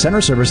Evaluation Center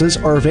services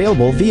are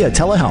available via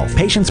telehealth.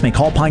 Patients may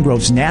call Pine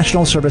Grove's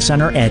National Service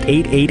Center at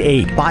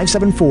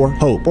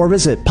 888-574-HOPE or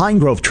visit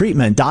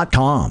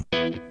pinegrovetreatment.com.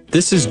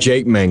 This is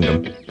Jake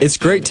Mangum. It's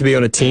great to be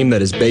on a team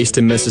that is based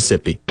in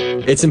Mississippi.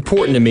 It's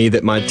important to me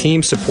that my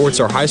team supports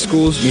our high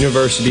schools,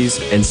 universities,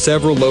 and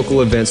several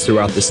local events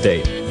throughout the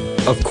state.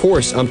 Of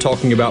course, I'm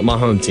talking about my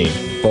home team,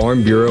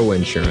 Farm Bureau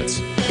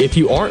Insurance. If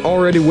you aren't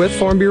already with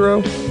Farm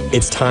Bureau,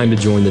 it's time to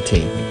join the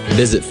team.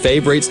 Visit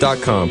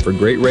favrates.com for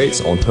great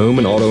rates on home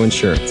and auto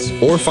insurance,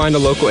 or find a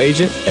local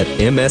agent at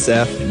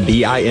msfbins.com.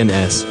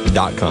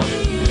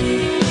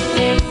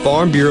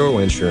 Farm Bureau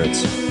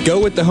Insurance. Go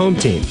with the home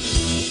team.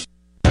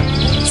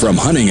 From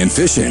hunting and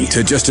fishing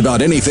to just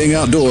about anything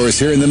outdoors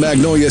here in the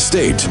Magnolia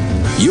State,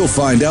 you'll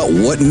find out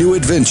what new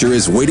adventure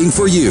is waiting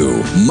for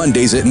you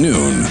Mondays at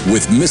noon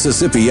with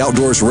Mississippi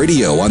Outdoors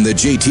Radio on The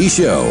JT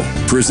Show,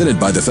 presented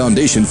by the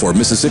Foundation for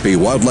Mississippi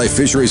Wildlife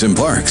Fisheries and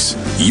Parks.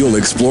 You'll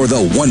explore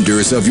the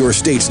wonders of your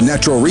state's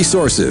natural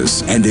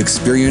resources and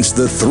experience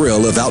the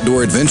thrill of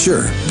outdoor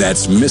adventure.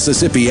 That's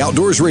Mississippi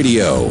Outdoors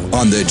Radio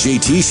on The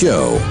JT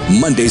Show,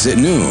 Mondays at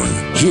noon,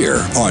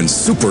 here on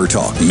Super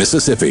Talk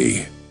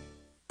Mississippi.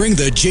 Bring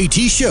the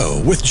JT Show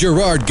with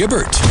Gerard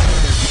Gibbert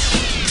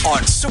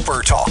on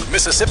Super Talk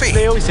Mississippi.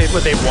 They always say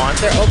what they want.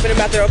 They're open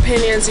about their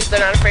opinions. They're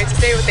not afraid to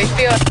say what they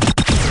feel.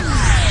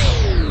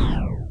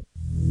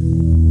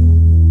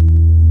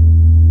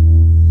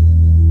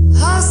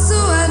 Hast du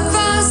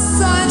etwas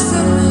Zeit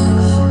für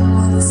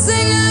mich?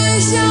 Singe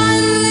ich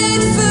ein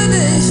Lied für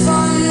dich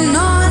von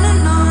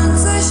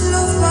 99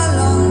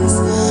 Luftballons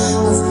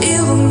auf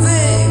ihrem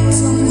Weg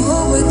zum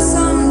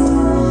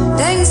Horizont.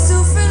 Denkst du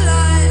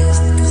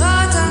vielleicht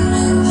grad an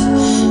mich?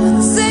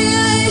 Dann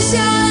singe ich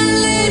ein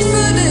Lied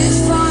für dich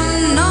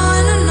von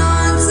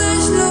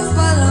 99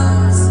 Luftballons.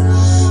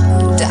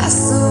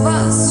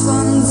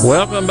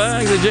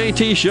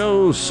 JT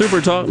Show, Super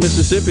Talk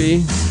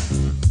Mississippi.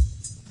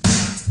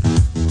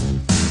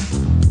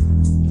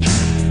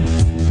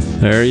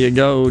 There you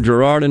go,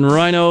 Gerard and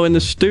Rhino in the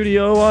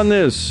studio on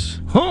this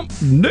Hump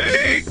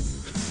Day.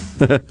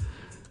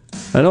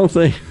 I don't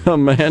think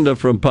Amanda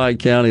from Pike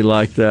County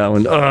liked that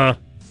one.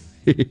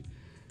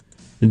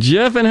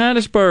 Jeff in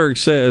Hattiesburg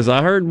says,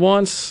 I heard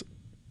once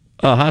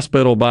a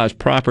hospital buys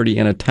property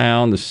in a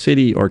town, the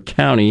city or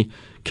county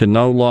can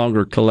no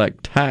longer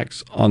collect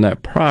tax on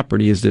that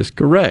property. Is this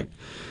correct?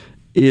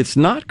 It's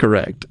not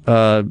correct.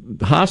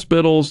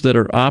 Hospitals that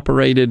are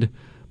operated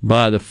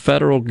by the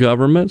federal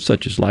government,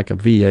 such as like a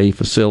VA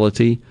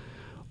facility,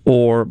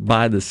 or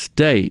by the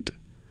state,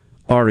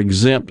 are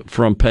exempt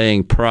from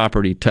paying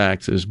property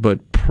taxes,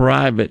 but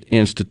private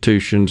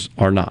institutions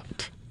are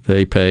not.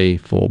 They pay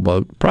full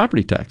boat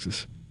property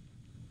taxes.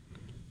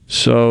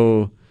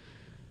 So,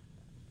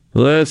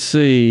 let's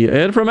see.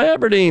 Ed from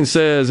Aberdeen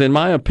says, in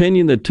my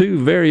opinion, the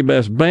two very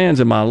best bands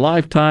in my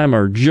lifetime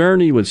are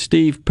Journey with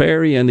Steve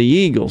Perry and the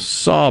Eagles.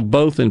 Saw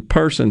both in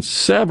person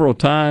several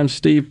times.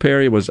 Steve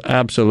Perry was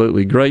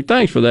absolutely great.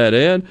 Thanks for that,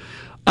 Ed.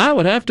 I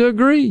would have to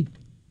agree.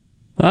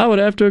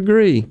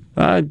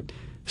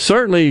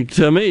 Certainly,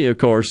 to me, of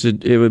course,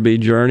 it would be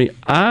Journey.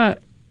 I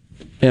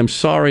am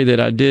sorry that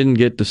I didn't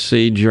get to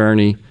see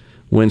Journey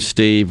when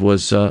Steve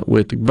was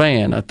with the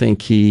band. I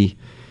think he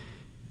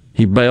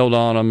bailed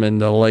on them in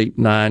the late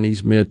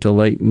 90s, mid to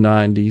late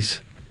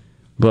 90s.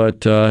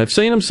 But have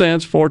seen him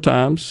since 4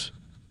 times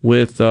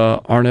with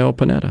Arnel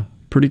Pineda.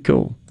 Pretty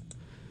cool.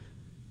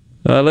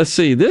 Let's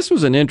see. This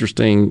was an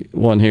interesting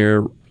one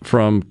here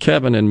from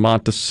Kevin in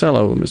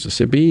Monticello,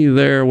 Mississippi.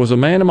 There was a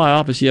man in my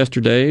office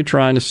yesterday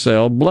trying to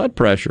sell blood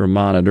pressure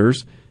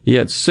monitors. He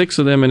had 6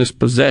 of them in his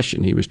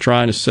possession. He was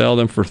trying to sell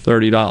them for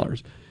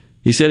 $30.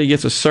 He said he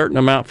gets a certain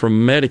amount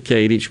from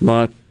Medicaid each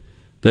month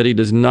that he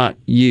does not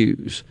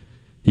use.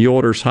 He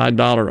orders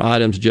high-dollar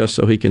items just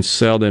so he can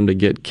sell them to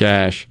get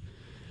cash.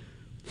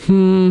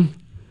 That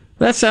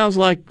sounds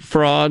like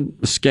fraud,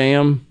 a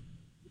scam,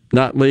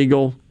 not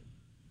legal.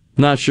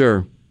 Not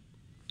sure.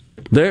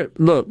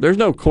 There's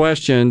no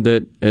question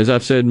that, as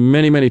I've said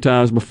many, many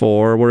times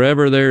before,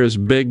 wherever there is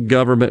big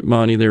government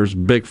money, there's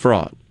big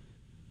fraud.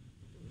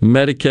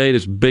 Medicaid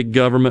is big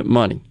government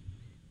money.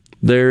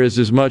 There is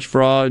as much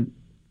fraud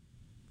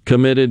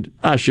committed,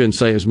 I shouldn't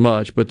say as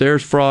much, but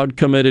there's fraud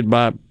committed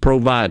by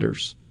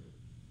providers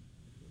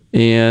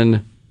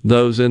and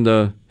those in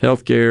the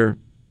healthcare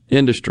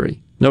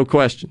industry. No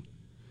question.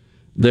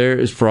 There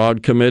is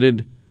fraud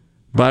committed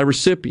by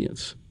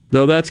recipients,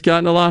 though that's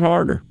gotten a lot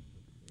harder.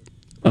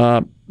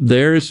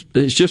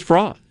 It's just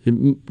fraud.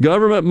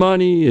 Government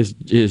money is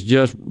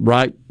just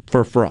ripe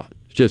for fraud.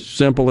 It's just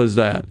simple as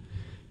that.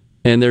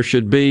 And there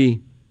should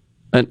be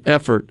an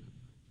effort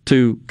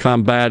to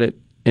combat it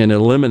and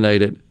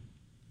eliminate it.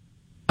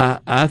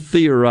 I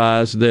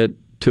theorize that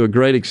to a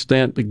great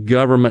extent the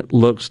government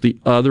looks the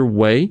other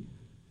way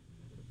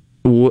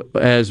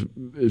as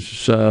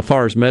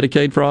far as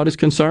Medicaid fraud is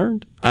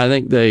concerned. I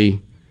think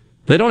they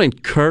don't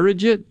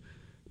encourage it,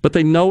 but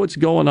they know what's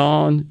going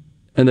on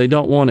and they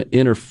don't want to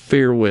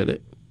interfere with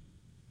it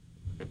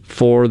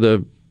for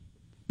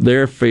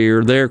their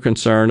fear, their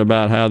concern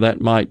about how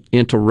that might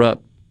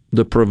interrupt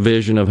the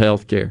provision of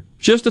health care.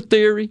 Just a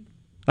theory.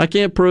 I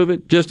can't prove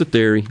it. Just a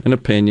theory, an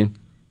opinion.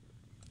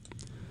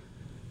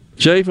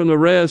 Jay from the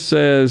Res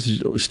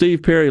says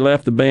Steve Perry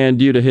left the band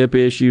due to hip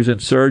issues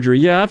and surgery.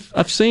 Yeah,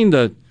 I've seen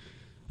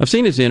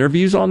his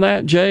interviews on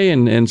that, Jay,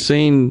 and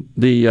seen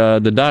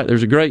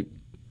there's a great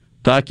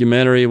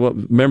documentary.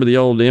 Remember the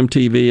old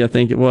MTV? I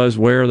think it was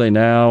Where Are They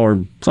Now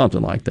or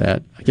something like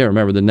that. I can't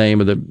remember the name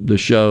of the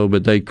show,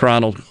 but they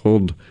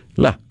chronicled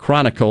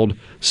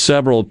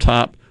several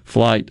top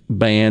flight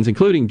bands,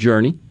 including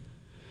Journey.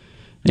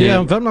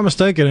 Yeah, if I'm not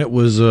mistaken, it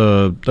was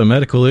a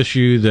medical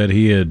issue that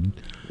he had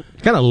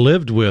kind of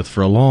lived with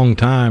for a long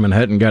time and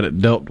hadn't got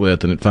it dealt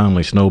with, and it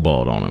finally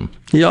snowballed on him.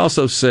 He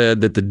also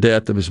said that the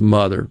death of his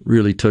mother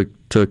really took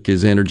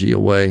his energy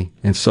away.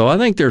 And so I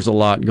think there's a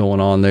lot going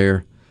on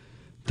there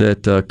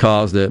that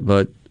caused it.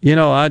 But,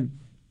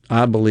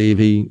 I believe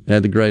he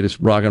had the greatest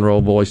rock and roll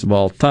voice of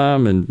all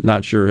time, and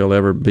not sure he'll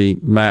ever be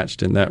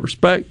matched in that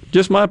respect.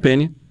 Just my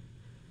opinion.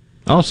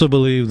 I also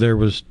believe there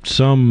was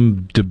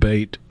some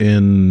debate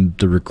in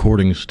the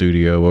recording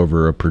studio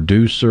over a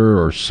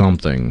producer or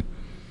something,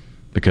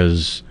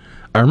 because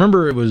I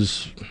remember it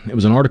was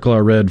an article I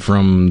read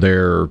from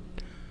their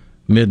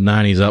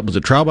mid-'90s. Was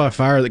it Trial by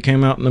Fire that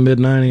came out in the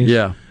mid-'90s?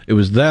 Yeah. It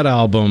was that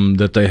album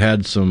that they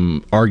had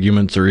some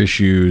arguments or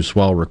issues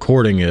while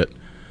recording it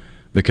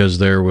because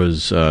there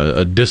was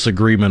a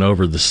disagreement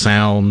over the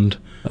sound.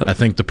 I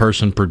think the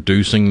person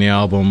producing the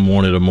album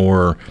wanted a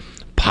more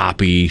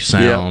poppy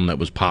sound that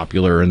was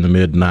popular in the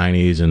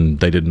mid-'90s, and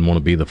they didn't want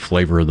to be the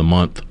flavor of the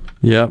month.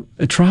 Yeah.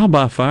 Trial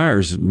by Fire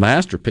is a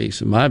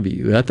masterpiece in my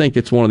view. I think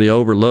it's one of the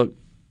overlooked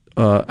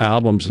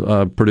albums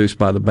produced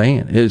by the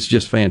band. It's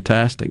just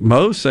fantastic.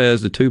 Mo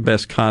says the 2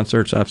 best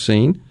concerts I've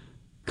seen, ?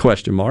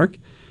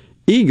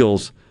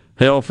 Eagles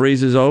Hell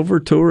Freezes Over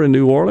tour in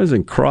New Orleans,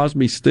 and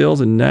Crosby,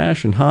 Stills, and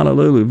Nash in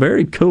Honolulu.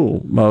 Very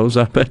cool, Mose.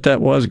 I bet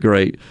that was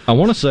great. I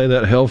want to say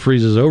that Hell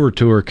Freezes Over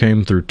tour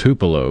came through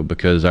Tupelo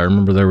because I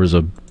remember there was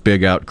a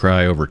big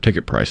outcry over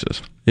ticket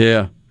prices.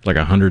 Yeah. Like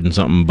 $100 and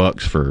something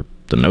bucks for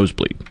the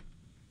nosebleed.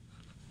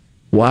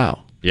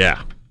 Wow.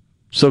 Yeah.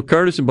 So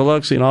Curtis and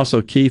Biloxi and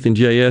also Keith and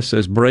JS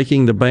says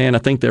Breaking the Band. I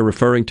think they're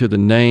referring to the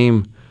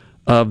name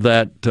of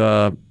that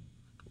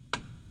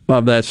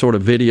sort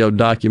of video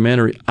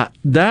documentary.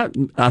 That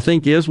I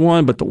think is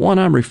one, but the one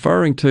I'm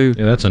referring to...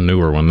 Yeah, that's a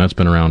newer one. That's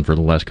been around for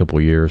the last couple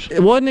of years.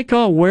 Wasn't it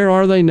called Where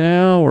Are They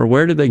Now? Or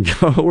Where Did They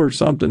Go? Or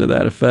something to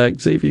that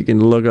effect. See if you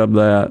can look up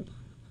that.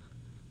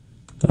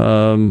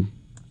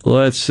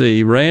 Let's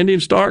see. Randy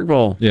and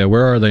Starkville. Yeah,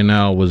 Where Are They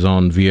Now was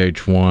on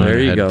VH1. There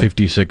you it had go.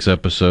 56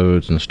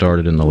 episodes and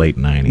started in the late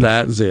 90s.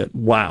 That's it.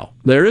 Wow.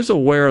 There is a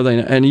Where Are They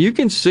Now? And you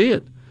can see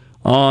it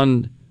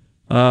on...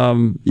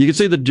 you can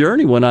see the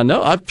Journey one. I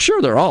know. I'm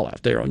sure they're all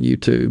out there on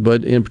YouTube,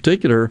 but in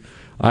particular,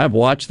 I've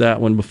watched that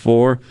one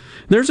before.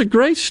 There's a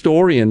great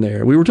story in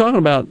there. We were talking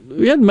about,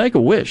 we had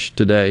Make-A-Wish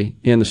today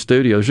in the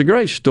studio. There's a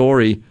great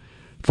story,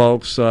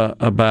 folks,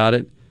 about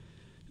it.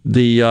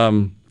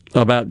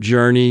 About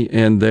Journey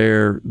and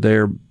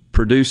their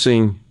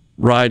producing,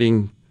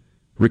 writing,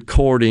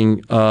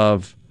 recording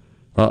of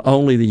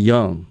Only the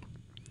Young.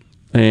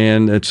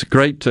 And it's a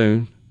great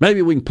tune.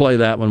 Maybe we can play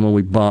that one when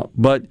we bump.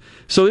 But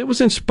so it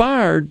was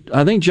inspired.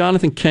 I think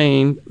Jonathan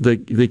Cain,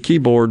 the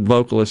keyboard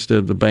vocalist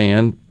of the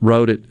band,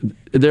 wrote it.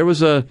 There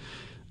was an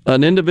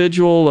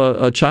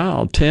individual, a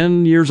child,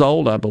 10 years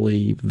old, I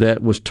believe,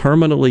 that was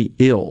terminally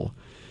ill,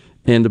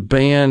 and the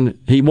band,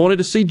 he wanted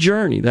to see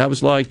Journey. That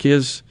was like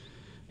his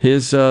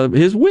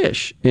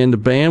wish. And the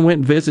band went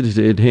and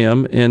visited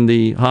him in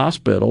the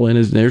hospital.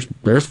 And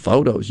there's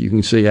photos you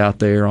can see out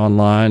there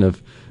online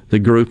of the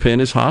group in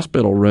his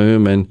hospital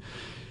room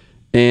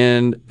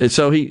And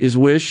so his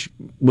wish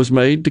was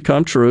made to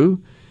come true,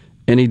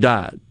 and he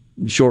died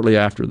shortly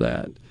after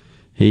that.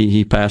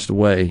 He passed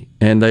away,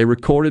 and they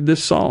recorded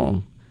this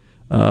song,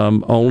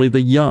 Only the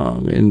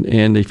Young.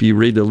 And if you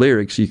read the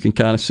lyrics, you can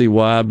kind of see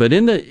why. But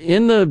in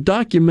the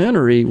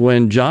documentary,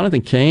 when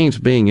Jonathan Cain's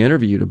being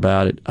interviewed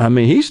about it, I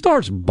mean, he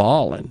starts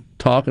bawling,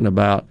 talking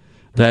about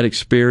that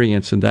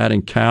experience and that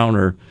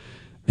encounter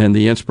and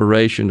the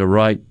inspiration to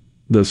write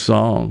the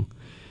song.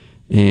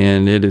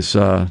 And it is...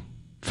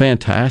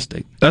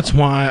 fantastic. That's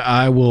why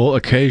I will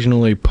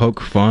occasionally poke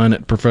fun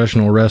at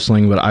professional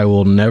wrestling, but I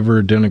will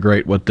never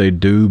denigrate what they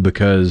do,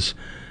 because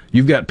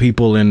you've got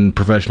people in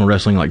professional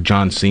wrestling like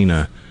John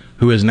Cena,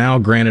 who is now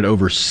granted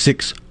over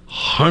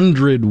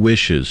 600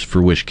 wishes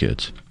for Wish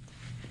Kids.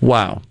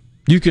 Wow.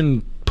 You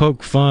can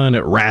poke fun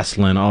at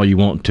wrestling all you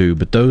want to,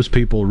 but those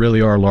people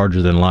really are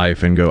larger than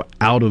life and go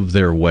out of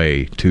their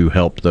way to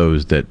help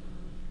those that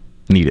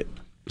need it.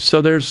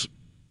 So there's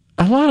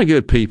a lot of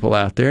good people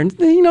out there. And,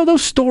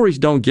 those stories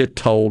don't get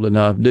told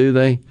enough, do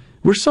they?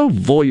 We're so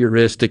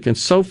voyeuristic and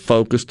so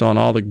focused on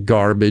all the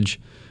garbage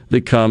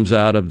that comes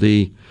out of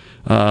the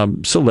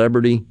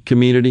celebrity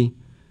community.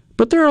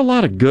 But there are a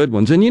lot of good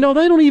ones. And, they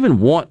don't even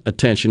want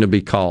attention to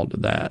be called to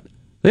that.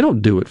 They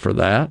don't do it for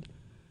that.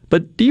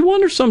 But do you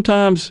wonder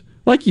sometimes,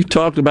 like you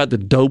talked about the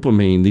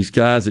dopamine, these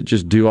guys that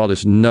just do all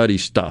this nutty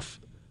stuff,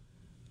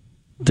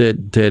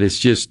 that is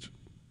just,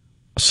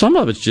 some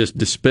of it's just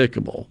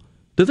despicable.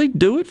 Do they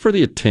do it for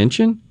the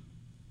attention?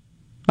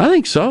 I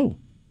think so.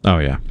 Oh,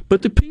 yeah.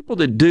 But the people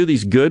that do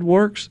these good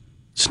works,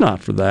 it's not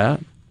for that.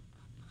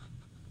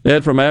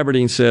 Ed from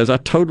Aberdeen says, I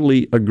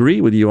totally agree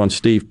with you on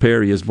Steve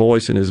Perry. His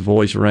voice and his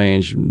voice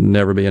range,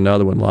 never be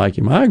another one like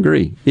him. I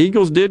agree.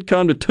 Eagles did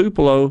come to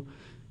Tupelo,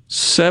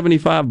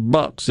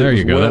 $75. There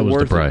you go. That was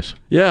the price.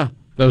 Yeah.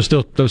 That was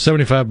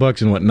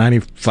 $75 in what,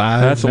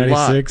 95, That's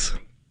 96? A lot.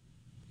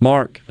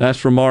 Mark, that's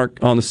from Mark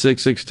on the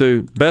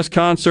 662. Best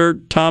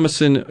concert,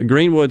 Thomas in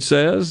Greenwood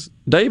says,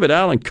 David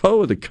Allen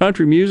Coe of the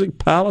Country Music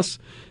Palace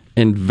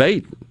in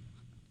Vaden.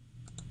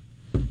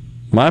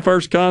 My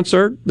first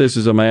concert, this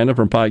is Amanda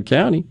from Pike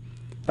County,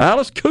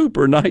 Alice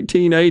Cooper,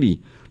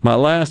 1980. My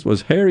last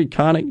was Harry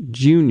Connick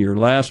Jr.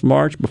 last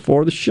March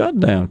before the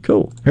shutdown.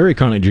 Cool. Harry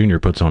Connick Jr.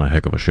 puts on a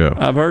heck of a show.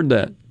 I've heard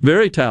that.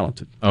 Very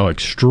talented. Oh,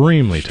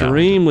 extremely talented.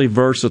 Extremely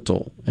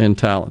versatile and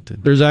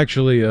talented. There's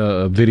actually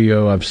a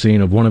video I've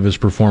seen of one of his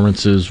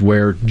performances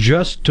where,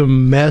 just to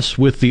mess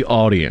with the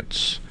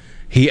audience,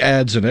 he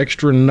adds an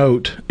extra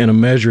note in a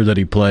measure that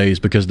he plays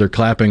because they're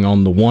clapping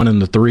on the 1 and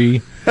the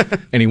 3,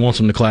 and he wants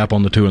them to clap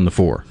on the 2 and the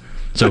 4.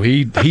 So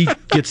he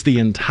gets the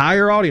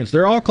entire audience.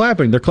 They're all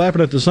clapping. They're clapping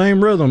at the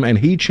same rhythm, and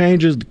he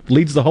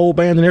leads the whole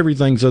band and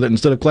everything so that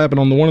instead of clapping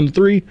on the 1 and the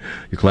 3,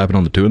 you're clapping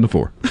on the 2 and the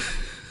 4.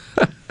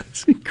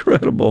 It's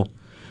incredible.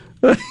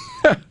 I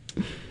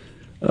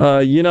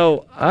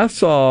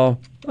saw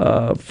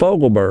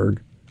Fogelberg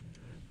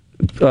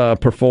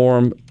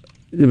perform.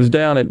 It was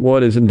down at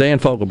Dan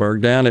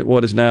Fogelberg, down at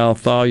what is now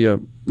Thalia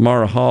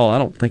Mara Hall. I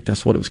don't think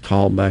that's what it was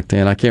called back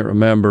then. I can't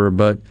remember,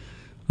 but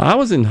I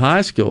was in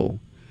high school.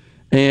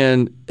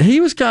 And he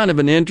was kind of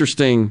an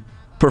interesting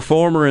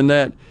performer in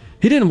that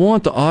he didn't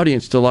want the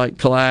audience to like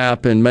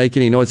clap and make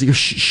any noise. He goes,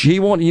 he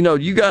wanted,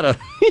 you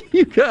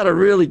gotta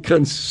really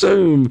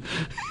consume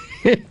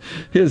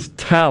his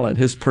talent,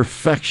 his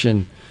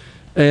perfection.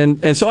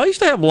 And so I used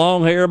to have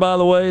long hair, by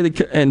the way,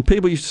 and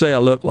people used to say I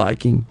look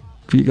like him.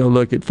 If you go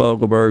look at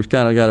Fogelberg,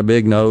 kind of got a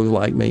big nose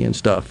like me and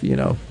stuff,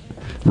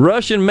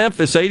 Rush in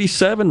Memphis,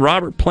 87,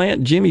 Robert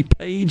Plant, Jimmy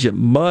Page at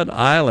Mud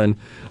Island.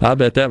 I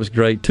bet that was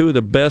great. Two of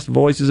the best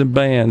voices in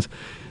bands.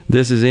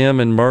 This is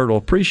M and Myrtle.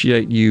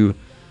 Appreciate you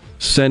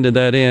sending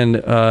that in.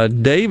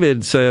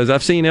 David says,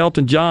 I've seen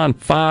Elton John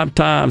 5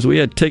 times. We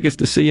had tickets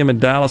to see him in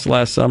Dallas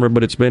last summer,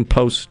 but it's been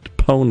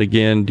postponed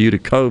again due to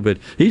COVID.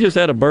 He just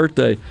had a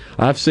birthday.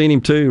 I've seen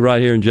him too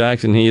right here in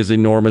Jackson. He is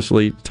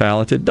enormously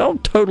talented.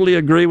 Don't totally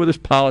agree with his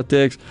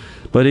politics,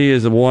 but he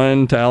is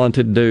one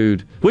talented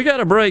dude. We got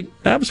a break.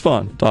 That was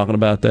fun talking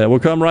about that. We'll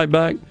come right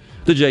back.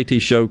 The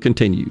JT Show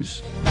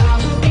continues.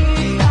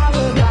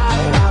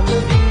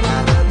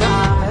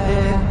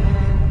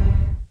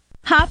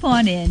 Hop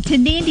on in to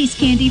Nandy's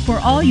Candy for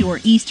all your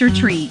Easter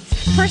treats.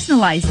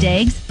 Personalized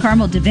eggs,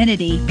 caramel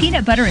divinity,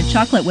 peanut butter and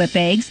chocolate whip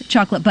eggs,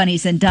 chocolate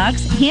bunnies and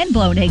ducks,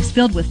 hand-blown eggs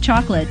filled with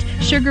chocolate,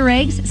 sugar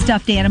eggs,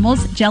 stuffed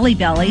animals, jelly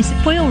bellies,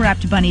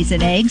 foil-wrapped bunnies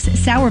and eggs,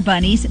 sour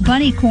bunnies,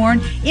 bunny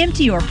corn,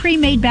 empty or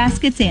pre-made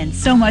baskets, and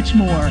so much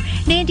more.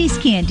 Nandy's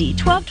Candy,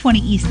 1220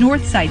 East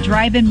Northside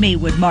Drive in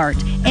Maywood Mart,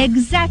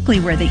 exactly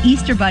where the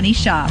Easter Bunny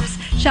shops.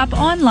 Shop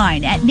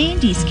online at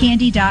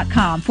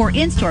nandyscandy.com for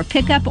in-store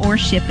pickup or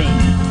shipping.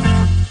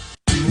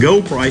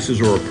 Gold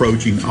prices are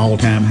approaching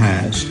all-time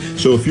highs,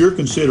 so if you're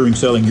considering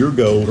selling your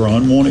gold or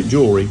unwanted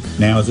jewelry,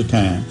 now is the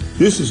time.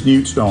 This is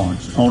Newt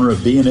Starnes, owner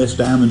of D&S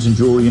Diamonds and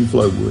Jewelry in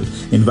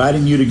Flowood,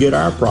 inviting you to get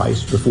our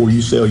price before you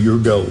sell your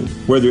gold.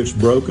 Whether it's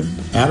broken,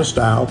 out of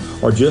style,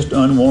 or just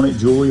unwanted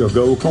jewelry or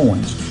gold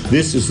coins,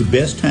 this is the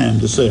best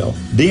time to sell.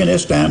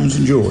 D&S Diamonds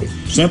and Jewelry.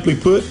 Simply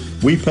put,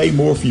 we pay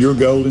more for your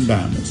gold and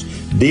diamonds.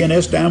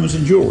 D&S Diamonds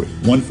and Jewelry,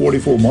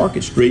 144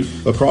 Market Street,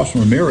 across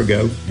from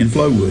Amerigo in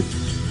Flowood.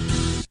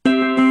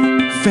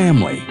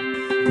 Family.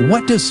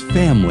 What does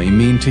family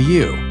mean to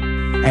you?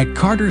 At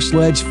Carter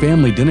Sledge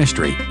Family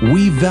Dentistry,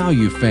 we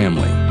value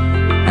family.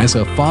 As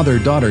a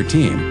father-daughter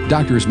team,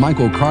 Doctors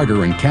Michael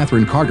Carter and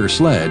Catherine Carter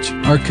Sledge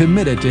are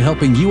committed to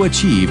helping you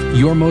achieve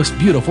your most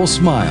beautiful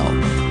smile.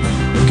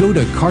 Go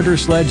to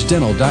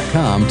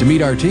CarterSledgeDental.com to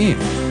meet our team,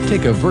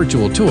 take a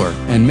virtual tour,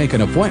 and make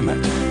an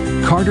appointment.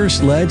 Carter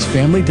Sledge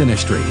Family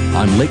Dentistry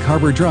on Lake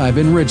Harbor Drive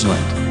in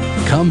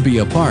Ridgeland. Come be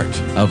a part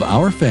of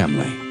our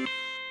family.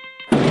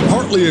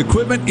 Hartley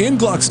Equipment in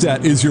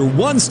Gluckstadt is your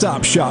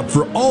one-stop shop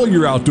for all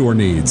your outdoor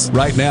needs.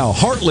 Right now,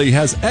 Hartley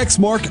has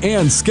Exmark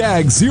and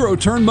Skag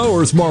zero-turn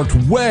mowers marked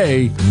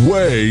way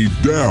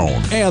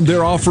down. And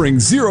they're offering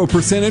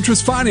 0%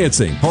 interest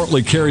financing.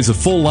 Hartley carries a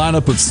full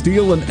lineup of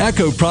Steel and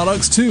Echo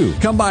products too.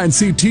 Come by and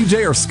see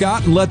TJ or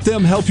Scott and let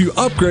them help you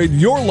upgrade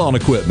your lawn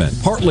equipment.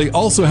 Hartley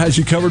also has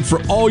you covered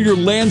for all your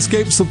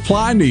landscape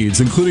supply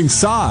needs, including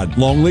sod,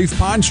 longleaf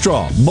pine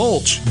straw,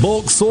 mulch,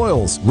 bulk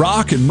soils,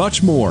 rock, and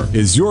much more.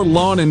 Is your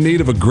lawn in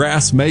need of a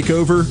grass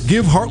makeover?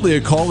 Give Hartley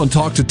a call and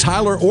talk to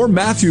Tyler or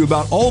Matthew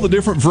about all the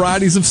different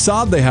varieties of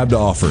sod they have to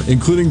offer,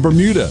 including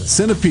Bermuda,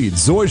 Centipede,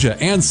 Zoysia,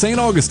 and St.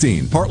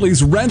 Augustine.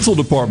 Hartley's rental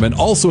department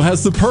also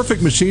has the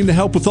perfect machine to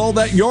help with all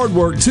that yard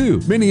work too.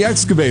 Mini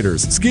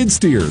excavators, skid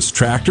steers,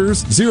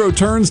 tractors, zero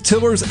turns,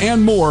 tillers,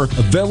 and more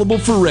available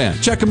for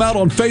rent. Check them out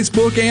on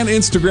Facebook and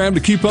Instagram to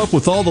keep up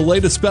with all the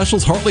latest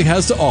specials Hartley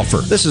has to offer.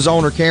 This is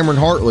owner Cameron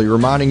Hartley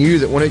reminding you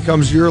that when it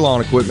comes to your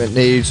lawn equipment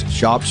needs,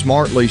 shop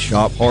smartly,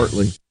 shop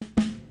Hartley.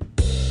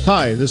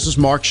 Hi, this is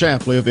Mark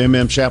Shapley of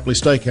M.M. Shapley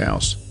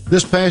Steakhouse.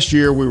 This past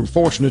year, we were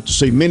fortunate to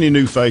see many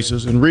new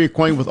faces and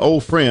reacquaint with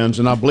old friends,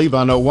 and I believe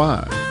I know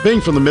why.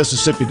 Being from the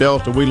Mississippi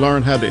Delta, we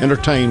learned how to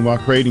entertain while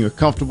creating a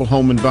comfortable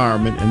home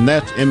environment, and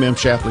that's M.M.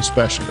 Shapley's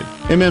specialty.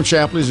 M.M.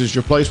 Shapley's is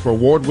your place for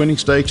award-winning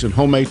steaks and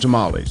homemade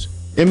tamales.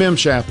 M.M.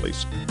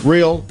 Shapley's,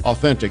 real,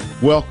 authentic,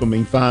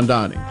 welcoming fine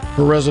dining.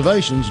 For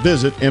reservations,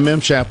 visit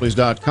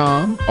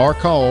mmshapleys.com or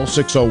call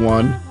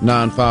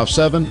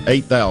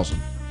 601-957-8000.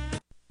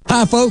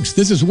 Hi folks,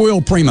 this is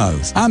Will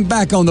Primos. I'm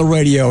back on the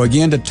radio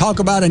again to talk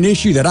about an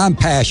issue that I'm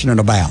passionate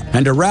about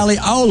and to rally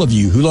all of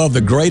you who love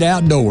the great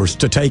outdoors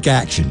to take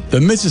action.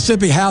 The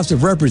Mississippi House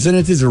of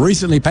Representatives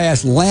recently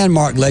passed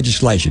landmark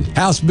legislation,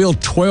 House Bill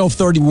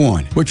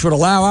 1231, which would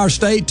allow our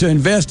state to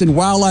invest in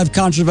wildlife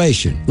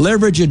conservation,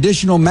 leverage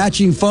additional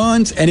matching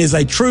funds, and is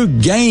a true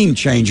game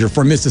changer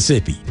for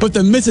Mississippi. But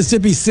the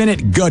Mississippi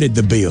Senate gutted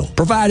the bill,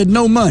 provided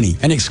no money,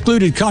 and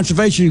excluded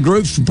conservation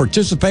groups from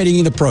participating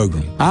in the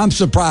program. I'm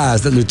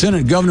surprised that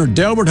Lieutenant Governor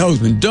Delbert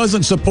Hosemann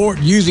doesn't support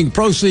using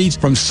proceeds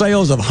from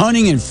sales of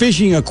hunting and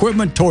fishing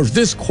equipment towards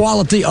this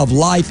quality of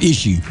life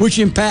issue, which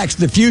impacts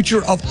the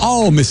future of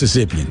all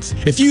Mississippians.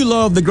 If you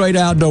love the great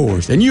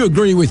outdoors and you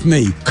agree with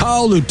me,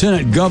 call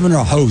Lieutenant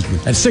Governor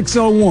Hosemann at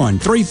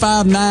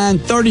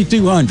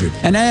 601-359-3200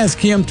 and ask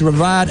him to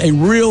provide a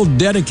real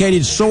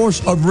dedicated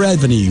source of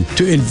revenue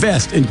to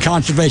invest in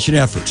conservation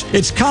efforts.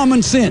 It's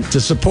common sense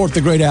to support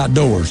the great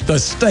outdoors, the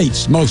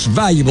state's most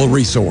valuable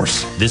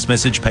resource. This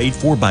message paid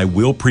for by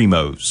Will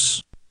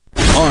Primos.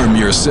 Arm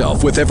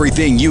yourself with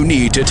everything you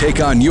need to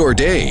take on your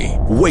day.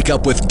 Wake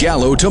up with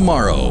Gallo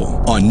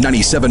tomorrow on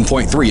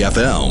 97.3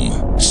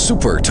 FM.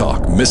 Super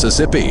Talk,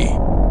 Mississippi.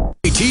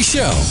 JT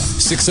Show,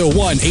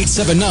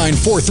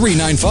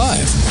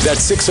 601-879-4395.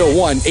 That's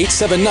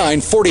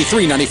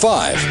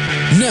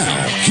 601-879-4395.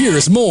 Now,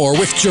 here's more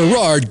with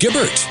Gerard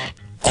Gibbert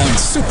on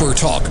Super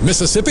Talk,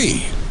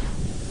 Mississippi.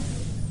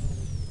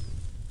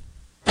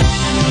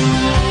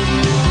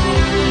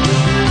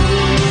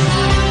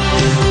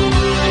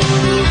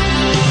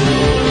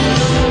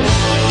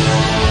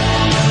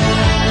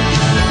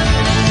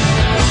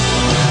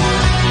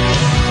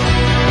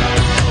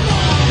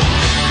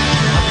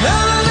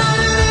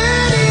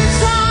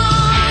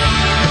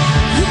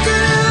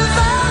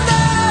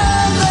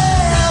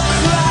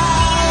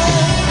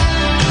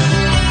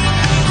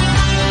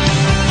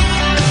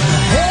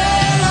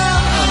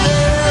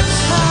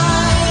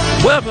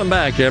 Welcome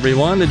back,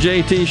 everyone. The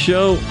JT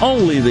Show.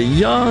 Only the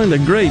young, the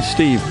great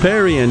Steve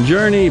Perry and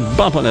Journey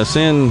bumping us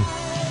in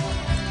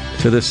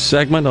to this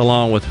segment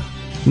along with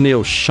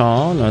Neil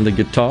Sean on the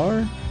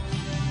guitar,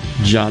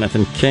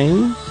 Jonathan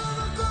King,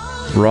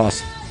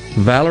 Ross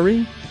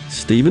Valerie,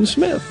 Stephen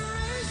Smith.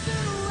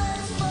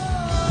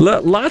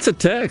 Lots of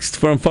text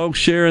from folks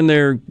sharing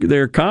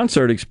their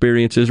concert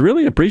experiences.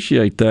 Really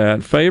appreciate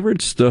that.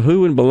 Favorites, The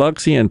Who in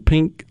Biloxi and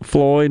Pink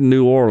Floyd,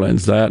 New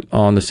Orleans. That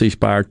on the C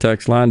Spire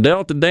text line.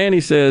 Delta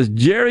Danny says,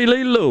 Jerry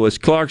Lee Lewis,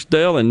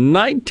 Clarksdale in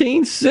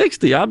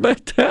 1960. I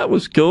bet that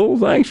was cool.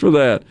 Thanks for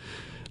that.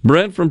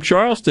 Brent from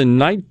Charleston,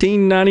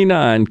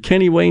 1999.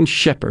 Kenny Wayne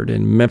Shepherd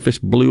in Memphis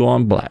Blue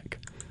on Black.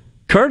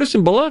 Curtis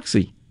in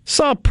Biloxi.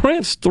 Saw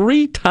Prince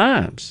 3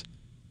 times.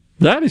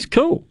 That is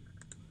cool.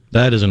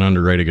 That is an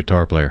underrated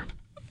guitar player.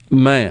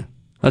 Man,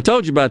 I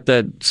told you about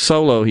that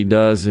solo he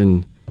does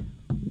when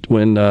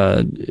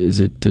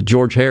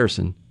George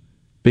Harrison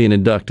being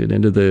inducted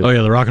into the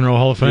the Rock and Roll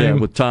Hall of Fame?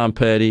 Yeah, with Tom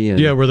Petty. And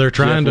where they're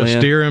trying to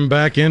steer him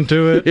back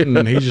into it,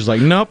 and he's just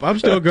like, nope, I'm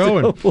still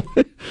going.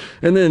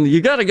 And then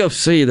you got to go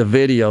see the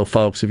video,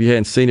 folks, if you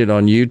hadn't seen it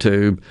on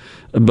YouTube.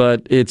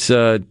 But it's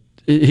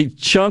he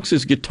chunks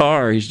his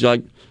guitar. He's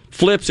like,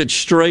 flips it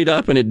straight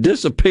up and it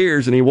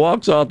disappears, and he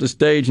walks off the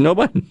stage.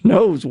 Nobody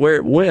knows where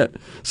it went.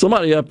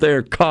 Somebody up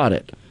there caught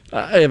it,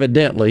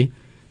 evidently,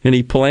 and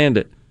he planned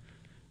it.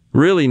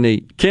 Really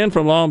neat. Ken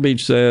from Long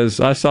Beach says,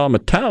 I saw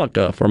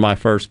Metallica for my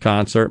first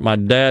concert. My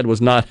dad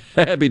was not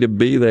happy to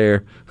be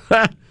there.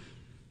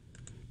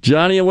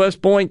 Johnny in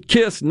West Point,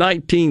 Kiss,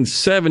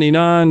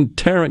 1979,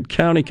 Tarrant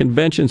County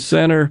Convention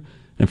Center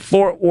in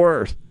Fort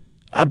Worth.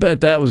 I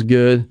bet that was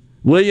good.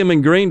 William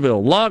in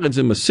Greenville, Loggins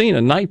in Messina,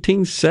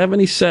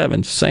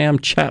 1977. Sam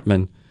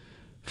Chapman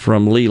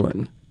from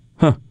Leland.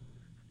 Huh.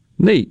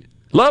 Neat.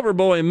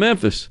 Loverboy in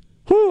Memphis.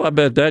 Whew, I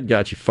bet that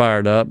got you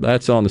fired up.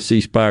 That's on the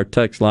C Spire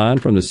text line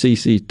from the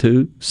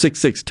CC2,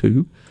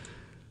 662.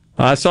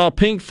 I saw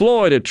Pink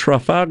Floyd at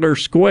Trafalgar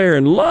Square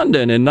in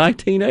London in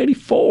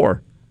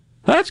 1984.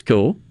 That's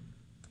cool.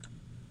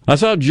 I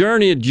saw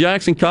Journey at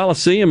Jackson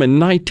Coliseum in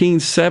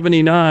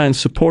 1979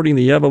 supporting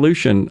the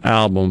Evolution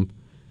album.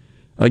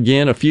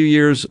 Again, a few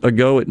years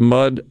ago at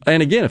Mud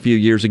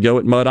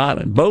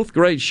Island. Both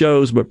great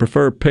shows, but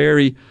prefer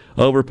Perry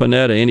over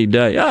Panetta any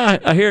day.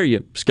 I hear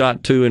you,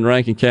 Scott, too, in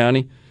Rankin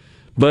County.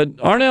 But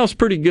Arnell's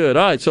pretty good.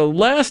 All right, so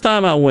last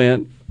time I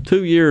went,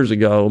 2 years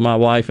ago, my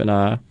wife and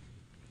I,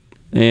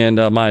 and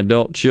my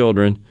adult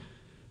children,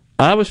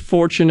 I was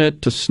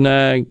fortunate to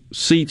snag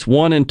seats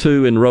 1 and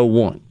 2 in row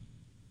 1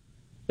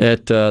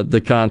 at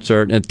the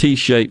concert, at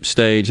T-shaped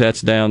stage.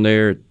 That's down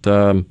there at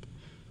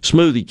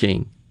Smoothie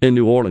King in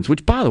New Orleans,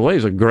 which, by the way,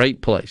 is a great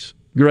place.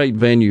 Great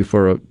venue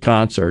for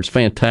concerts.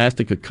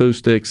 Fantastic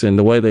acoustics and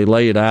the way they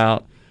lay it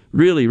out.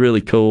 Really, really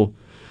cool.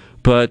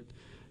 But,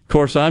 of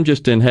course, I'm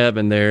just in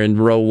heaven there in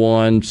row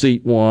 1,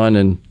 seat 1,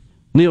 and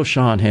Neil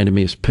Sean handed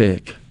me his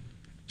pick.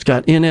 It's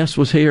got NS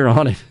was here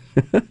on it.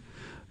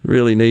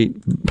 Really neat.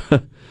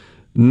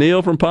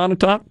 Neil from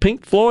Pontotoc,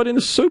 Pink Floyd in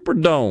the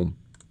Superdome.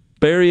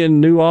 Barry in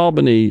New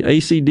Albany,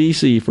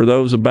 AC/DC for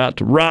those about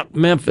to rock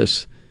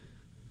Memphis.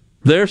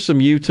 There's some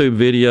YouTube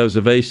videos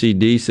of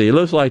AC/DC. It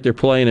looks like they're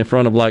playing in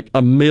front of like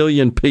 1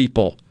 million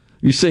people.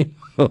 You see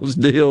those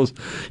deals?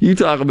 You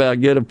talk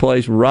about get a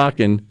place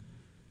rocking.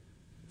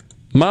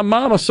 My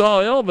mama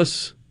saw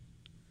Elvis.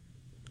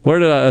 Where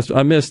did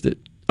I missed it.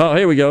 Oh,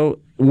 here we go.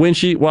 While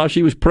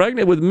she was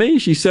pregnant with me,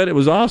 she said it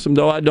was awesome,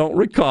 though I don't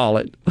recall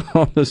it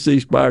on the C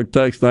Spire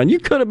text line. You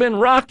could have been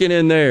rocking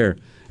in there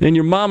in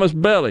your mama's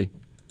belly.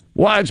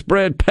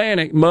 Widespread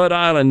Panic, Mud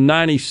Island,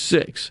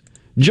 96.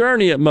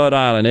 Journey at Mud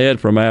Island, Ed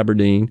from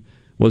Aberdeen,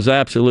 was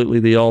absolutely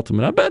the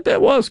ultimate. I bet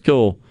that was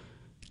cool.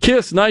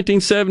 Kiss,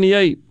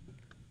 1978.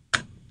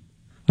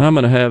 I'm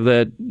going to have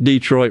that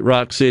Detroit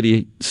Rock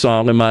City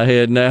song in my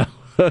head now.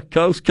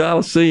 Coast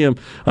Coliseum.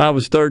 I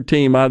was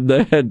 13. My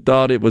dad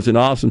thought it was an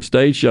awesome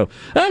stage show.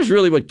 That was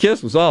really what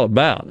Kiss was all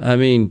about. I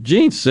mean,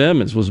 Gene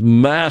Simmons was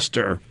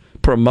master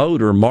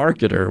promoter,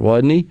 marketer,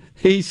 wasn't he?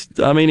 He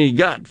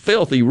got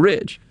filthy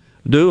rich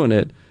doing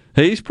it.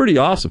 He's pretty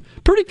awesome.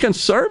 Pretty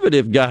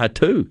conservative guy,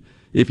 too,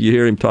 if you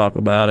hear him talk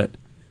about it.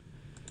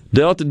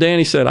 Delta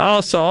Danny said,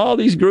 I saw all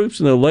these groups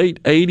in the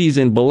late 80s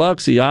in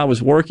Biloxi. I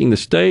was working the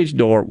stage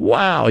door.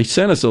 Wow, he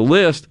sent us a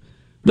list.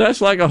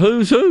 That's like a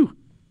who's who.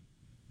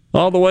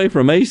 All the way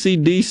from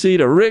AC/DC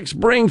to Rick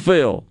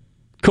Springfield,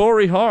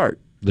 Corey Hart.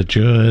 The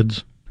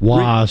Judds,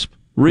 Wasp,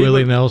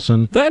 Willie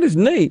Nelson. That is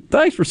neat.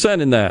 Thanks for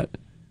sending that.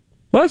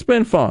 Well, that's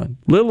been fun.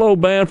 Little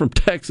old band from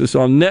Texas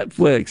on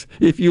Netflix.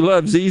 If you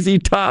love ZZ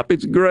Top,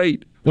 it's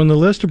great. When the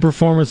list of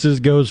performances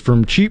goes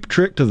from Cheap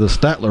Trick to the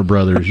Statler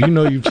Brothers, you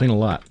know you've seen a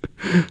lot.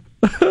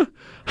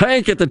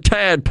 Hank at the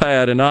Tad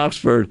Pad in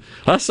Oxford.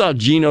 I saw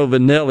Gino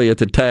Vanelli at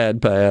the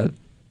Tad Pad.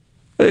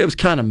 It was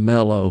kind of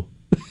mellow.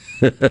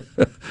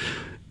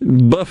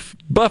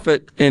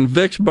 Buffett in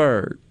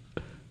Vicksburg.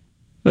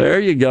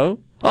 There you go.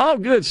 All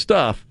good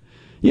stuff.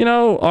 You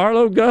know,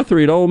 Arlo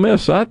Guthrie at Ole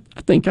Miss, I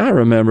think I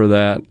remember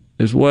that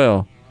as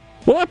well.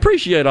 Well, I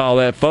appreciate all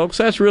that, folks.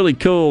 That's really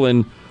cool,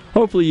 and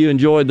hopefully you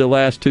enjoyed the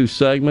last two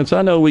segments.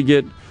 I know we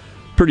get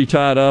pretty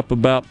tied up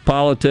about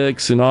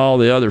politics and all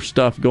the other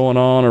stuff going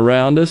on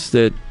around us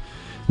that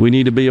we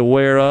need to be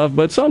aware of,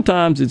 but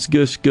sometimes it's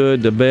just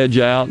good to veg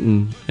out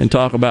and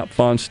talk about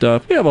fun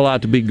stuff. We have a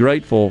lot to be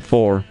grateful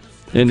for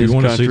in this country. If you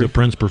want to see the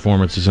Prince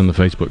performances in the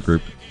Facebook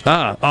group.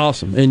 Ah,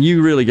 awesome. And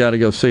you really got to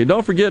go see it.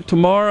 Don't forget,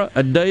 tomorrow,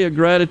 a day of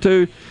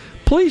gratitude.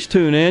 Please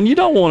tune in. You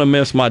don't want to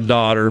miss my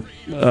daughter.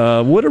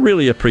 Would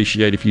really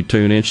appreciate if you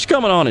tune in. She's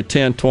coming on at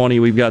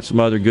 10:20. We've got some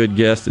other good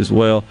guests as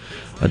well.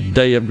 A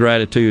day of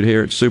gratitude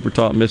here at Super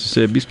Talk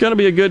Mississippi. It's going to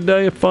be a good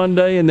day, a fun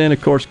day, and then,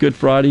 of course, Good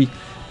Friday,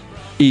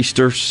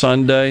 Easter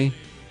Sunday.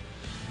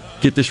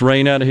 Get this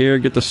rain out of here,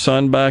 get the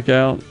sun back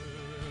out.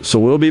 So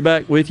we'll be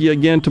back with you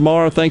again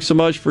tomorrow. Thanks so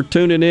much for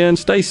tuning in.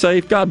 Stay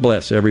safe. God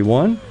bless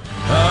everyone.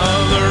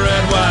 Of the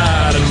red,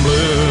 white, and blue.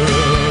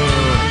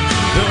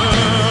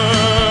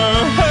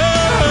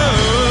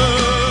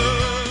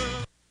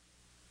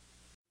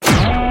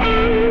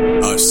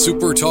 A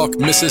Super Talk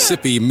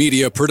Mississippi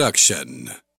media production.